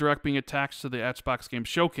Starfield Direct being attached to the Xbox Game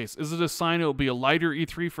Showcase? Is it a sign it will be a lighter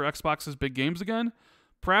E3 for Xbox's big games again?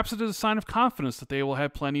 Perhaps it is a sign of confidence that they will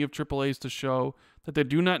have plenty of AAAs to show, that they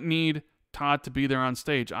do not need Todd to be there on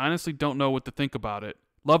stage. I honestly don't know what to think about it.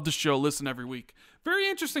 Love the show. Listen every week." Very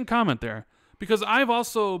interesting comment there, because I've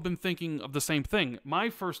also been thinking of the same thing.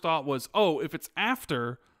 My first thought was, oh, if it's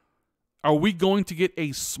after, are we going to get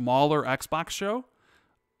a smaller Xbox show?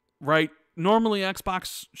 Right? Normally,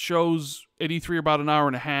 Xbox shows at E3 are about an hour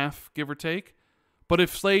and a half, give or take. But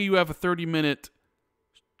if, say, you have a 30-minute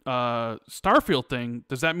Starfield thing,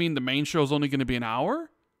 does that mean the main show is only going to be an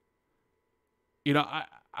hour? You know,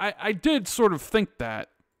 I did sort of think that.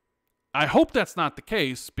 I hope that's not the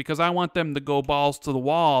case, because I want them to go balls to the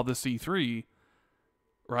wall this E3,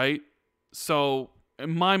 right? So,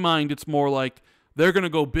 in my mind, it's more like they're going to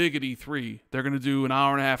go big at E3. They're going to do an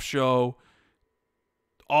hour and a half show,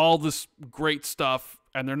 all this great stuff,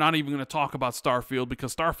 and they're not even going to talk about Starfield,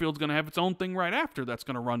 because Starfield's going to have its own thing right after that's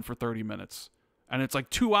going to run for 30 minutes. And it's like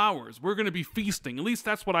 2 hours. We're going to be feasting. At least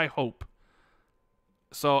that's what I hope.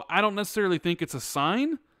 So I don't necessarily think it's a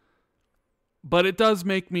sign, but it does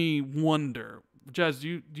make me wonder.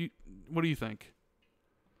 Jez, what do you think?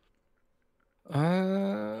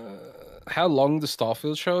 How long the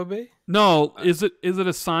Starfield show will be? No, is it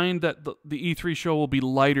a sign that the E3 show will be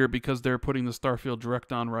lighter because they're putting the Starfield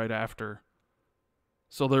Direct on right after?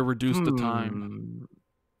 So they're reduced the time.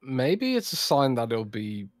 Maybe it's a sign that it'll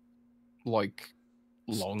be like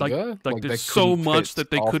longer. Like there's so much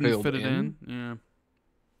that they couldn't fit it in. Yeah.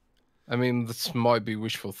 I mean, this might be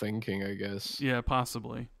wishful thinking, I guess. Yeah,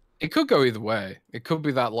 possibly. It could go either way. It could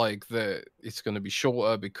be that like it's going to be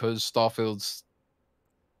shorter because Starfield's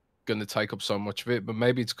going to take up so much of it, but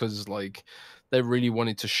maybe it's because like they really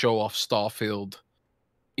wanted to show off Starfield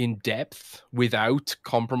in depth without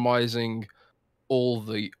compromising all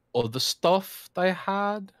the other stuff they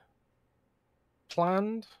had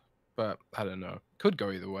planned. But I don't know. Could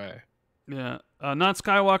go either way. Yeah. Not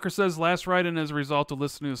Skywalker says, "Last write-in as a result of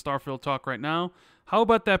listening to Starfield talk right now. How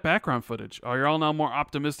about that background footage? Are you all now more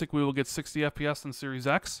optimistic we will get 60 FPS on Series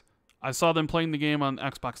X? I saw them playing the game on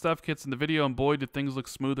Xbox Dev Kits in the video, and boy, did things look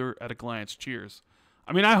smoother at a glance. Cheers."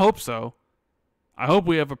 I mean, I hope so. I hope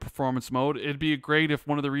we have a performance mode. It'd be great if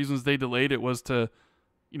one of the reasons they delayed it was to,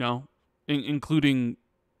 you know, including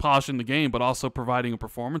polishing the game, but also providing a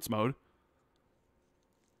performance mode.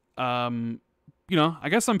 You know, I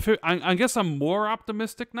guess I'm more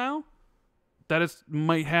optimistic now that it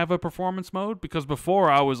might have a performance mode, because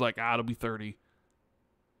before I was like, it'll be 30.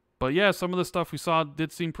 But yeah, some of the stuff we saw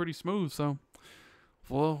did seem pretty smooth, so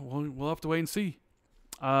we'll have to wait and see.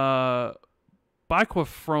 Byquif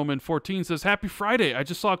Froman 14 says, "Happy Friday. I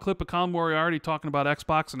just saw a clip of Colin Moriarty talking about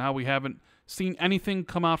Xbox and how we haven't seen anything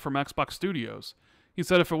come out from Xbox Studios. He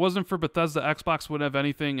said if it wasn't for Bethesda, Xbox wouldn't have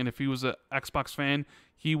anything, and if he was an Xbox fan,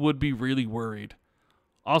 he would be really worried.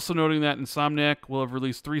 Also noting that Insomniac will have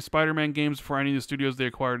released 3 Spider-Man games before any of the studios they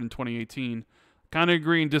acquired in 2018. Kind of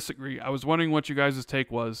agree and disagree. I was wondering what you guys'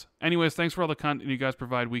 take was. Anyways, thanks for all the content you guys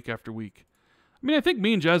provide week after week." I mean, I think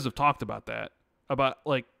me and Jez have talked about that. About,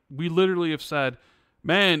 like, we literally have said,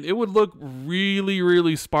 man, it would look really,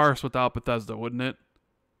 really sparse without Bethesda, wouldn't it?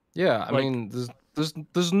 Yeah, I mean,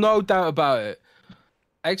 there's no doubt about it.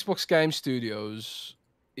 Xbox Game Studios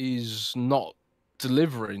is not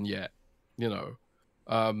delivering yet, you know.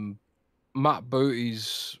 Matt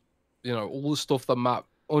Booty's, you know, all the stuff that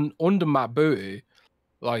under Matt Booty,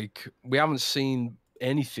 like, we haven't seen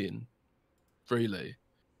anything really.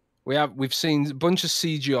 We've seen a bunch of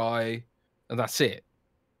CGI, and that's it.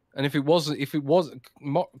 And if it wasn't,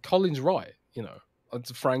 Colin's right, you know.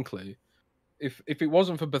 Frankly, if it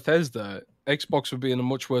wasn't for Bethesda, Xbox would be in a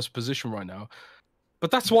much worse position right now.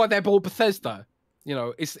 But that's why they bought Bethesda. You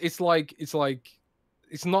know, it's like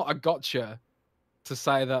it's not a gotcha to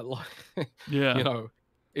say that, like, Yeah. you know,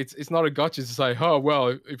 it's not a gotcha to say, oh well,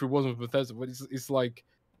 if it wasn't for Bethesda, but it's like,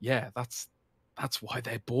 yeah, that's why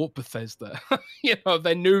they bought Bethesda. You know,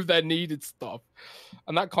 they knew they needed stuff,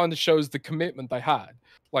 and that kind of shows the commitment they had.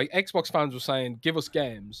 Like, Xbox fans were saying, give us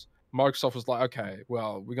games. Microsoft was like, okay,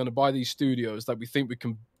 well, we're going to buy these studios that we think we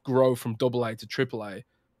can grow from AA to AAA.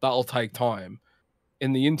 That'll take time.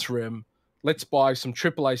 In the interim, let's buy some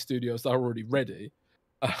AAA studios that are already ready.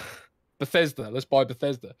 Bethesda, let's buy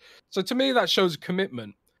Bethesda. So to me, that shows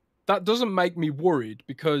commitment. That doesn't make me worried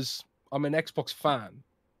because I'm an Xbox fan,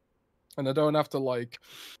 and I don't have to like.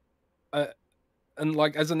 And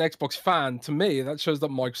like, as an Xbox fan, to me, that shows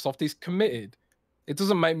that Microsoft is committed. It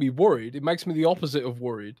doesn't make me worried. It makes me the opposite of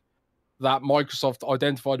worried that Microsoft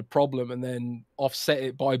identified a problem and then offset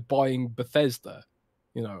it by buying Bethesda.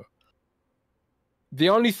 You know. The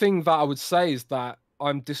only thing that I would say is that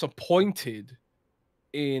I'm disappointed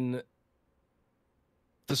in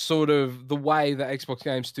the way that Xbox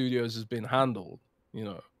Game Studios has been handled, you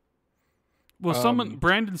know. Well,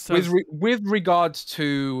 Brandon says with regards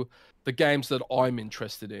to the games that I'm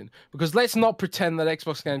interested in, because let's not pretend that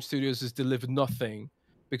Xbox Game Studios has delivered nothing,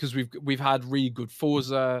 because we've had really good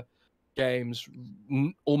Forza games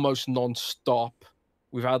almost non-stop.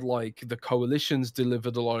 We've had, like, the Coalition's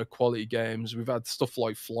delivered a lot of quality games. We've had stuff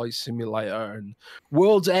like Flight Simulator, and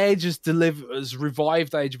World's Edge has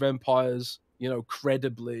revived Age of Empires, you know,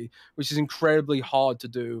 credibly, which is incredibly hard to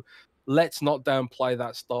do. Let's not downplay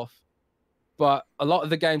that stuff. But a lot of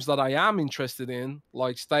the games that I am interested in,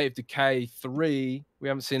 like State of Decay 3, we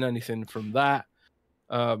haven't seen anything from that.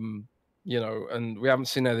 You know, and we haven't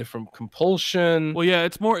seen anything from Compulsion. Well, yeah,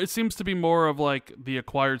 it seems to be more of like the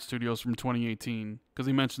acquired studios from 2018, because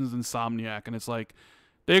he mentions Insomniac, and it's like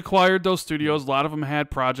they acquired those studios. A lot of them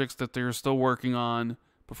had projects that they were still working on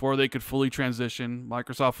before they could fully transition.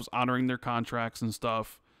 Microsoft was honoring their contracts and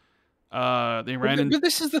stuff. They ran in. But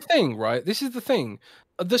this is the thing, right? This is the thing.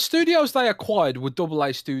 The studios they acquired were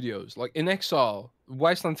AA studios. Like, In Exile,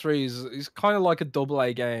 Wasteland 3 is kind of like a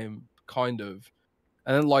AA game, kind of.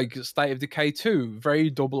 And then, like, State of Decay 2,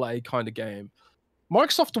 very AA kind of game.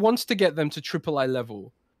 Microsoft wants to get them to AAA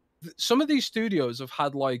level. Some of these studios have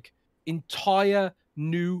had, like, entire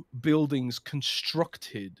new buildings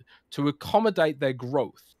constructed to accommodate their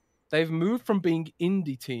growth. They've moved from being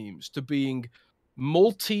indie teams to being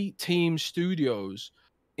multi-team studios.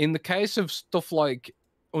 In the case of stuff like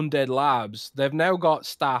Undead Labs, they've now got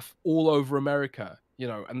staff all over America, you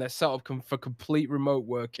know, and they're set up for complete remote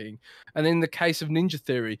working. And in the case of Ninja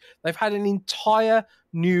Theory, they've had an entire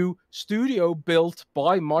new studio built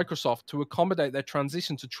by Microsoft to accommodate their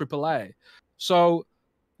transition to AAA. So,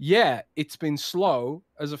 yeah, it's been slow.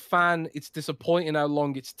 As a fan, it's disappointing how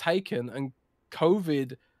long it's taken, and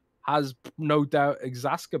COVID has no doubt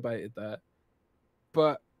exacerbated that.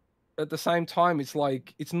 But at the same time, it's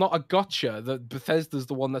like, it's not a gotcha that Bethesda's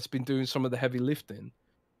the one that's been doing some of the heavy lifting.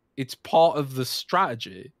 It's part of the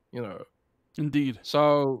strategy, you know. Indeed.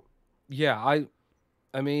 So, yeah,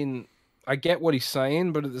 I mean, I get what he's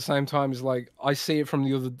saying, but at the same time, it's like, I see it from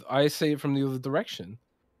the other direction.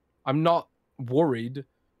 I'm not worried.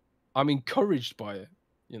 I'm encouraged by it,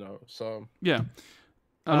 you know. So, yeah.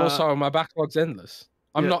 And also, my backlog's endless.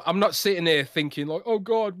 I'm Yeah. not sitting here thinking like, oh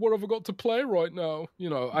God, what have I got to play right now? You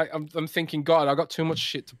know, I'm thinking, God, I got too much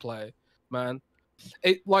shit to play, man.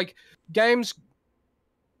 It, like, games,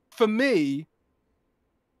 for me,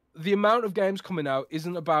 the amount of games coming out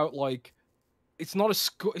isn't about, like, it's not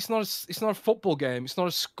a football game. It's not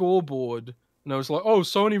a scoreboard. You know, it's like, oh,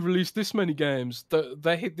 Sony released this many games.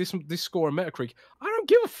 They hit this score on Metacritic. I don't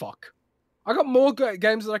give a fuck. I got more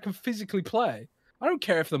games that I can physically play. I don't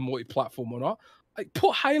care if they're multi-platform or not. I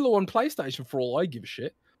put Halo on PlayStation for all I give a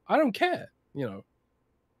shit. I don't care, you know.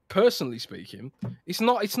 Personally speaking, it's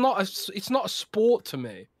not a sport to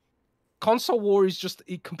me. Console war is just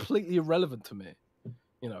completely irrelevant to me.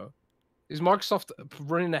 You know, is Microsoft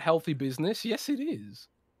running a healthy business? Yes, it is.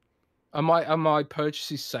 Are my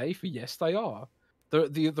purchases safe? Yes, they are.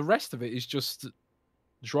 The rest of it is just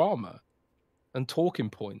drama and talking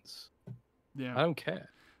points. Yeah, I don't care.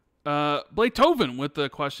 Beethoven with the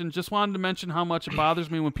question, just wanted to mention how much it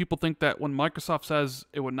bothers me when people think that when Microsoft says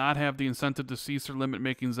it would not have the incentive to cease or limit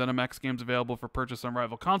making ZeniMax games available for purchase on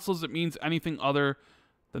rival consoles, it means anything other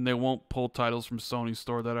than they won't pull titles from Sony's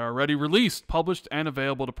store that are already released, published, and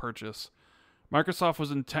available to purchase. Microsoft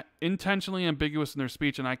was intentionally ambiguous in their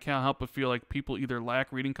speech, and I can't help but feel like people either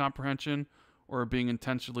lack reading comprehension or are being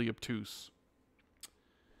intentionally obtuse.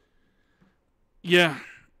 Yeah.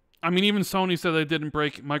 I mean, even Sony said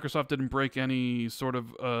Microsoft didn't break any sort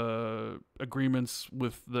of agreements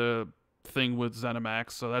with the thing with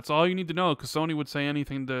ZeniMax. So that's all you need to know, because Sony would say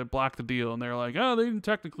anything to block the deal, and they're like, oh, they didn't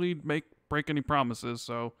technically break any promises.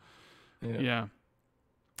 So, yeah.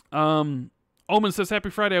 Omen says, Happy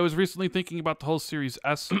Friday. I was recently thinking about the whole Series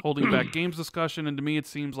S holding back games discussion, and to me it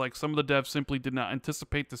seems like some of the devs simply did not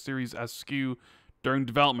anticipate the Series S skew during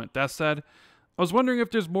development. That said, I was wondering if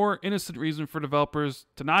there's more innocent reason for developers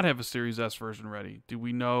to not have a Series S version ready. Do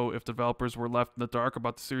we know if developers were left in the dark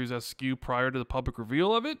about the Series S skew prior to the public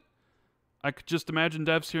reveal of it? I could just imagine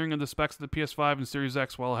devs hearing of the specs of the PS5 and Series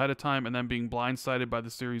X well ahead of time, and then being blindsided by the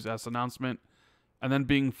Series S announcement, and then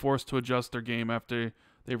being forced to adjust their game after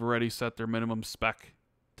they've already set their minimum spec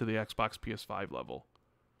to the Xbox PS5 level.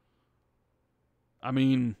 I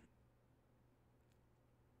mean,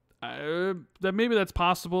 that maybe that's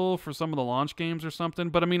possible for some of the launch games or something.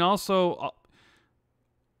 But I mean, also,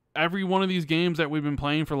 every one of these games that we've been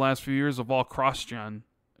playing for the last few years have all cross-gen.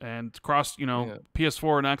 And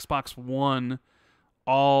PS4 and Xbox One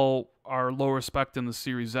all are lower spec than the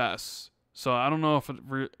Series S. So I don't know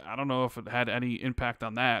if it had any impact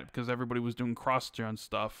on that, because everybody was doing cross-gen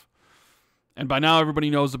stuff, and by now everybody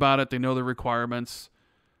knows about it. They know the requirements.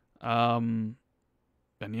 And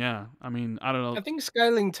yeah, I mean, I don't know. I think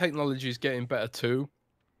scaling technology is getting better too.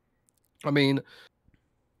 I mean,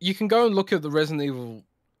 you can go and look at the Resident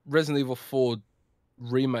Evil 4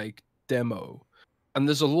 remake demo, and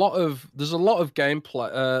there's a lot of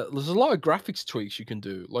gameplay. There's a lot of graphics tweaks you can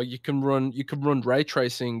do. Like you can run ray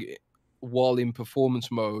tracing while in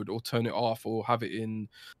performance mode, or turn it off, or have it in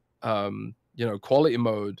quality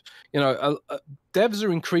mode. Devs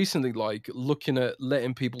are increasingly like looking at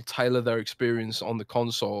letting people tailor their experience on the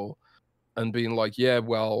console, and being like, yeah,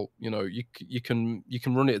 well, you can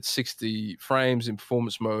run it at 60 frames in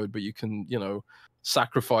performance mode, but you can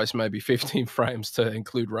sacrifice maybe 15 frames to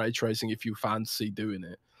include ray tracing if you fancy doing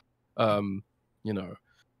it.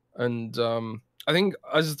 I think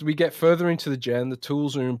as we get further into the gen, the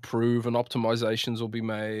tools will improve and optimizations will be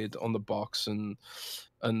made on the box and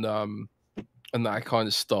that kind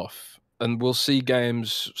of stuff. And we'll see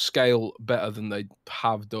games scale better than they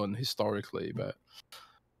have done historically. But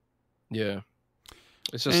yeah,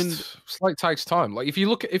 it's just takes time. Like if you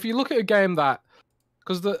look at a game that,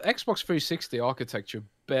 because the Xbox 360 architecture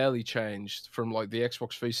barely changed from like the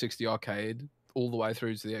Xbox 360 arcade all the way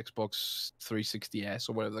through to the Xbox 360S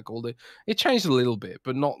or whatever they called it. It changed a little bit,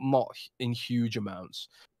 but not in huge amounts.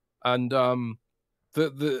 And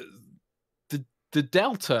the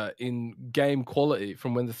delta in game quality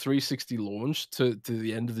from when the 360 launched to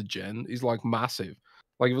the end of the gen is like massive.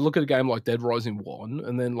 Like if you look at a game like Dead Rising 1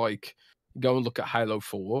 and then like go and look at Halo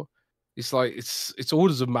 4, it's like it's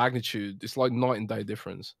orders of magnitude. It's like night and day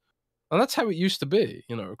difference. And that's how it used to be,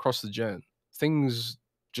 across the gen. Things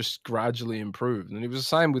just gradually improved, and it was the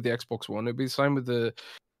same with the Xbox One. It'd be the same with the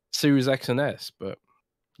Series X and S. But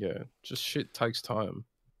yeah, just shit takes time.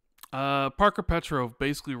 Parker Petrov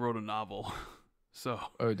basically wrote a novel. So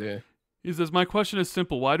oh dear. He says, my question is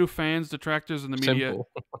simple: why do fans, detractors, and the media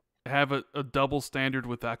have a double standard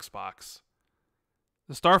with Xbox?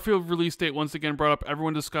 The Starfield release date once again brought up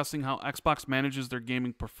everyone discussing how Xbox manages their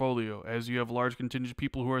gaming portfolio, as you have a large contingent of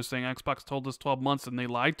people who are saying Xbox told us 12 months and they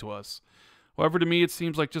lied to us. However, to me, it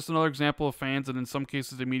seems like just another example of fans and in some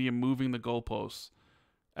cases the media moving the goalposts.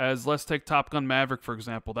 As let's take Top Gun Maverick, for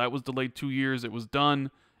example. That was delayed 2 years. It was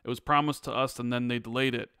done. It was promised to us, and then they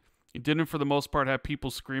delayed it. It didn't, for the most part, have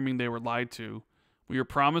people screaming they were lied to. We were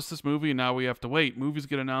promised this movie, and now we have to wait. Movies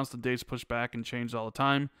get announced and dates pushed back and changed all the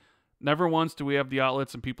time. Never once do we have the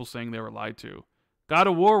outlets and people saying they were lied to. God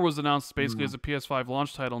of War was announced basically as a PS5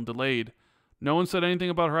 launch title and delayed. No one said anything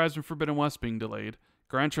about Horizon Forbidden West being delayed.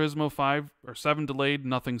 Gran Turismo 5 or 7 delayed,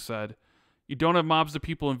 nothing said. You don't have mobs of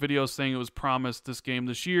people in videos saying it was promised this game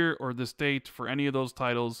this year or this date for any of those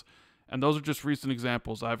titles, and those are just recent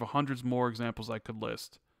examples. I have hundreds more examples I could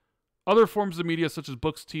list. Other forms of media such as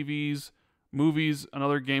books, TVs, movies, and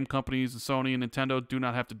other game companies, and Sony and Nintendo do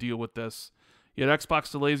not have to deal with this. Yet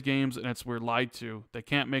Xbox delays games, and we're lied to. They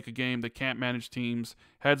can't make a game. They can't manage teams.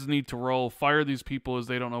 Heads need to roll. Fire these people as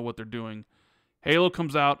they don't know what they're doing. Halo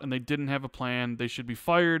comes out, and they didn't have a plan. They should be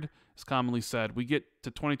fired, as commonly said. We get to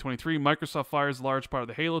 2023. Microsoft fires a large part of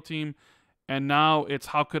the Halo team, and now it's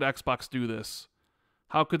how could Xbox do this?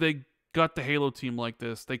 How could they gut the Halo team like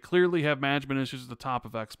this? They clearly have management issues at the top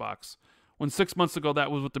of Xbox. When 6 months ago,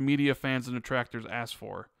 that was what the media, fans, and detractors asked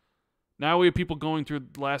for. Now we have people going through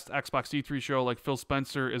the last Xbox E3 show like Phil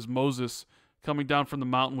Spencer as Moses coming down from the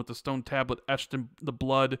mountain with a stone tablet etched in the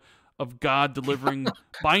blood of God, delivering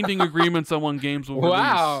binding agreements on when games will release.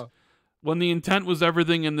 Wow. When the intent was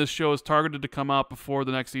everything in this show is targeted to come out before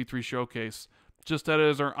the next E3 showcase. Just that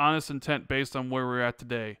is our honest intent based on where we're at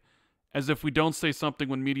today. As if we don't say something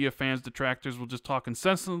when media fans, detractors will just talk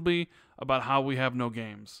incessantly about how we have no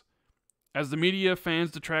games. As the media fans,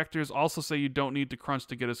 detractors also say you don't need to crunch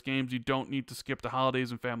to get us games, you don't need to skip the holidays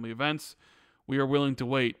and family events, we are willing to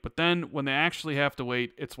wait. But then, when they actually have to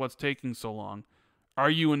wait, it's what's taking so long. Are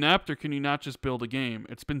you inept or can you not just build a game?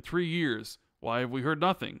 It's been 3 years. Why have we heard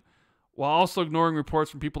nothing? While also ignoring reports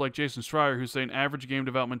from people like Jason Schreier who say an average game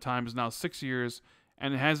development time is now 6 years,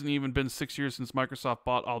 and it hasn't even been 6 years since Microsoft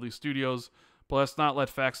bought all these studios. But let's not let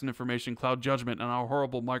facts and information cloud judgment on how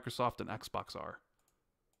horrible Microsoft and Xbox are.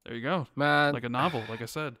 There you go. Man. Like a novel, like I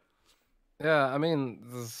said. Yeah, I mean,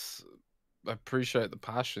 I appreciate the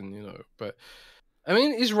passion, you know, but I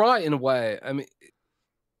mean, he's right in a way. I mean,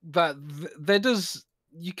 that there does,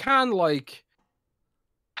 you can like,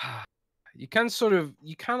 you can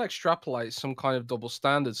extrapolate some kind of double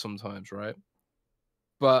standard sometimes, right?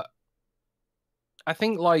 But I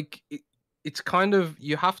think like it's kind of,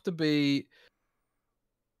 you have to be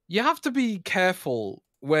careful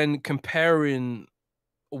when comparing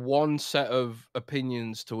one set of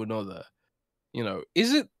opinions to another. You know,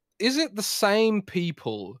 is it the same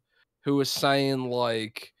people who are saying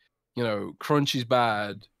like, you know, crunch is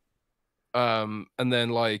bad, and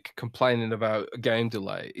then like complaining about a game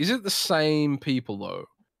delay? Is it the same people though?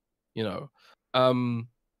 You know,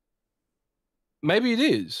 maybe it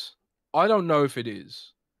is. I don't know if it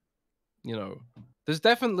is. You know, there's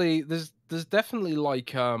definitely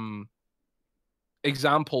like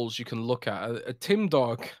examples you can look at. Tim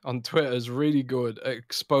Dog on Twitter is really good at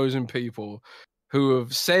exposing people who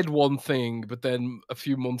have said one thing, but then a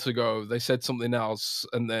few months ago they said something else,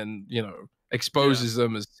 and then, you know, exposes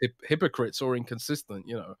them as hypocrites or inconsistent,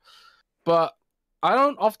 you know. But I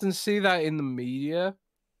don't often see that in the media.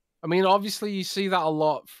 I mean, obviously you see that a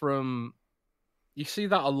lot from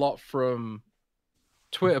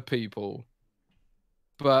Twitter people,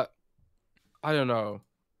 but I don't know.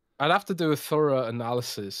 I'd have to do a thorough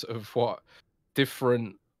analysis of what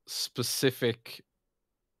different specific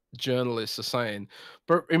journalists are saying.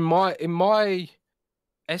 But in my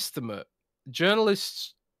estimate,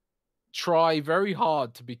 journalists try very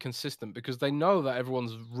hard to be consistent because they know that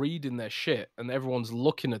everyone's reading their shit and everyone's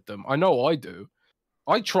looking at them. I know I do.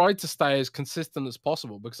 I try to stay as consistent as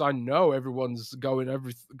possible because I know everyone's going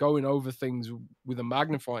over things with a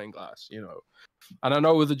magnifying glass, you know. And I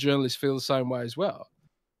know other journalists feel the same way as well.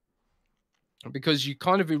 Because you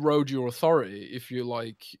kind of erode your authority if you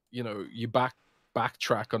like, you know, you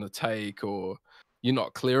backtrack on a take or you're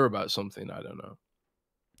not clear about something. I don't know.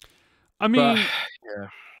 I mean, yeah,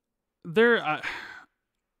 there.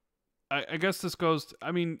 I guess this goes.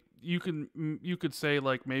 I mean, you could say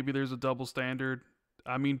like maybe there's a double standard.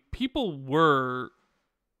 I mean, people were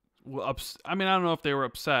I mean, I don't know if they were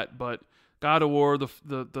upset, but God of War,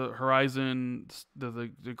 the Horizon,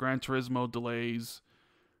 the Gran Turismo delays,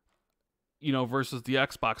 you know, versus the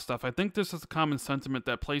Xbox stuff. I think this is a common sentiment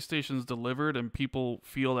that PlayStation's delivered, and people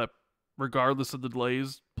feel that regardless of the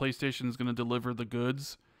delays, PlayStation is going to deliver the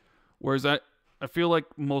goods. Whereas I feel like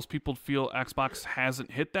most people feel Xbox hasn't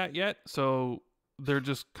hit that yet, so they're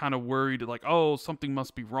just kind of worried, like, oh, something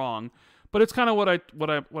must be wrong. But it's kind of what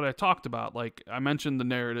I talked about. Like, I mentioned the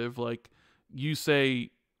narrative. Like, you say,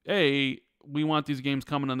 hey, we want these games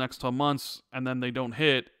coming in the next 12 months, and then they don't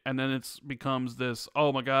hit, and then it becomes this,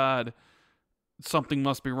 oh my god, something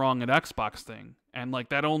must be wrong at Xbox thing. And like,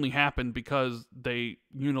 that only happened because they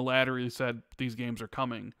unilaterally said these games are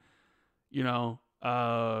coming. You know,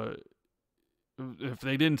 if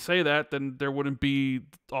they didn't say that, then there wouldn't be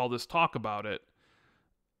all this talk about it.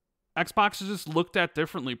 Xbox is just looked at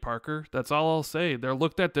differently, Parker. That's all I'll say. They're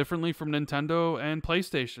looked at differently from Nintendo and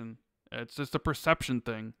PlayStation. It's just a perception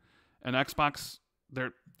thing. And Xbox,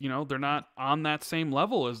 they're not on that same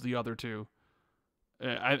level as the other two.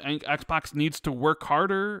 I think Xbox needs to work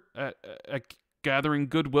harder at gathering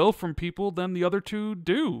goodwill from people than the other two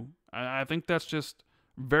do. I think that's just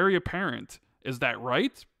very apparent. Is that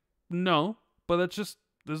right? No, but that's just,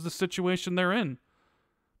 this is the situation they're in.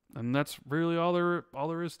 And that's really all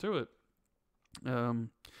there is to it.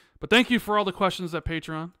 But thank you for all the questions at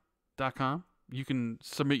patreon.com. You can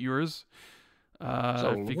submit yours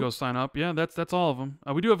if you go sign up. Yeah, that's all of them.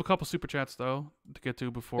 We do have a couple super chats though to get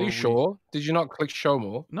to before. Are you sure? Did you not click show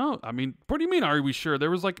more? No, I mean, what do you mean? Are we sure?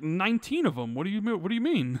 There was like 19 of them. What do you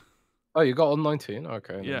mean? Oh, you got on 19.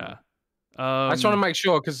 Okay. Yeah. I just want to make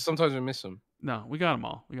sure because sometimes we miss them. No, we got them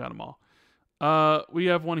all. We got them all. We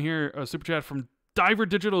have one here, a super chat from Diver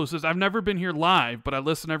Digital, who says, "I've never been here live, but I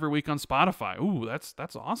listen every week on Spotify." Ooh, that's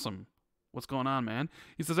awesome. What's going on, man?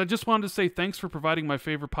 He says, "I just wanted to say thanks for providing my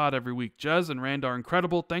favorite pod every week. Jez and Rand are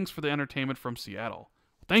incredible. Thanks for the entertainment from Seattle."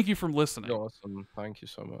 Thank you for listening. You're awesome. Thank you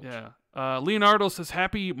so much. Yeah. Leonardo says,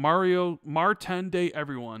 "Happy Mar 10 Day,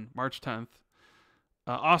 everyone. March 10th.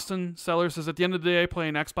 Austin Sellers says, "At the end of the day, I play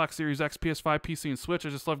an Xbox Series X, PS5, PC, and Switch. I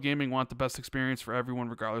just love gaming, want the best experience for everyone,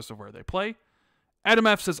 regardless of where they play." Adam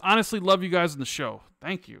F says, "Honestly, love you guys in the show.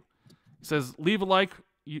 Thank you." He says, leave a like,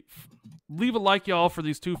 y'all, for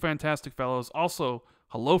these two fantastic fellows. Also,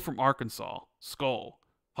 hello from Arkansas. Skull.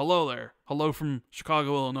 Hello there. Hello from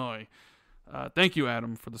Chicago, Illinois. Thank you,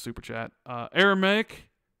 Adam, for the super chat. Aramaic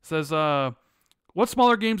says, "What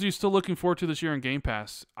smaller games are you still looking forward to this year on Game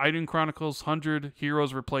Pass? Iden Chronicles, 100,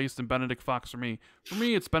 Heroes Replaced, and Benedict Fox for me. For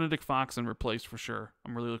me, it's Benedict Fox and Replaced for sure.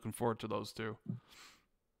 I'm really looking forward to those two."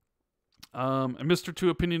 And Mr. Two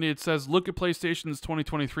Opinionated says, "Look at PlayStation's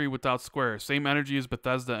 2023 without Square. Same energy as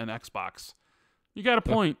Bethesda and Xbox." You got a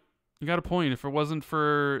point. You got a point. If it wasn't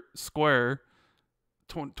for Square,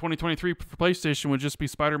 2023 for PlayStation would just be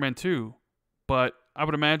Spider-Man 2. But I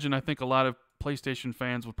would imagine, I think a lot of PlayStation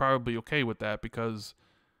fans would probably be okay with that because,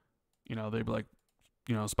 they'd be like,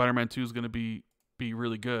 Spider-Man 2 is going to be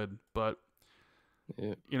really good. But,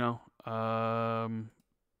 yeah. I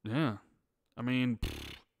mean,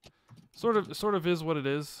 sort of is what it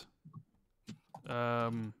is.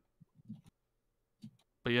 But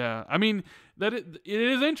yeah, I mean, it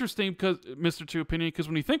is interesting because Mr. Two Opinion, because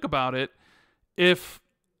when you think about it, if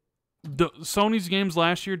Sony's games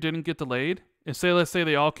last year didn't get delayed, and let's say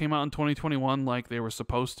they all came out in 2021 like they were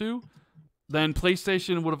supposed to, then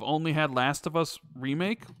PlayStation would have only had Last of Us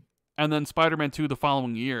Remake and then Spider-Man 2 the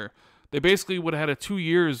following year. They basically would have had 2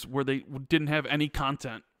 years where they didn't have any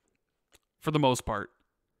content for the most part.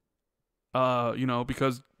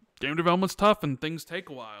 Because game development's tough and things take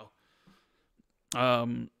a while.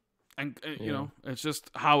 It's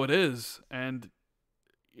just how it is. And,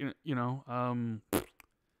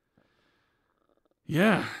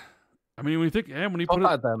 yeah. I mean, when you think, when you put it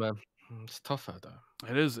out there, man, it's tough out there.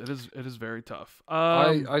 It is very tough.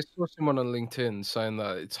 I saw someone on LinkedIn saying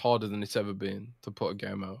that it's harder than it's ever been to put a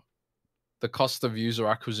game out. The cost of user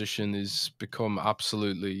acquisition has become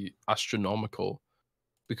absolutely astronomical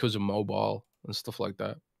because of mobile and stuff like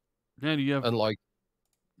that. Yeah, and like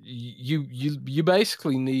you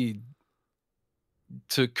basically need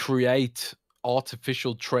to create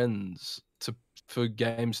artificial trends for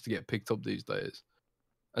games to get picked up these days.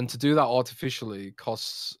 And to do that artificially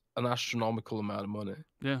costs an astronomical amount of money.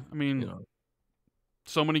 Yeah, I mean,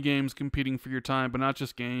 so many games competing for your time, but not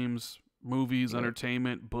just games, movies,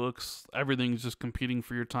 entertainment, books, everything's just competing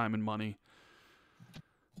for your time and money.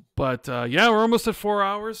 But, we're almost at 4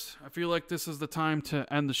 hours. I feel like this is the time to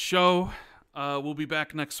end the show. We'll be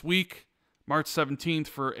back next week, March 17th,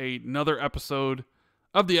 for another episode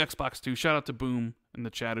of the Xbox 2. Shout out to Boom in the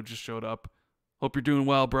chat who just showed up. Hope you're doing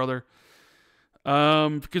well, brother.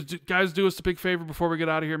 Because guys, do us a big favor before we get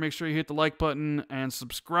out of here. Make sure you hit the like button and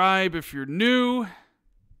subscribe if you're new.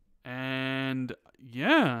 And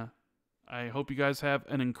yeah, I hope you guys have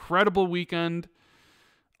an incredible weekend.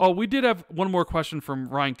 Oh, we did have one more question from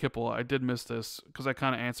Ryan Kipple. I did miss this because I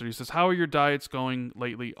kind of answered. He says, "How are your diets going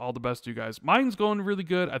lately? All the best to you guys." Mine's going really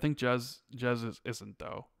good. I think Jez isn't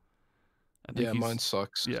though. Mine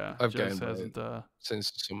sucks. Yeah, I've Jez gained weight since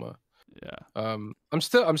the summer. Yeah. I'm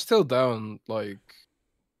still down like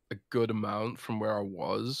a good amount from where I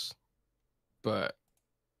was, but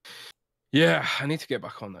yeah, I need to get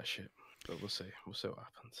back on that shit. But we'll see. We'll see what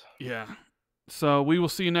happens. Yeah. So we will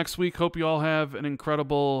see you next week. Hope you all have an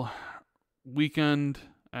incredible weekend,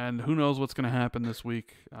 and who knows what's going to happen this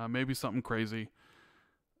week. Maybe something crazy,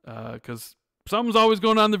 because something's always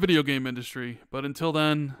going on in the video game industry. But until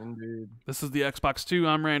then, indeed, this is the Xbox 2.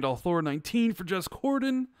 I'm Randall Thor, 19 for Jez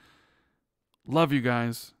Corden. Love you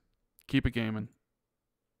guys. Keep it gaming.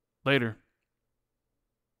 Later.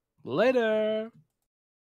 Later.